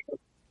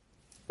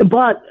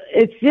 But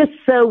it's just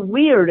so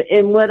weird.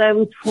 And what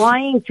I'm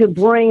trying to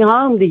bring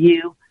home to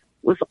you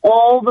was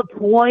all the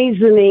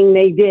poisoning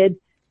they did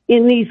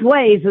in these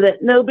ways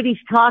that nobody's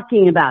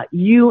talking about.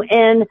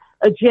 UN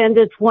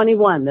Agenda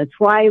 21, the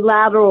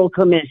Trilateral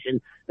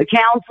Commission, the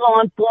Council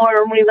on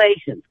Foreign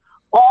Relations,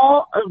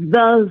 all of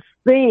those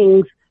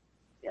things,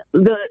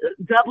 the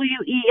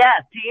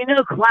WEF. Do you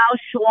know Klaus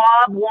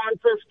Schwab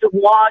wants us to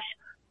wash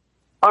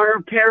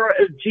our pair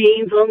of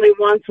jeans only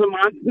once a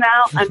month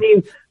now? I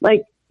mean,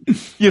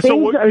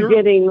 things are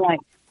getting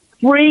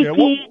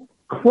freaky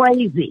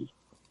crazy.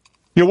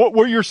 Yeah,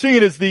 what you're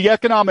seeing is the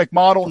economic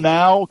model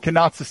now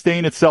cannot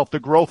sustain itself, the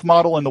growth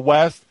model in the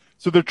West.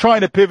 So they're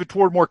trying to pivot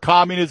toward more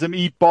communism,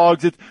 eat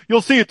bugs.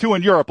 You'll see it too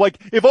in Europe.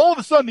 If all of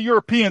a sudden the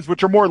Europeans,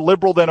 which are more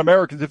liberal than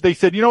Americans, if they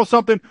said, you know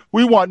something,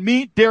 we want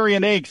meat, dairy,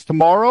 and eggs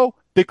tomorrow,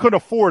 they couldn't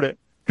afford it,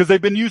 because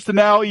they've been used to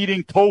now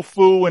eating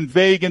tofu and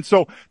vegan.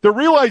 So they're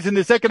realizing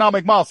this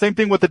economic model, same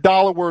thing with the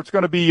dollar, where it's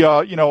going to be,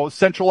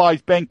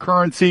 centralized bank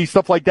currency,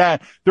 stuff like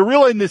that. They're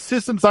realizing this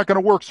system's not going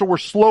to work. So we're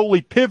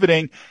slowly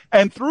pivoting,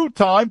 and through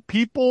time,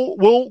 people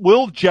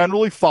will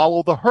generally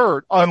follow the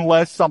herd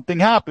unless something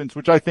happens,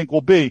 which I think will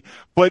be.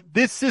 But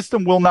this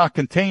system will not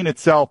contain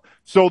itself.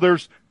 So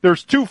there's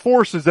two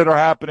forces that are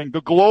happening.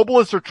 The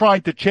globalists are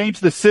trying to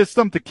change the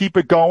system to keep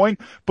it going,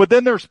 but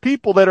then there's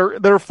people that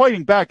are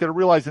fighting back, that are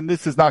realizing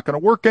this is not going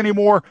to work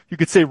anymore. You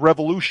could say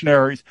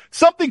revolutionaries.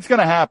 Something's going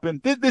to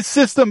happen. This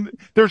system,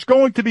 there's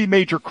going to be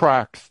major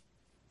cracks.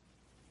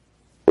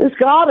 There's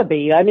got to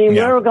be. I mean,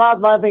 we're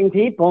God-loving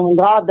people, and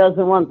God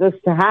doesn't want this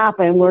to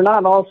happen. We're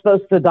not all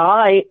supposed to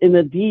die in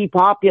the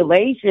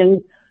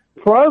depopulation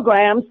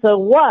program. So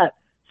what?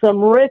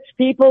 Some rich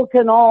people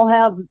can all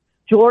have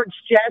George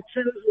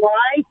Jetson's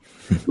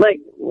life?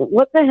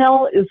 What the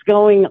hell is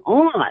going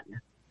on?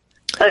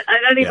 I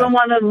don't even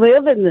want to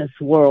live in this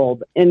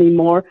world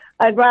anymore.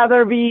 I'd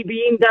rather be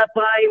beamed up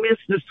by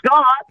Mr.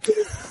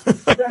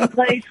 Scott than a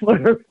place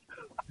where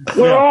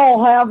we're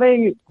all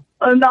having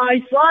a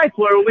nice life,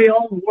 where we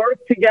all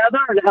work together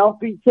and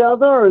help each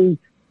other and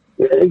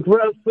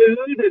grow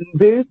food and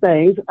do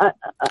things.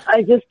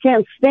 I just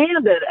can't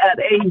stand it at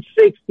age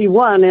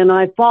 61, and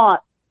I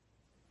fought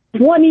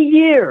 20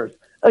 years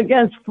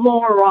against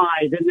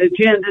fluoride and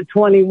Agenda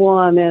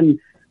 21 and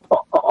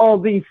all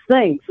these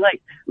things.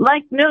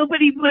 Like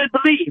nobody would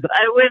believe.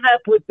 I went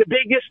up with the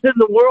biggest in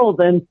the world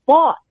and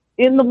fought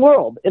in the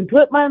world and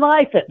put my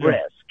life at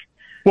risk.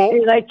 Well,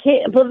 and I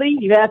can't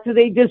believe after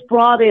they just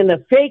brought in a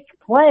fake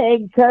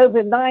plague,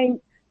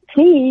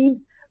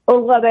 COVID-19 or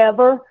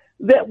whatever,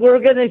 that we're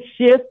going to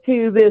shift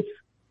to this,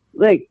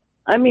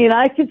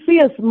 I could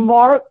see us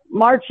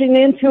marching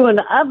into an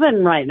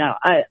oven right now.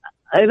 I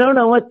don't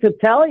know what to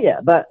tell you,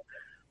 but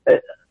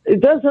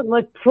it doesn't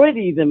look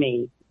pretty to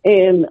me,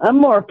 and I'm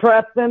more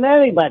prepped than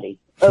anybody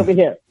over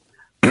here.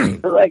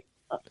 But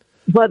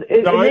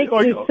it makes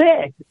me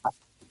sick.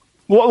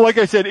 Well, like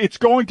I said, it's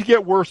going to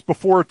get worse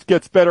before it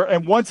gets better,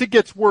 and once it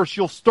gets worse,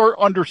 you'll start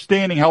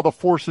understanding how the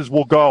forces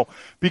will go.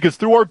 Because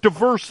through our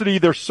diversity,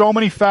 there's so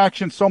many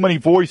factions, so many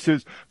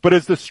voices, but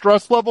as the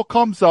stress level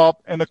comes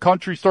up and the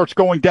country starts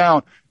going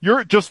down,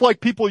 you're just like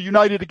people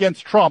united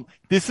against Trump.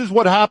 This is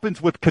what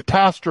happens with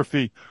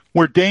catastrophe,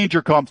 where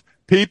danger comes.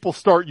 People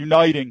start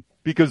uniting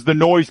because the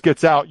noise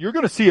gets out. You're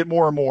going to see it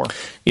more and more.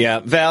 Yeah,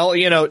 Val,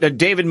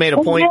 David made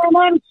a point.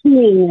 I'm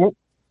seeing it.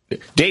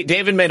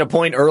 David made a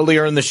point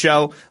earlier in the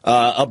show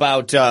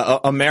about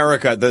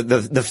America,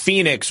 the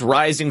phoenix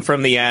rising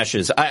from the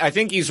ashes. I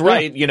think he's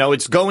right. You know,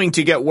 it's going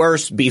to get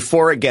worse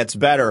before it gets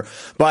better.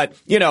 But,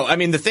 you know, I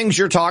mean, the things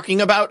you're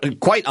talking about,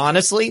 quite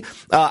honestly,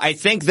 I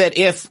think that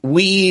if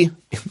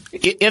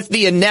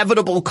the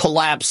inevitable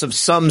collapse of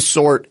some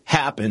sort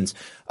happens,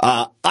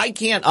 I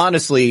can't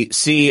honestly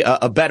see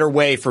a better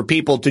way for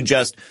people to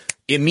just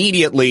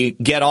immediately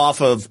get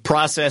off of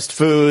processed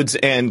foods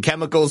and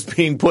chemicals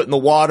being put in the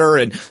water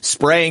and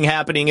spraying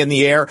happening in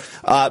the air,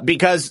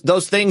 because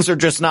those things are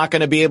just not going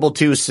to be able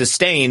to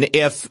sustain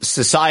if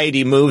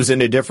society moves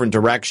in a different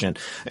direction.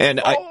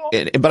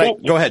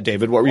 Go ahead,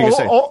 David. What were you going to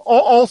say?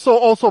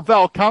 Also,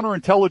 Val,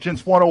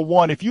 counterintelligence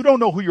 101. If you don't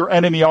know who your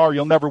enemy are,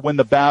 you'll never win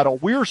the battle.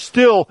 We're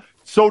still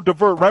so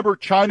diverse. Remember,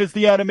 China's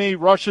the enemy,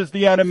 Russia's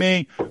the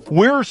enemy.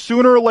 We're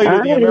sooner or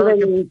later the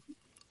American.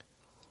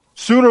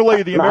 Sooner or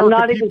later, the American people.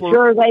 I'm not even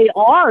sure they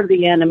are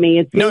the enemy.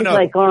 It seems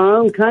like our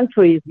own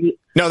country.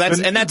 No, that's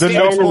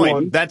David's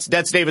point.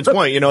 That's David's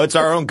point. You know, it's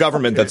our own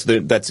government that's the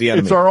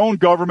enemy. It's our own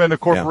government, the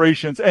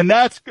corporations, and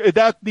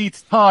that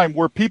needs time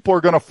where people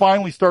are going to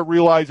finally start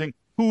realizing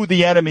who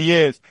the enemy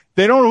is. If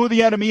they don't know who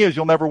the enemy is,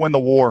 you'll never win the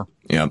war.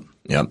 Yep.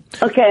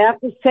 Okay, I have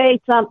to say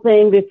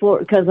something before,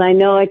 because I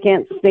know I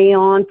can't stay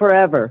on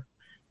forever.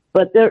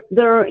 But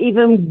there are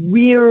even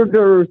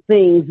weirder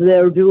things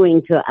they're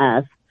doing to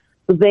us.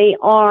 They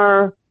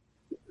are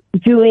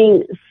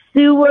doing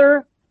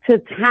sewer to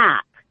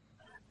tap.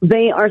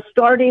 They are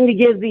starting to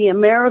give the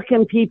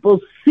American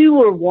people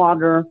sewer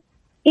water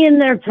in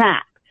their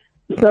tap.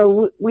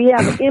 So we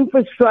have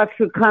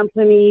infrastructure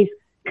companies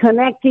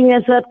connecting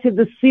us up to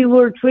the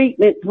sewer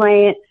treatment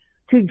plant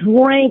to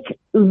drink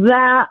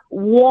that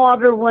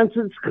water once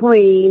it's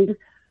cleaned.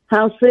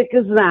 How sick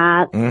is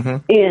that?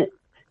 Mm-hmm.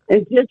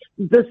 And just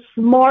the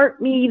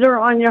smart meter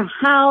on your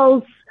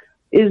house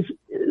is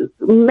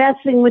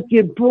messing with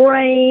your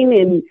brain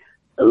and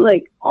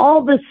like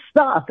all this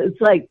stuff. It's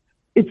like,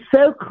 it's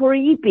so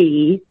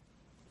creepy.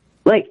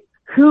 Like,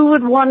 who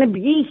would want to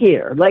be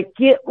here? Like,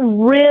 get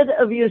rid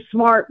of your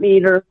smart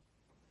meter,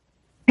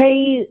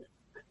 pay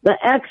the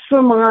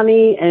extra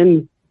money,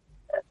 and,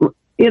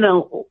 you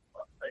know,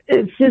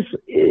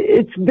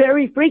 it's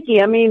very freaky.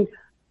 I mean,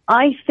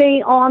 I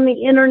stay on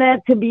the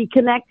internet to be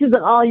connected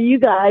to all you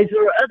guys,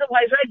 or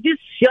otherwise I just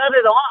shut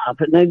it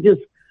off and I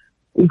just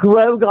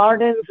grow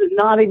gardens and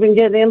not even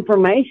get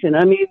information.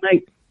 I mean,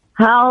 like,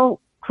 how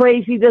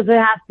crazy does it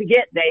have to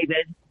get,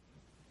 David?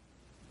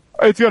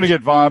 It's going to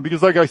get violent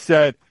because, like I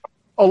said,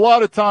 a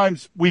lot of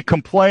times we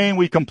complain,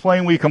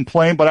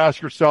 but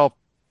ask yourself,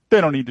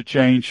 they don't need to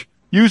change.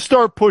 You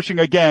start pushing,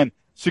 again,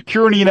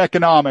 security and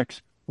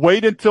economics.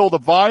 Wait until the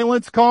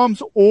violence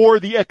comes or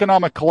the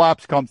economic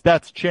collapse comes.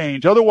 That's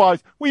change.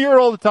 Otherwise, we hear it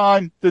all the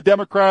time, the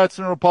Democrats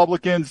and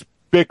Republicans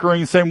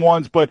bickering, same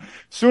ones, but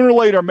sooner or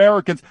later,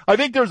 Americans. I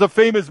think there's a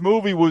famous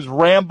movie, was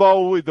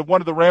Rambo,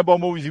 one of the Rambo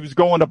movies. He was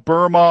going to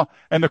Burma,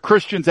 and the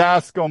Christians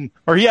asked him,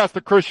 or he asked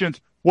the Christians,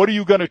 what are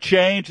you going to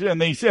change? And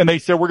they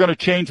said, we're going to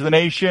change the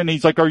nation.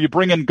 He's like, are you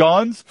bringing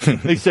guns?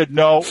 They said,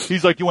 no.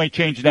 He's like, you ain't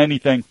changing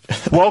anything.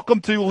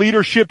 Welcome to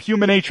leadership,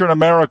 human nature in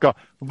America.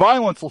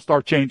 Violence will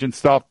start changing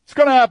stuff. It's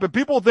going to happen.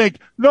 People think,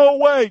 no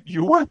way.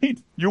 You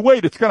wait.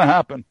 It's going to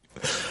happen.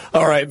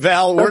 All right,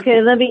 Val.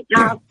 Okay, let me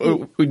ask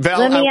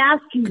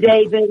you,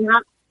 David,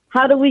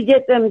 how do we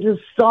get them to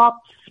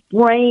stop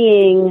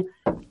spraying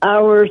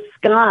our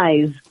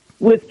skies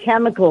with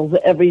chemicals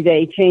every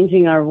day,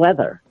 changing our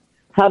weather?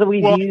 How do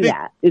we do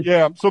that?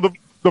 So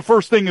the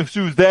first thing is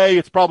who's they?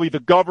 It's probably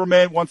the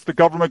government. Once the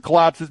government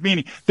collapses,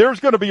 meaning there's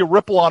going to be a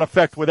ripple-on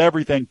effect with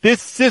everything.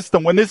 This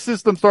system, when this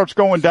system starts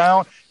going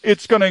down,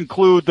 it's going to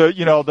include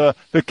the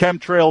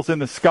chemtrails in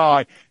the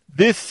sky.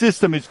 This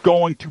system is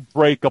going to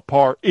break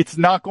apart. It's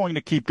not going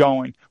to keep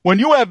going. When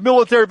you have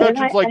military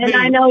veterans like me,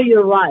 I know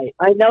you're right.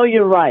 It's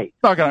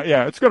not gonna.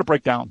 It's going to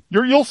break down.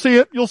 You'll see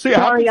it. You'll see it.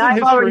 Sorry,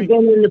 I've already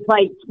been in the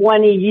fight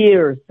 20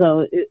 years,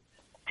 so.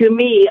 To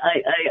me,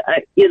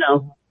 I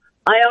woke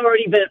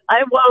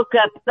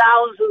up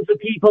thousands of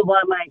people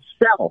by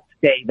myself,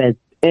 David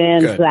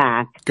and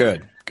Zach.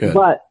 Good.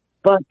 But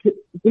to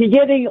be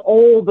getting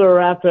older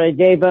after I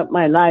gave up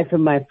my life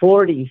in my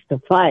 40s to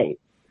fight,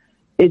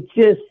 it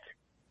just,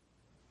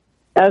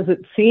 as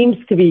it seems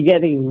to be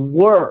getting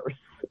worse,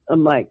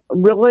 I'm like,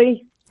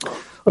 really?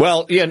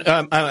 Well,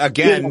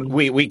 again,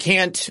 we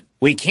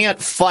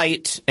can't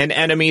fight an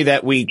enemy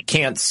that we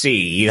can't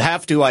see. You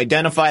have to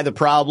identify the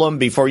problem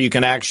before you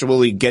can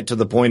actually get to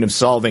the point of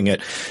solving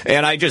it.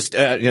 And I just,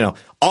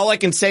 all I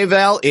can say,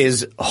 Val,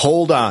 is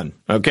hold on,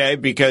 okay?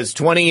 Because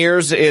 20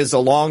 years is a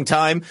long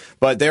time,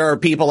 but there are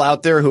people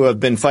out there who have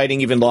been fighting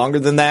even longer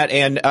than that.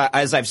 And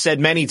as I've said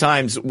many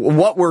times,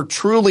 what we're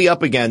truly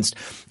up against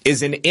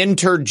is an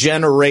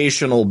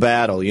intergenerational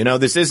battle. You know,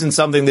 this isn't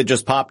something that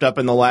just popped up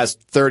in the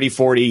last 30,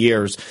 40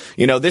 years.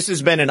 You know, this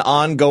has been an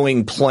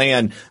ongoing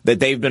plan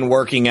that they've been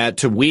working at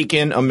to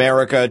weaken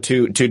America,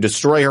 to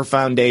destroy her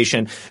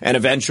foundation, and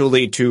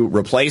eventually to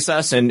replace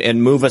us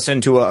and move us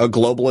into a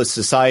globalist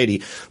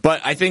society.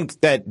 But I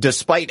think that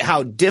despite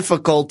how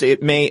difficult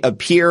it may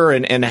appear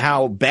and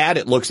how bad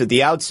it looks at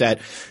the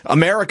outset,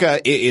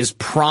 America is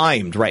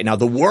primed right now.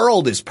 The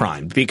world is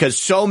primed because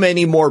so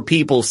many more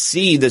people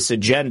see this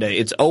agenda.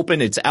 It's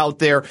open, it's out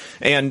there,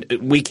 and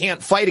we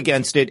can't fight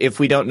against it if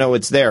we don't know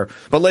it's there.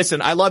 But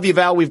listen, I love you,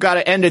 Val. We've got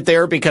to end it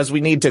there because we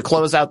need to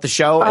close out the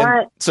show. All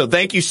right. So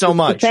thank you so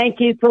much.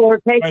 Thank you for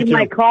taking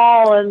my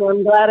call, and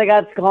I'm glad I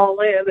got to call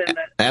in. And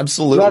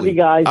absolutely. Love you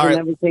guys All and right.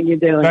 everything you're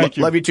doing. Thank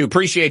you. Love you too.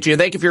 Appreciate you.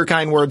 Thank you for your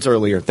kind words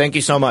earlier. Thank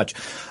you so much.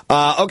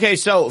 Okay,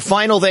 so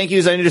final thank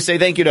yous. I need to say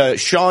thank you to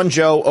Sean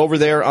Joe over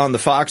there on the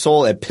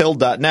foxhole at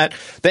pill.net.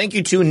 Thank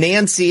you to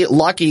Nancy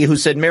Lucky, who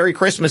said Merry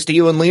Christmas to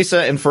you and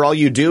Lisa and for all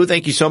you do.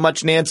 Thank you so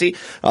much, Nancy.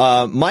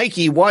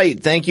 Mikey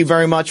White, thank you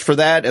very much for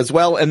that as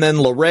well. And then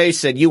Lorraine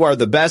said, you are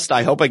the best.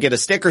 I hope I get a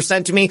sticker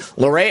sent to me.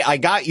 Lorraine, I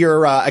got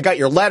your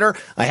letter.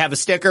 I have a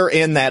sticker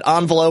in that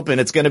envelope,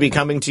 and it's going to be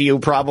coming to you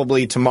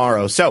probably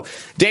tomorrow. So,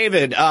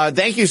 David,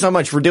 thank you so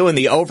much for doing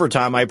the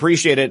overtime. I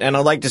appreciate it. And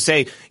I'd like to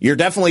say you're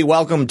definitely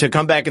welcome to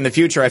come back in the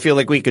future. I feel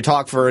like we could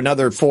talk for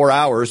another 4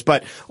 hours,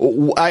 but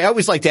I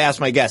always like to ask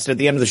my guests at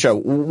the end of the show,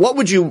 what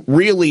would you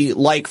really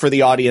like for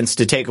the audience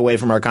to take away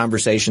from our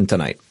conversation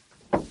tonight?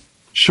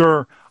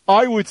 Sure.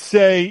 I would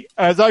say,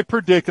 as I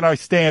predict and I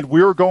stand,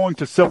 we're going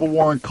to civil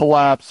war and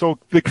collapse. So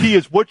the key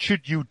is, what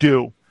should you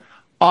do?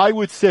 I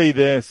would say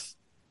this: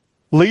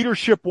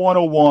 Leadership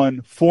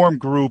 101, form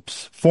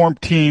groups, form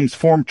teams,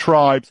 form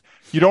tribes.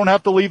 You don't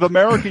have to leave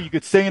America. You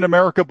could stay in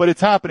America, but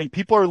it's happening.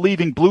 People are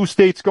leaving blue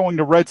states, going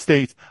to red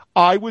states.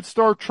 I would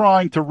start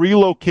trying to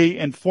relocate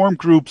and form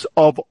groups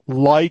of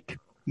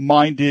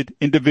like-minded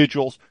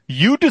individuals.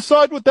 You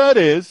decide what that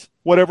is,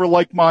 whatever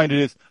like-minded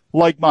is,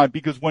 like-minded,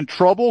 because when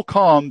trouble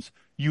comes,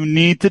 you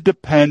need to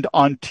depend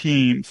on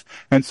teams.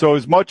 And so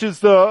as much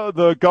as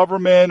the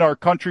government, our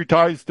country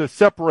tries to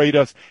separate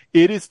us,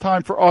 it is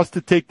time for us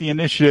to take the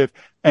initiative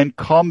and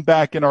come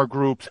back in our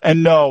groups.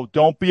 And no,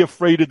 don't be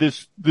afraid of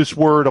this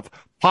word of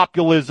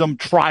populism,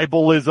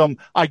 tribalism,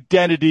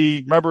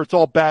 identity. Remember, it's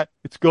all bad.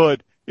 It's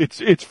good.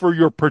 It's for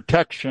your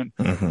protection.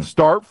 Mm-hmm.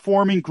 Start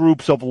forming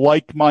groups of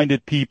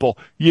like-minded people.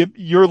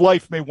 Your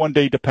life may one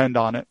day depend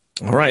on it.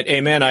 All right.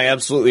 Amen. I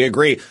absolutely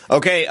agree.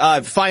 Okay.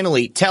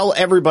 Finally, tell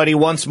everybody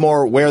once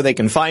more where they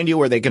can find you,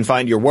 where they can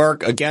find your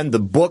work. Again, the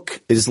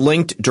book is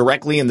linked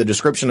directly in the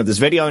description of this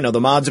video. I know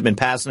the mods have been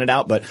passing it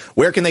out, but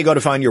where can they go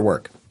to find your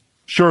work?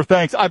 Sure,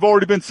 thanks. I've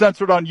already been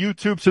censored on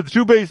YouTube, so the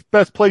two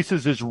best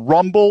places is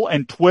Rumble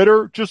and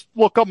Twitter. Just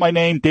look up my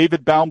name,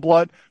 David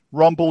Baumblatt,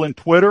 Rumble and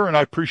Twitter, and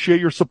I appreciate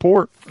your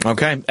support.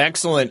 Okay,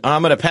 excellent.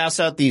 I'm going to pass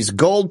out these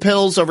gold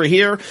pills over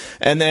here,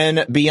 and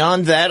then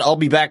beyond that, I'll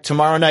be back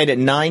tomorrow night at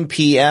 9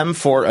 p.m.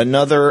 for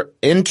another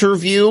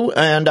interview.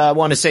 And I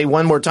want to say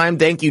one more time,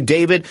 thank you,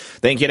 David.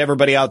 Thank you to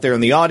everybody out there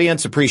in the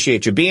audience.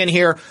 Appreciate you being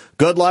here.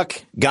 Good luck.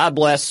 God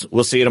bless.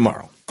 We'll see you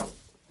tomorrow.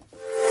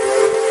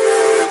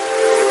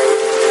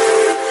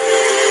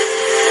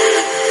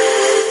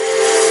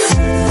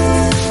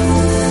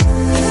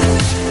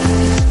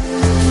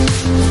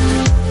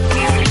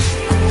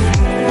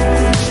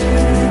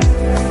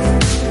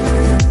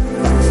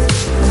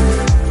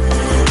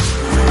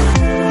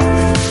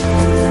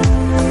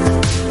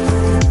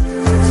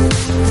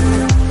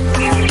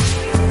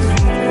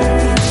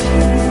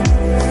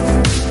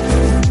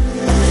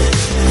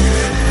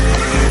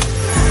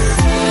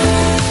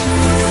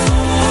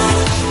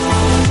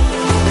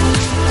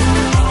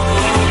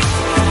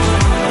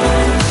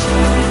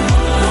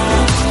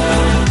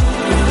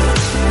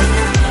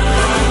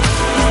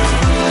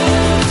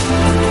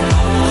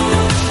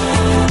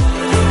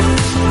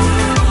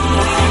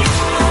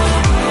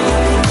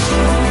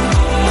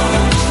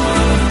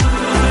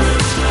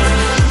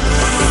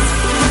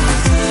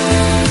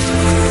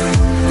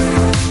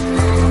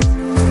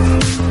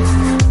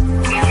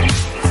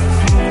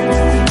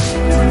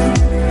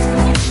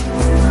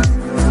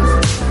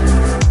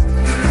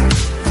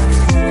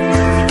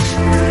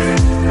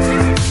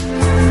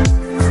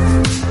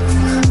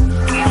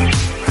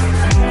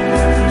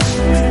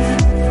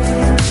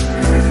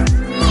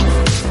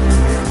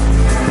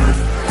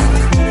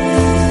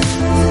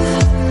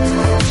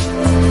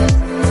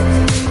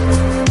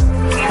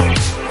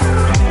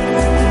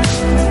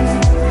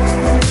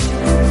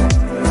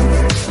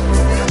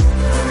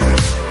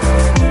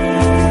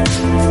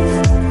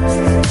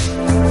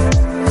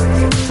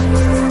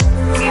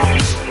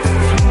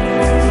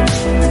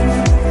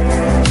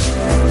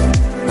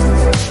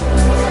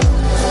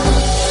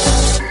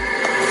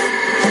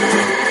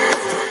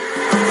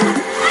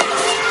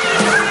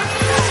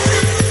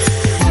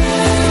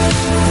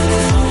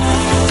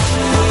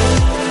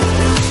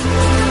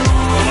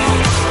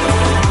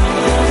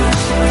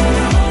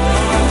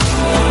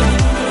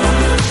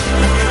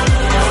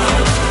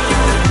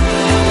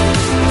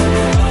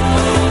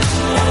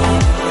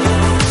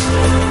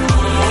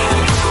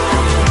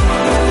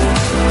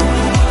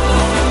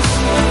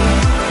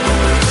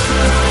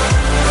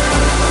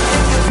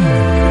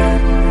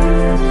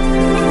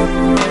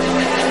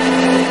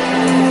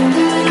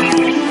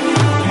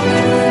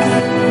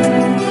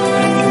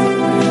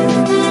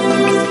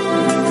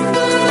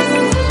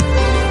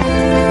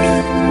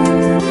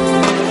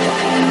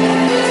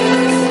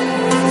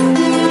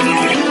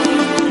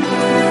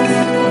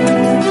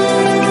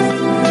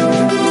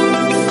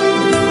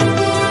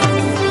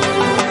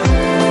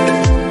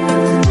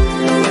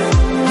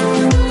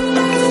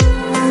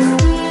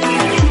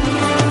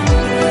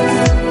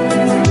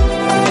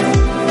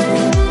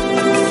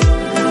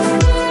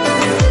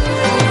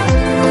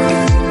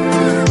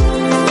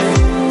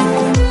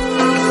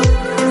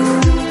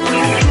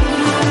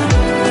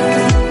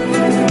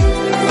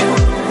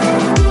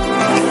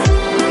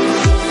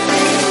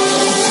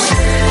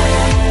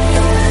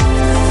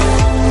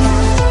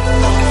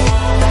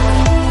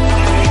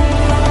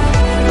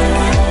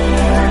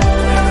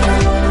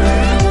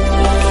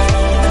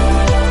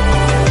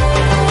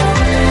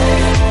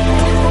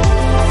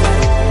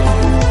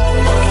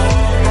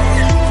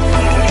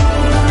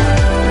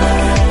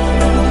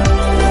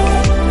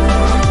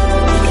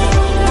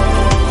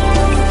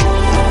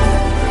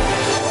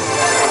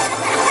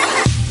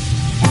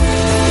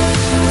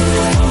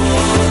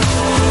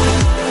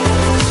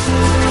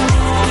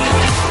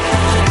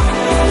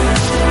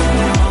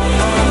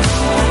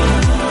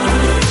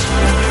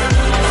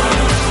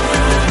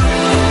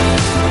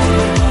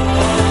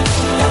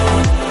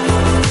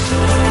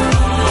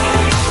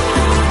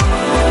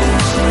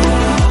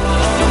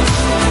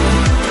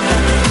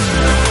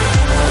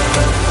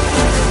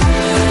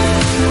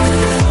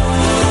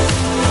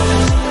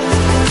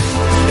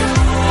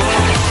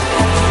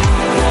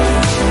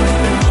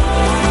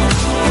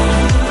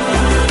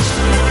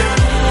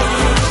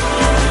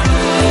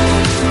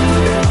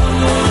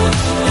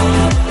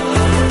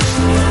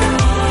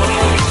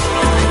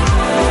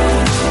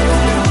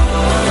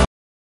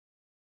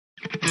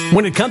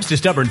 When it comes to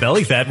stubborn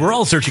belly fat, we're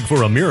all searching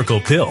for a miracle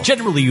pill.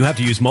 Generally, you have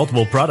to use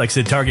multiple products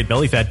that target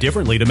belly fat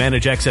differently to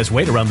manage excess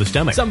weight around the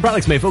stomach. Some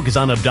products may focus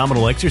on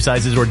abdominal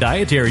exercises or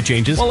dietary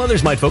changes, while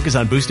others might focus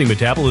on boosting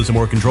metabolism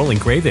or controlling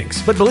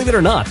cravings. But believe it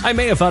or not, I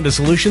may have found a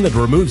solution that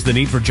removes the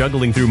need for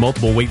juggling through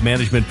multiple weight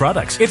management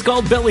products. It's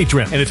called Belly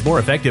Trim, and it's more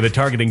effective at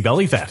targeting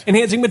belly fat,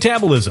 enhancing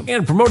metabolism,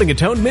 and promoting a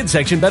toned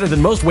midsection better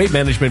than most weight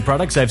management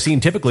products I've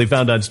seen typically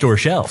found on store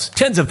shelves.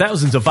 Tens of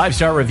thousands of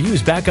 5-star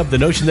reviews back up the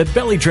notion that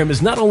Belly Trim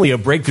is not only a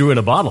breakthrough in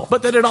a bottle,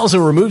 but that it also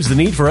removes the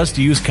need for us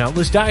to use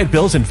countless diet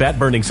pills and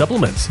fat-burning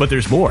supplements. But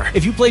there's more.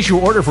 If you place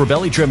your order for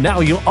Belly Trim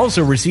now, you'll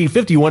also receive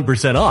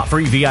 51% off,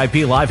 free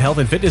VIP live health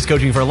and fitness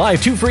coaching for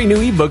life, 2 free new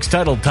ebooks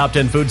titled Top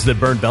 10 Foods That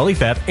Burn Belly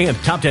Fat and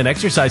Top 10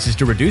 Exercises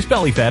to Reduce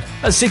Belly Fat,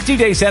 a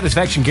 60-day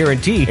satisfaction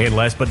guarantee, and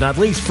last but not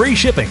least, free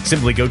shipping.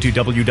 Simply go to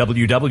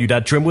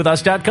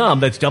www.trimwithus.com.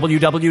 That's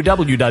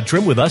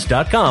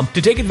www.trimwithus.com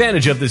to take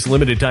advantage of this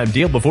limited time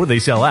deal before they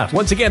sell out.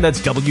 Once again,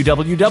 that's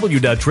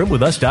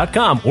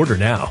www.trimwithus.com. Order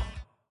now.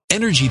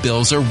 Energy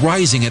bills are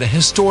rising at a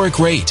historic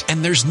rate,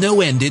 and there's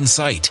no end in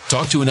sight.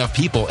 Talk to enough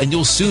people, and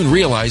you'll soon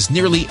realize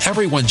nearly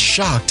everyone's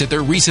shocked at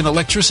their recent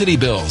electricity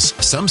bills.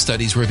 Some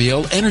studies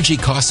reveal energy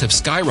costs have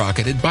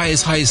skyrocketed by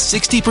as high as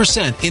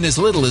 60% in as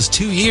little as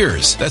 2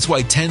 years. That's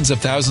why tens of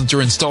thousands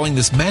are installing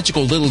this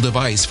magical little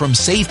device from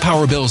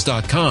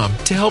SavePowerBills.com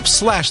to help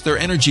slash their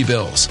energy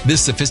bills.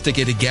 This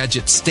sophisticated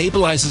gadget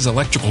stabilizes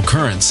electrical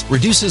currents,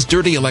 reduces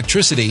dirty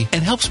electricity,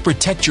 and helps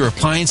protect your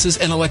appliances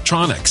and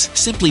electronics.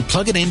 Simply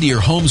plug it into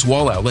your home's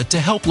wall outlet to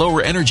help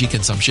lower energy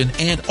consumption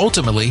and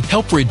ultimately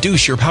help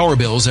reduce your power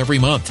bills every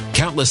month.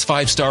 Countless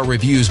 5-star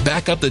reviews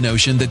back up the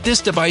notion that this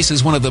device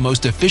is one of the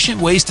most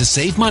efficient ways to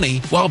save money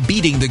while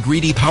beating the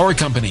greedy power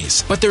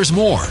companies. But there's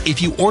more.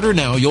 If you order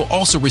now, you'll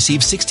also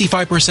receive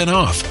 65%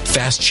 off,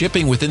 fast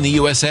shipping within the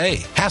USA,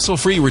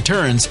 hassle-free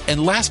returns,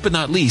 and last but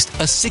not least,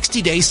 a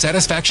 60-day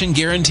satisfaction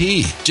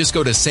guarantee. Just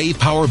go to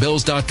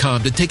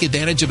SavePowerBills.com to take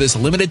advantage of this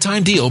limited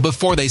time deal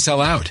before they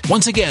sell out.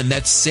 Once again,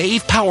 that's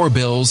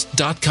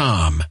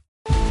SavePowerBills.com.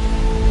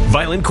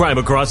 Violent crime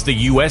across the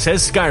U.S.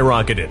 has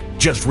skyrocketed.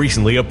 Just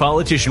recently, a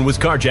politician was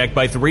carjacked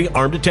by 3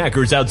 armed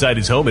attackers outside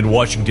his home in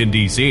Washington,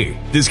 D.C.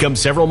 This comes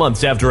several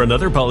months after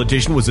another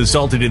politician was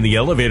assaulted in the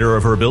elevator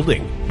of her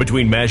building.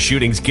 Between mass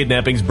shootings,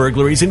 kidnappings,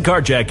 burglaries, and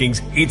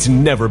carjackings, it's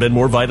never been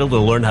more vital to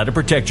learn how to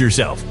protect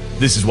yourself.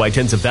 This is why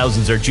tens of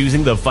thousands are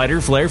choosing the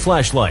Fighter Flare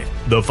flashlight.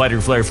 The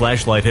Fighter Flare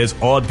flashlight has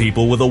awed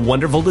people with a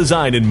wonderful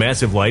design and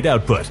massive light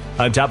output.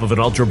 On top of an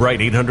ultra-bright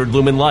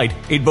 800-lumen light,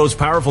 it boasts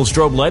powerful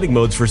strobe lighting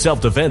modes for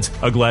self-defense,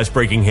 a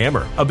glass-breaking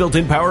hammer, a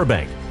built-in power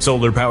bank,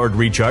 solar-powered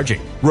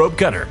recharging, rope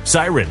cutter,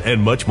 siren,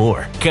 and much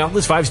more.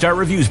 Countless 5-star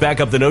reviews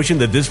back up the notion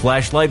that this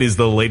flashlight is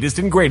the latest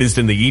and greatest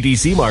in the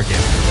EDC market.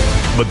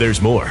 But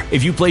there's more.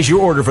 If you place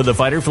your order for the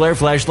Fighter Flare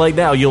flashlight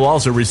now, you'll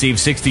also receive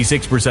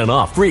 66%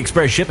 off, free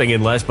express shipping,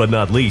 and last but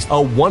not least, a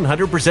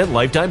 100%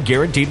 lifetime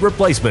guaranteed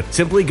replacement.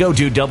 Simply go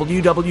to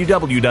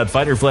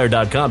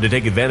www.fighterflare.com to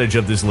take advantage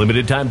of this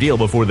limited time deal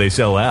before they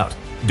sell out.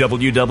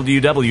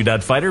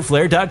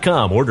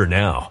 www.fighterflare.com. Order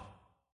now.